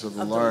pressures of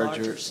the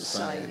larger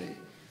society.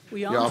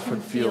 We often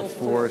feel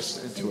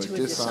forced into a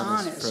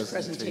dishonest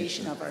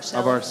presentation of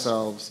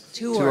ourselves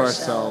to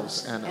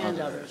ourselves and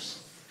others.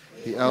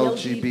 The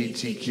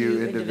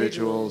LGBTQ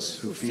individuals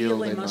who feel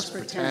they must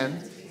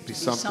pretend to be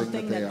something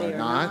that they are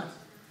not.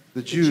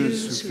 The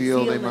Jews who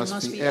feel they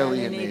must be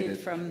alienated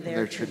from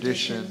their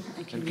tradition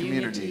and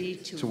community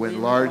to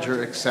win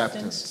larger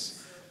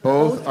acceptance.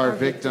 Both are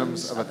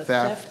victims of a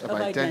theft of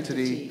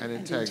identity and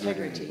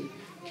integrity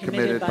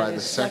committed by the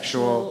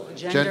sexual,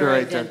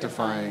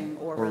 gender-identifying,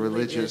 or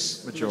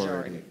religious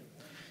majority.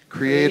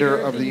 Creator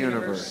of the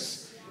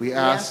universe, we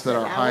ask that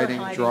our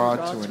hiding draw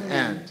to an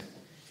end,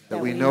 that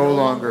we no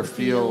longer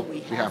feel we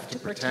have to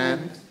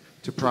pretend,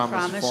 to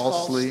promise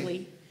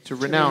falsely, to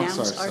renounce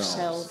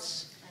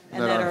ourselves,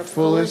 and that our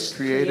fullest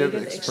creative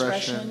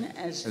expression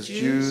as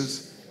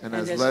Jews and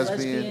as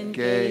lesbian,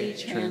 gay,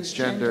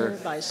 transgender,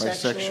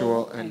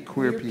 bisexual, and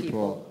queer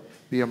people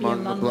be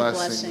among the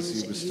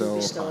blessings you bestow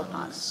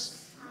upon us.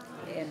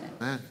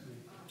 Amen.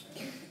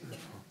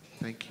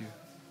 Thank you.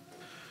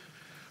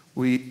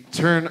 We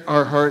turn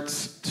our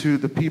hearts to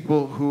the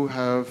people who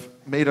have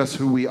made us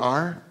who we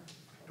are,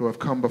 who have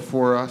come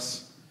before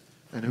us,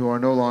 and who are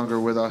no longer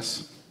with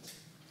us.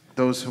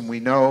 Those whom we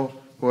know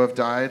who have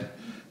died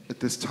at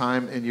this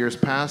time in years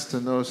past,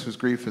 and those whose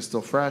grief is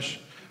still fresh,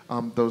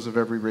 those of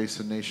every race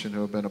and nation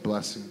who have been a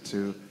blessing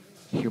to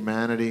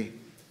humanity.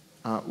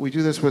 We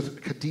do this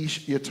with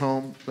Kaddish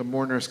Yatom, the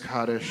Mourner's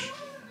Kaddish,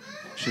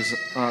 which is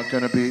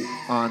going to be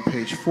on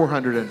page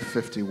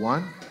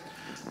 451.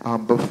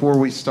 Before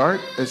we start,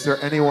 is there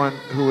anyone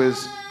who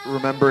is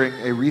remembering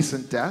a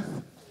recent death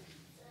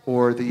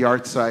or the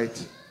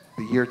yahrzeit,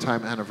 the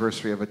year-time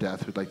anniversary of a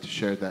death, who'd like to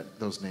share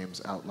those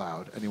names out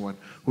loud? Anyone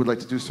who would like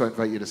to do so, I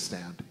invite you to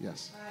stand.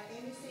 Yes.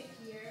 Amy St.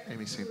 Pierre.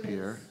 Amy St.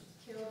 Pierre.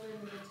 Killed during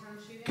the Midtown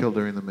shooting. Killed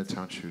during the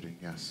Midtown shooting,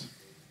 yes.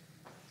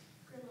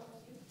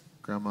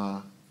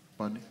 Grandma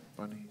Bunny?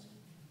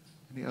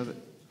 Any other?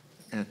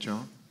 Aunt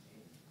Joan?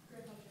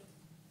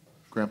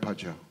 Grandpa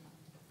Joe.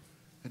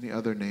 Any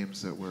other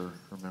names that we're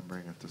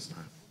remembering at this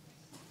time?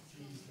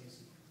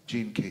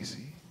 Gene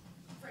Casey.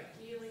 Frank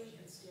Neely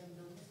and Stan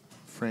Millman.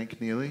 Frank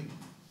Neely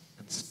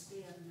and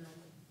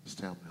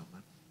Stan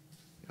Millman.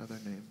 Any other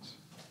names?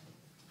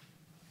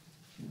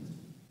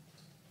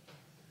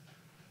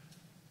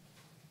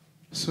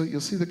 So you'll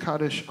see the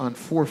Kaddish on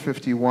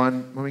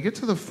 451. When we get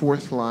to the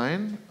fourth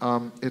line,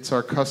 it's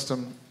our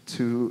custom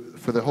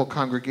for the whole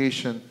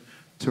congregation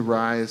to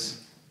rise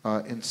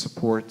in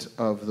support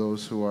of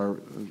those who are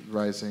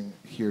rising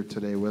here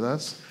today with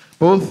us.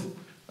 Both,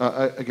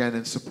 again,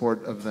 in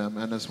support of them,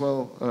 and as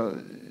well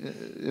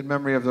in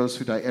memory of those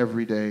who die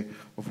every day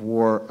of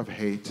war, of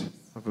hate,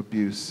 of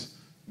abuse,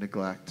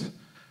 neglect,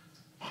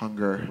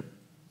 hunger,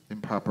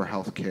 improper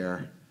health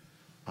care.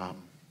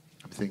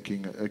 I'm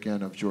thinking,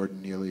 again, of Jordan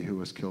Neely, who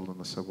was killed on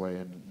the subway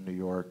in New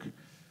York,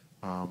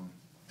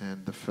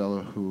 and the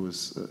fellow who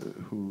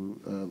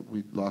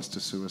we lost to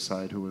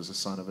suicide, who was a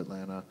son of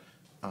Atlanta,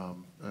 a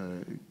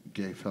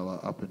gay fella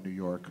up in New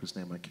York, whose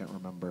name I can't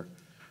remember.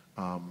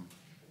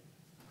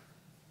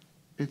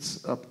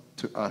 It's up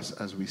to us,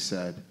 as we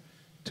said,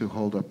 to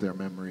hold up their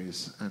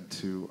memories and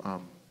to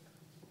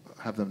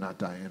have them not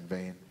die in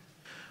vain.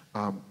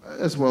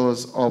 As well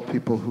as all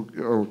people who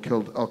are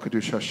killed al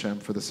Kadush Hashem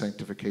for the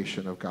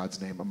sanctification of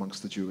God's name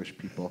amongst the Jewish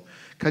people.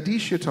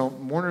 Kaddish Yatom,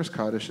 Mourner's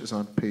Kaddish, is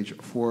on page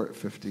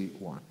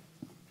 451.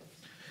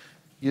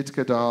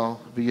 Yitkadal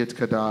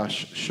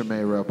v'yitkadash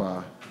shemei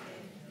rabbah,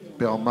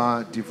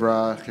 be'alma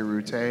divra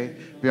chirute,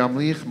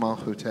 be'amlich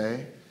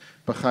malchute,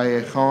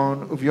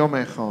 b'chayechon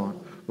uvyomechon,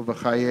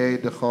 u'v'chaye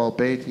dechol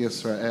beit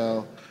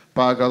Yisrael,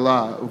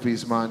 ba'agala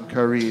uvizman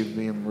kariv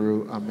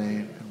v'imru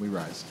amen. And we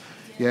rise.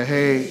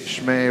 Yehei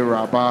Shmei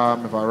Rabbah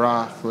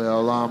Mevarach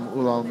Le'olam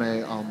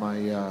Ulalmei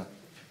Almaya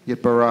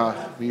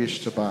Yitbarach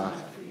V'yishtabach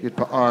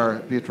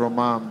Yitpa'ar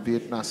V'yitromam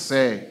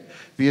V'yitnaseh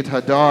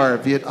V'yithadar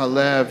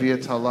V'yitalev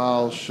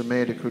V'yithalal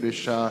Shmei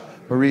Dekudisha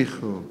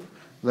Barichu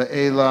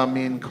Le'ela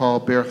Min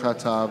Kol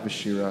Birchata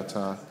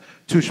V'shirata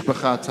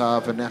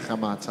Tushbachata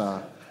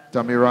V'nechamata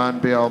Damiran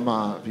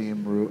Be'alma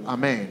V'imru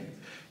Amen.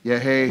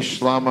 Yehei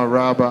Shlama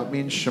Rabbah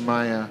Min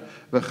Shemaya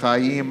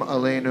V'chayim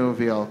Aleinu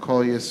V'al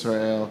Kol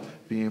Yisrael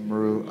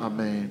B'imru,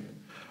 amen.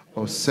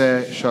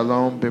 Oseh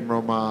shalom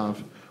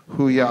bimromav.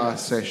 Hu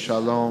ya'aseh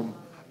shalom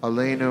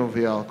aleinu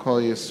v'al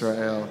kol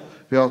Yisrael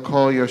v'al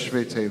kol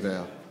yoshvei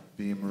tevel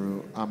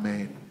v'imru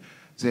amen.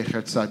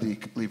 Zecher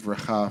tzadik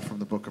livracha from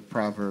the book of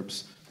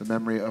Proverbs. The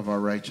memory of our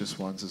righteous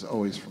ones is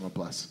always for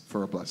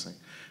a blessing.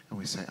 And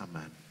we say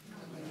amen.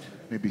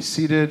 You may be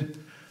seated.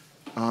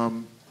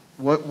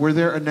 What were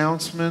there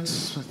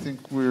announcements? I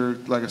think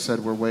like I said,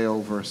 we're way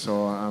over,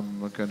 so I'm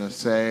going to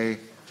say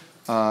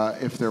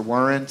if there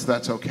weren't,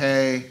 that's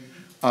okay.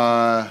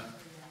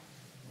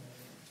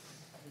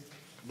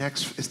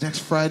 Next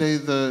Friday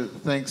the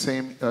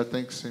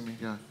Thanksgiving,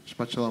 yeah,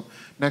 Shabbat Shalom.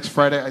 Next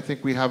Friday, I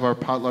think we have our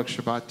potluck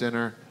Shabbat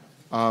dinner.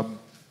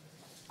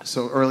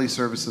 So early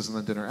services and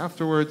then dinner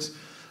afterwards.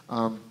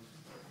 And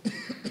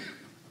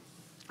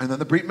then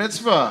the Brit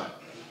Mitzvah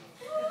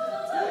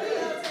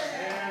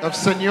of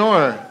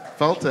Senor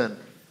Felton.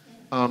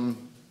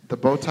 The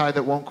bow tie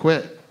that won't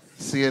quit.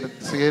 See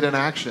it in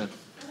action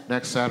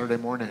next Saturday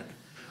morning.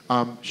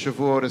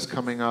 Shavuot is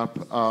coming up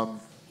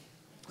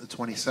the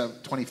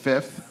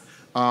 25th.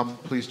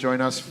 Please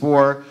join us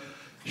for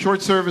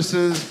short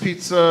services,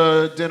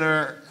 pizza,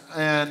 dinner,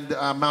 and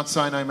Mount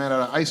Sinai made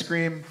out of ice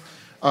cream,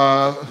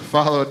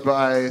 followed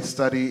by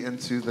study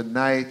into the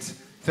night.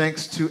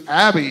 Thanks to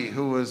Abby,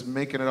 who was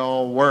making it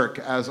all work,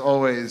 as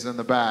always, in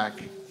the back.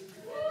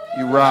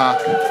 You rock.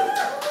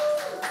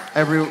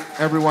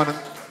 Everyone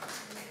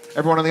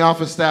on the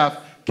office staff.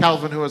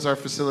 Calvin, who is our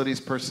facilities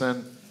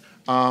person.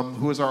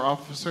 Who is our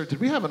officer?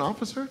 Did we have an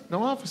officer?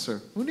 No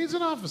officer. Who needs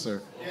an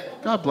officer?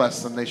 God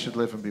bless them. They should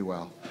live and be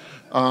well.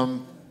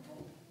 Adon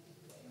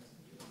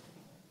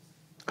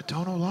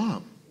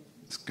Olam.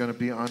 It's going to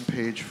be on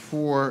page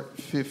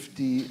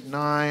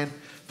 459,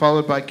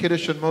 followed by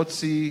Kiddush and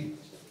Motzi.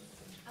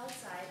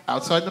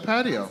 Outside in the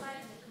patio.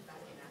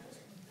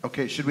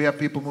 Okay, should we have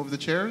people move the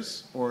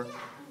chairs? Or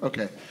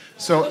okay.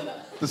 So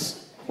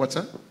this, what's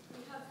that?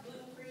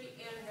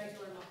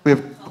 We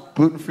have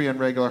gluten-free and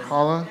regular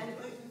challah.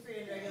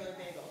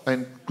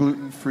 And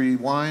gluten-free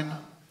wine.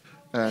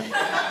 And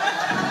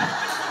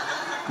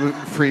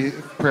gluten-free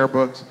prayer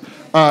books.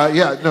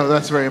 Yeah, no,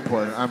 that's very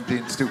important. I'm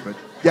being stupid.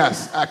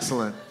 Yes,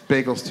 excellent.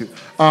 Bagels too.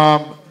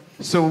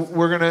 So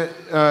we're gonna.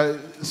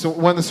 So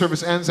when the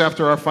service ends,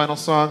 after our final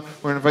song,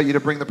 we're gonna invite you to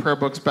bring the prayer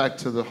books back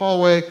to the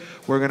hallway.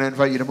 We're gonna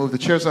invite you to move the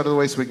chairs out of the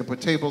way so we can put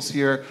tables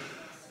here.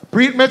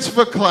 Brit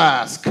Mitzvah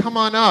class, come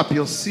on up.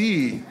 You'll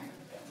see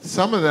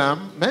some of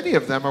them, many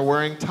of them, are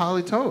wearing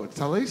talitot,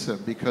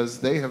 talesim, because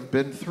they have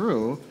been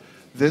through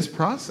this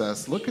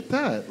process. Look at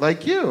that,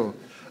 like you.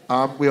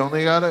 We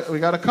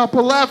got a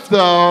couple left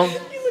though.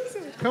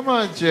 Come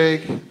on,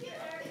 Jake.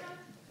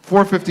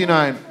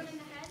 4:59.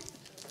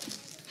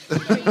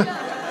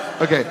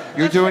 Okay,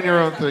 you're doing your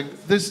own thing.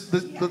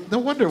 No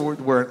wonder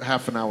we're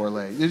half an hour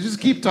late. You just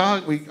keep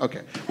talking.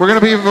 Okay, we're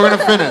gonna finish.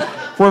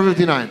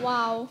 4:59.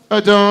 Wow.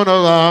 Adon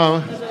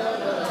Olam,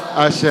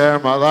 Asher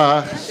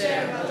Malach,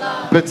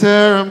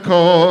 B'terem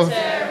Kol,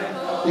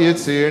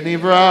 Yitzir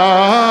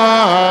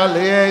Nivra,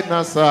 Li'ed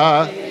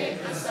Nasa,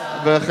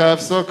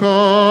 V'chefso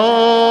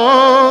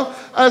Kol,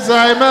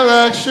 Azai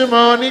Melech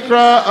Shemo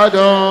Nikra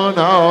Adon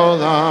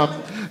Olam.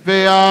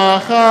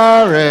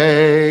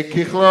 Ve'acharei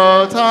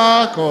kichlot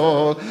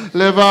hakol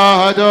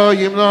levado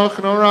yimloch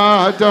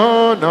nora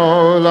adon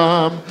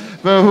olam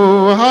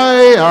v'hu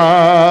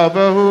haya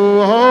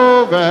v'hu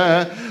hove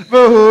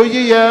v'hu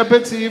yiyeh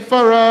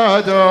b'tzifara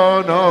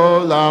adon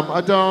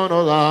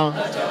olam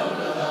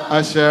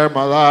asher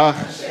malach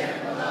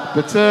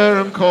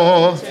b'terem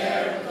kol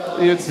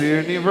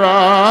yitzir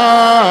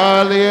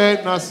nivra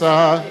li'ed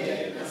nasa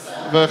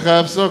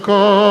v'chefso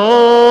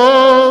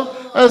kol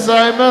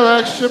Azai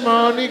melech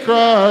shemo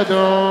nikra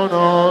adon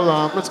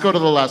olam. Let's go to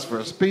the last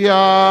verse.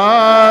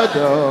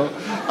 Biyado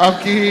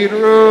avkin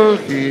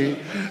ruchi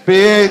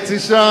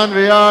b'etishan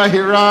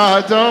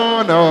v'yahira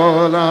adon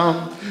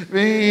olam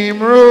v'im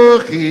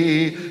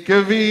ruchi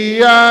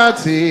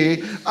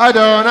kaviyati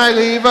Adonai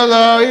li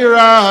v'lo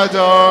ira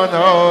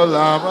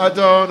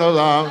adon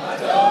olam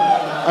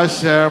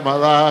asher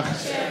malach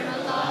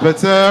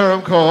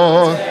b'terem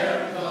kol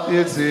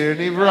yitzir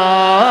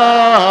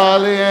nivra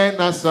li'ed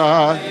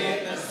nasa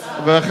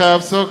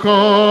V'chefso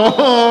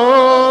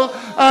kol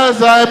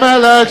azai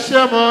melech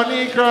shemo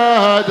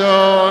nikra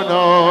adon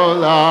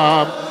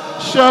olam.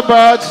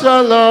 Shabbat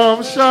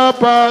shalom,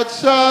 Shabbat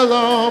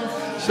shalom,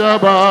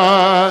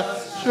 Shabbat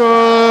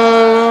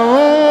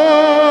shalom.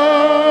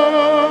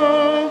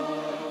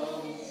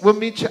 We'll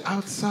meet you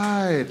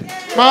outside.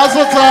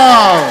 Mazel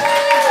tov.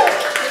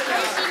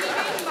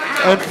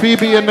 And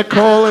Phoebe and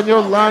Nicole and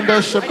Yolanda,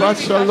 Shabbat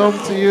shalom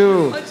to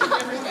you.